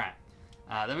being alright.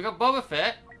 Then we got Boba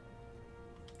Fett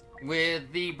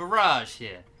with the barrage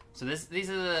here. So these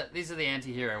are the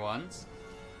anti-hero ones.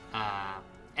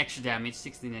 Extra damage,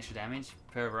 16 extra damage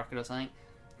per rocket or something.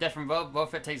 Death from Boba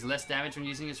Fett takes less damage when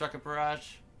using his rocket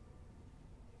barrage.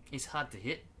 He's hard to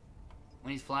hit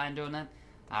when he's flying doing that.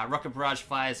 Rocket barrage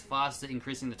fires faster,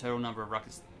 increasing the total number of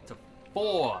rockets to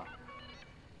 4.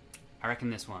 I reckon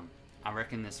this one.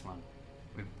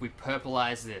 We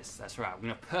purplize this. That's right. We're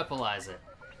gonna purplize it.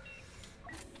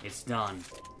 It's done.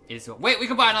 Wait, we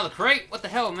can buy another crate? What the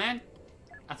hell, man?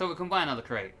 I thought we couldn't buy another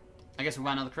crate. I guess we'll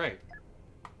buy another crate.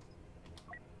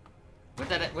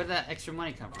 Where'd that extra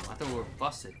money come from? I thought we were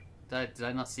busted. Did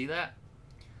I not see that?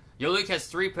 Your Luke has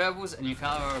 3 purples, and your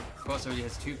Kylo, of course, already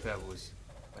has 2 purples.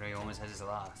 But he almost has his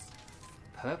last.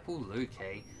 Purple Luke,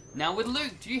 hey? Now, with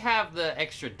Luke, do you have the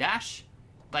extra dash?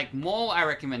 Like, Maul, I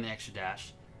recommend the extra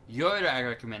dash. Yoda, I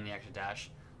recommend the extra dash.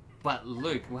 But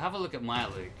Luke, we'll have a look at my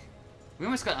Luke. We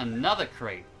almost got another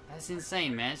crate. That's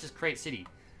insane, man. It's just Crate City.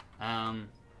 We'll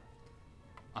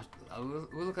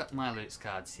look at my Luke's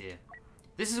cards here.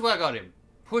 This is what I got him.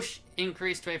 Push,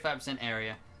 increase 25%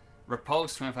 area.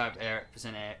 Repulse,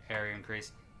 25% area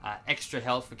increase. Extra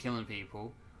health for killing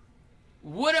people.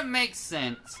 Would it make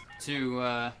sense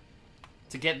to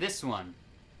get this one?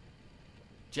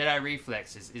 Jedi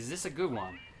Reflexes. Is this a good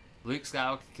one? Luke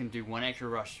Skywalker can do 1 extra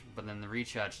rush, but then the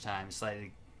recharge time is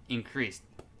slightly increased.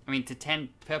 I mean, to 10,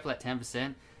 purple at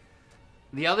 10%.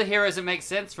 The other heroes, it makes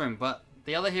sense for him, but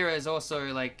the other hero is also,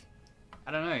 like,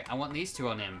 I don't know, I want these 2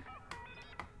 on him.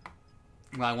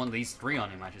 Well, I want these 3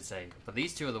 on him, I should say. But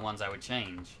these 2 are the ones I would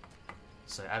change.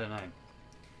 So, I don't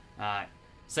know.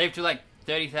 Save to, like,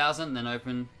 30,000, then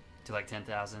open to, like,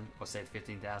 10,000, or save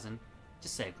 15,000.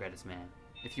 Just save credits, man,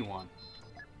 if you want.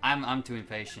 I'm too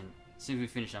impatient. As soon as we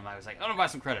finish, I was like, I want to buy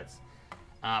some credits.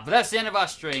 But that's the end of our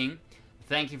stream.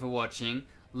 Thank you for watching.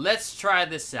 Let's try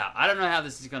this out. I don't know how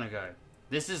this is gonna go.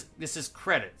 This is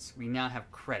credits. We now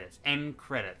have credits. End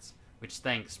credits. Which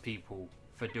thanks people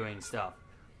for doing stuff.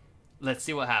 Let's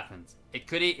see what happens. It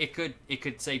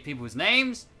could say people's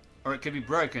names, or it could be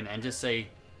broken and just say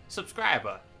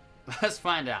subscriber. Let's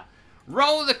find out.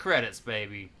 Roll the credits,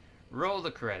 baby. Roll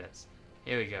the credits.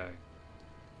 Here we go.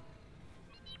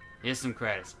 Here's some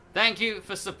credits. Thank you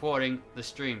for supporting the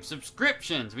stream.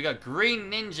 Subscriptions. We got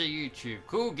Green Ninja YouTube,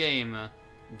 Cool Gamer,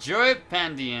 Joy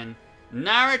Pandian,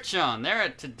 Narachon. They're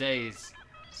today's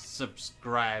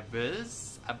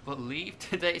subscribers. I believe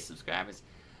today's subscribers.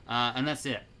 And that's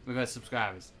it. We got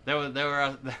subscribers. They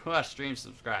were our stream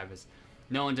subscribers.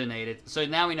 No one donated. So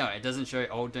now we know it doesn't show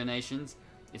old donations.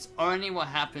 It's only what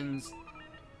happens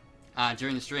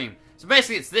during the stream. So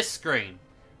basically it's this screen.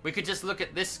 We could just look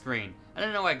at this screen. I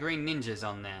don't know why Green Ninja's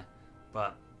on there.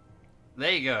 But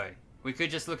there you go. We could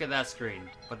just look at that screen.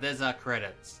 But there's our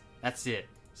credits. That's it.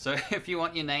 So if you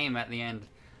want your name at the end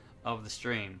of the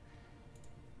stream,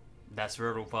 that's where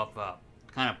it'll pop up.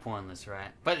 Kind of pointless, right?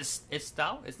 But it's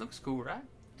style. It looks cool, right?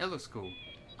 It looks cool.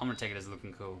 I'm gonna take it as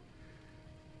looking cool.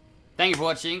 Thank you for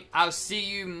watching. I'll see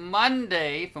you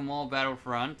Monday for more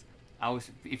Battlefront. If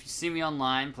you see me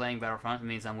online playing Battlefront, it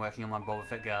means I'm working on my Boba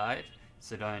Fett guide.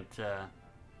 So don't.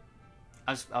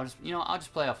 I'll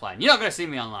just play offline. You're not gonna see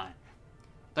me online.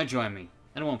 Don't join me.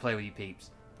 I don't want to play with you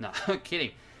peeps. No, I'm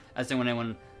kidding. I don't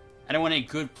want any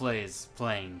good players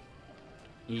playing.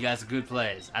 You guys are good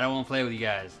players. I don't want to play with you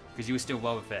guys because you were still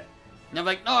Boba Fett. And I'm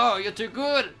like, no, you're too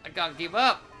good. I can't keep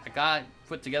up. I can't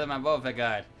put together my Boba Fett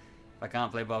guide if I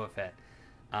can't play Boba Fett.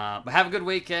 But have a good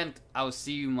weekend. I will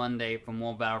see you Monday for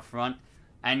more Battlefront.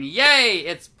 And yay,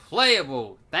 it's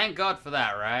playable. Thank God for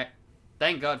that, right?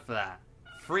 Thank God for that.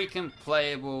 Freaking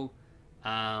playable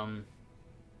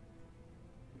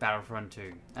Battlefront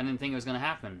 2. I didn't think it was going to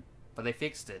happen. But they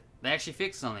fixed it. They actually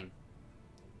fixed something.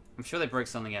 I'm sure they broke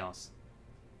something else.